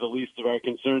kind of the least of our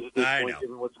concerns at this point,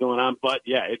 given what's going on. But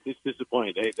it's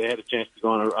disappointing. They had a chance to go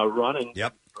on a run, and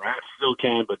perhaps still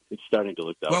can, but it's starting to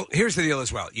look down. Well, here's the deal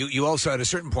as well. You also, at a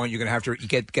certain point, you're going to have to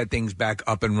get things back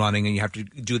up and running, and you have to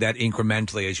do that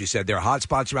incrementally, as you said. There are hot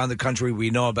spots around the country.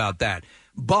 We know about that.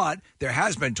 But there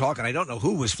has been talk, and I don't know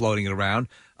who was floating it around.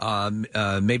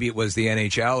 Maybe it was the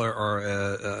NHL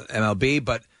or MLB,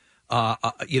 but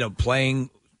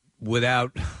playing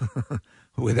without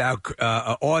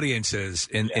audiences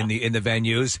in the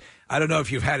venues. I don't know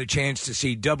if you've had a chance to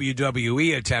see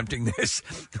WWE attempting this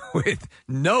with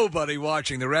nobody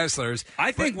watching the wrestlers.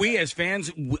 I think we as fans,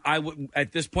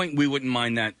 at this point, we wouldn't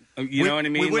mind that. You know what I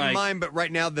mean? We wouldn't mind, but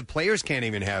right now the players can't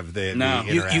even have the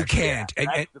interaction. You can't.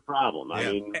 That's the problem. I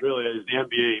mean, really, as the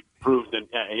NBA proved, and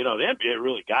the NBA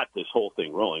really got this whole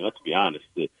thing rolling. Let's be honest.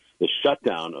 The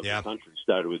shutdown of the country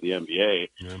started with the NBA,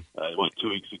 2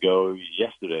 weeks ago,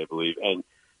 yesterday, I believe. And,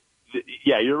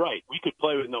 you're right. We could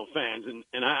play with no fans,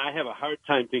 and I have a hard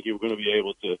time thinking we're going to be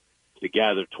able to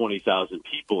gather 20,000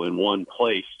 people in one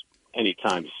place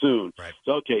anytime soon. Right.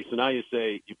 So now you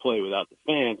say you play without the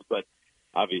fans, but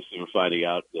obviously we're finding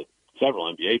out that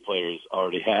several NBA players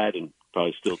already had and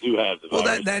probably still do have the virus.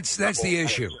 Well, that's the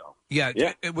issue. Yeah,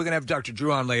 we're going to have Dr.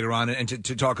 Drew on later on and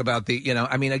to talk about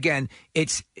again,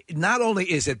 it's not only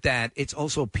is it that, it's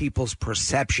also people's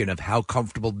perception of how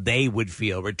comfortable they would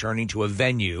feel returning to a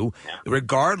venue,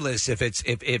 regardless if it's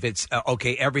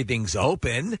okay, everything's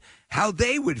open, how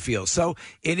they would feel. So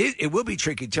it will be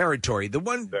tricky territory. The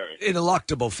one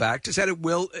ineluctable fact is that it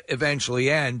will eventually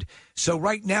end. So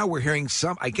right now we're hearing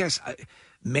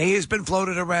May has been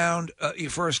floated around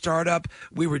for a startup.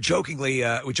 We were joking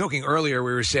earlier.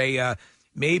 We were saying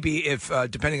maybe if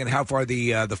depending on how far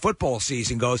the football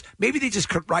season goes, maybe they just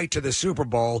cut right to the Super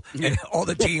Bowl and all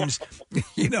the teams,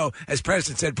 as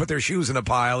Preston said, put their shoes in a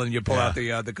pile and you pull out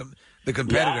the competitors.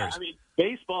 Yeah, I mean,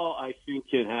 baseball, I think,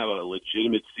 can have a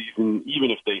legitimate season even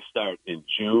if they start in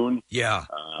June. Yeah.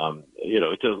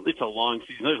 It's a long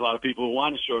season. There's a lot of people who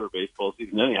want a shorter baseball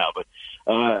season anyhow, but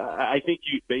I think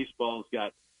baseball's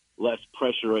got less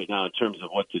pressure right now in terms of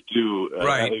what to do.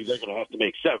 Right. They're going to have to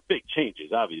make big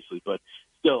changes, obviously, but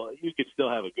still, you could still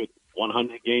have a good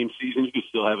 100-game season. You could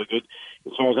still have a good,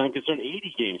 as far as I'm concerned,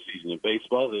 80-game season in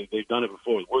baseball. They've done it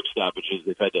before with work stoppages.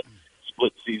 They've had to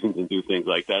split seasons and do things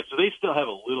like that. So they still have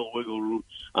a little wiggle room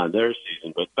on their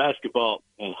season. But basketball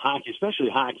and hockey, especially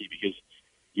hockey, because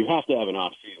you have to have an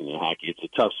off season in hockey. It's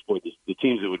a tough sport. The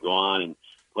teams that would go on and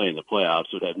play in the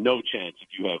playoffs would have no chance if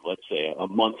you have, let's say, a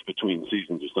month between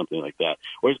seasons or something like that.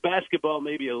 Whereas basketball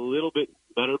may be a little bit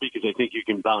better because I think you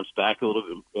can bounce back a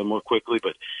little bit more quickly.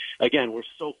 But again, we're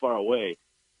so far away,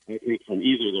 I think, from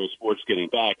either of those sports getting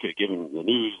back, given the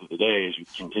news of the day as you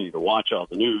continue to watch all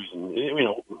the news. And,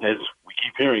 as we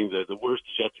keep hearing, the worst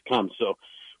is yet to come. So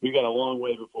we've got a long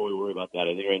way before we worry about that.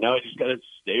 I think right now we just got to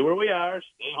stay where we are,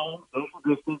 stay home,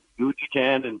 social distance, do what you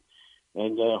can, and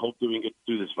hope that we can get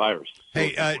through this virus.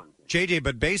 Hey, JJ,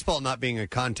 but baseball not being a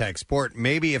contact sport,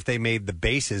 maybe if they made the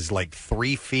bases like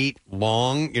 3 feet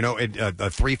long, a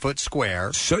 3-foot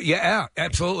square. So yeah,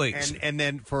 absolutely. And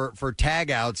then for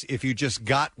tag outs, if you just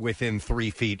got within 3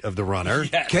 feet of the runner,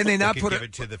 can they not put give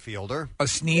it to the fielder? A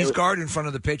sneeze guard in front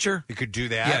of the pitcher? You could do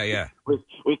that. Yeah.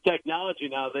 With technology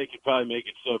now, they could probably make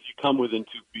it so if you come within 2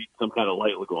 feet, some kind of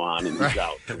light will go on and he's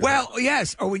out. Well,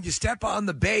 yes. Or when you step on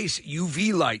the base,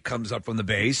 UV light comes up from the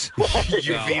base.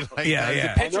 UV light.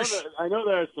 Yeah. I know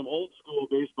there are some old school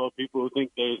baseball people who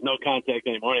think there's no contact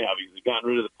anymore anyhow because they've gotten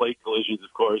rid of the plate collisions,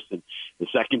 of course, and the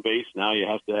second base now you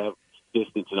have to have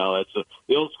distance and all that. So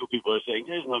the old school people are saying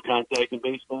there's no contact in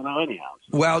baseball now anyhow.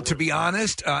 Well, to be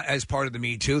honest, as part of the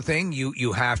Me Too thing,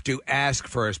 you have to ask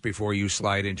first before you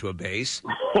slide into a base.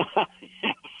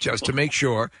 Just to make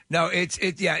sure. No,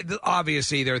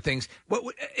 obviously there are things.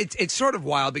 It's sort of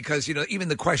wild because even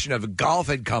the question of golf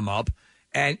had come up,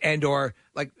 and or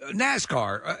like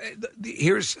NASCAR.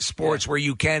 Here's sports where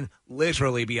you can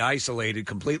literally be isolated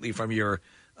completely from your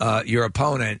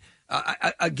opponent.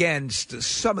 Again,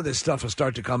 some of this stuff will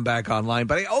start to come back online,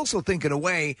 but I also think in a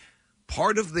way,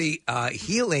 part of the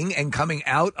healing and coming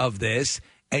out of this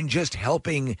and just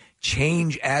helping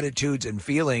change attitudes and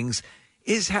feelings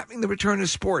is having the return of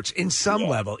sports in some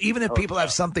level, even if people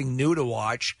have something new to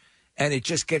watch and it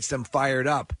just gets them fired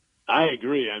up. I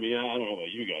agree. I mean, I don't know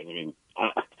about you guys. I mean,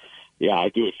 I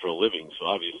do it for a living, so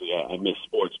obviously I miss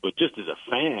sports. But just as a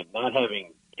fan, not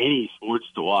having any sports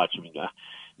to watch, I mean,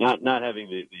 not having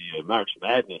the March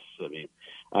Madness. I mean,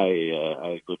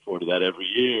 I look forward to that every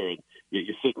year. And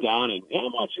you sit down and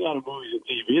I'm watching a lot of movies and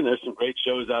TV, and there's some great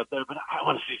shows out there. But I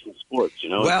want to see some sports.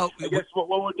 Well, I guess what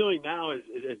we're doing now is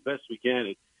as best we can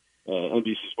at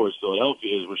NBC Sports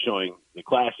Philadelphia is we're showing the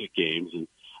classic games and.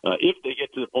 If they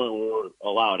get to the point where we're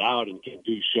allowed out and can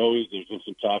do shows, there's been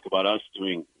some talk about us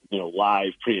doing,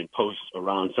 live pre and post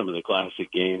around some of the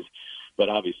classic games. But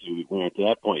obviously we aren't to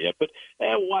that point yet. But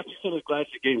watching some of the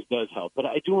classic games does help. But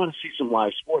I do want to see some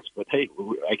live sports. But hey,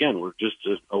 again, we're just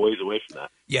a ways away from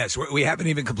that. Yes, we haven't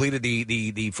even completed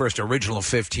the first original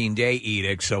 15-day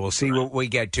edict, so we'll see what we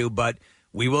get to. But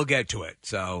we will get to it.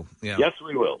 So Yes,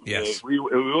 we will. Yes, we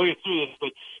will get through this. But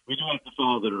we do have to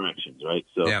follow the directions, right?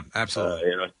 So yeah, absolutely.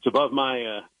 It's above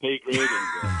my pay grade and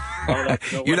all that.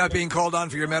 So You're not being called on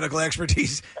for your medical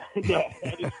expertise. No,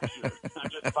 that is for sure. I'm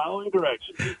just following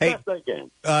directions as best I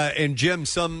can. And Jim,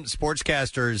 some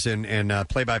sportscasters and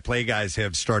play-by-play guys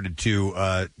have started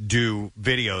to do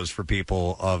videos for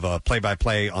people of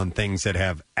play-by-play on things that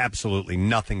have absolutely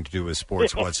nothing to do with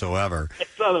sports whatsoever.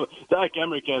 Doc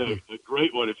Emmerich had a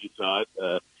great one, if you saw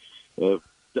it.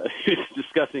 He was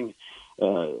discussing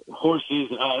horses.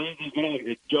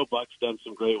 Joe Buck's done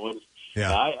some great ones.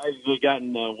 Yeah. I've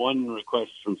gotten one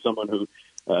request from someone who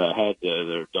had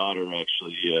their daughter,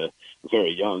 actually, a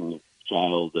very young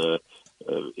child,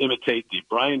 imitate the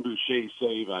Brian Boucher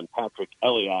save on Patrick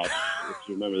Elliott. If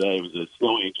you remember that, it was a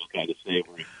snow angel kind of save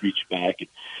where he reached back.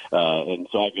 And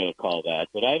so I've got to call that.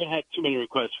 But I haven't had too many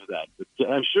requests for that. But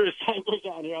I'm sure as time goes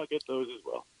on here, I'll get those as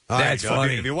well. That's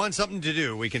funny. If you want something to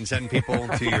do, we can send people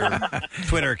to your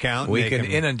Twitter account. We can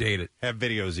inundate it. Have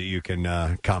videos that you can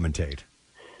commentate.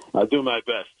 I'll do my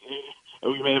best.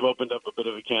 We may have opened up a bit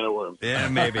of a can of worms. Yeah,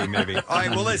 maybe. All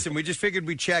right, well, listen, we just figured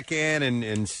we'd check in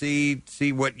and see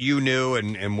what you knew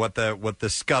and what the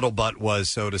scuttlebutt was,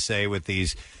 so to say, with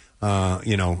these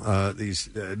these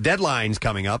deadlines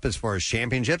coming up as far as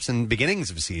championships and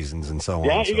beginnings of seasons and so on.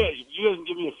 Yeah, So. you guys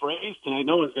give me a phrase tonight.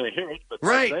 No one's going to hear it. But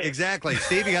Right, exactly.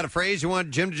 Steve, you got a phrase you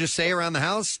want Jim to just say around the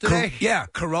house today?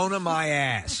 Corona my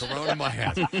ass. Corona my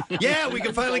ass. Yeah, we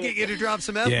can finally get you to drop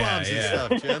some F-bombs and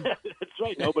stuff, Jim. That's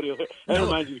right. Nobody will hear. That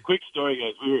reminds me of a quick story,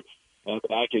 guys. We were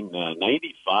back in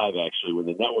 95, actually, when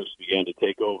the networks began to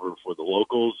take over for the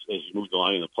locals as you moved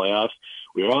along in the playoffs.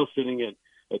 We were all sitting at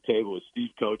a table with Steve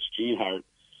Coates, Gene Hart,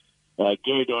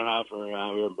 Gary Dornhofer,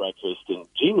 we were at breakfast, and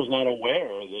Gene was not aware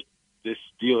that this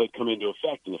deal had come into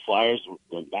effect, and the Flyers were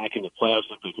going back into the playoffs.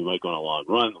 Looked like we might go on a long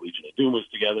run. The Legion of Doom was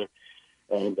together,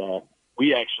 and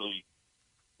we actually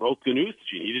broke the news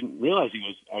to Gene. He didn't realize. He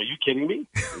goes, "Are you kidding me?"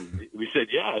 And we said,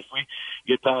 "Yeah, if we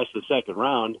get past the second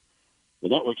round, the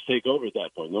networks take over at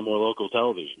that point. No more local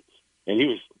television." And he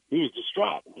was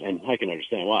distraught, and I can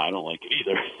understand why. I don't like it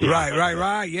either.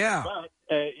 Right, yeah. But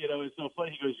it's so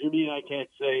funny. He goes, "You mean I can't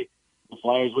say the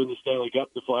Flyers win the Stanley Cup?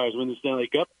 The Flyers win the Stanley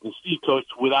Cup?" And Steve Coates,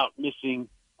 without missing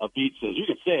a beat, says, "You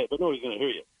can say it, but nobody's going to hear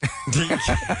you."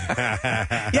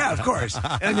 Yeah, of course.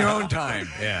 In your own time.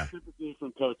 Yeah. Sympathy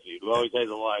from Coates, who always has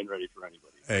a line ready for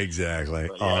anybody. Exactly.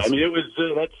 But, yeah, I mean, it was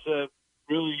that's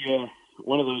really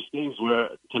one of those things where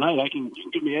tonight you can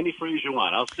give me any phrase you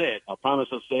want. I'll say it. I'll promise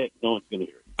I'll say it. No one's going to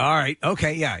hear it. All right.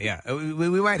 Okay. Yeah.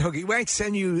 We might hook you. We might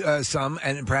send you some,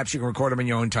 and perhaps you can record them in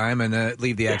your own time and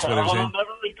leave the expletives I'll in. never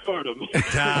record them.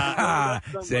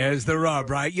 There's the rub,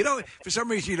 right? For some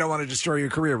reason, you don't want to destroy your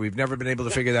career. We've never been able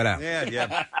to figure that out. Yeah.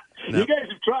 You guys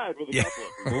have tried with a couple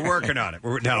of them. We're working on it.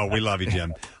 We love you,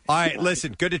 Jim. All right,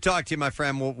 listen, good to talk to you, my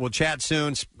friend. We'll chat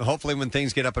soon, hopefully when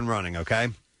things get up and running, okay?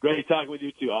 Great talking with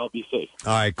you, too. I'll be safe.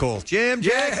 All right, cool. Jim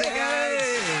Jackson,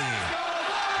 guys.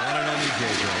 One and only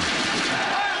JJ.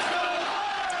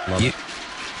 Love it.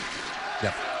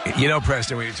 Yep.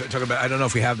 Preston, we talk about. I don't know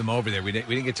if we have them over there. We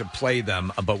didn't get to play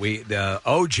them, but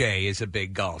OJ is a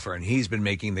big golfer, and he's been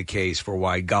making the case for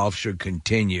why golf should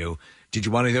continue. Did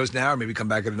you want any of those now, or maybe come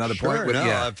back at another point?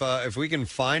 If we can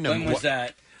find them. When was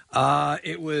that?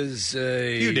 It was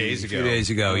a few days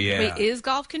ago. Yeah. Wait, is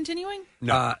golf continuing?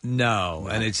 No,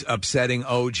 and it's upsetting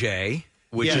OJ,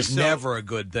 which is never a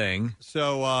good thing.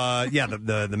 So,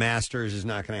 the Masters is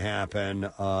not going to happen.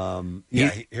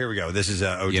 Here we go. This is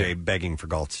OJ begging for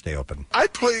golf to stay open. I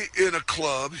play in a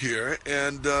club here,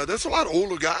 and there's a lot of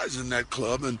older guys in that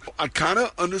club, and I kind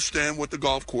of understand what the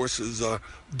golf courses are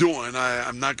doing.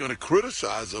 I'm not going to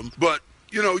criticize them, but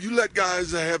you let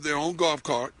guys have their own golf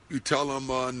cart. You tell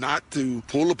them not to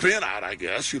pull the pin out, I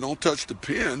guess. You don't touch the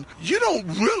pin. You don't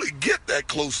really get that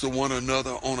close to one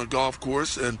another on a golf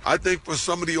course. And I think for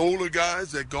some of the older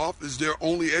guys that golf is their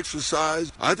only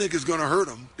exercise, I think it's going to hurt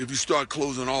them if you start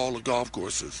closing all the golf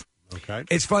courses. Okay.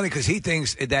 It's funny because he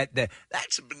thinks that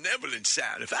that's a benevolent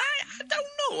sound. If I don't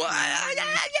know,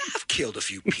 I've killed a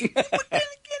few people. But then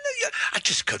again, I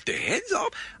just cut their heads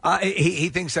off. He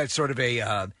thinks that's sort of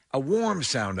a warm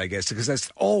sound, I guess, because that's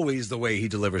always the way he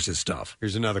delivers his stuff.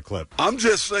 Here's another clip. I'm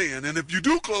just saying, and if you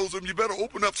do close them, you better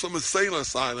open up some insane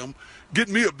asylum, get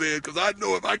me a bed, because I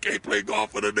know if I can't play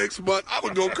golf for the next month, I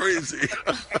would go crazy.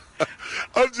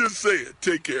 I'm just saying.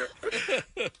 Take care.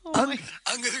 I'm going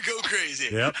to go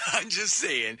crazy. Yep. I'm just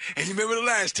saying. And you remember the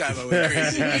last time I went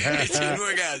crazy? It didn't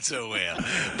work out so well.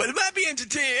 But it might be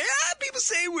entertaining. People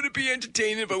say, would it be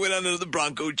entertaining if I went on another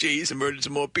Bronco chase and murdered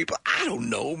some more people? I don't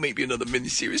know. Maybe another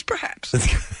miniseries, perhaps.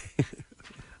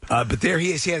 But there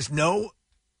he is. He has no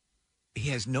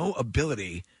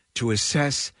ability to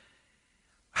assess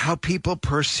how people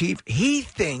perceive. He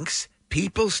thinks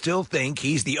people still think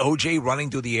he's the OJ running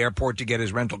through the airport to get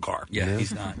his rental car. Yeah,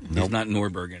 he's not. He's not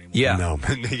Norberg anymore. Yeah. No.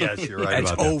 Yes, you're right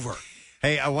It's about that. over.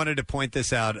 Hey, I wanted to point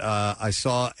this out. I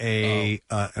saw an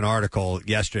article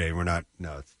yesterday.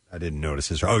 I didn't notice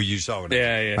this. Oh, you saw it.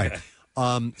 Yeah. Right.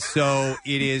 So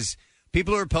it is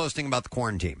people who are posting about the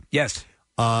quarantine. Yes.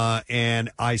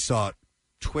 And I saw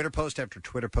Twitter post after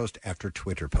Twitter post after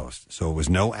Twitter post. So it was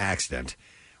no accident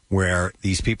where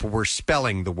these people were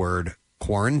spelling the word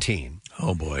quarantine.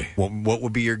 Oh boy. What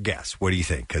would be your guess? What do you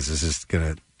think? Because this is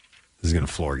gonna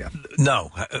floor you.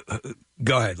 No.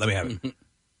 Go ahead. Let me have it.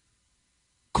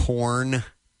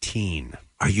 Quarantine.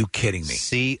 Are you kidding me?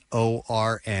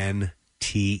 Cornteen.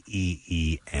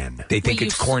 They think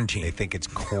it's quarantine. They think it's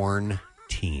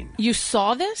quarantine. You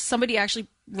saw this? Somebody actually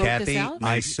wrote Kathy, this out?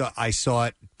 I saw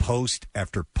it post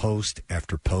after post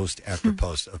after post after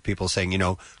post of people saying,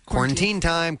 quarantine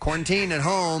time, quarantine at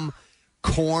home,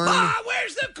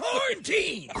 where's the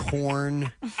quarantine?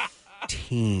 Quarantine.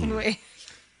 Wait.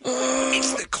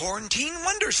 It's the Quarantine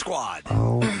Wonder Squad.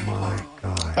 Oh, my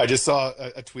God. I just saw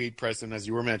a tweet, Preston, as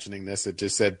you were mentioning this. It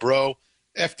just said, bro,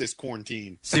 F this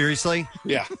quarantine. Seriously?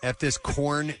 Yeah. F this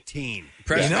quarantine.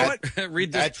 Preston, Yeah, you know what?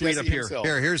 Read this tweet up here.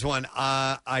 Here's one.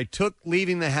 I took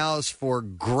leaving the house for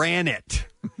granted.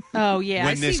 Oh, yeah.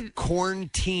 When I this see.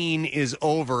 quarantine is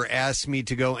over, ask me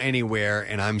to go anywhere,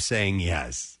 and I'm saying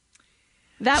yes.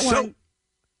 That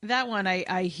one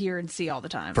I hear and see all the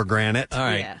time. For granted? All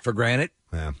right. Yeah. For granted?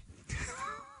 Yeah.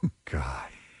 God.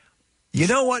 You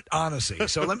know what? Honestly,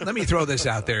 so let me throw this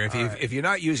out there. If you're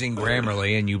not using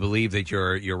Grammarly and you believe that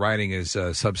your writing is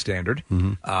substandard,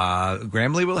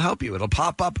 Grammarly will help you. It'll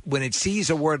pop up when it sees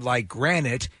a word like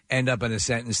granite end up in a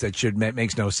sentence that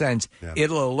makes no sense. Yeah.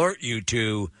 It'll alert you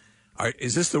to,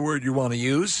 is this the word you want to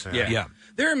use? Yeah.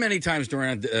 There are many times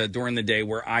during the day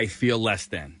where I feel less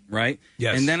than, right?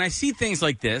 Yes. And then I see things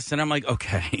like this, and I'm like,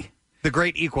 okay. The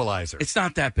great equalizer. It's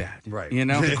not that bad. Right.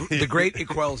 The great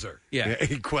equalizer. Yeah.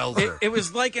 Equalizer. It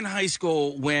was like in high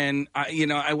school when,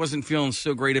 I wasn't feeling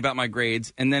so great about my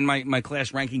grades, and then my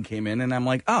class ranking came in, and I'm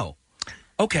like, oh,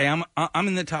 okay, I'm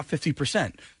in the top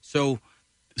 50%. So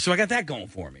I got that going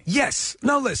for me. Yes.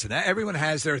 No, listen, everyone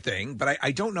has their thing, but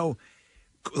I don't know.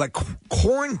 Like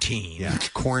quarantine. Yeah,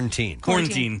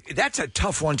 quarantine. That's a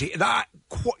tough one to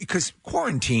because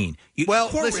quarantine.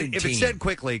 Listen, if it said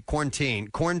quickly, quarantine.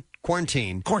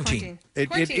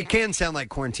 It can sound like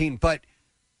quarantine, but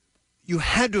you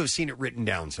had to have seen it written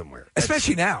down somewhere.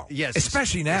 Especially now. Yes,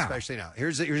 especially now. Especially now.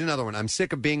 Here's another one. I'm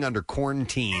sick of being under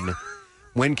quarantine.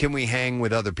 When can we hang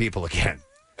with other people again?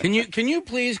 Can you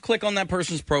please click on that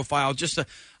person's profile? Just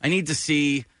I need to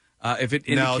see. If it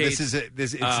indicates,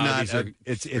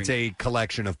 it's a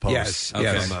collection of posts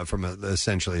from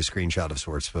essentially a screenshot of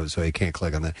sorts, so you can't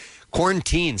click on that.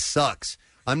 Quarantine sucks.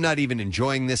 I'm not even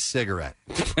enjoying this cigarette.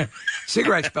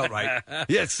 Cigarette spelled right.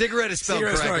 Yeah, cigarette is spelled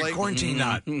correctly. Right. Quarantine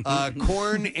not.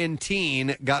 Corn and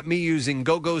teen got me using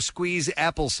Go-Go Squeeze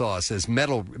applesauce as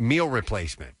meal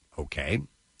replacement. Okay.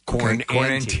 Corn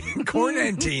and teen. Corn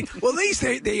and teen. Well, at least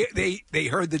they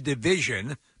heard the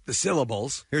division. The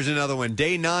syllables. Here's another one.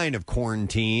 Day 9 of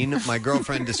quarantine. My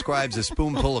girlfriend describes a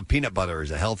spoonful of peanut butter as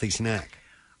a healthy snack.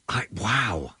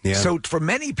 Wow. Yeah. So for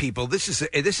many people, this is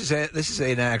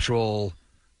an actual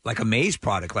like a maize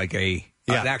product, like an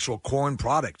actual corn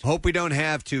product. Hope we don't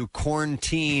have to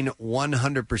quarantine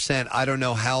 100%. I don't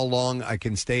know how long I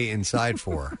can stay inside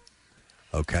for.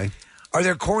 Okay. Are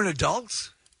there corn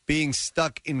adults? Being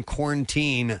stuck in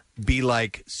quarantine be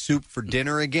like soup for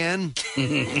dinner again?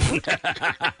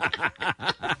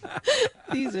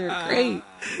 These are great.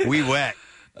 We wet.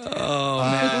 Oh,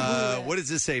 man. What does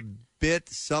this say? Bit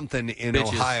something in Bitches.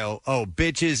 Ohio. Oh,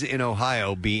 bitches in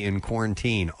Ohio be in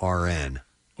quarantine. RN.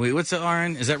 Wait, what's the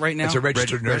RN? Is that right now? It's a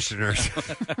registered nurse.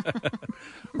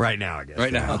 Right now, I guess.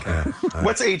 Right now. Okay.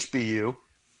 What's HBU?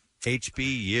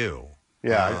 HBU.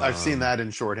 Yeah, I've seen that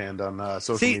in shorthand on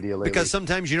social media lately. Because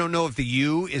sometimes you don't know if the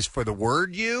U is for the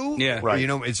word you. Yeah. Or, Right.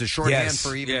 it's a shorthand Yes.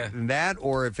 for even that,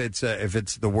 or if it's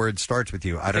the word starts with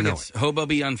you. I don't know. It's hobo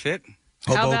be unfit.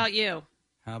 How about you?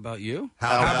 How about you?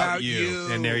 How about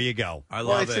you? And there you go. I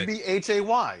Well, love it should be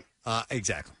HAY.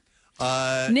 Exactly.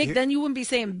 Nick, then you wouldn't be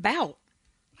saying bout.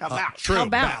 How about? True.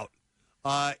 How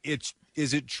about?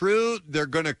 Is it true they're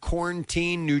going to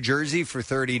quarantine New Jersey for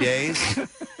 30 days?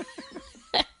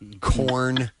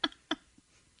 Quarantine.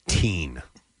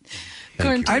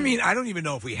 I mean, I don't even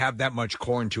know if we have that much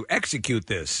corn to execute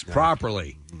this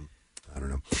properly. I don't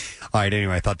know. All right,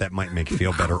 anyway, I thought that might make you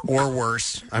feel better or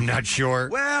worse. I'm not sure.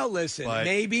 Well, listen,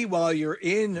 maybe while you're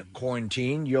in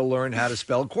quarantine, you'll learn how to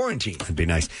spell quarantine. That'd be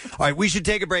nice. All right, we should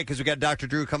take a break because we got Dr.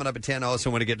 Drew coming up at 10. I also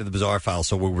want to get to the Bizarre File,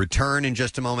 so we'll return in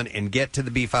just a moment and get to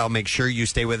the B File. Make sure you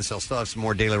stay with us. I'll still have some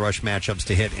more Daily Rush matchups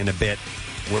to hit in a bit.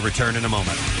 We'll return in a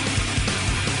moment.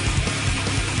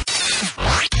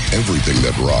 Everything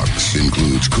that rocks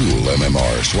includes cool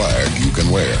MMR swag you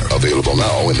can wear. Available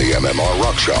now in the MMR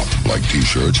Rock Shop, like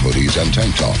t-shirts, hoodies, and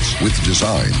tank tops, with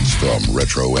designs from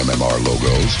retro MMR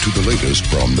logos to the latest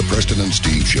from the Preston and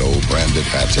Steve Show branded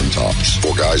hats and tops.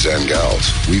 For guys and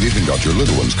gals, we've even got your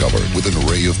little ones covered with an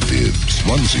array of bibs,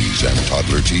 onesies, and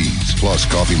toddler tees, plus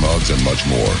coffee mugs and much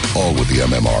more, all with the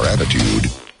MMR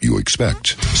attitude you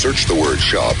expect. Search the word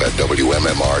shop at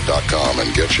WMMR.com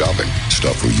and get shopping.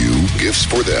 Stuff for you, gifts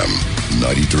for them.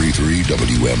 93.3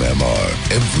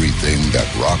 WMMR. Everything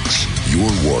that rocks your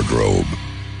wardrobe.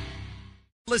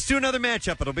 Let's do another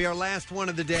matchup. It'll be our last one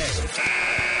of the day.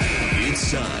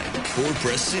 It's time for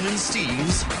Preston and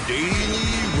Steve's Daily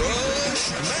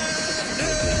Rush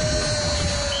Madness.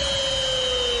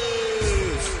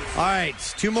 All right,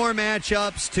 2 more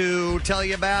matchups to tell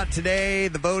you about today.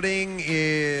 The voting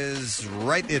is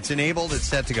right. It's enabled. It's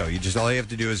set to go. All you have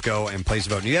to do is go and place a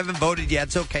vote. And you haven't voted yet.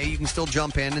 It's okay. You can still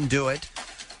jump in and do it.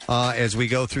 As we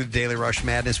go through the Daily Rush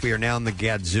Madness, we are now in the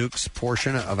Gadzooks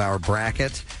portion of our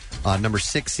bracket. Number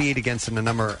 6 seed against a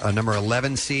number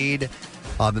 11 seed.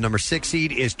 The number 6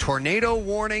 seed is Tornado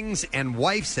Warnings and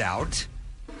Wife's Out.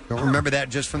 Don't remember that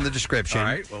just from the description. All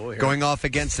right, well, we'll hear going off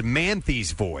against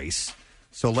Manthi's Voice.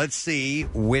 So let's see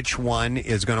which one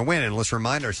is going to win, and let's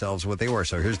remind ourselves what they were.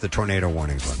 So here's the Tornado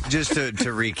Warnings one. Just to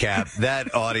recap,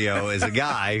 that audio is a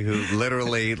guy who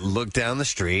literally looked down the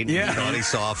street and thought he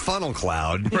saw a funnel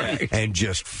cloud and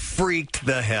just freaked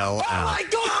the hell out. Oh, my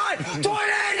God!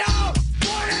 Tornado!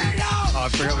 Tornado! Oh, I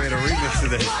forgot we had a remix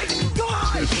of this. Oh, my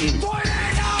God!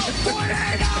 Tornado!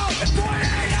 Tornado!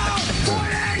 Tornado!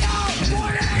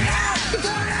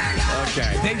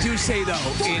 Okay. They do say,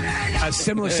 though, in a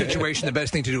similar situation, the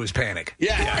best thing to do is panic.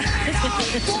 Yeah.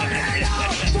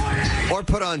 Or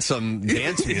put on some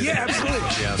dance music. Yeah, absolutely.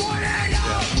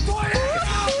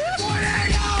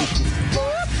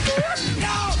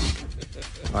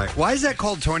 All right. Why is that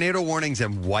called Tornado Warnings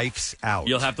and Wife's Out?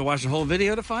 You'll have to watch the whole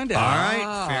video to find out. All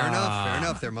right. Fair enough. Fair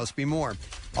enough. There must be more.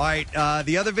 All right.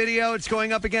 The other video it's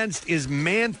going up against is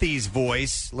Manthi's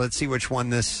Voice. Let's see which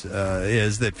one this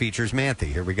is that features Manthi.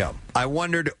 Here we go. I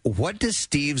wondered, what does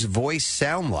Steve's voice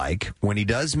sound like when he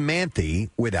does Manthi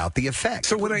without the effect?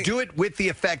 So when I do it with the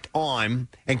effect on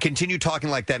and continue talking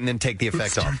like that and then take the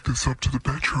effect off. Take this up to the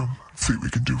bedroom. See what we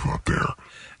can do up there.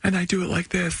 And I do it like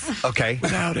this. Okay.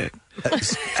 Without it.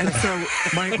 And so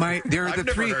there are the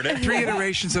three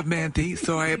iterations of Manthi.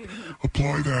 So I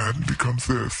apply that and it becomes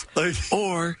this.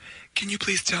 Or can you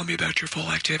please tell me about your full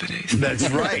activities? That's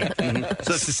right.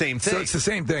 So it's the same thing. So it's the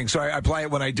same thing. So I apply it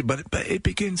when I do, but it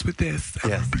begins with this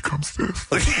and then becomes this.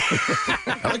 I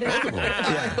like both of them.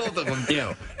 I like both of them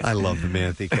too. I love the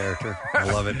Manthi character. I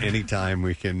love it anytime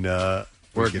we can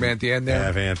work Manthi in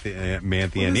there. Have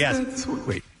Manthi in. Yes.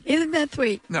 Wait. Isn't that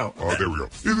sweet? No. Oh, there we go.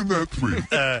 Isn't that sweet?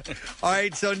 All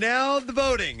right, so now the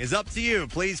voting is up to you.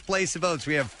 Please place the votes.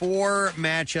 We have 4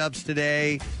 matchups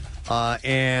today,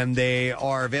 and they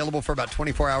are available for about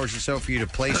 24 hours or so for you to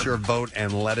place your vote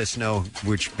and let us know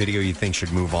which video you think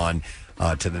should move on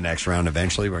to the next round.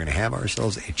 Eventually, we're going to have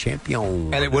ourselves a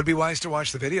champion. And it would be wise to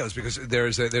watch the videos because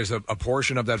there's a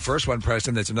portion of that first one,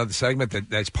 Preston, that's another segment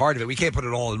that's part of it. We can't put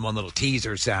it all in one little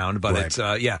teaser sound, but it's,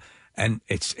 and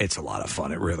it's a lot of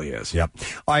fun. It really is. Yep.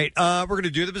 All right, we're going to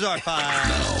do the Bizarre File.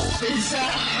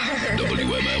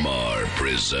 WMMR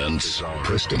presents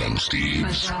Preston and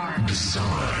Steve's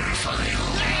Bizarre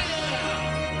File.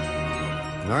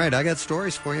 All right, I got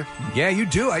stories for you. Yeah, you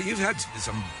do. You've had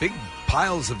some big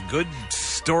piles of good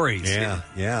stories.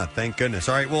 Yeah, thank goodness.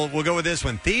 All right, we'll go with this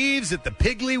one. Thieves at the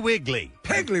Piggly Wiggly.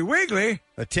 Piggly Wiggly?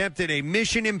 Attempted a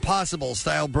Mission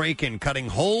Impossible-style break-in, cutting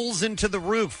holes into the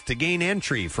roof to gain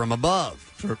entry from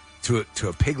above. To a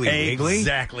Piggly Wiggly?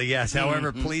 Exactly, yes.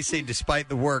 However, police say despite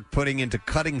the work putting into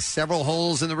cutting several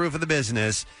holes in the roof of the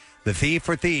business, the thief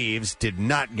or thieves did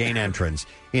not gain entrance.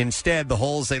 Instead, the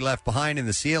holes they left behind in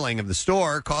the ceiling of the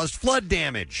store caused flood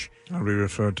damage. I'll be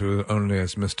referred to only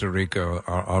as Mr. Rico.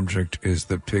 Our object is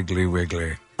the Piggly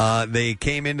Wiggly. They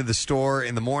came into the store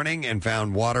in the morning and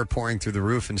found water pouring through the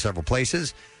roof in several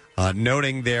places.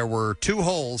 Noting there were 2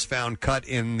 holes found cut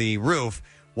in the roof.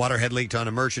 Water had leaked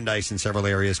onto merchandise in several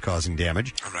areas, causing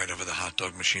damage. I'm right over the hot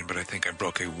dog machine, but I think I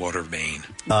broke a water main.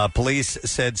 Police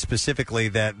said specifically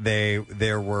that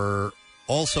there were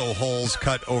also holes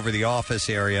cut over the office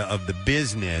area of the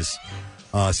business,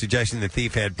 suggesting the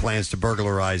thief had plans to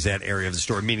burglarize that area of the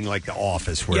store, meaning like the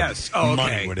office where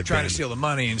money would have Trying been. to steal the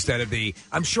money instead of the.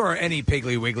 I'm sure any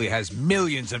Piggly Wiggly has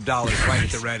millions of dollars right at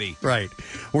the ready. Right.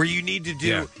 Where you need to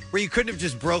do, where you couldn't have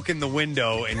just broken the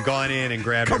window and gone in and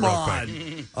grabbed Come it real on.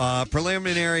 quick.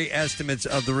 Preliminary estimates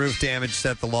of the roof damage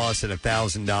set the loss at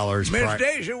 $1,000. Miss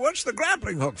Daisy, what's the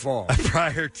grappling hook for?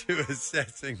 Prior to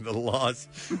assessing the loss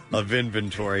of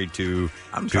inventory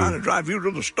I'm trying to drive you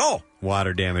to the store.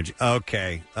 Water damage.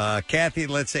 Okay. Kathy,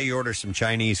 let's say you order some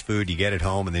Chinese food, you get it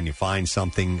home, and then you find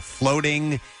something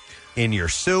floating in your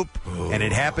soup, and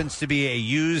it happens to be a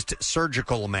used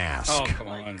surgical mask. Oh, come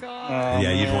on.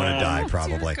 Yeah, you'd want to die,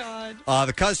 probably.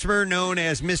 The customer, known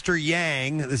as Mr.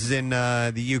 Yang, this is in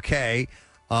the UK,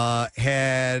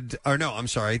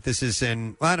 this is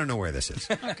in, I don't know where this is.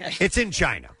 Okay. It's in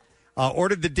China.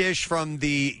 Ordered the dish from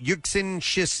the Yuxin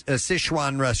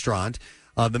Sichuan restaurant.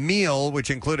 The meal, which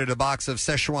included a box of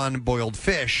Szechuan boiled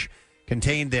fish,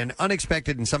 contained an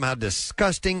unexpected and somehow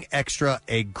disgusting extra,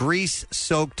 a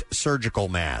grease-soaked surgical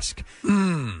mask.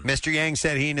 Mr. Yang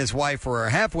said he and his wife were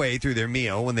halfway through their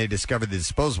meal when they discovered the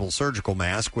disposable surgical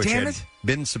mask, which Damn had it.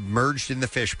 been submerged in the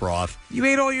fish broth. You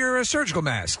ate all your surgical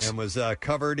masks. And was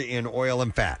covered in oil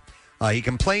and fat. He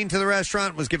complained to the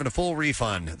restaurant, was given a full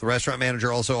refund. The restaurant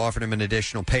manager also offered him an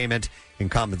additional payment in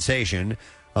compensation.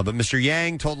 But Mr.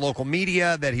 Yang told local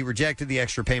media that he rejected the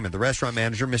extra payment. The restaurant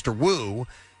manager, Mr. Wu,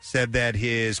 said that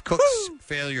his cook's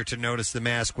failure to notice the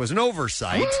mask was an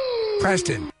oversight.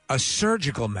 Preston, a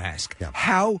surgical mask. Yeah.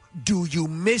 How do you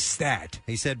miss that?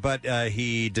 He said, but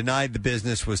he denied the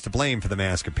business was to blame for the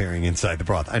mask appearing inside the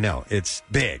broth. I know, it's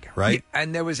big, right? Yeah,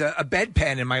 and there was a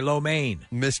bedpan in my lo mein.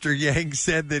 Mr. Yang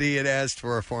said that he had asked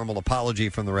for a formal apology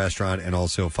from the restaurant and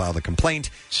also filed a complaint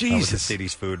with the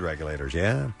city's food regulators.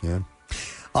 Yeah.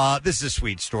 This is a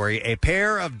sweet story. A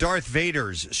pair of Darth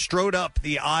Vaders strode up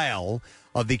the aisle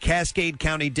of the Cascade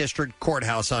County District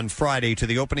Courthouse on Friday to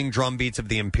the opening drum beats of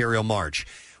the Imperial March,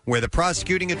 where the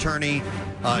prosecuting attorney,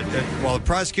 while the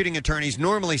prosecuting attorneys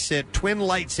normally sit, twin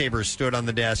lightsabers stood on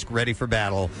the desk ready for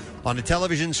battle. On a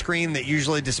television screen that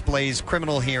usually displays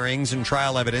criminal hearings and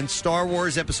trial evidence, Star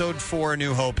Wars Episode 4 A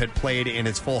New Hope had played in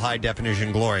its full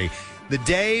high-definition glory. The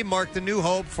day marked the new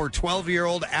hope for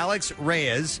 12-year-old Alex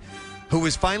Reyes, who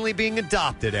was finally being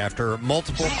adopted after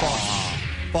multiple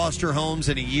foster homes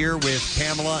in a year with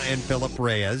Pamela and Philip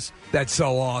Reyes. That's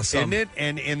so awesome. Isn't it?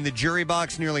 And in the jury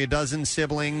box, nearly a dozen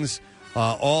siblings,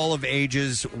 all of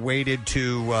ages, waited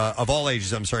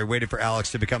for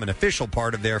Alex to become an official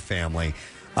part of their family.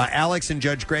 Alex and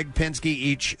Judge Greg Pinsky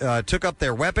each took up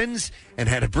their weapons and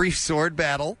had a brief sword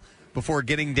battle before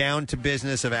getting down to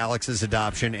business of Alex's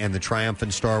adoption, and the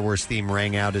triumphant Star Wars theme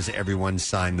rang out as everyone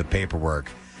signed the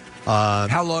paperwork.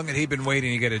 How long had he been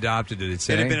waiting to get adopted, did it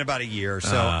say? It had been about a year.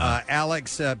 So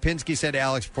Alex Pinsky said to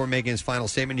Alex before making his final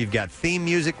statement, "You've got theme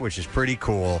music, which is pretty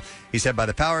cool." He said, "By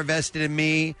the power vested in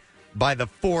me, by the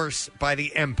Force, by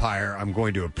the Empire, I'm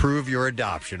going to approve your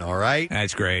adoption." All right?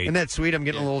 That's great. Isn't that sweet? I'm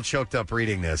getting a little choked up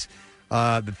reading this.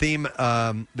 The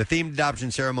themed adoption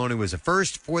ceremony was a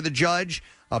first for the judge,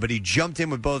 but he jumped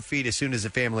in with both feet as soon as the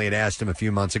family had asked him a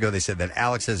few months ago. They said that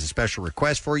Alex has a special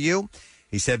request for you.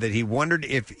 He said that he wondered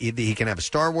if he can have a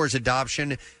Star Wars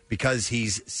adoption because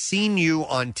he's seen you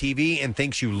on TV and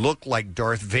thinks you look like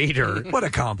Darth Vader. What a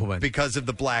compliment. Because of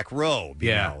the black robe,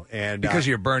 you know. And because of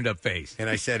your burned up face. And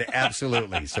I said,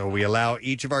 absolutely. So we allow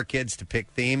each of our kids to pick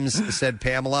themes, said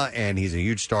Pamela, and he's a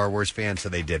huge Star Wars fan, so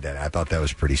they did that. I thought that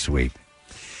was pretty sweet.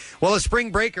 Well, a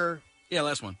spring breaker... Yeah,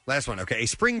 last one. Last one, okay. A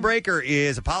spring breaker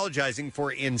is apologizing for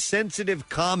insensitive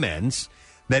comments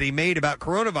that he made about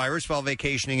coronavirus while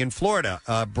vacationing in Florida.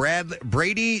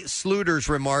 Brady Sluder's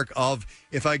remark of,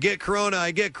 "If I get corona,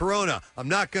 I get corona. I'm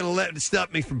not going to let it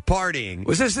stop me from partying."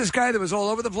 Was this guy that was all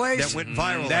over the place? That went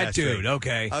viral. That last dude, week.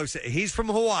 okay. He's from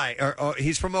Hawaii.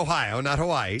 He's from Ohio, not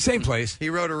Hawaii. Same place. He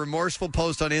wrote a remorseful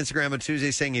post on Instagram on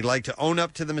Tuesday saying he'd like to own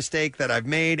up to the mistake that I've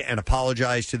made and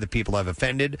apologize to the people I've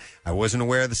offended. I wasn't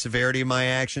aware of the severity of my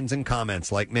actions and comments.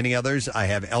 Like many others, I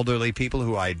have elderly people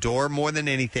who I adore more than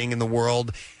anything in the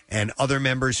world, and other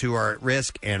members who are at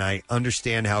risk, and I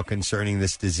understand how concerning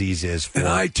this disease is for... And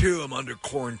I, too, am under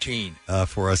quarantine.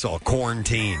 For us all.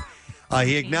 Quarantine.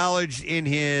 He acknowledged in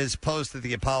his post that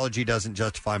the apology doesn't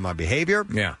justify my behavior.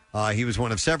 Yeah. He was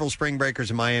one of several spring breakers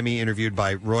in Miami interviewed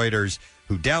by Reuters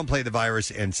who downplayed the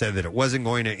virus and said that it wasn't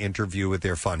going to interfere with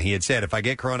their fun. He had said, "If I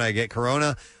get corona, I get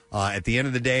corona. At the end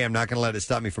of the day, I'm not going to let it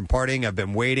stop me from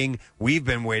partying. We've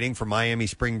been waiting for Miami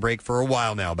spring break for a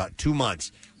while now, about 2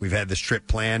 months. We've had this trip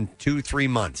planned 2-3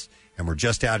 months. and we're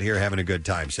just out here having a good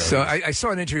time. So I saw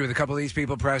an interview with a couple of these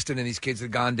people, Preston, and these kids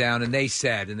had gone down, and they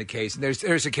said in the case, and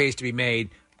there's a case to be made,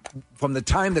 from the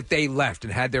time that they left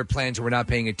and had their plans and were not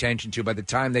paying attention to, by the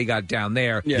time they got down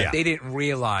there, they didn't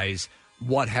realize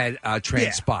what had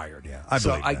transpired. Yeah, I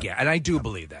believe that. get, and I do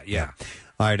believe that. Yeah.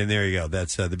 All right, and there you go.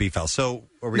 That's the beef file. So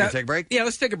are we going to take a break? Yeah,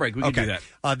 let's take a break. We can do that.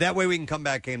 That way we can come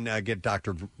back and get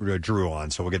Dr. Drew on.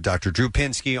 So we'll get Dr. Drew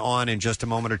Pinsky on in just a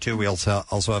moment or two. We also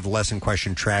have lesson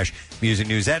question, trash, music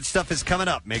news. That stuff is coming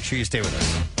up. Make sure you stay with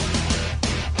us.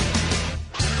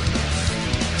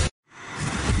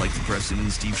 Like the Preston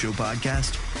and Steve Show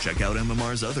podcast? Check out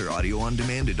MMR's other audio on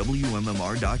demand at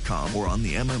WMMR.com or on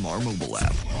the MMR mobile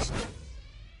app.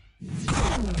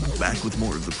 Back with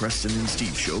more of the Preston and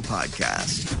Steve Show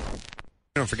podcast.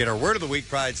 Don't forget our Word of the Week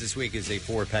prize this week is a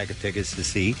 4-pack of tickets to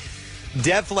see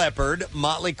Def Leppard,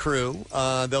 Motley Crue.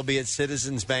 They'll be at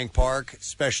Citizens Bank Park.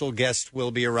 Special guests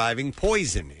will be arriving,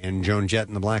 Poison and Joan Jett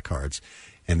and the Blackhearts.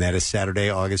 And that is Saturday,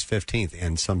 August 15th.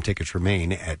 And some tickets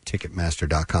remain at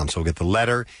Ticketmaster.com. So we'll get the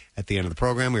letter at the end of the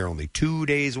program. We are only 2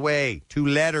 days away, 2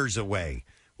 letters away.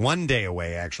 1 day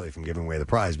away, actually, from giving away the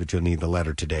prize, but you'll need the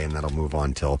letter today, and that'll move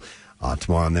on till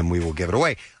tomorrow, and then we will give it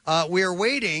away. We are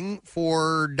waiting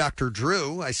for Dr.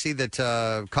 Drew. I see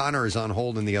that Connor is on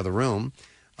hold in the other room,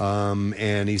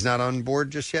 and he's not on board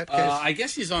just yet, Case? I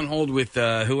guess he's on hold with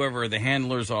whoever the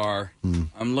handlers are.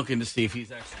 I'm looking to see if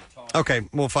he's actually talking. Okay,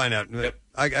 we'll find out. Yep.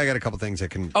 I got a couple things that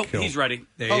can kill. He's ready.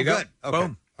 There you go. Good. Okay.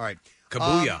 Boom. All right.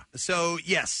 Kabooyah. So,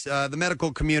 yes, the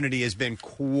medical community has been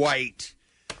quite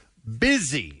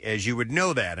busy, as you would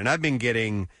know that. And I've been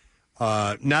getting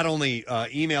not only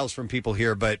emails from people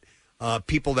here, but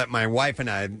people that my wife and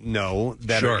I know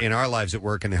that are in our lives that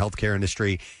work in the healthcare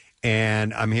industry.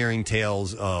 And I'm hearing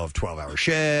tales of 12-hour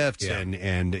shifts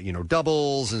and you know,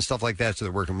 doubles and stuff like that. So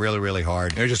they're working really, really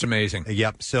hard. They're just amazing.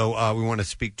 Yep. So we want to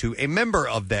speak to a member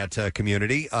of that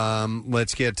community.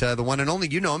 Let's get the one and only,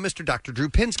 you know him, Mr. Dr. Drew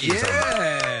Pinsky. Yes.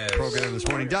 On the program this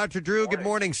morning. Dr. Drew, good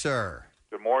morning, sir.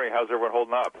 Good morning. How's everyone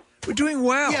holding up? We're doing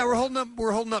well. Yeah, we're holding up.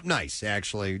 We're holding up nice,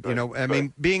 actually. You know, I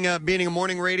mean, being a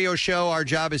morning radio show, our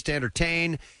job is to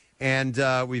entertain, and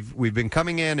we've been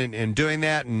coming in and doing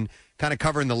that, and kind of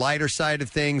covering the lighter side of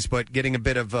things, but getting a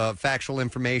bit of factual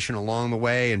information along the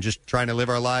way, and just trying to live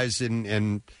our lives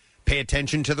and pay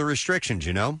attention to the restrictions.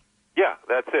 You know. Yeah,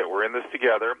 that's it. We're in this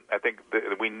together. I think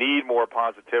we need more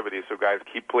positivity. So, guys,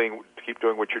 keep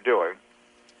doing what you're doing.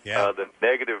 Yeah. The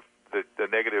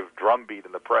negative drumbeat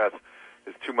in the press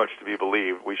is too much to be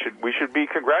believed. We should be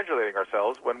congratulating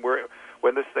ourselves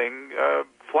when this thing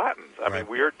flattens. I mean,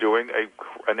 we are doing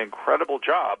an incredible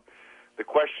job. The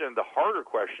harder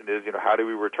question is, you know, how do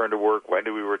we return to work? When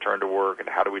do we return to work? And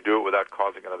how do we do it without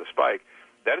causing another spike?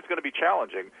 That is going to be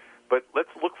challenging. But let's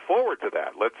look forward to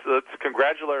that. Let's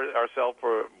congratulate ourselves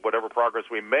for whatever progress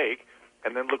we make,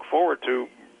 and then look forward to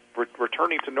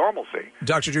returning to normalcy.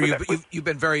 Dr. Drew, you've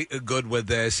been very good with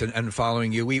this and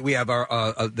following you. We have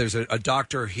our there's a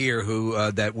doctor here who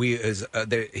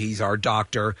he's our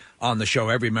doctor on the show.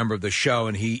 Every member of the show,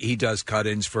 and he does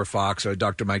cut-ins for Fox.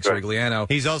 Dr. Mike Sorigliano.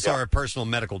 He's also our personal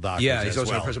medical doctor. Yeah, he's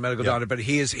also a personal medical doctor. But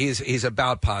he's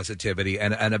about positivity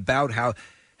and about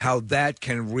how that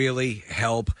can really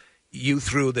help you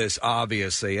through this,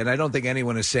 obviously, and I don't think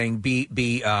anyone is saying be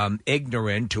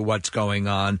ignorant to what's going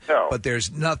on. No. But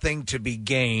there's nothing to be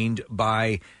gained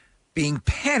by being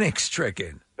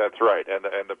panic-stricken. That's right, and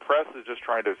the press is just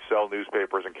trying to sell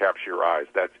newspapers and capture your eyes.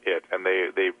 That's it, and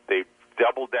they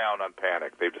doubled down on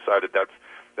panic. They've decided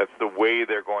that's the way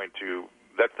they're going to.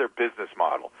 That's their business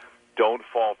model. Don't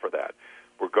fall for that.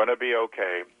 We're going to be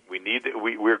okay.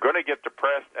 We're going to get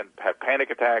depressed and have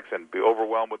panic attacks and be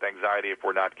overwhelmed with anxiety if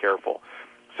we're not careful.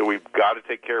 So we've got to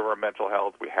take care of our mental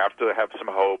health. We have to have some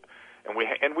hope, and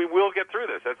we will get through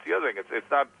this. That's the other thing. It's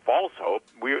not false hope.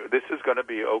 This is going to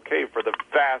be okay for the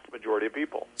vast majority of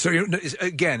people. So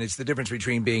again, it's the difference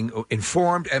between being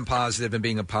informed and positive and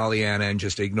being a Pollyanna and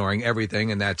just ignoring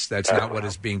everything, and that's not what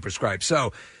is being prescribed.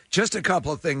 So just a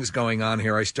couple of things going on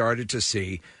here. I started to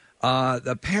see.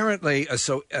 Apparently,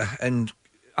 and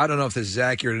I don't know if this is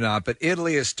accurate or not, but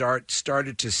Italy has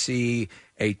started to see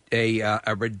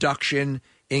a reduction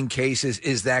in cases.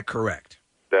 Is that correct?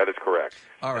 That is correct.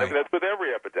 All right. I mean, that's with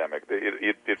every epidemic.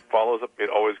 It follows up. It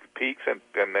always peaks and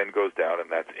then goes down, and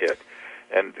that's it.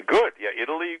 And good. Yeah,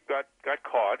 Italy got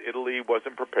caught. Italy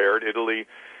wasn't prepared. Italy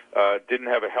didn't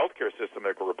have a healthcare system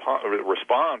that could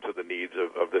respond to the needs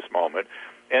of this moment.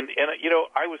 And you know,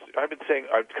 I've been saying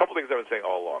a couple things I've been saying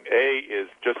all along. A is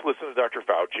just listen to Dr.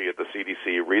 Fauci at the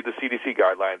CDC, read the CDC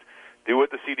guidelines, Do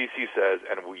what the CDC says,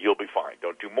 and you'll be fine.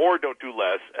 Don't do more, don't do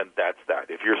less, and that's that.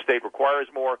 If your state requires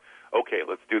more, okay,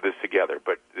 let's do this together.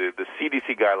 But the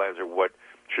CDC guidelines are what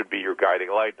should be your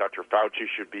guiding light. Dr. Fauci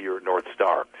should be your North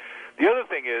Star. The other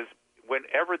thing is,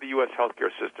 whenever the U.S. healthcare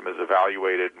system is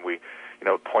evaluated and we,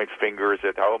 point fingers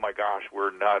at, oh my gosh,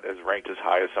 we're not as ranked as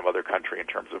high as some other country in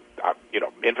terms of,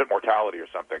 infant mortality or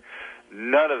something,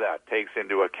 none of that takes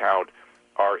into account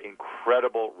our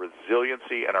incredible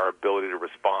resiliency and our ability to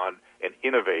respond and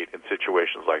innovate in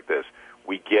situations like this.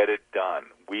 We get it done.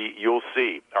 You'll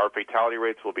see our fatality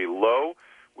rates will be low.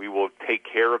 We will take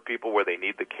care of people where they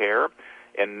need the care.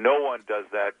 And no one does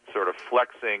that sort of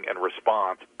flexing and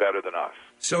response better than us.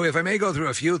 So if I may go through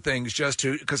a few things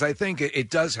because I think it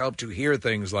does help to hear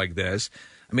things like this.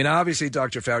 I mean, obviously,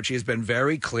 Dr. Fauci has been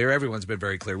very clear. Everyone's been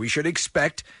very clear. We should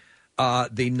expect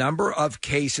the number of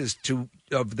cases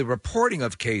of the reporting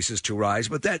of cases to rise,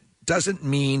 but that doesn't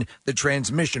mean the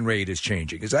transmission rate is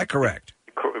changing. Is that correct?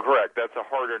 Correct. That's a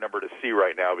harder number to see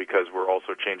right now because we're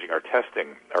also changing our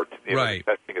testing.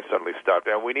 Testing has suddenly stopped.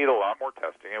 And we need a lot more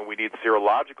testing, and we need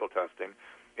serological testing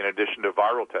in addition to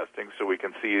viral testing so we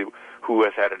can see who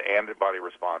has had an antibody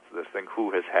response to this thing,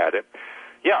 who has had it.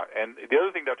 Yeah, and the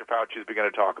other thing Dr. Fauci has begun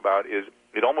to talk about is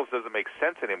it almost doesn't make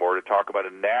sense anymore to talk about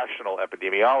a national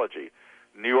epidemiology.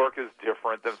 New York is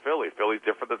different than Philly. Philly's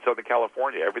different than Southern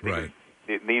California. Everything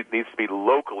needs to be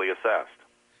locally assessed.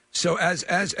 So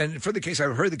and for the case,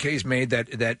 I've heard the case made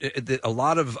that a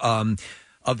lot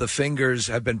of the fingers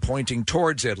have been pointing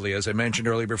towards Italy, as I mentioned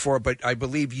earlier before. But I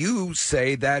believe you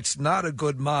say that's not a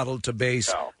good model to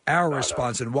base our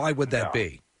response. And why would that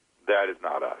be? That is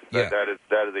not us. Yeah. That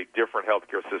is a different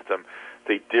healthcare system.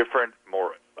 It's a different,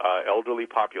 more elderly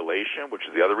population, which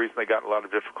is the other reason they got in a lot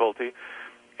of difficulty.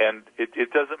 And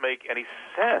it doesn't make any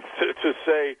sense to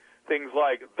say things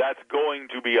like, that's going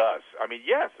to be us. I mean,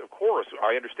 yes, of course,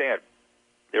 I understand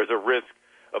there's a risk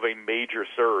of a major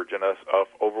surge and us of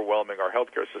overwhelming our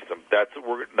healthcare system. That's what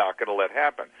we're not going to let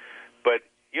happen. But,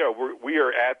 we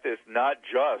are at this not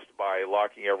just by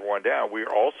locking everyone down. We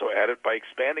are also at it by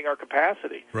expanding our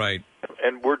capacity. Right.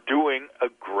 And we're doing a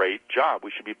great job.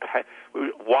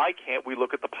 Why can't we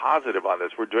look at the positive on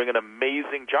this? We're doing an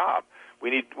amazing job. We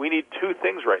need two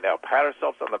things right now: pat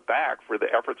ourselves on the back for the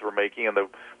efforts we're making and the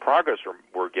progress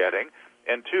we're getting,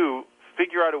 and two,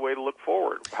 figure out a way to look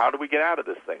forward. How do we get out of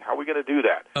this thing? How are we going to do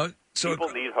that? People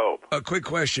need hope. A quick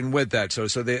question with that. So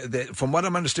from what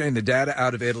I'm understanding, the data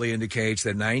out of Italy indicates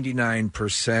that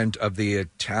 99% of the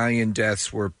Italian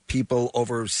deaths were people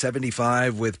over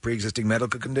 75 with pre-existing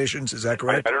medical conditions. Is that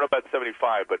correct? I don't know about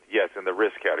 75, but yes, in the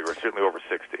risk category, certainly over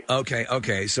 60.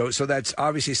 Okay. So that's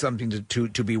obviously something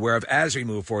to be aware of as we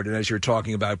move forward, and as you're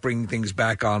talking about bringing things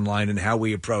back online and how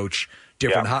we approach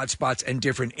different hotspots and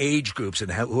different age groups,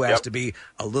 and who has to be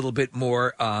a little bit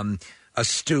more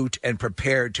astute and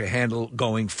prepared to handle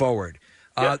going forward.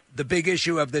 The big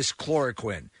issue of this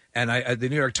chloroquine, and the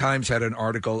New York Times had an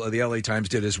article, the LA Times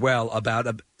did as well,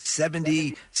 about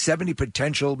 70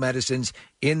 potential medicines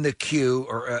in the queue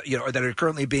or that are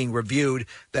currently being reviewed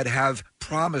that have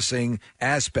promising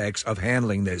aspects of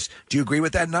handling this. Do you agree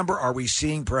with that number? Are we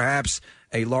seeing perhaps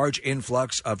a large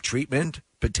influx of treatment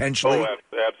potentially? Oh,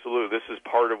 absolutely. This is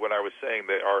part of when I was saying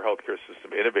that our healthcare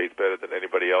system innovates better than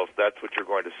anybody else. That's what you're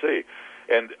going to see.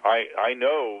 And I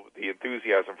know the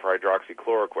enthusiasm for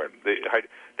hydroxychloroquine.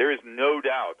 There is no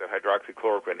doubt that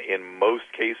hydroxychloroquine in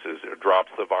most cases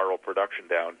drops the viral production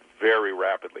down very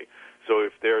rapidly. So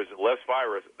if there's less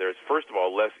virus, there's first of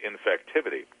all less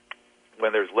infectivity.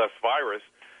 When there's less virus,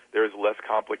 there's less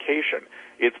complication.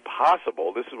 It's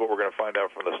possible, this is what we're going to find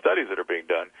out from the studies that are being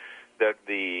done, that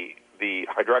the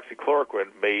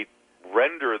hydroxychloroquine may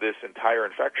render this entire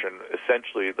infection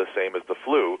essentially the same as the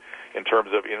flu in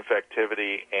terms of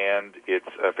infectivity and its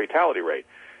fatality rate.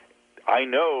 I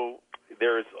know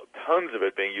there's tons of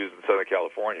it being used in Southern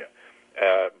California.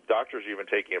 Doctors are even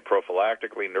taking it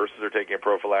prophylactically, nurses are taking it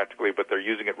prophylactically, but they're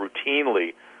using it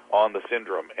routinely on the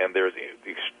syndrome, and there's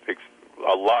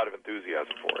a lot of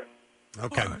enthusiasm for it.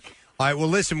 Okay. All right. Well,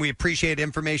 listen, we appreciate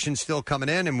information still coming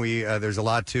in, and there's a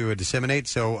lot to disseminate.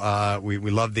 So we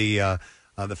love the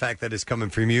fact that it's coming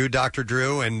from you, Dr.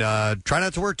 Drew, and try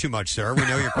not to work too much, sir. We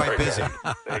know you're quite busy.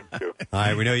 Thank you. All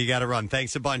right. We know you got to run.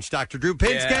 Thanks a bunch, Dr. Drew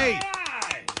Pinsky,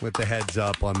 with the heads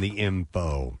up on the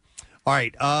info. All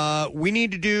right. We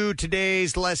need to do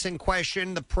today's lesson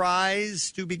question. The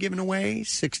prize to be given away.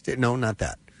 No, not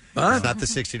that. It's not the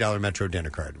 $60 Metro dinner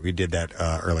card. We did that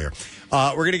earlier.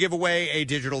 We're going to give away a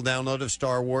digital download of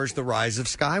Star Wars The Rise of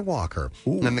Skywalker.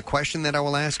 Ooh. And the question that I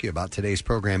will ask you about today's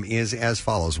program is as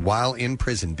follows. While in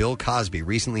prison, Bill Cosby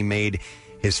recently made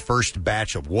his first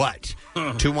batch of what?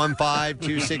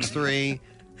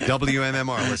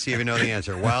 215-263-WMMR. Let's see if you know the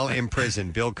answer. While in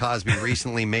prison, Bill Cosby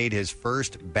recently made his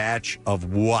first batch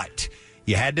of what?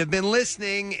 You had to have been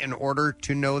listening in order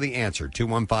to know the answer.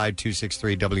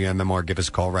 215-263-WMMR. Give us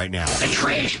a call right now. The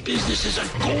trash business is a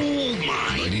gold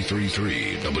mine.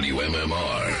 93.3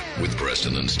 WMMR with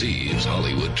Preston and Steve's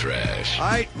Hollywood Trash. All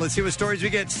right, let's see what stories we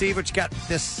get. Steve, what you got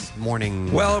this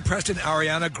morning? Well, Preston,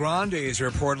 Ariana Grande is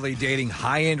reportedly dating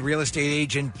high-end real estate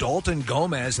agent Dalton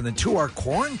Gomez, and the two are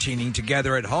quarantining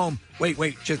together at home. Wait,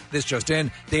 this just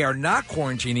in. They are not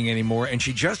quarantining anymore, and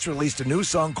she just released a new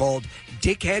song called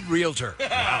Dickhead Realtor.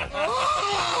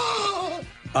 Wow.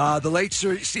 The late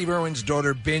Steve Irwin's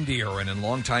daughter, Bindi Irwin, and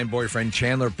longtime boyfriend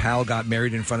Chandler Powell got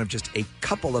married in front of just a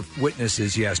couple of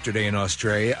witnesses yesterday in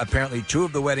Australia. Apparently, two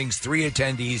of the wedding's 3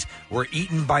 attendees were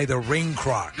eaten by the ring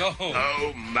croc.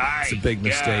 Oh, my It's a big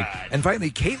mistake. And finally,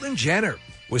 Caitlyn Jenner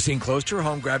was seen close to her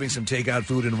home grabbing some takeout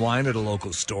food and wine at a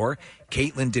local store.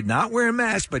 Caitlyn did not wear a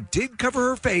mask, but did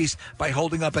cover her face by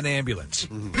holding up an ambulance.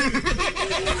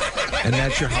 And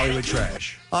that's your Hollywood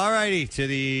Trash. All righty, to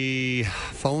the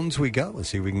phones we go. Let's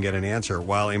see if we can get an answer.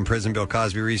 While in prison, Bill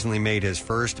Cosby recently made his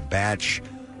first batch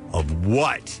of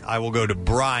what? I will go to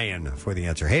Brian for the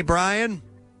answer. Hey, Brian.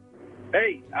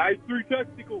 Hey, I have 3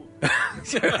 testicles.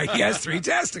 Yes, 3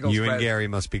 testicles. You and Gary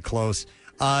must be close.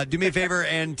 Do me a favor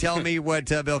and tell me what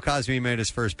Bill Cosby made his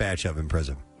first batch of in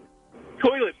prison.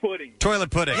 Toilet pudding.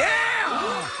 Toilet pudding.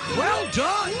 Yeah! Well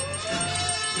done.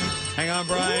 Hang on,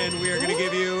 Brian. We are going to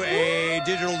give you a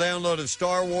digital download of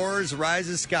Star Wars Rise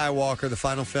of Skywalker, the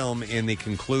final film in the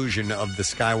conclusion of the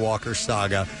Skywalker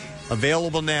saga.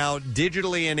 Available now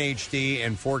digitally in HD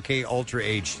and 4K Ultra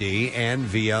HD and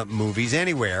via Movies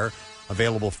Anywhere.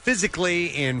 Available physically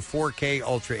in 4K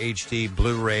Ultra HD,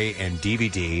 Blu-ray, and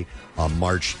DVD on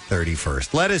March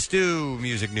 31st. Let us do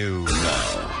music news.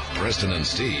 Now, Preston and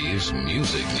Steve's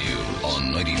Music News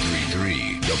on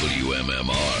 93.3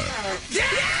 WMMR.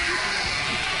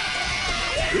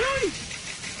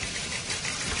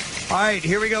 All right,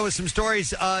 here we go with some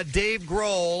stories. Dave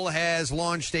Grohl has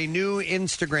launched a new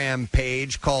Instagram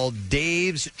page called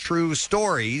Dave's True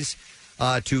Stories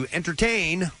to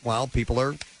entertain while people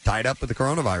are tied up with the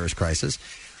coronavirus crisis.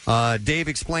 Dave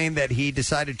explained that he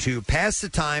decided to pass the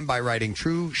time by writing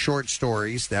true short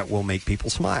stories that will make people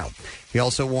smile. He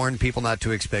also warned people not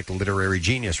to expect literary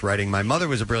genius, writing, "My mother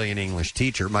was a brilliant English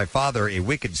teacher, my father a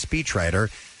wicked speechwriter,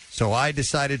 so I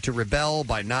decided to rebel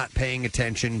by not paying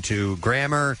attention to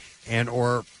grammar and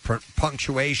or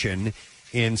punctuation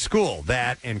in school.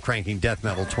 That and cranking death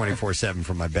metal 24/7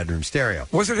 from my bedroom stereo."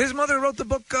 Was it his mother who wrote the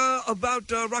book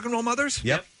about rock and roll mothers?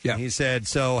 Yep. Yeah. He said,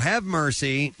 "So have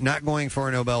mercy, not going for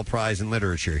a Nobel Prize in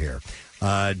literature here."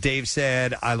 Dave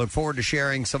said, "I look forward to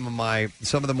sharing some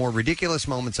of the more ridiculous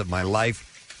moments of my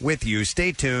life with you.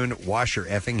 Stay tuned. Wash your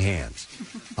effing hands."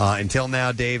 Until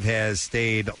now, Dave has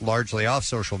stayed largely off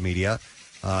social media,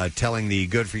 telling the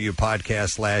Good For You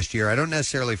podcast last year, "I don't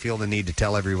necessarily feel the need to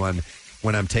tell everyone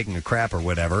when I'm taking a crap or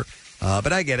whatever.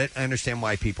 But I get it. I understand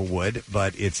why people would,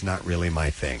 but it's not really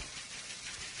my thing."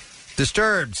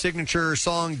 Disturbed signature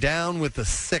song Down with the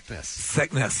Sickness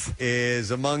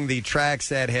is among the tracks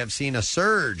that have seen a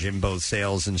surge in both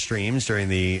sales and streams during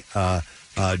the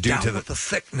due to the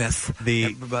sickness.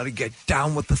 Everybody get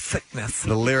down with the sickness.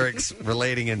 The lyrics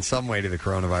relating in some way to the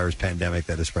coronavirus pandemic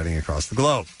that is spreading across the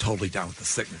globe. Totally down with the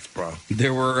sickness, bro.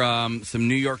 There were some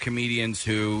New York comedians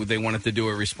who they wanted to do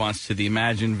a response to the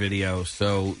Imagine video,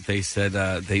 so they said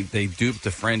they duped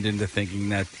a friend into thinking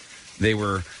that they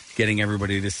were getting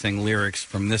everybody to sing lyrics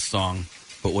from this song,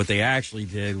 but what they actually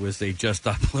did was they just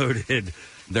uploaded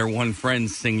their one friend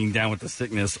singing Down with the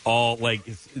Sickness, all like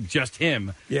it's just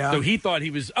him. Yeah. So he thought he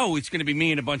was, it's going to be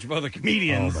me and a bunch of other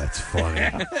comedians. Oh, that's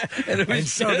funny. and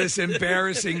so this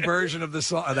embarrassing version of the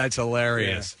song, that's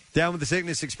hilarious. Yeah. Down with the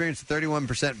Sickness experienced a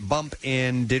 31% bump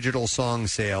in digital song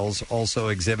sales, also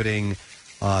exhibiting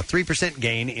 3%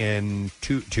 gain in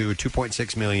to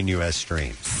 2.6 million U.S.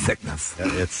 streams. Sickness.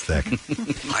 It's thick.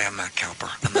 Hi, I'm Matt Cowper.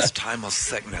 In this time of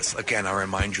sickness, again, I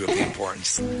remind you of the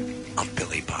importance of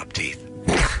Billy Bob teeth.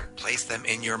 Place them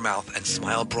in your mouth and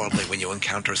smile broadly when you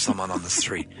encounter someone on the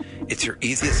street. It's your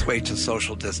easiest way to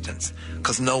social distance,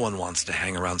 because no one wants to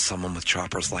hang around someone with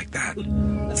choppers like that.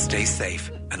 Stay safe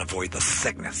and avoid the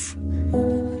sickness.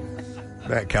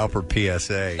 Matt Cowper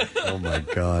PSA. Oh, my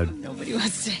God. Nobody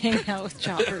wants to hang out with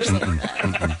choppers.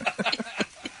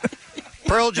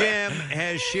 Pearl Jam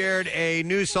has shared a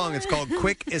new song. It's called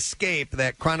Quick Escape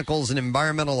that chronicles an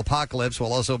environmental apocalypse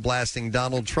while also blasting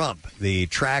Donald Trump. The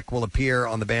track will appear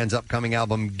on the band's upcoming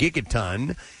album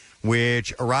Gigaton,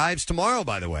 which arrives tomorrow,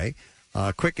 by the way.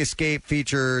 Quick Escape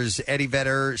features Eddie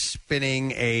Vedder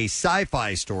spinning a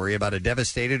sci-fi story about a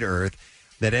devastated Earth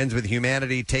that ends with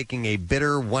humanity taking a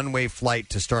bitter one-way flight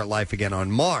to start life again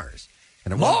on Mars.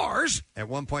 And at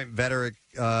one point, Vedder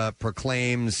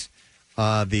proclaims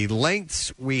the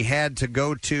lengths we had to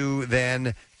go to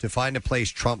then to find a place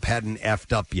Trump hadn't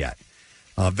effed up yet.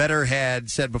 Vedder had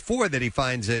said before that he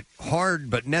finds it hard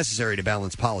but necessary to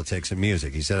balance politics and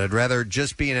music. He said, I'd rather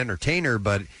just be an entertainer,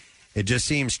 but it just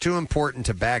seems too important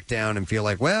to back down and feel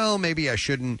like, well, maybe I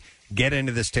shouldn't get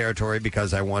into this territory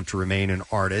because I want to remain an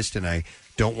artist and I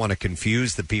don't want to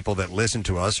confuse the people that listen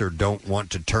to us or don't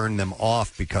want to turn them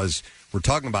off because we're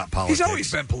talking about politics. He's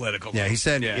always been political. Yeah, he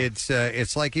said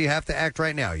it's like you have to act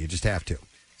right now. You just have to.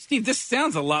 Steve, this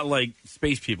sounds a lot like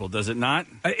Space People, does it not?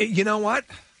 You know what?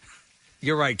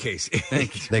 You're right, Casey.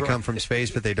 They come from space,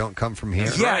 but they don't come from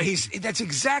here. Yeah, that's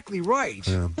exactly right.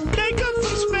 Yeah. They come from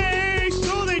space,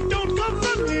 so they don't come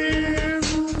from here.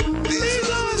 These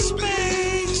are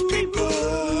space people.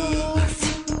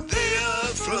 They are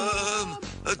from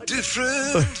a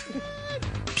different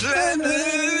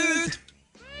planet.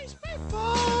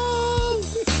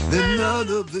 They're not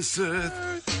of this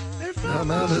earth. They're from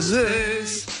outer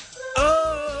space.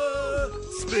 Oh,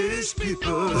 space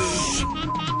people.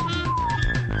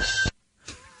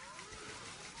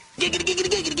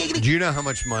 Do you know how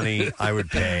much money I would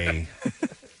pay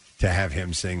to have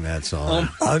him sing that song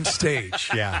on stage?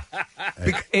 Yeah.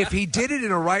 If he did it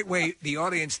in a right way, the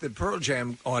audience, the Pearl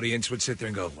Jam audience, would sit there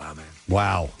and go, "Wow, man!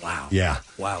 Wow, wow, yeah,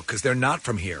 wow," because they're not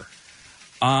from here.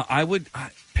 I would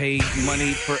pay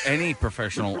money for any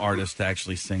professional artist to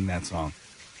actually sing that song.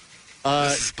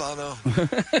 This is Bono.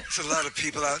 There's a lot of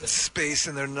people out in space,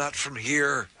 and they're not from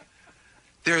here.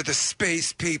 They're the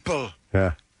space people.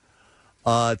 Yeah.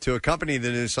 To accompany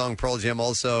the new song, Pearl Jam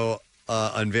also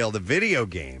unveiled a video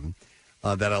game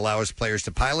that allows players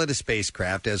to pilot a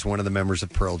spacecraft as one of the members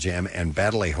of Pearl Jam and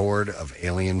battle a horde of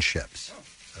alien ships.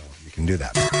 So you can do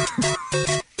that.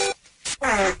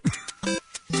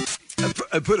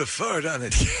 I put a fart on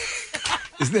it.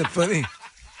 Isn't that funny?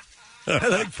 I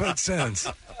like fart sounds.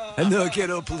 I know I get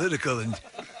all political and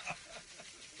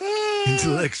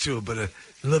intellectual, but I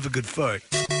love a good fart.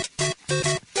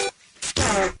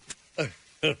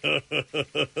 I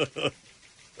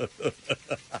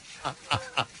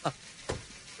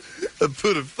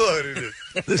put a fart in it.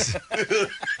 Listen.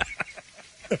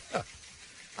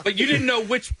 But you didn't know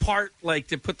which part, like,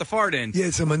 to put the fart in. Yeah,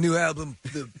 it's on my new album,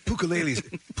 the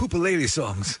Pookalele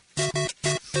songs.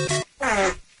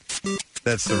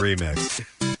 That's the remix.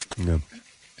 Yeah.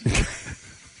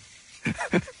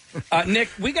 Nick,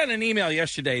 we got an email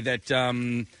yesterday that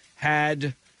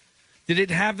had... Did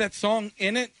it have that song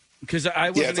in it? Because I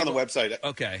wasn't it's on the website.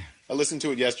 Okay. I listened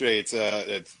to it yesterday. It's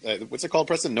what's it called,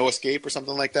 Preston? No Escape or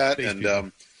something like that. Space and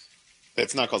People.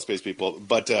 It's not called Space People,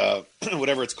 but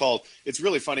whatever it's called, it's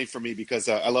really funny for me because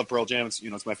I love Pearl Jam.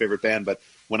 It's my favorite band. But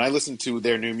when I listen to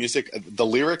their new music, the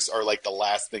lyrics are like the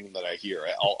last thing that I hear.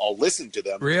 I'll listen to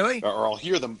them, really, or I'll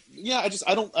hear them. Yeah,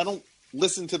 I don't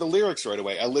listen to the lyrics right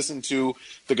away. I listen to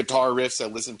the guitar riffs. I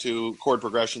listen to chord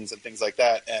progressions and things like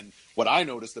that. And what I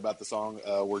noticed about the song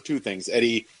were two things.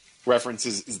 Eddie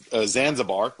references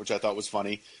Zanzibar, which I thought was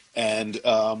funny, and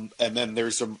then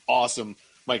there's some awesome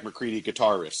Mike McCready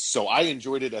guitar riffs. So I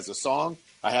enjoyed it as a song.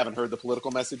 I haven't heard the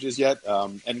political messages yet,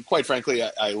 and quite frankly,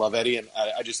 I love Eddie, and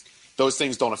I just those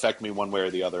things don't affect me one way or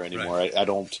the other anymore. Right. I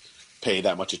don't pay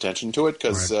that much attention to it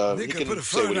because he can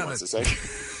say what he wants to say.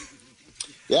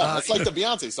 Yeah, it's like the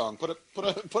Beyonce song. Put a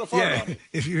fart on it.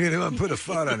 If you really want to put a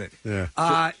fart on it. Yeah.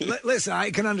 Listen, I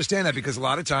can understand that because a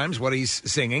lot of times what he's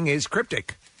singing is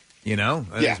cryptic. You know,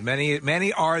 Yeah.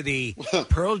 many are the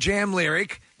Pearl Jam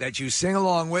lyric that you sing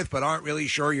along with, but aren't really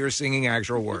sure you're singing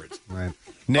actual words. Right.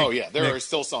 There are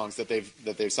still songs that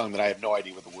they've sung that I have no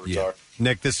idea what the words are.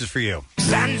 Nick, this is for you.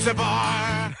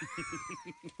 Zanzibar.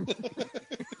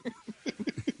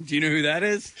 Do you know who that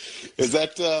is? Is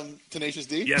that Tenacious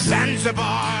D? Yes.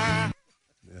 Zanzibar.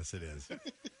 Yes, it is.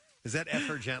 Is that F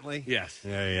Her Gently? Yes.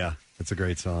 Yeah. That's a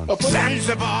great song. Oh,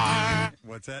 Zanzibar.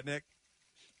 What's that, Nick?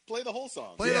 Play the whole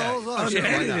song. Play the whole song.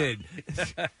 Unedited.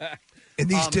 In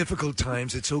these difficult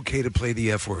times, it's okay to play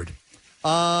the F word.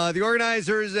 The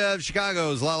organizers of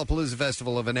Chicago's Lollapalooza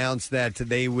Festival have announced that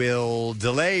they will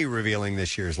delay revealing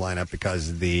this year's lineup because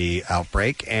of the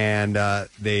outbreak, and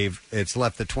it's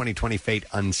left the 2020 fate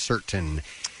uncertain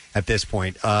at this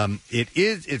point.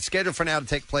 It's scheduled for now to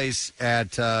take place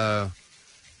at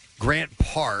Grant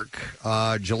Park,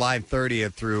 July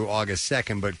 30th through August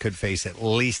 2nd, but could face at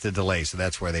least a delay. So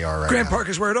that's where they are right Grant now. Park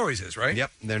is where it always is, right?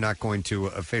 Yep. They're not going to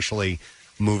officially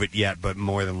move it yet, but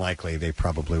more than likely they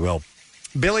probably will.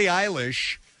 Billie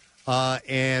Eilish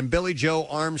And Billy Joe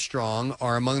Armstrong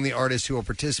are among the artists who will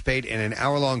participate in an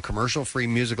hour-long commercial-free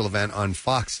musical event on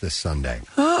Fox this Sunday.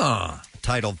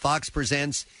 Titled Fox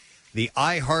Presents the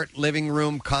iHeart Living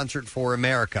Room Concert for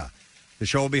America. The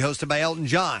show will be hosted by Elton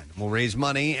John. Will raise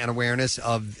money and awareness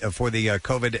for the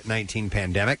COVID-19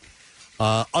 pandemic.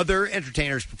 Other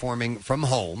entertainers performing from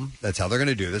home, that's how they're going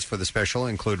to do this, for the special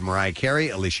include Mariah Carey,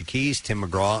 Alicia Keys, Tim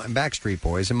McGraw, and Backstreet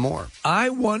Boys, and more.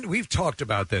 We've talked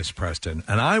about this, Preston,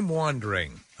 and I'm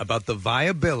wondering about the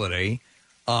viability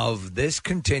of this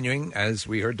continuing, as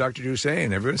we heard Dr. Drew say,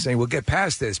 and everyone's saying we'll get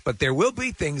past this, but there will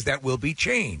be things that will be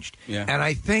changed. Yeah. And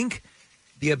I think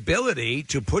the ability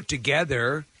to put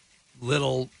together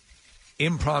little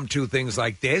impromptu things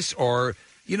like this, or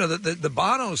the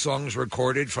Bono songs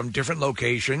recorded from different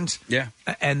locations. Yeah.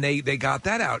 And they got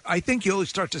that out. I think you'll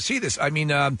start to see this. I mean,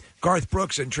 Garth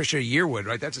Brooks and Trisha Yearwood,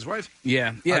 right? That's his wife?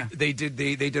 Yeah. They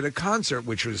did a concert,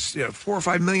 which was 4 or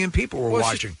 5 million people were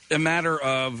watching. It's a matter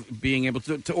of being able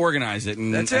to organize it.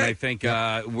 And, That's and it. I think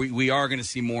we are going to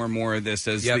see more and more of this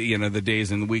as the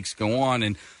days and the weeks go on.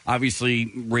 And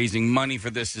obviously raising money for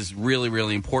this is really,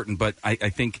 really important. But I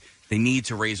think they need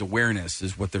to raise awareness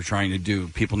is what they're trying to do.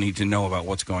 People need to know about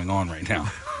what's going on right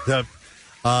now. The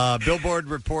Billboard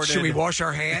reported... Should we wash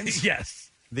our hands?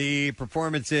 Yes. The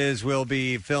performances will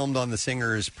be filmed on the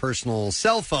singer's personal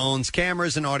cell phones,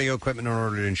 cameras, and audio equipment in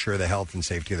order to ensure the health and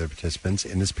safety of their participants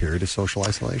in this period of social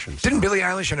isolation. Didn't Billie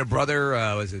Eilish and her brother,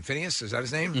 was it Phineas? Is that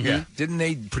his name? Mhm. Yeah. Didn't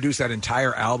they produce that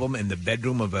entire album in the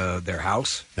bedroom of their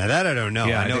house? Now that I don't know.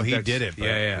 Yeah, I know think he that's- did it, but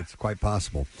yeah. it's quite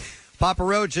possible. Papa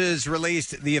Roach has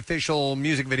released the official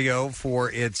music video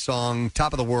for its song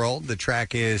Top of the World. The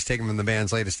track is taken from the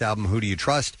band's latest album, Who Do You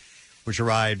Trust?, which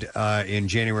arrived in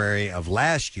January of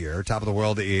last year. Top of the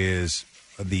World is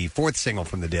the fourth single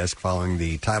from the disc, following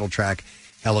the title track,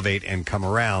 Elevate and Come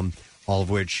Around, all of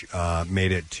which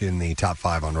made it in the top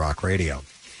 5 on rock radio.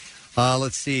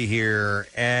 Let's see here.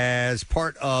 As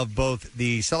part of both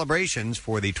the celebrations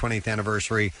for the 20th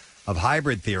anniversary of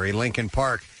Hybrid Theory, Linkin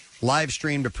Park live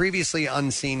streamed a previously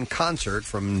unseen concert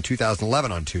from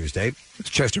 2011 on Tuesday. It's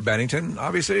Chester Bennington,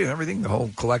 obviously, and everything, the whole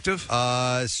collective.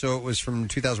 So it was from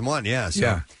 2001, yeah.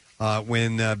 So,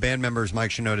 when band members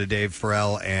Mike Shinoda, Dave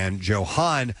Farrell, and Joe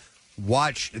Hahn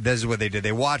watched, this is what they did.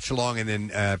 They watched along and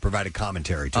then provided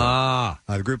commentary to it.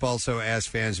 The group also asked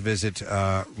fans to visit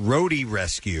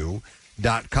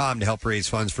roadierescue.com to help raise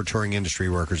funds for touring industry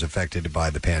workers affected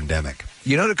by the pandemic.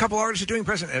 You know, a couple artists are doing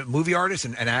present, movie artists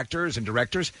and actors and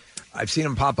directors. I've seen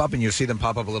them pop up, and you'll see them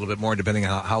pop up a little bit more depending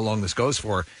on how long this goes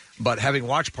for. But having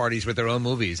watch parties with their own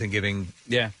movies and giving,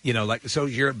 so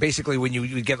you're basically, when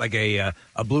you get like a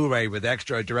Blu-ray with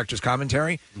extra director's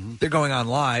commentary, they're going on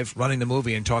live, running the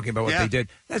movie and talking about what they did.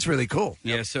 That's really cool.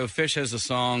 Yeah, so Fish has a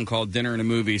song called Dinner and a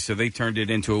Movie, so they turned it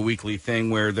into a weekly thing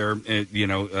where they're,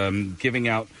 giving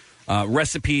out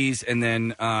recipes and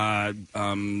then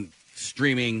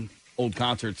streaming old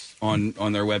concerts on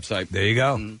their website. There you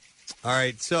go. All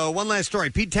right, so one last story.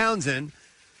 Pete Townsend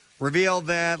revealed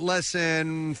that less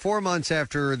than 4 months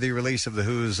after the release of The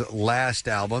Who's last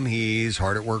album, he's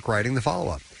hard at work writing the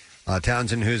follow-up.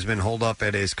 Townsend, who's been holed up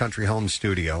at his country home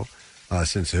studio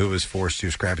since The Who was forced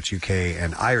to scrap its UK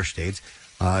and Irish dates,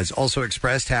 has also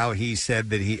expressed how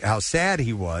sad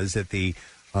he was that the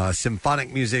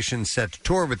symphonic musicians set to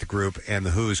tour with the group and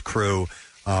The Who's crew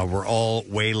were all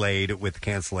waylaid with the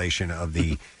cancellation of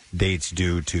the dates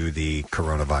due to the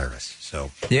coronavirus. So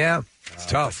yeah, it's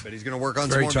tough. But he's going to work on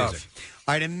It's some very more tough. music.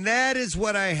 All right, and that is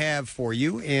what I have for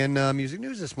you in music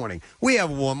news this morning. We have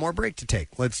one more break to take.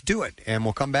 Let's do it, and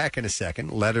we'll come back in a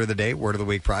second. Letter of the day, word of the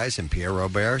week prize, and Pierre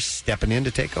Robert stepping in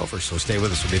to take over. So stay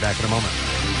with us. We'll be back in a moment.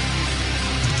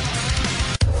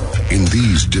 In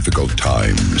these difficult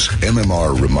times,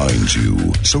 MMR reminds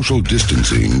you, social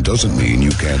distancing doesn't mean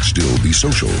you can't still be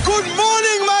social. Good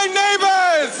morning, my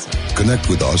neighbors! Connect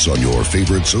with us on your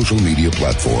favorite social media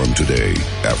platform today.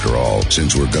 After all,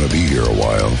 since we're going to be here a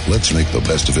while, let's make the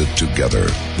best of it together,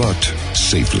 but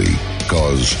safely,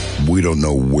 because we don't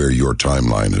know where your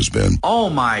timeline has been. Oh,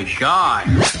 my God.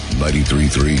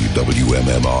 93.3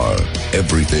 WMMR.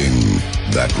 Everything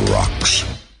that rocks.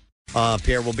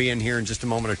 Pierre will be in here in just a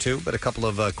moment or two, but a couple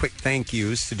of quick thank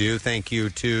yous to do. Thank you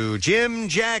to Jim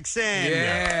Jackson.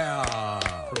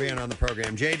 For being on the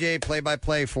program. JJ,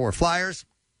 play-by-play for Flyers,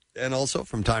 and also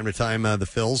from time to time, the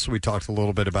Phils. We talked a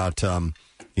little bit about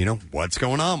what's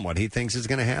going on, what he thinks is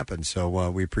going to happen. So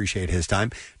we appreciate his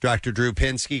time. Dr. Drew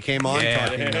Pinsky came on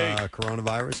talking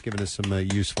coronavirus, giving us some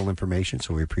useful information.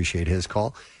 So we appreciate his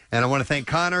call. And I want to thank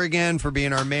Connor again for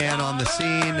being our man on the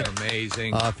scene.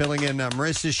 Amazing. Filling in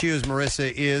Marissa's shoes.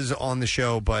 Marissa is on the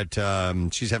show, but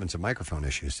she's having some microphone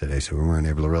issues today, so we weren't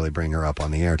able to really bring her up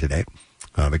on the air today.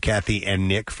 But Kathy and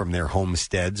Nick from their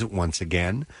homesteads, once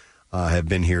again, have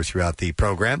been here throughout the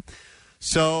program.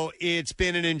 So it's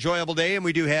been an enjoyable day, and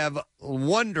we do have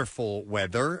wonderful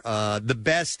weather. The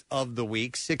best of the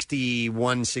week,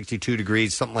 61, 62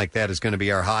 degrees, something like that is going to be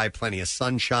our high. Plenty of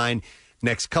sunshine.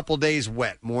 Next couple days,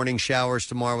 wet. Morning showers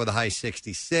tomorrow with a high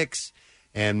 66.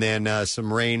 And then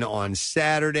some rain on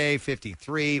Saturday,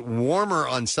 53. Warmer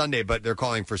on Sunday, but they're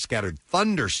calling for scattered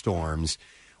thunderstorms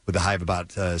with a high of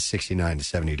about 69 to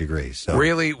 70 degrees. So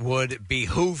really would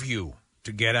behoove you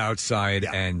to get outside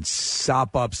and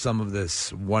sop up some of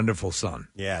this wonderful sun.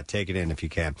 Yeah, take it in if you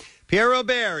can. Pierre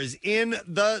Robert is in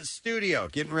the studio,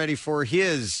 getting ready for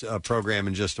his program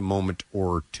in just a moment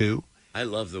or two. I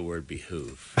love the word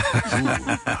behoove.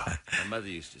 My mother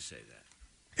used to say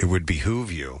that. It would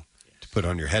behoove you to put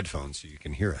on your headphones so you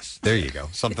can hear us. There you go.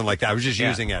 Something like that. I was just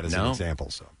using that as an example.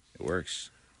 So it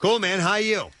works. Cool, man. How are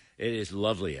you? It is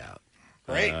lovely out.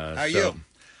 Great. How are you?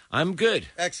 I'm good.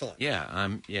 Excellent. Yeah,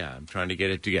 I'm trying to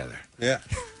get it together. Yeah.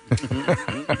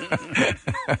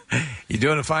 You're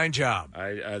doing a fine job.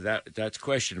 That's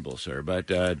questionable, sir, but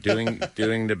doing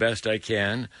the best I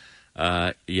can.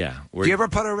 Do you ever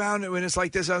putt around when it's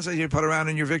like this outside? You putt around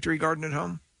in your victory garden at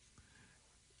home?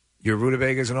 Your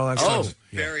rutabagas and all that stuff?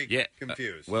 Very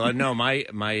confused. Well, no, my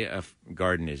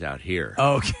garden is out here.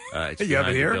 Oh, okay. It's You have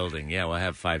it behind the here? building. Yeah, well, I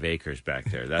have 5 acres back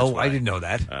there. That's Oh, why. I didn't know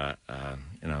that.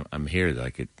 I'm here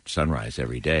like at sunrise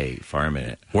every day, farming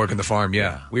it. Working the farm,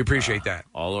 yeah. We appreciate that.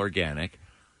 All organic.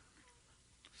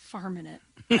 Farming it.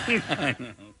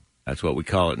 That's what we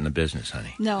call it in the business,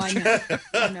 honey. No, I know.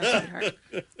 I know, sweetheart.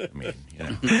 I mean,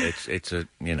 it's a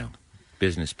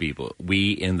business people.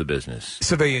 We in the business.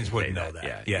 Civilians wouldn't know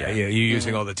that. Yeah. You're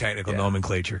using all the technical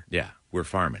nomenclature. Yeah, we're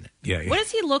farming it. Yeah. What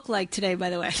does he look like today, by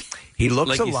the way? He looks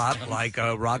Like a he's- lot like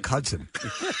Rock Hudson.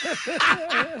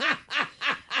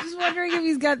 Just wondering if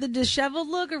he's got the disheveled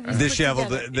look or if he's put Disheveled,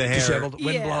 together. the hair. Disheveled,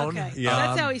 windblown. Okay. Yeah.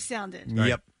 That's how he sounded.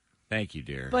 Yep. Thank you,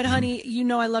 dear. But honey, you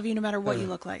know I love you no matter what you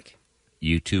look like.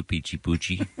 You too, Peachy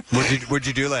Poochie. What'd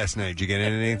you do last night? Did you get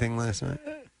into anything last night?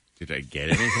 Did I get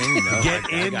anything? No, Get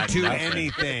I got into nothing.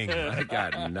 anything. I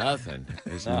got nothing.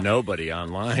 There's nobody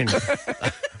online.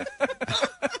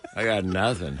 I got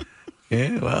nothing.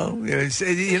 Yeah, well,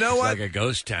 you know what? It's like a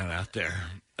ghost town out there.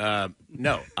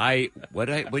 No,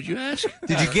 what'd you ask?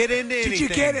 Did you get into anything? Did you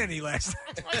get any last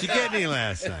night? Did you get any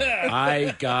last night?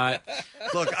 I got.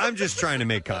 Look, I'm just trying to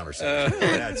make conversation.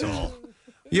 That's all.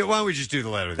 Yeah, why don't we just do the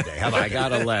letter of the day? How about I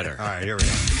got a letter. All right, here we go.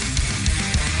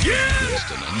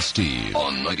 Preston and Steve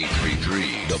on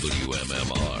 93.3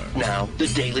 WMMR. Now, the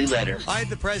Daily Letter. All right,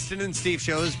 the Preston and Steve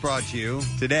Show is brought to you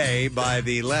today by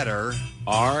the letter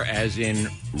R as in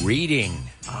reading.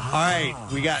 All right,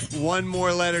 we got one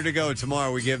more letter to go.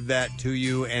 Tomorrow we give that to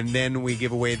you, and then we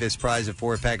give away this prize of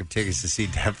 4-pack of tickets to see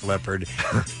Def Leppard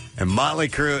and Motley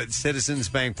Crue at Citizens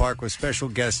Bank Park with special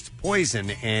guests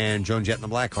Poison and Joan Jett and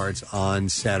the Blackhearts on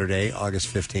Saturday,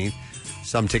 August 15th.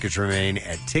 Some tickets remain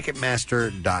at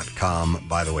Ticketmaster.com,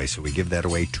 by the way, so we give that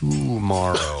away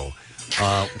tomorrow.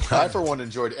 I, for one,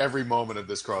 enjoyed every moment of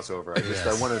this crossover.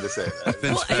 I wanted to say that.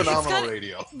 It's phenomenal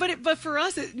radio. But for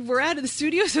us, we're out of the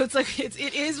studio, so it's like it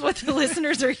is what the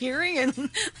listeners are hearing, and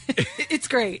it's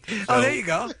great. Oh, there you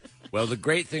go. Well, the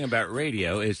great thing about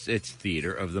radio is it's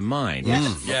theater of the mind.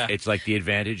 Yes. Yeah. It's like the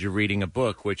advantage of reading a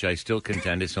book, which I still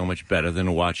contend is so much better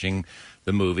than watching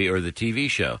the movie or the TV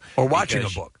show. Or watching a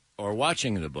book. Or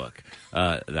watching the book.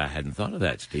 I hadn't thought of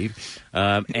that, Steve.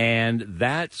 And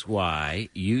that's why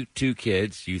you 3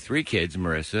 kids,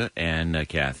 Marissa and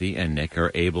Kathy and Nick,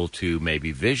 are able to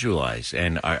maybe visualize.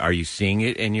 And are you seeing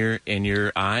it in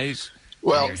your eyes?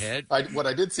 Well, in your head? what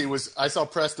I did see was I saw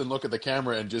Preston look at the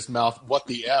camera and just mouth, "What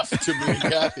the F" to me and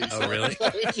Kathy. Oh, really?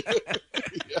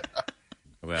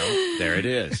 Well, there it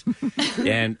is.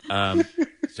 And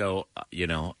so,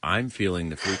 I'm feeling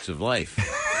the fruits of life.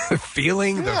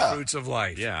 Feeling the fruits of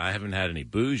life. Yeah, I haven't had any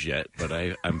booze yet, but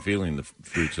I'm feeling the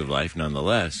fruits of life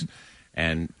nonetheless.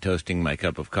 And toasting my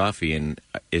cup of coffee. And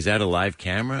is that a live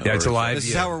camera? Yeah, it's a live. This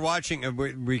is how we're watching.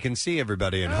 We can see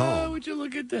everybody at home. Oh, would you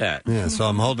look at that? Yeah, so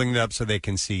I'm holding it up so they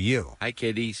can see you. Hi,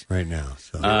 kiddies. Right now.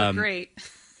 So. Great.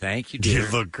 Thank you, dear.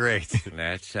 You look great.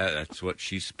 That's what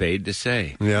she's paid to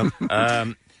say. Yeah.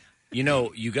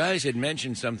 You guys had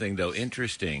mentioned something, though,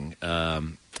 interesting.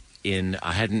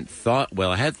 I hadn't thought.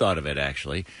 Well, I had thought of it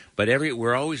actually, but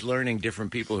we're always learning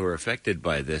different people who are affected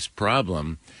by this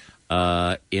problem.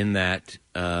 In that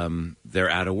they're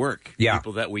out of work. Yeah.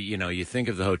 People that you think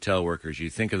of the hotel workers, you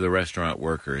think of the restaurant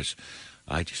workers.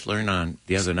 I just learned on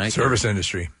the other night. Service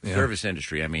industry. Yeah. Service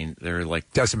industry. I mean, they're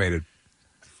like decimated.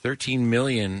 13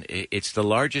 million. It's the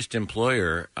largest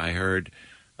employer, I heard,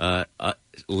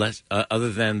 less other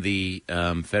than the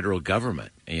federal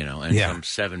government, and some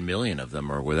 7 million of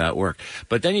them are without work.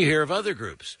 But then you hear of other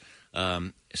groups.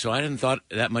 So I hadn't thought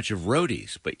that much of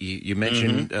roadies, but you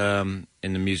mentioned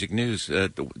in the music news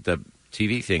the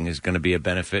TV thing is going to be a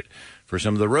benefit for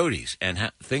some of the roadies.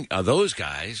 And think those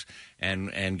guys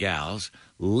and gals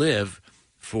live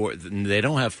they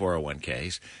don't have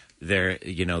 401ks.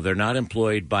 They're not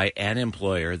employed by an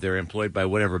employer. They're employed by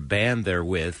whatever band they're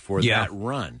with for that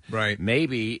run. Right.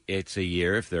 Maybe it's a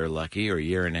year if they're lucky, or a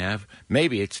year and a half.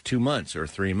 Maybe it's 2 months or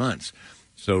 3 months.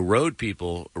 So road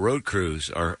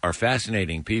crews are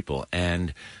fascinating people,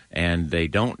 and they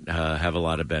don't have a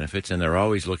lot of benefits, and they're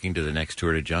always looking to the next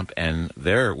tour to jump, and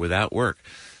they're without work.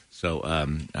 So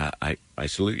I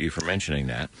salute you for mentioning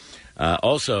that.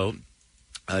 Also,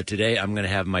 today I'm going to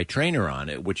have my trainer on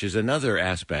it, which is another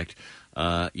aspect.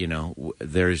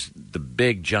 There's the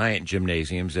big giant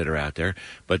gymnasiums that are out there,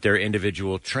 but they're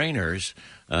individual trainers.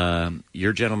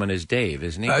 Your gentleman is Dave,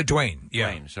 isn't he? Dwayne.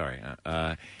 Yeah. Dwayne, sorry.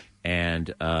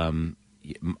 And I'm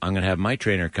going to have my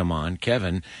trainer come on,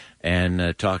 Kevin,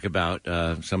 and talk about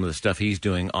some of the stuff he's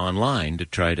doing online to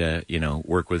try to,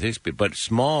 work with his people. But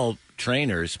small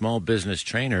business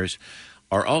trainers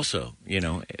are also,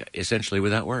 essentially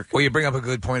without work. Well, you bring up a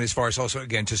good point as far as also,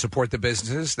 again, to support the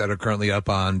businesses that are currently up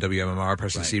on WMMR,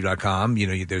 PrestonSteve.com.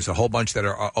 There's a whole bunch that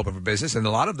are open for business, and a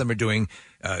lot of them are doing,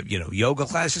 yoga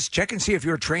classes. Check and see if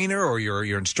your trainer or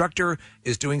your instructor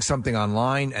is doing something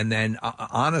online. And then,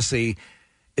 honestly,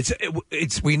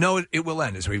 we know it will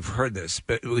end, as we've heard this,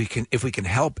 but if we can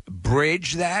help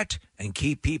bridge that and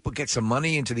get some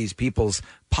money into these people's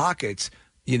pockets,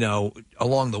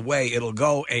 along the way, it'll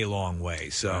go a long way.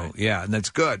 So, yeah, and that's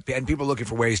good. And people are looking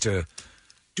for ways to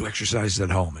do exercises at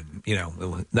home and,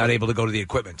 not able to go to the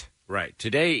equipment. Right.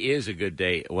 Today is a good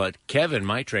day. Well, Kevin,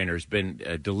 my trainer, has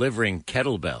been delivering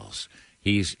kettlebells.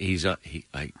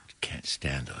 I can't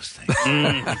stand those things.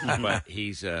 But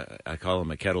I call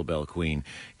him a kettlebell queen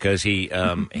because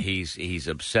he's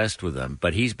obsessed with them.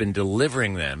 But he's been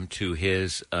delivering them to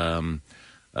his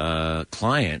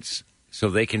clients so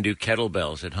they can do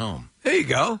kettlebells at home. There you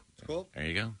go. Cool. There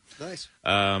you go. Nice.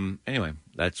 Anyway,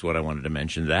 that's what I wanted to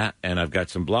mention. That, and I've got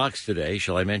some blocks today.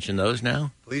 Shall I mention those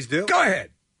now? Please do. Go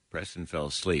ahead. Preston fell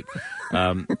asleep.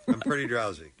 I'm pretty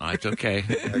drowsy. It's okay.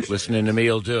 Listening to me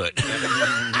will do it.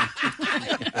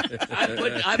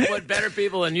 I put better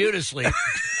people than you to sleep.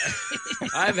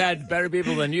 I've had better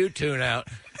people than you tune out.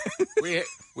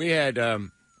 We had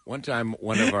one time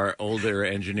one of our older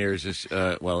engineers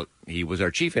he was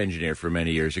our chief engineer for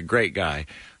many years, a great guy,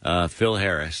 Phil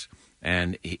Harris,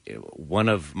 and one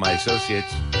of my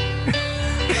associates.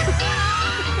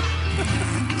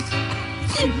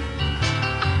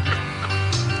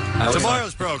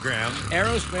 Tomorrow's program.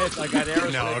 Aerosmith. I got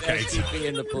Aerosmith, STP,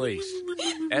 and the police.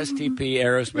 STP,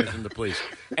 Aerosmith, and the police.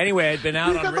 Anyway, I'd been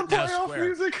out on Rittenhouse Square.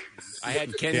 Music. I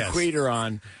had Ken Queter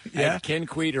on.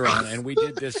 And we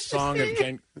did this song of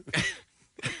Ken.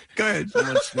 Go ahead.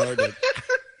 Someone snorted.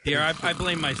 Here, I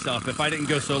blame myself. If I didn't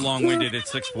go so long-winded at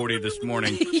 6:40 this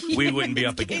morning, we wouldn't be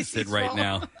up against it right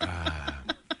now.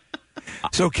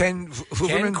 So Ken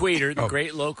Queter, the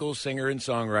great local singer and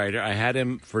songwriter, I had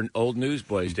him for Old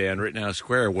Newsboys Day on Rittenhouse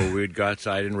Square, where we would go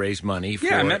outside and raise money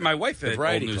for I met my wife at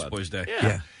Variety Old Club. Newsboys Day.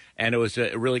 Yeah. And it was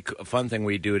a really fun thing.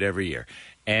 We do it every year.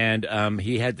 And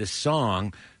he had this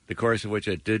song, the chorus of which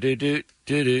and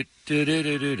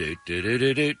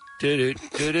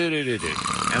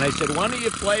I said, why don't you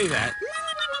play that?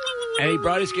 And he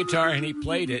brought his guitar and he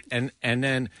played it, and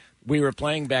then we were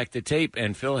playing back the tape,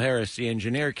 and Phil Harris, the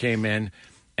engineer, came in,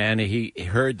 and he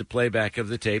heard the playback of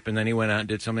the tape, and then he went out and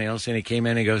did something else, and he came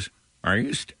in and he goes,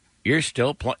 you're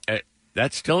still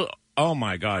that's still, oh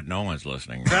my God, no one's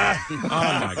listening. Oh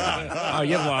my God. Oh,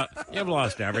 you've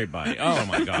lost everybody. Oh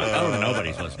my God. Oh,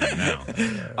 nobody's listening now.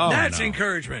 Oh, that's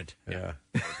encouragement. Yeah.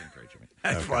 That was encouragement.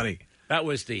 That's funny. That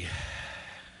was the...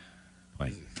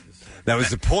 Wait. That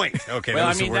was the point. Okay, well, that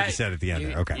was the word you said at the end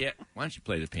there. Okay. Yeah. Why don't you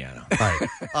play the piano? All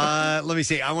right. Let me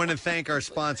see. I want to thank our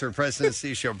sponsor, Preston and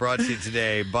Steve Show, brought to you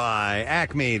today by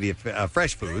Acme, the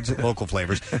fresh foods, local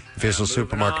flavors, official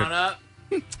supermarket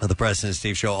of the Preston and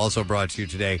Steve Show. Also brought to you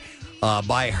today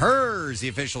by Hers, the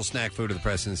official snack food of the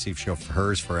Preston and Steve Show.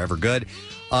 Hers, forever good.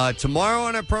 Tomorrow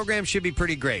on our program should be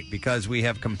pretty great because we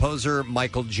have composer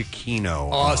Michael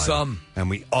Giacchino. Awesome. And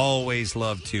we always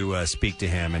love to speak to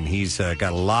him, and he's got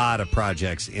a lot of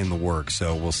projects in the works,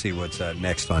 so we'll see what's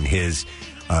next on his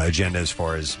agenda as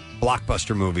far as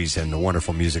blockbuster movies and the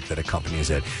wonderful music that accompanies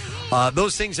it.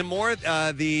 Those things and more.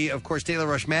 Of course, Taylor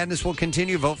Rush Madness will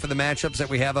continue. Vote for the matchups that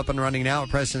we have up and running now at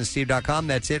PrestonandSteve.com.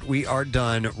 That's it. We are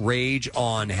done. Rage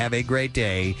on. Have a great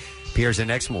day. Pierre's in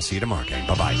next, and we'll see you tomorrow. Okay,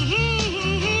 bye-bye.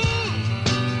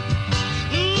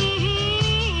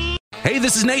 Hey,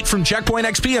 this is Nate from Checkpoint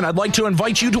XP, and I'd like to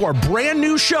invite you to our brand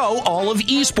new show, All of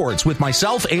Esports, with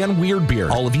myself and Weird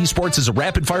Beard. All of Esports is a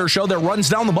rapid-fire show that runs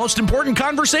down the most important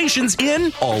conversations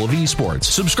in all of esports.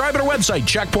 Subscribe at our website,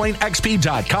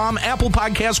 checkpointxp.com, Apple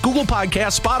Podcasts, Google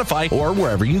Podcasts, Spotify, or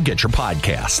wherever you get your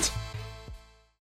podcasts.